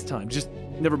is it this time?" "Just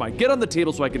never mind. Get on the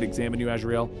table so I can examine you,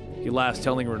 Azrael." He laughs,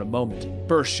 telling her in a moment.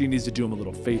 First, she needs to do him a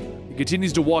little favor. He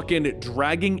continues to walk in,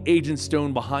 dragging Agent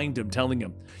Stone behind him, telling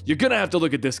him, "You're gonna have to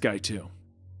look at this guy too."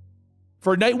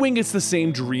 For Nightwing, it's the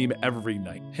same dream every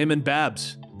night. Him and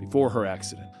Babs, before her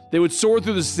accident. They would soar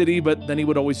through the city, but then he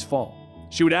would always fall.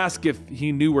 She would ask if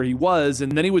he knew where he was,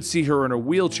 and then he would see her in her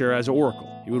wheelchair as Oracle.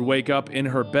 He would wake up in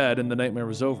her bed, and the nightmare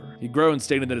was over. He groans,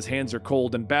 stating that his hands are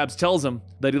cold, and Babs tells him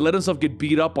that he let himself get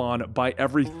beat up on by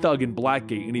every thug in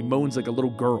Blackgate, and he moans like a little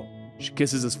girl. She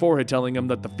kisses his forehead, telling him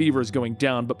that the fever is going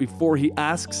down, but before he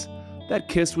asks, that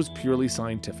kiss was purely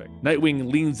scientific.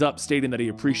 Nightwing leans up, stating that he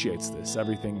appreciates this,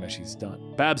 everything that she's done.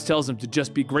 Babs tells him to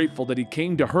just be grateful that he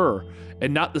came to her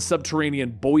and not the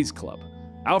subterranean boys club.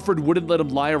 Alfred wouldn't let him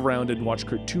lie around and watch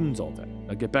cartoons all day.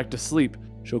 Now get back to sleep.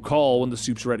 She'll call when the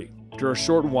soup's ready. After a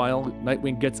short while,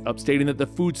 Nightwing gets up, stating that the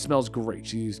food smells great.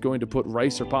 She's going to put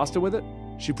rice or pasta with it.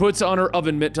 She puts on her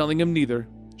oven mitt, telling him neither.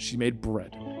 She made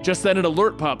bread. Just then an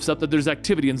alert pops up that there's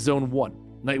activity in Zone 1.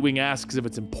 Nightwing asks if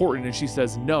it's important, and she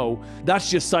says no, that's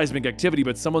just seismic activity,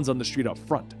 but someone's on the street up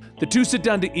front. The two sit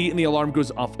down to eat, and the alarm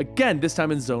goes off again, this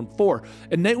time in Zone 4.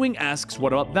 And Nightwing asks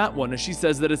what about that one, and she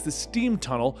says that it's the steam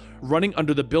tunnel running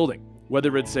under the building.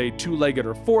 Whether it's a two-legged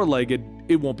or four-legged,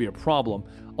 it won't be a problem.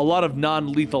 A lot of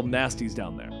non-lethal nasties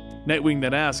down there. Nightwing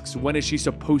then asks when is she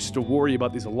supposed to worry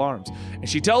about these alarms, and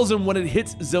she tells him when it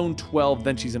hits Zone 12,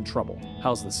 then she's in trouble.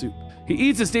 How's the soup? He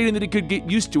eats it, stating that he could get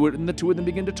used to it, and the two of them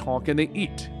begin to talk, and they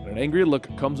eat. An angry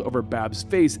look comes over Babs'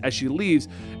 face as she leaves,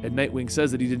 and Nightwing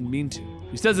says that he didn't mean to.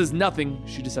 He says there's nothing,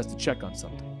 she just has to check on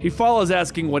something. He follows,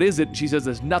 asking what is it, and she says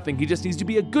there's nothing, he just needs to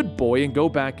be a good boy and go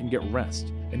back and get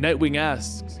rest. And Nightwing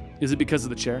asks, is it because of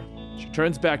the chair? She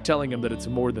turns back, telling him that it's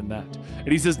more than that. And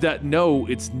he says that no,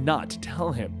 it's not.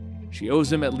 Tell him. She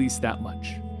owes him at least that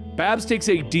much. Babs takes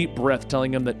a deep breath,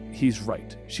 telling him that he's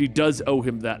right. She does owe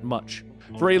him that much.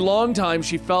 For a long time,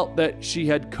 she felt that she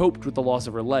had coped with the loss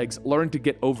of her legs, learned to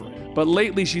get over it. But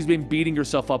lately, she's been beating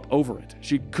herself up over it.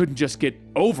 She couldn't just get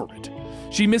over it.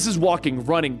 She misses walking,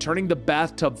 running, turning the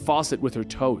bathtub faucet with her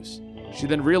toes. She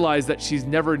then realized that she's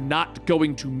never not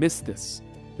going to miss this.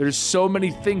 There's so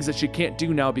many things that she can't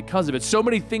do now because of it. So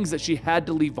many things that she had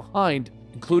to leave behind,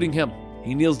 including him.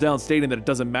 He kneels down, stating that it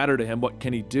doesn't matter to him. What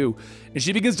can he do? And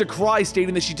she begins to cry,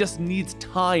 stating that she just needs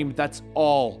time. That's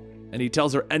all. And he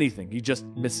tells her anything. He just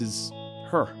misses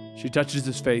her. She touches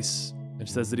his face, and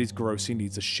says that he's gross, he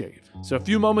needs a shave. So a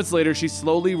few moments later, she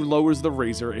slowly lowers the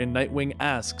razor and Nightwing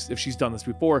asks if she's done this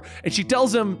before, and she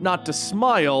tells him not to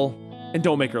smile and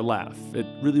don't make her laugh. It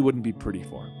really wouldn't be pretty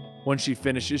for him. Once she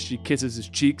finishes, she kisses his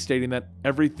cheek, stating that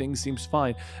everything seems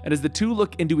fine, and as the two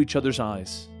look into each other's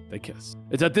eyes, they kiss.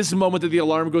 It's at this moment that the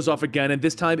alarm goes off again, and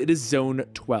this time it is Zone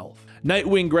 12.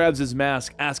 Nightwing grabs his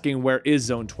mask, asking where is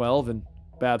Zone 12, and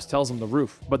Babs tells him the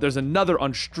roof, but there's another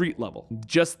on street level.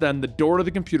 Just then, the door to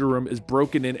the computer room is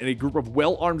broken in and a group of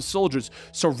well-armed soldiers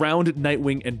surround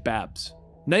Nightwing and Babs.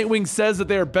 Nightwing says that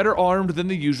they are better armed than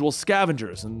the usual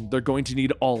scavengers, and they're going to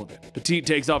need all of it. Petite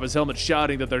takes off his helmet,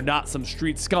 shouting that they're not some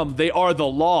street scum, they are the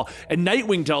law, and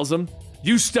Nightwing tells him,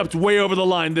 "You stepped way over the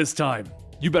line this time.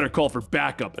 You better call for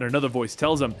backup," and another voice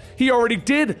tells him, "He already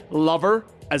did, lover,"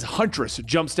 as Huntress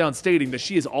jumps down, stating that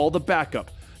she is all the backup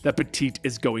that Petite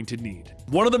is going to need.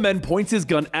 One of the men points his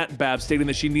gun at Babs, stating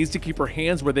that she needs to keep her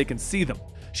hands where they can see them.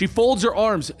 She folds her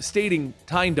arms, stating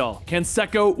Tyndall,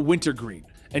 Canseco, Wintergreen.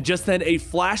 And just then, a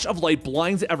flash of light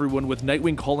blinds everyone, with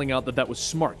Nightwing calling out that that was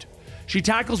smart. She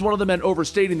tackles one of the men over,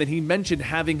 stating that he mentioned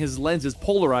having his lenses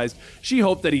polarized. She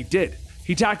hoped that he did.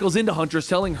 He tackles into Huntress,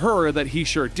 telling her that he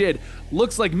sure did.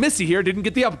 Looks like Missy here didn't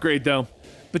get the upgrade though.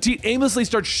 Petite aimlessly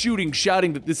starts shooting,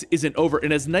 shouting that this isn't over,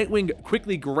 and as Nightwing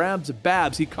quickly grabs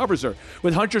Babs, he covers her,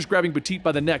 with Huntress grabbing Petite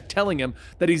by the neck, telling him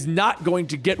that he's not going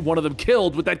to get one of them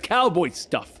killed with that cowboy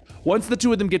stuff. Once the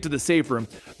two of them get to the safe room,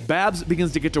 Babs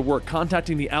begins to get to work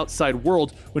contacting the outside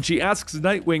world when she asks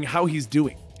Nightwing how he's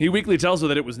doing. He weakly tells her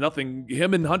that it was nothing,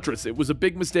 him and Huntress, it was a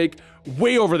big mistake,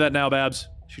 way over that now, Babs.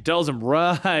 She tells him,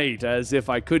 right, as if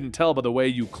I couldn't tell by the way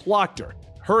you clocked her.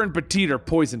 Her and Petite are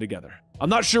poisoned together. I'm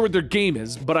not sure what their game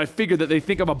is, but I figure that they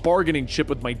think I'm a bargaining chip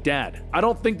with my dad. I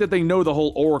don't think that they know the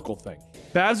whole Oracle thing.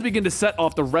 Babs begins to set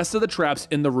off the rest of the traps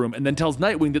in the room and then tells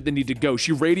Nightwing that they need to go.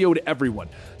 She radioed everyone.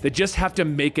 They just have to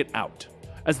make it out.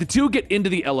 As the two get into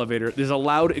the elevator, there's a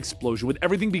loud explosion with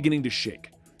everything beginning to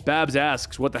shake. Babs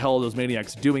asks what the hell are those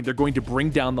maniacs doing. They're going to bring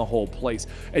down the whole place.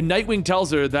 And Nightwing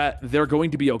tells her that they're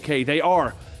going to be okay. They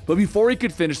are. But before he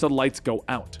could finish, the lights go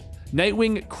out.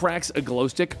 Nightwing cracks a glow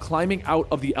stick, climbing out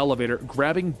of the elevator,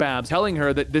 grabbing Babs, telling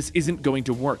her that this isn't going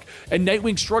to work. And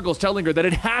Nightwing struggles, telling her that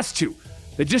it has to.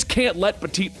 They just can't let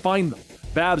Petite find them.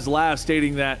 Babs laughs,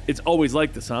 stating that it's always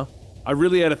like this, huh? I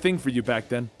really had a thing for you back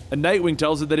then. And Nightwing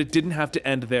tells her that it didn't have to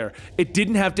end there. It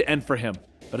didn't have to end for him.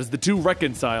 But as the two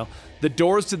reconcile, the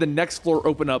doors to the next floor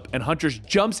open up and Huntress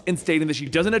jumps in, stating that she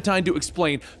doesn't have time to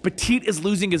explain. Petite is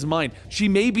losing his mind. She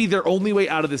may be their only way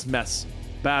out of this mess.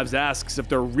 Babs asks if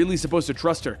they're really supposed to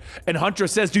trust her, and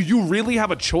Huntress says, do you really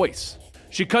have a choice?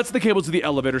 She cuts the cable to the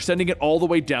elevator, sending it all the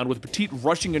way down, with Petite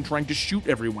rushing and trying to shoot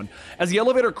everyone. As the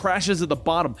elevator crashes at the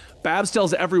bottom, Babs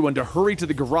tells everyone to hurry to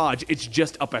the garage, it's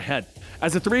just up ahead.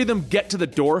 As the three of them get to the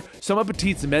door, some of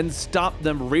Petite's men stop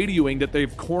them, radioing that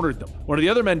they've cornered them. One of the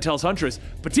other men tells Huntress,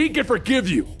 Petite can forgive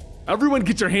you. Everyone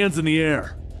get your hands in the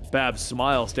air. Babs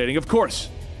smiles, stating, of course.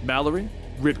 Mallory,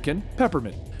 Ripken,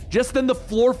 Peppermint. Just then the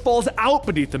floor falls out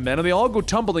beneath the men and they all go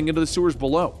tumbling into the sewers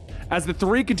below. As the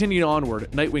three continue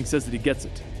onward, Nightwing says that he gets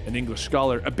it. An English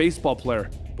scholar, a baseball player,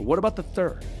 but what about the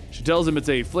third? She tells him it's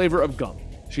a flavor of gum.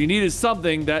 She needed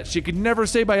something that she could never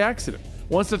say by accident.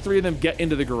 Once the three of them get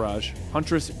into the garage,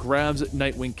 Huntress grabs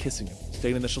Nightwing, kissing him,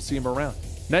 stating that she'll see him around.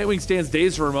 Nightwing stands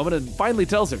dazed for a moment and finally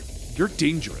tells her, you're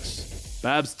dangerous.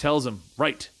 Babs tells him,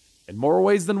 right, in more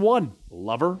ways than one,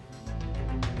 lover.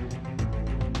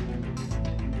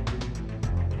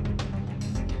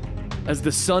 As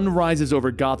the sun rises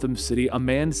over Gotham City, a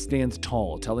man stands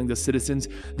tall, telling the citizens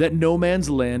that no man's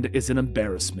land is an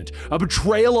embarrassment, a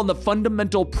betrayal on the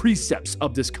fundamental precepts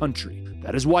of this country.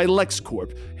 That is why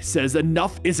LexCorp says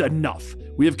enough is enough.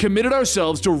 We have committed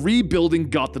ourselves to rebuilding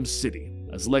Gotham City.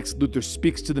 As Lex Luthor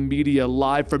speaks to the media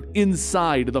live from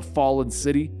inside the fallen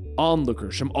city,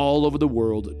 onlookers from all over the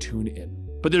world tune in.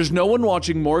 But there's no one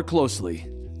watching more closely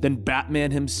than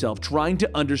Batman himself, trying to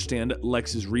understand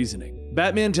Lex's reasoning.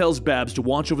 Batman tells Babs to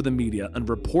watch over the media and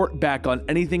report back on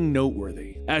anything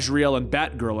noteworthy. Azrael and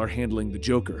Batgirl are handling the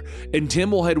Joker, and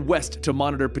Tim will head west to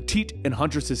monitor Petite and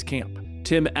Huntress's camp.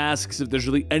 Tim asks if there's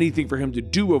really anything for him to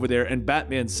do over there, and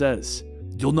Batman says,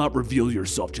 you'll not reveal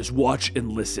yourself, just watch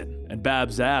and listen. And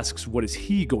Babs asks what is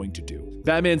he going to do.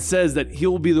 Batman says that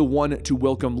he'll be the one to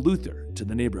welcome Luthor to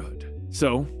the neighborhood.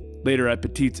 So, later at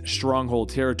Petite's stronghold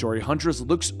territory, Huntress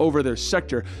looks over their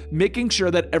sector, making sure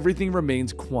that everything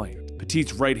remains quiet.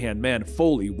 Petite's right-hand man,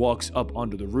 Foley, walks up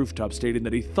onto the rooftop, stating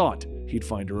that he thought he'd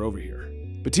find her over here.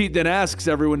 Petite then asks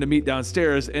everyone to meet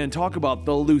downstairs and talk about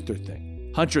the Luthor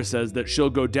thing. Huntress says that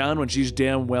she'll go down when she's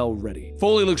damn well ready.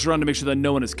 Foley looks around to make sure that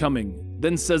no one is coming,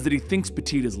 then says that he thinks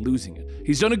Petite is losing it.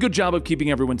 He's done a good job of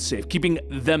keeping everyone safe, keeping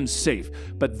them safe.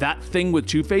 But that thing with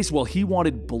Two-Face, well, he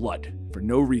wanted blood for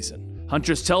no reason.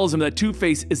 Huntress tells him that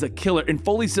Two-Face is a killer, and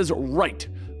Foley says right,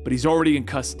 but he's already in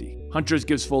custody. Huntress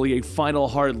gives Foley a final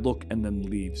hard look and then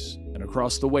leaves. And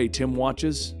across the way, Tim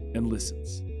watches and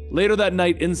listens. Later that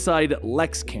night, inside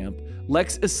Lex camp,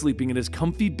 Lex is sleeping in his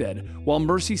comfy bed while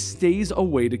Mercy stays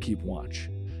away to keep watch.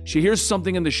 She hears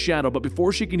something in the shadow, but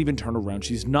before she can even turn around,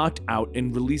 she's knocked out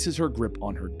and releases her grip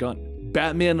on her gun.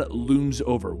 Batman looms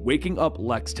over, waking up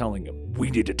Lex, telling him,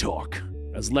 "We need to talk."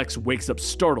 As Lex wakes up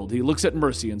startled, he looks at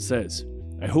Mercy and says,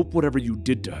 "I hope whatever you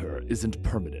did to her isn't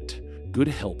permanent. Good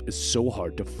help is so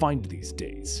hard to find these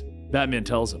days." Batman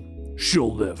tells him,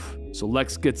 "She'll live." So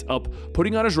Lex gets up,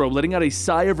 putting on his robe, letting out a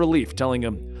sigh of relief, telling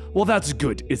him, "Well, that's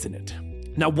good, isn't it?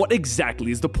 Now what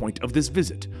exactly is the point of this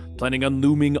visit? Planning on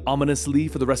looming ominously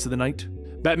for the rest of the night?"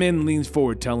 Batman leans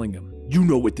forward, telling him, "You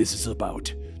know what this is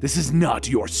about. This is not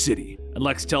your city." And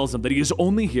Lex tells him that he is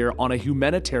only here on a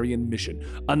humanitarian mission,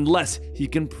 unless he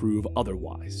can prove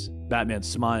otherwise. Batman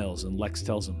smiles, and Lex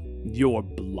tells him, "You're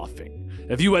bluffing.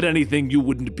 If you had anything, you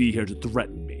wouldn't be here to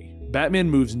threaten me." Batman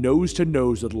moves nose to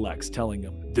nose with Lex, telling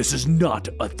him, "This is not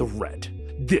a threat.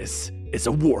 This is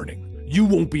a warning. You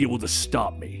won't be able to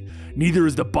stop me. Neither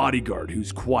is the bodyguard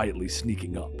who's quietly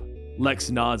sneaking up."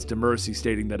 Lex nods to Mercy,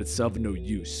 stating that it's of no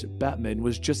use. Batman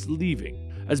was just leaving.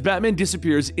 As Batman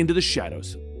disappears into the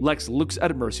shadows, Lex looks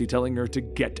at Mercy, telling her to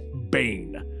get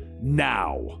Bane.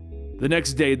 Now. The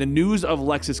next day, the news of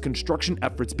Lex's construction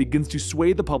efforts begins to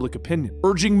sway the public opinion,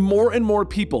 urging more and more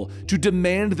people to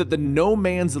demand that the No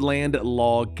Man's Land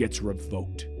law gets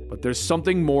revoked. But there's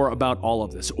something more about all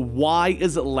of this. Why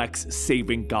is Lex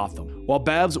saving Gotham? While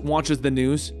Babs watches the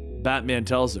news, Batman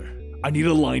tells her, "I need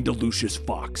a line to Lucius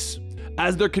Fox."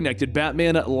 As they're connected,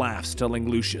 Batman laughs, telling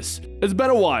Lucius, "It's been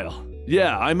a while.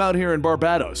 Yeah, I'm out here in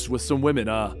Barbados with some women,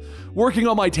 working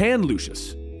on my tan,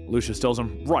 Lucius." Lucius tells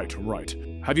him, Right.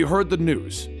 Have you heard the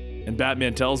news?" And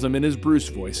Batman tells him in his Bruce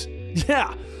voice,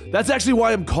 "Yeah, that's actually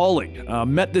why I'm calling.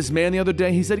 Met this man the other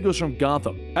day. He said he goes from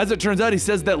Gotham. As it turns out, he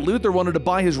says that Luthor wanted to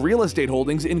buy his real estate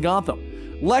holdings in Gotham.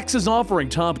 Lex is offering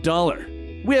top dollar.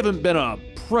 We haven't been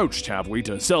approached, have we,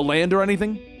 to sell land or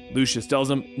anything?" Lucius tells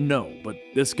him, "No, but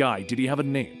this guy, did he have a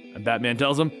name?" And Batman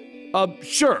tells him,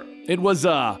 Sure. It was,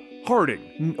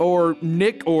 Harding, or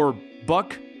Nick, or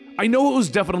Buck. I know it was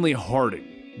definitely Harding."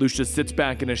 Lucius sits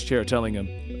back in his chair, telling him,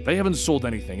 "They haven't sold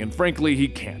anything, and frankly, he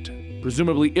can't.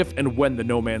 Presumably, if and when the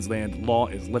No Man's Land law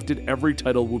is lifted, every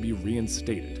title will be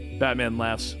reinstated." Batman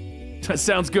laughs. "That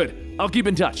sounds good. I'll keep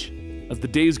in touch." As the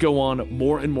days go on,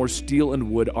 more and more steel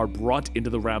and wood are brought into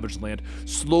the ravaged land,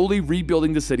 slowly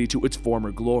rebuilding the city to its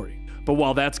former glory. But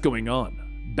while that's going on,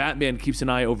 Batman keeps an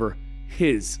eye over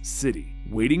his city,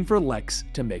 waiting for Lex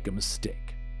to make a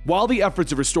mistake. While the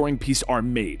efforts of restoring peace are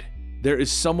made, there is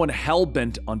someone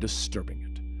hell-bent on disturbing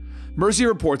it. Mercy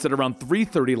reports that around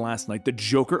 3:30 last night, the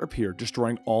Joker appeared,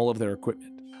 destroying all of their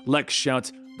equipment. Lex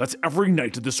shouts, "That's every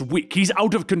night this week. He's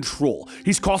out of control.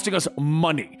 He's costing us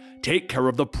money. Take care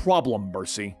of the problem,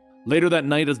 Mercy." Later that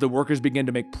night, as the workers begin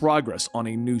to make progress on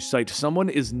a new site, someone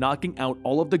is knocking out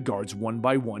all of the guards one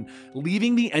by one,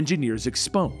 leaving the engineers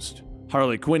exposed.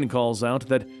 Harley Quinn calls out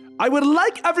that, "I would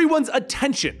like everyone's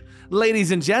attention.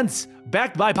 Ladies and gents,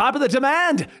 backed by popular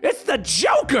demand, it's the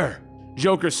Joker!"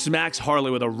 Joker smacks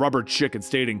Harley with a rubber chicken,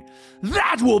 stating,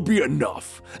 "That will be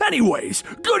enough. Anyways,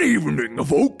 good evening,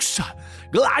 folks.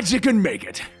 Glad you can make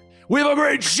it. We have a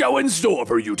great show in store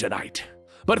for you tonight.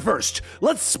 But first,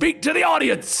 let's speak to the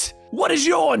audience. What is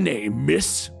your name,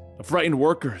 miss?" A frightened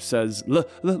worker says,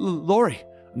 Lori.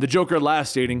 And the Joker laughs,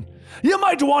 stating, "You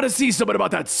might want to see someone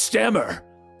about that stammer.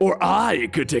 Or I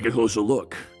could take a closer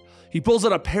look." He pulls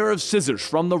out a pair of scissors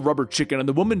from the rubber chicken, and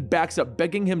the woman backs up,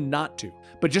 begging him not to.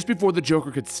 But just before the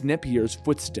Joker could snip, he hears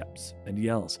footsteps and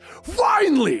yells,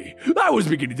 "Finally! I was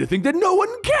beginning to think that no one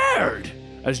cared!"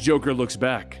 As Joker looks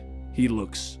back, he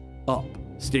looks up,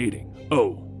 stating,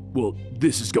 "Oh, well,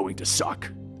 this is going to suck."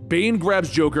 Bane grabs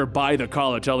Joker by the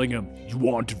collar, telling him, "You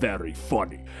aren't very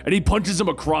funny," and he punches him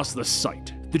across the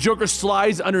site. The Joker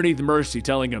slides underneath Mercy,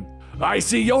 telling him, "I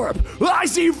see Europe! I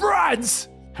see friends!"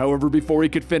 However, before he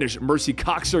could finish, Mercy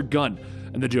cocks her gun,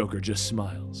 and the Joker just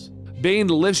smiles. Bane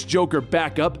lifts Joker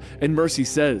back up, and Mercy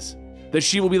says that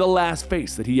she will be the last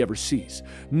face that he ever sees.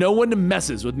 No one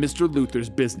messes with Mr. Luthor's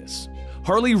business.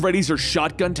 Harley readies her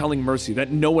shotgun, telling Mercy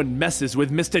that no one messes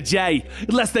with Mr. J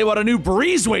unless they want a new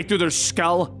breezeway through their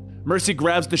skull. Mercy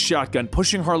grabs the shotgun,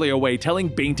 pushing Harley away, telling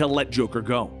Bane to let Joker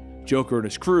go. Joker and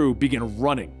his crew begin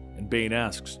running, and Bane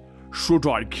asks, "Should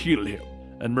I kill him?"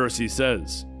 And Mercy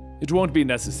says, "It won't be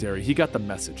necessary. He got the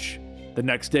message." The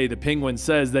next day, the Penguin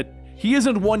says that he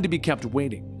isn't one to be kept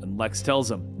waiting, and Lex tells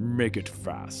him, "Make it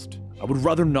fast. I would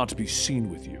rather not be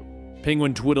seen with you."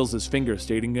 Penguin twiddles his finger,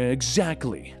 stating,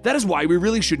 "Exactly. That is why we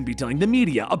really shouldn't be telling the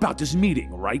media about this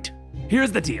meeting, right?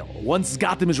 Here's the deal. Once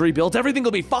Gotham is rebuilt, everything will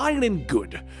be fine and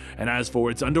good. And as for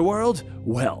its underworld,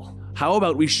 well, how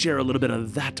about we share a little bit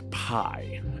of that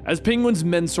pie?" As Penguin's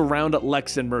men surround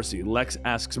Lex and Mercy, Lex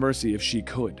asks Mercy if she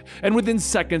could, and within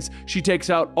seconds, she takes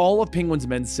out all of Penguin's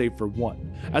men save for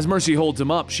one. As Mercy holds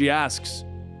him up, she asks,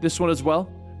 "This one as well?"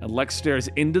 And Lex stares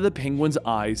into the Penguin's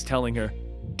eyes, telling her,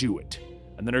 "Do it."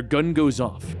 And then her gun goes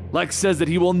off. Lex says that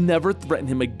he will never threaten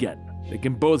him again. They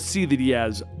can both see that he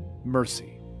has Mercy.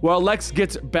 While Lex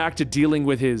gets back to dealing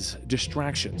with his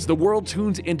distractions, the world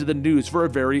tunes into the news for a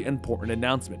very important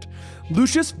announcement.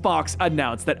 Lucius Fox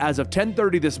announced that as of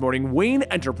 10:30 this morning, Wayne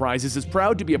Enterprises is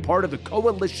proud to be a part of the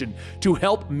coalition to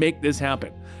help make this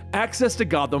happen. Access to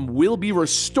Gotham will be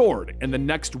restored in the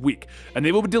next week, and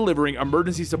they will be delivering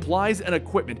emergency supplies and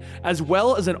equipment, as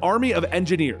well as an army of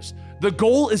engineers. The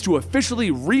goal is to officially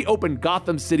reopen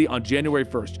Gotham City on January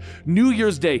 1st, New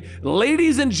Year's Day.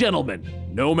 Ladies and gentlemen,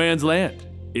 No Man's Land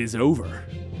is over.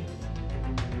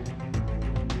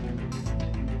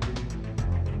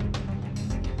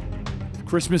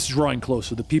 Christmas is drawing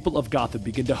closer. The people of Gotham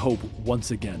begin to hope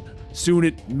once again. Soon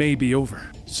it may be over.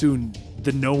 Soon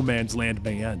the No Man's Land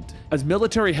may end. As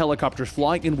military helicopters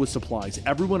fly in with supplies,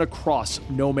 everyone across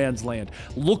No Man's Land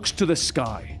looks to the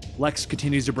sky. Lex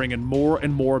continues to bring in more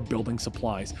and more building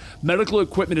supplies. Medical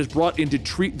equipment is brought in to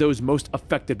treat those most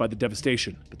affected by the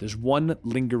devastation. But there's one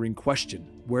lingering question.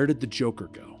 Where did the Joker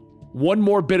go? One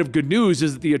more bit of good news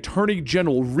is that the Attorney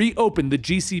General reopened the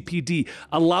GCPD,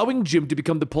 allowing Jim to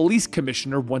become the police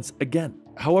commissioner once again.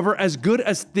 However, as good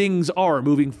as things are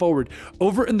moving forward,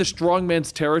 over in the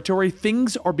strongman's territory,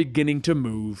 things are beginning to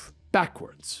move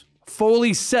backwards.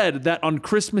 Foley said that on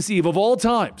Christmas Eve of all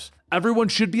times, everyone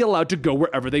should be allowed to go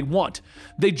wherever they want.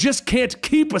 They just can't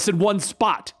keep us in one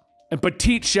spot. And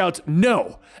Petite shouts,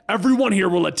 "No, everyone here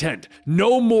will attend.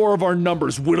 No more of our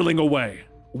numbers whittling away.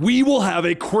 We will have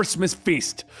a Christmas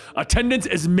feast. Attendance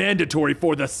is mandatory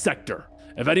for the sector.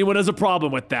 If anyone has a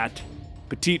problem with that."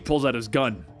 Petite pulls out his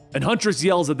gun, and Huntress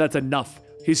yells that that's enough.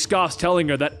 He scoffs, telling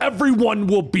her that everyone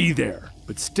will be there.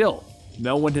 But still,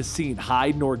 no one has seen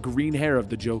hide nor green hair of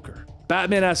the Joker.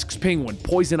 Batman asks Penguin,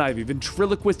 Poison Ivy,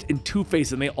 Ventriloquist, and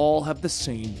Two-Face, and they all have the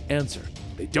same answer.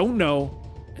 They don't know,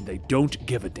 and they don't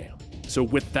give a damn. So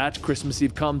with that, Christmas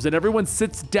Eve comes, and everyone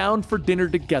sits down for dinner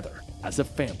together as a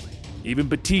family. Even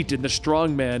Petite and the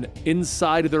strongman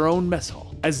inside their own mess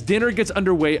hall. As dinner gets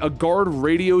underway, a guard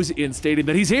radios in stating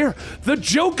that he's here. The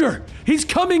Joker! He's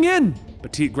coming in!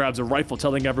 Petite grabs a rifle,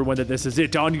 telling everyone that this is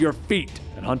it, on your feet.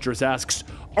 And Huntress asks,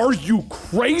 "Are you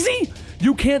crazy?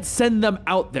 You can't send them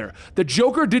out there. The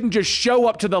Joker didn't just show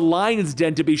up to the lion's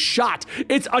den to be shot.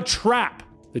 It's a trap."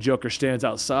 The Joker stands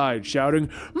outside, shouting,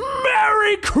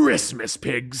 "Merry Christmas,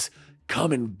 pigs!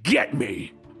 Come and get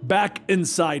me!" Back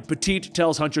inside, Petite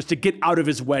tells Huntress to get out of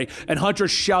his way, and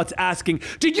Huntress shouts, asking,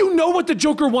 "Do you know what the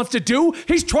Joker wants to do?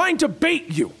 He's trying to bait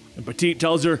you!" And Petite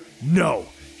tells her, "No,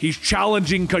 he's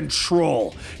challenging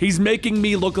control. He's making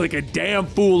me look like a damn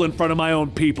fool in front of my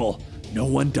own people. No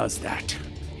one does that."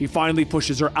 He finally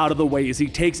pushes her out of the way as he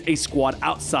takes a squad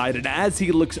outside, and as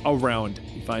he looks around,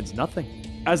 he finds nothing.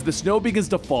 As the snow begins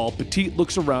to fall, Petite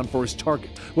looks around for his target,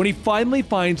 when he finally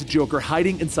finds Joker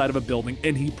hiding inside of a building,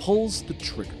 and he pulls the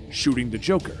trigger, shooting the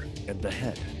Joker in the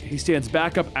head. He stands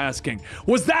back up asking,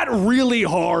 "Was that really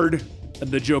hard?" And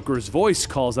the Joker's voice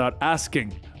calls out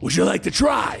asking, "Would you like to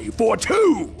try for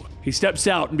two?" He steps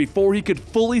out, and before he could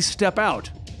fully step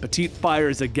out, Petite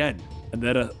fires again, and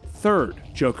then a third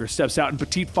Joker steps out and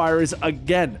Petite fires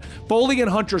again. Foley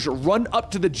and Huntress run up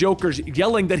to the Joker,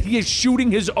 yelling that he is shooting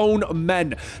his own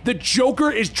men. The Joker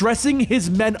is dressing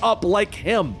his men up like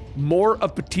him. More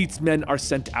of Petite's men are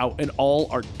sent out, and all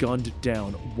are gunned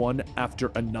down, one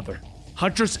after another.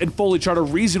 Huntress and Foley try to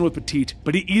reason with Petite,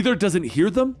 but he either doesn't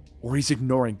hear them or he's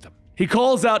ignoring them. He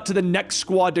calls out to the next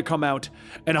squad to come out,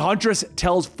 and Huntress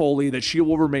tells Foley that she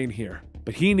will remain here.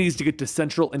 But he needs to get to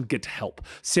Central and get help.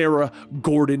 Sarah,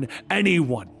 Gordon,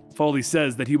 anyone. Foley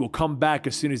says that he will come back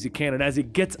as soon as he can, and as he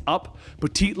gets up,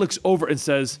 Petite looks over and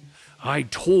says, "I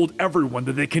told everyone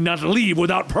that they cannot leave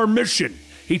without permission."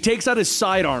 He takes out his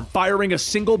sidearm, firing a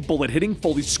single bullet, hitting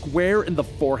Foley square in the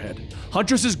forehead.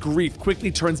 Huntress's grief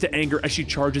quickly turns to anger as she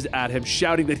charges at him,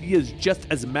 shouting that he is just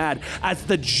as mad as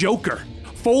the Joker.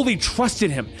 Foley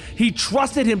trusted him. He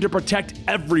trusted him to protect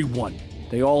everyone.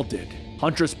 They all did.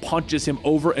 Huntress punches him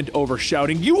over and over,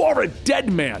 shouting, "You are a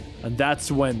dead man!" And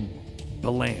that's when,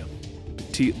 balam,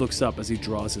 Petite looks up as he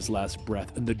draws his last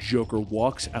breath, and the Joker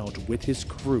walks out with his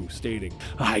crew, stating,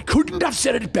 "I couldn't have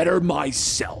said it better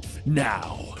myself.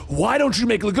 Now, why don't you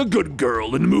make like a good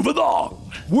girl and move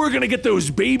along? We're gonna get those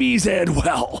babies and,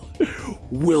 well,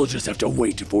 we'll just have to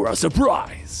wait for a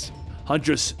surprise."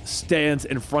 Huntress stands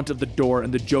in front of the door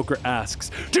and the Joker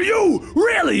asks, "Do you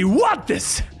really want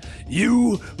this?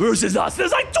 You versus us,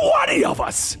 there's like 20 of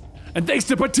us! And thanks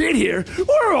to Petite here,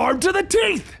 we're armed to the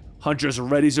teeth!" Huntress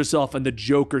readies herself and the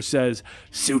Joker says,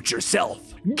 "Suit yourself.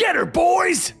 Get her,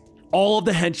 boys!" All of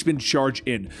the henchmen charge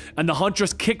in, and the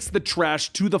Huntress kicks the trash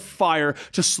to the fire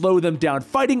to slow them down,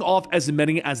 fighting off as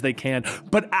many as they can.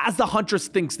 But as the Huntress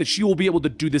thinks that she will be able to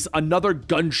do this, another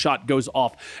gunshot goes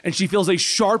off, and she feels a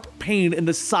sharp pain in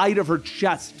the side of her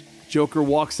chest. Joker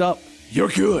walks up. "You're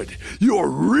good. You're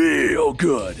real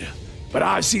good. But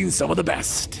I've seen some of the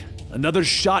best." Another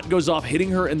shot goes off,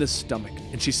 hitting her in the stomach,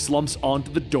 and she slumps onto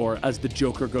the door as the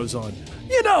Joker goes on.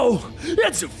 "You know,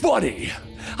 it's funny.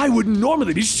 I wouldn't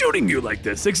normally be shooting you like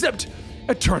this, except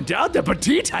it turned out that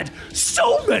Petite had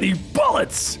so many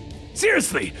bullets.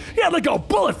 Seriously, he had like a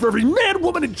bullet for every man,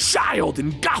 woman, and child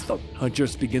in Gotham."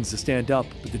 Huntress begins to stand up,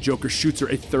 but the Joker shoots her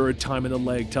a third time in the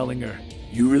leg, telling her,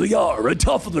 "You really are a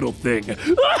tough little thing."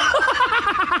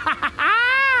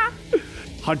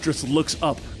 Huntress looks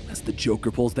up as the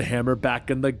Joker pulls the hammer back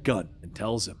in the gun and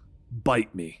tells him,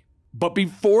 "Bite me." But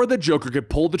before the Joker could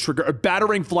pull the trigger, a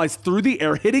batarang flies through the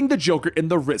air, hitting the Joker in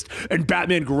the wrist, and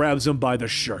Batman grabs him by the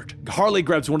shirt. Harley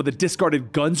grabs one of the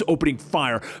discarded guns, opening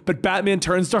fire, but Batman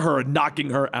turns to her, knocking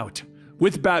her out.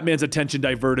 With Batman's attention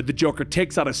diverted, the Joker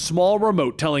takes out a small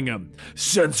remote, telling him,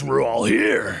 "Since we're all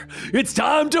here, it's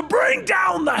time to bring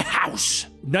down the house."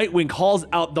 Nightwing hauls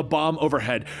out the bomb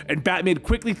overhead, and Batman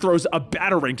quickly throws a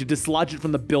batarang to dislodge it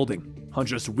from the building.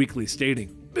 Huntress weakly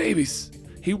stating, "Babies.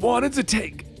 He wanted to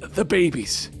take the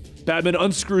babies." Batman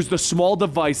unscrews the small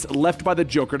device left by the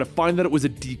Joker to find that it was a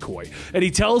decoy, and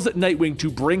he tells Nightwing to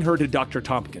bring her to Dr.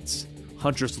 Tompkins.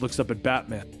 Huntress looks up at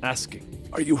Batman, asking,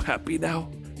 "Are you happy now?"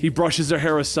 He brushes her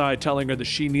hair aside, telling her that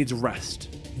she needs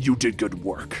rest. "You did good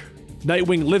work."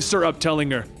 Nightwing lifts her up, telling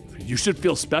her, "You should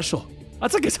feel special."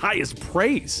 That's like his highest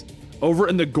praise. Over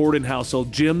in the Gordon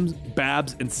household, Jim,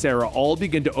 Babs, and Sarah all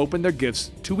begin to open their gifts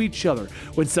to each other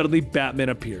when suddenly Batman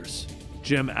appears.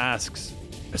 Jim asks,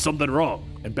 "Is something wrong?"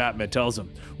 And Batman tells him,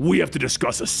 "We have to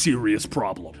discuss a serious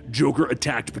problem. Joker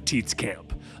attacked Petite's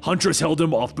camp. Huntress held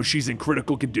him off, but she's in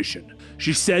critical condition.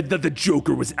 She said that the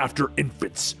Joker was after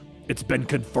infants. It's been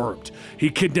confirmed.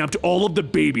 He kidnapped all of the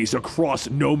babies across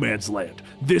No Man's Land.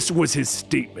 This was his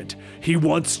statement. He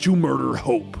wants to murder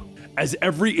Hope." As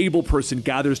every able person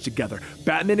gathers together,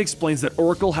 Batman explains that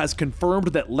Oracle has confirmed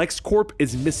that LexCorp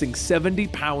is missing 70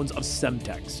 pounds of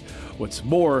Semtex. What's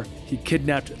more, he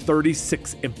kidnapped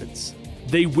 36 infants.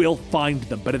 They will find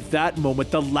them, but at that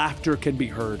moment, the laughter can be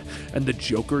heard, and the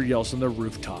Joker yells on the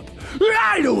rooftop,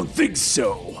 "I don't think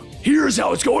so. Here's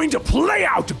how it's going to play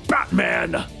out,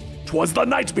 Batman. 'Twas the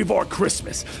night before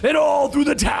Christmas, and all through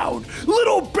the town,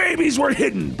 little babies were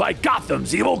hidden by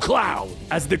Gotham's evil clown.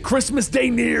 As the Christmas day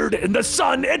neared and the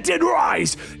sun it did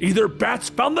rise, either bats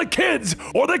found the kids,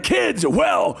 or the kids,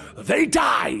 well, they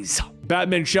dies."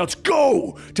 Batman shouts,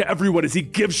 "Go!" to everyone as he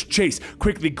gives chase,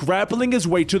 quickly grappling his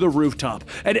way to the rooftop.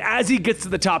 And as he gets to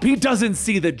the top, he doesn't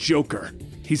see the Joker.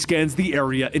 He scans the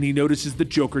area and he notices the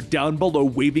Joker down below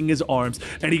waving his arms,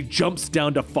 and he jumps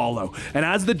down to follow. And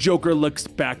as the Joker looks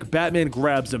back, Batman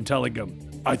grabs him, telling him,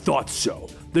 "I thought so."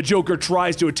 The Joker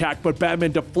tries to attack, but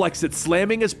Batman deflects it,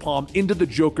 slamming his palm into the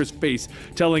Joker's face,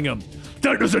 telling him,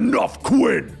 "That is enough,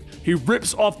 Quinn." He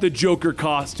rips off the Joker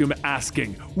costume,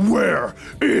 asking, "Where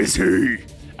is he?"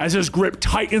 As his grip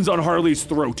tightens on Harley's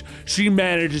throat, she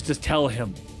manages to tell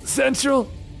him,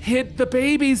 "Central hid the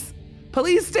babies.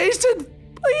 Police station,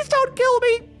 please don't kill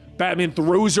me." Batman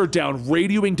throws her down,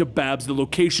 radioing to Babs the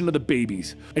location of the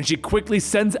babies, and she quickly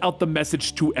sends out the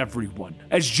message to everyone.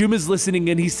 As Jim is listening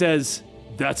in, he says,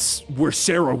 "That's where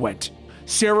Sarah went."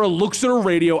 Sarah looks at her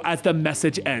radio as the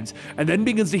message ends, and then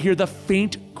begins to hear the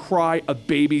faint cry of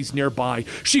babies nearby.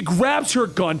 She grabs her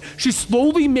gun, she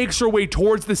slowly makes her way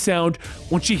towards the sound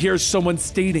when she hears someone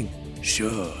stating,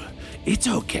 "Sure, it's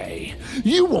okay.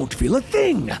 You won't feel a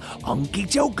thing. Unky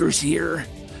Joker's here."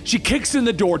 She kicks in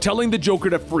the door, telling the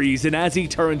Joker to freeze, and as he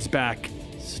turns back,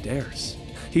 stares.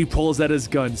 He pulls out his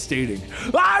gun, stating,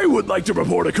 "I would like to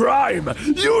report a crime.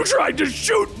 You tried to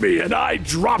shoot me and I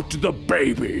dropped the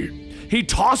baby." He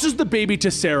tosses the baby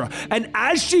to Sarah, and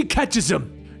as she catches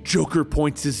him, Joker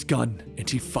points his gun and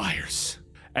he fires.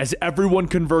 As everyone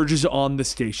converges on the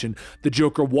station, the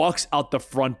Joker walks out the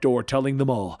front door, telling them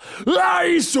all,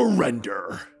 "I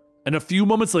surrender." And a few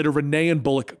moments later, Renee and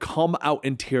Bullock come out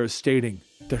in tears, stating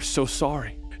they're so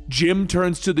sorry. Jim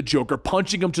turns to the Joker,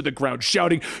 punching him to the ground,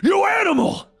 shouting, "You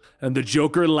animal!" And the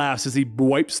Joker laughs as he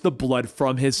wipes the blood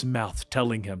from his mouth,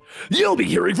 telling him, "You'll be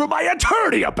hearing from my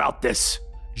attorney about this."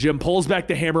 Jim pulls back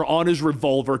the hammer on his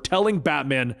revolver, telling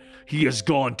Batman he has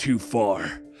gone too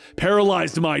far.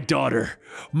 Paralyzed my daughter,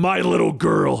 my little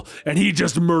girl, and he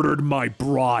just murdered my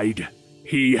bride.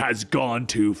 He has gone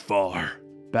too far.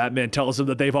 Batman tells him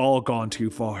that they've all gone too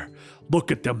far.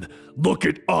 Look at them. Look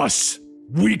at us.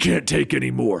 We can't take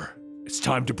any more. It's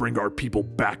time to bring our people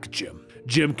back, Jim.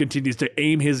 Jim continues to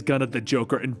aim his gun at the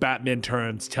Joker, and Batman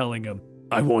turns, telling him,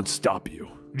 "I won't stop you."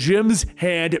 Jim's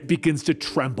hand begins to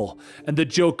tremble, and the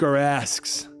Joker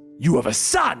asks, "You have a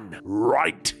son,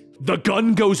 right?" The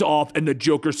gun goes off, and the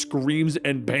Joker screams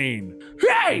in pain.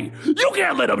 "Hey, you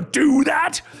can't let him do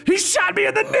that! He shot me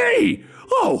in the knee!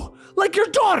 Oh, like your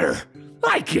daughter!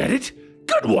 I get it!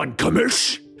 Good one,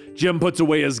 Commish!" Jim puts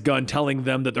away his gun, telling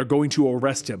them that they're going to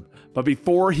arrest him. But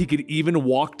before he could even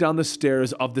walk down the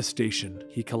stairs of the station,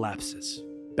 he collapses.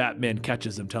 Batman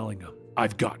catches him, telling him,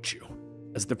 "I've got you."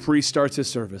 As the priest starts his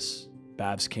service,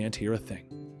 Babs can't hear a thing.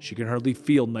 She can hardly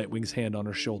feel Nightwing's hand on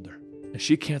her shoulder, and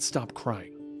she can't stop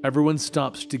crying. Everyone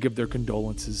stops to give their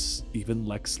condolences, even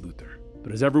Lex Luthor.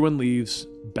 But as everyone leaves,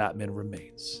 Batman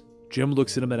remains. Jim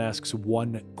looks at him and asks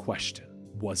one question.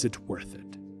 Was it worth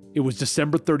it? It was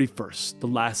December 31st, the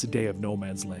last day of No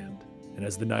Man's Land. And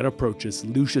as the night approaches,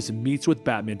 Lucius meets with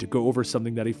Batman to go over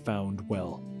something that he found,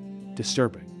 well,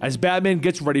 disturbing. As Batman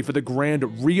gets ready for the grand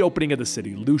reopening of the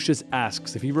city, Lucius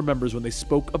asks if he remembers when they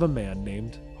spoke of a man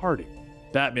named Harding.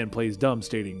 Batman plays dumb,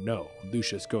 stating no.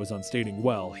 Lucius goes on stating,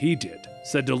 well, he did.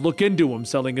 Said to look into him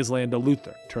selling his land to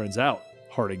Luthor. Turns out,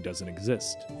 Harding doesn't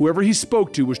exist. Whoever he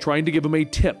spoke to was trying to give him a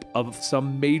tip of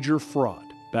some major fraud.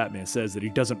 Batman says that he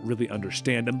doesn't really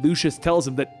understand, and Lucius tells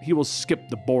him that he will skip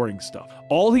the boring stuff.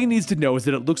 All he needs to know is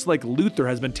that it looks like Luthor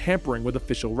has been tampering with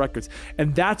official records,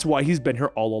 and that's why he's been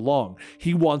here all along.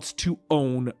 He wants to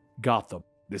own Gotham.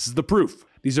 This is the proof.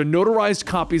 These are notarized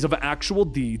copies of actual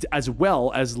deeds as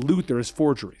well as Luthor's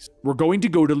forgeries. We're going to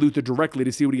go to Luthor directly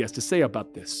to see what he has to say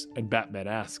about this, and Batman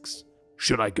asks,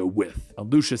 should I go with?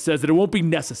 And Lucius says that it won't be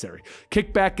necessary.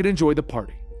 Kick back and enjoy the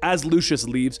party. As Lucius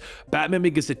leaves, Batman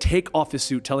begins to take off his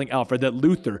suit, telling Alfred that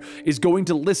Luthor is going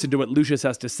to listen to what Lucius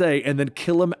has to say and then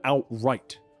kill him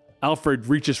outright. Alfred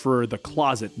reaches for the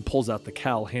closet and pulls out the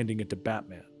cowl, handing it to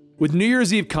Batman. With New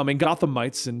Year's Eve coming,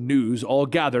 Gothamites and news all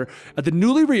gather at the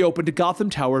newly reopened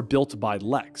Gotham Tower built by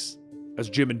Lex.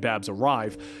 As Jim and Babs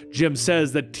arrive, Jim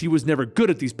says that he was never good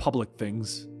at these public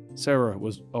things. Sarah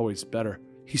was always better.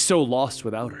 He's so lost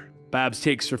without her. Babs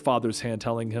takes her father's hand,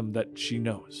 telling him that she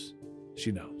knows.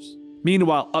 She knows.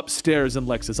 Meanwhile, upstairs in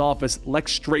Lex's office,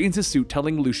 Lex straightens his suit,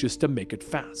 telling Lucius to make it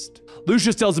fast.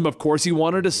 Lucius tells him, of course, he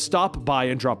wanted to stop by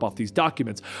and drop off these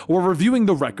documents. While reviewing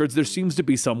the records, there seems to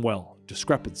be some, well,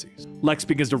 discrepancies. Lex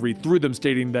begins to read through them,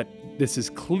 stating that this is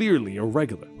clearly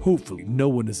irregular. Hopefully, no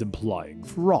one is implying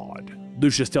fraud.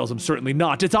 Lucius tells him certainly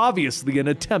not. It's obviously an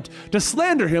attempt to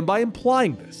slander him by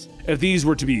implying this. If these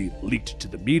were to be leaked to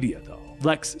the media, though,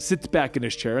 Lex sits back in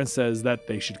his chair and says that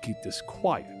they should keep this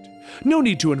quiet. No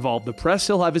need to involve the press,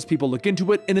 he'll have his people look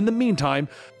into it, and in the meantime,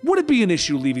 would it be an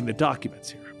issue leaving the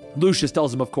documents here? Lucius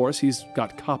tells him, of course, he's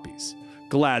got copies.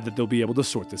 Glad that they'll be able to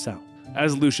sort this out.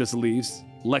 As Lucius leaves,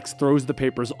 Lex throws the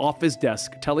papers off his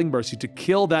desk, telling Mercy to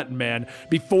kill that man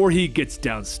before he gets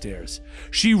downstairs.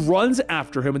 She runs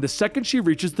after him, and the second she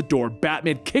reaches the door,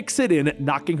 Batman kicks it in,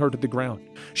 knocking her to the ground.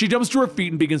 She jumps to her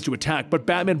feet and begins to attack, but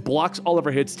Batman blocks all of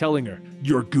her hits, telling her,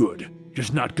 "You're good,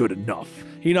 just not good enough."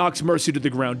 He knocks Mercy to the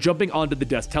ground, jumping onto the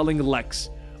desk, telling Lex,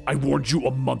 "I warned you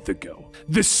a month ago.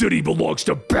 This city belongs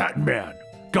to Batman.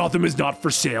 Gotham is not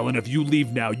for sale, and if you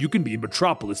leave now, you can be in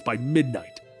Metropolis by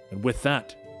midnight." And with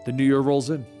that, the new year rolls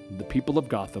in, and the people of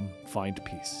Gotham find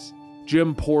peace.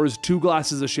 Jim pours 2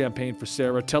 glasses of champagne for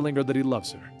Sarah, telling her that he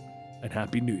loves her, and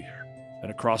Happy New Year. And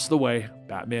across the way,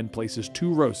 Batman places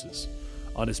 2 roses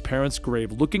on his parents'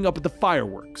 grave, looking up at the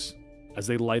fireworks as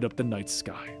they light up the night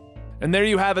sky. And there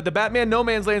you have it, the Batman No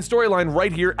Man's Land storyline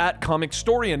right here at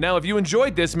Comicstorian. Now, if you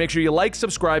enjoyed this, make sure you like,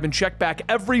 subscribe, and check back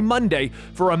every Monday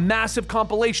for a massive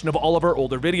compilation of all of our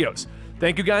older videos.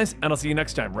 Thank you guys, and I'll see you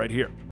next time right here.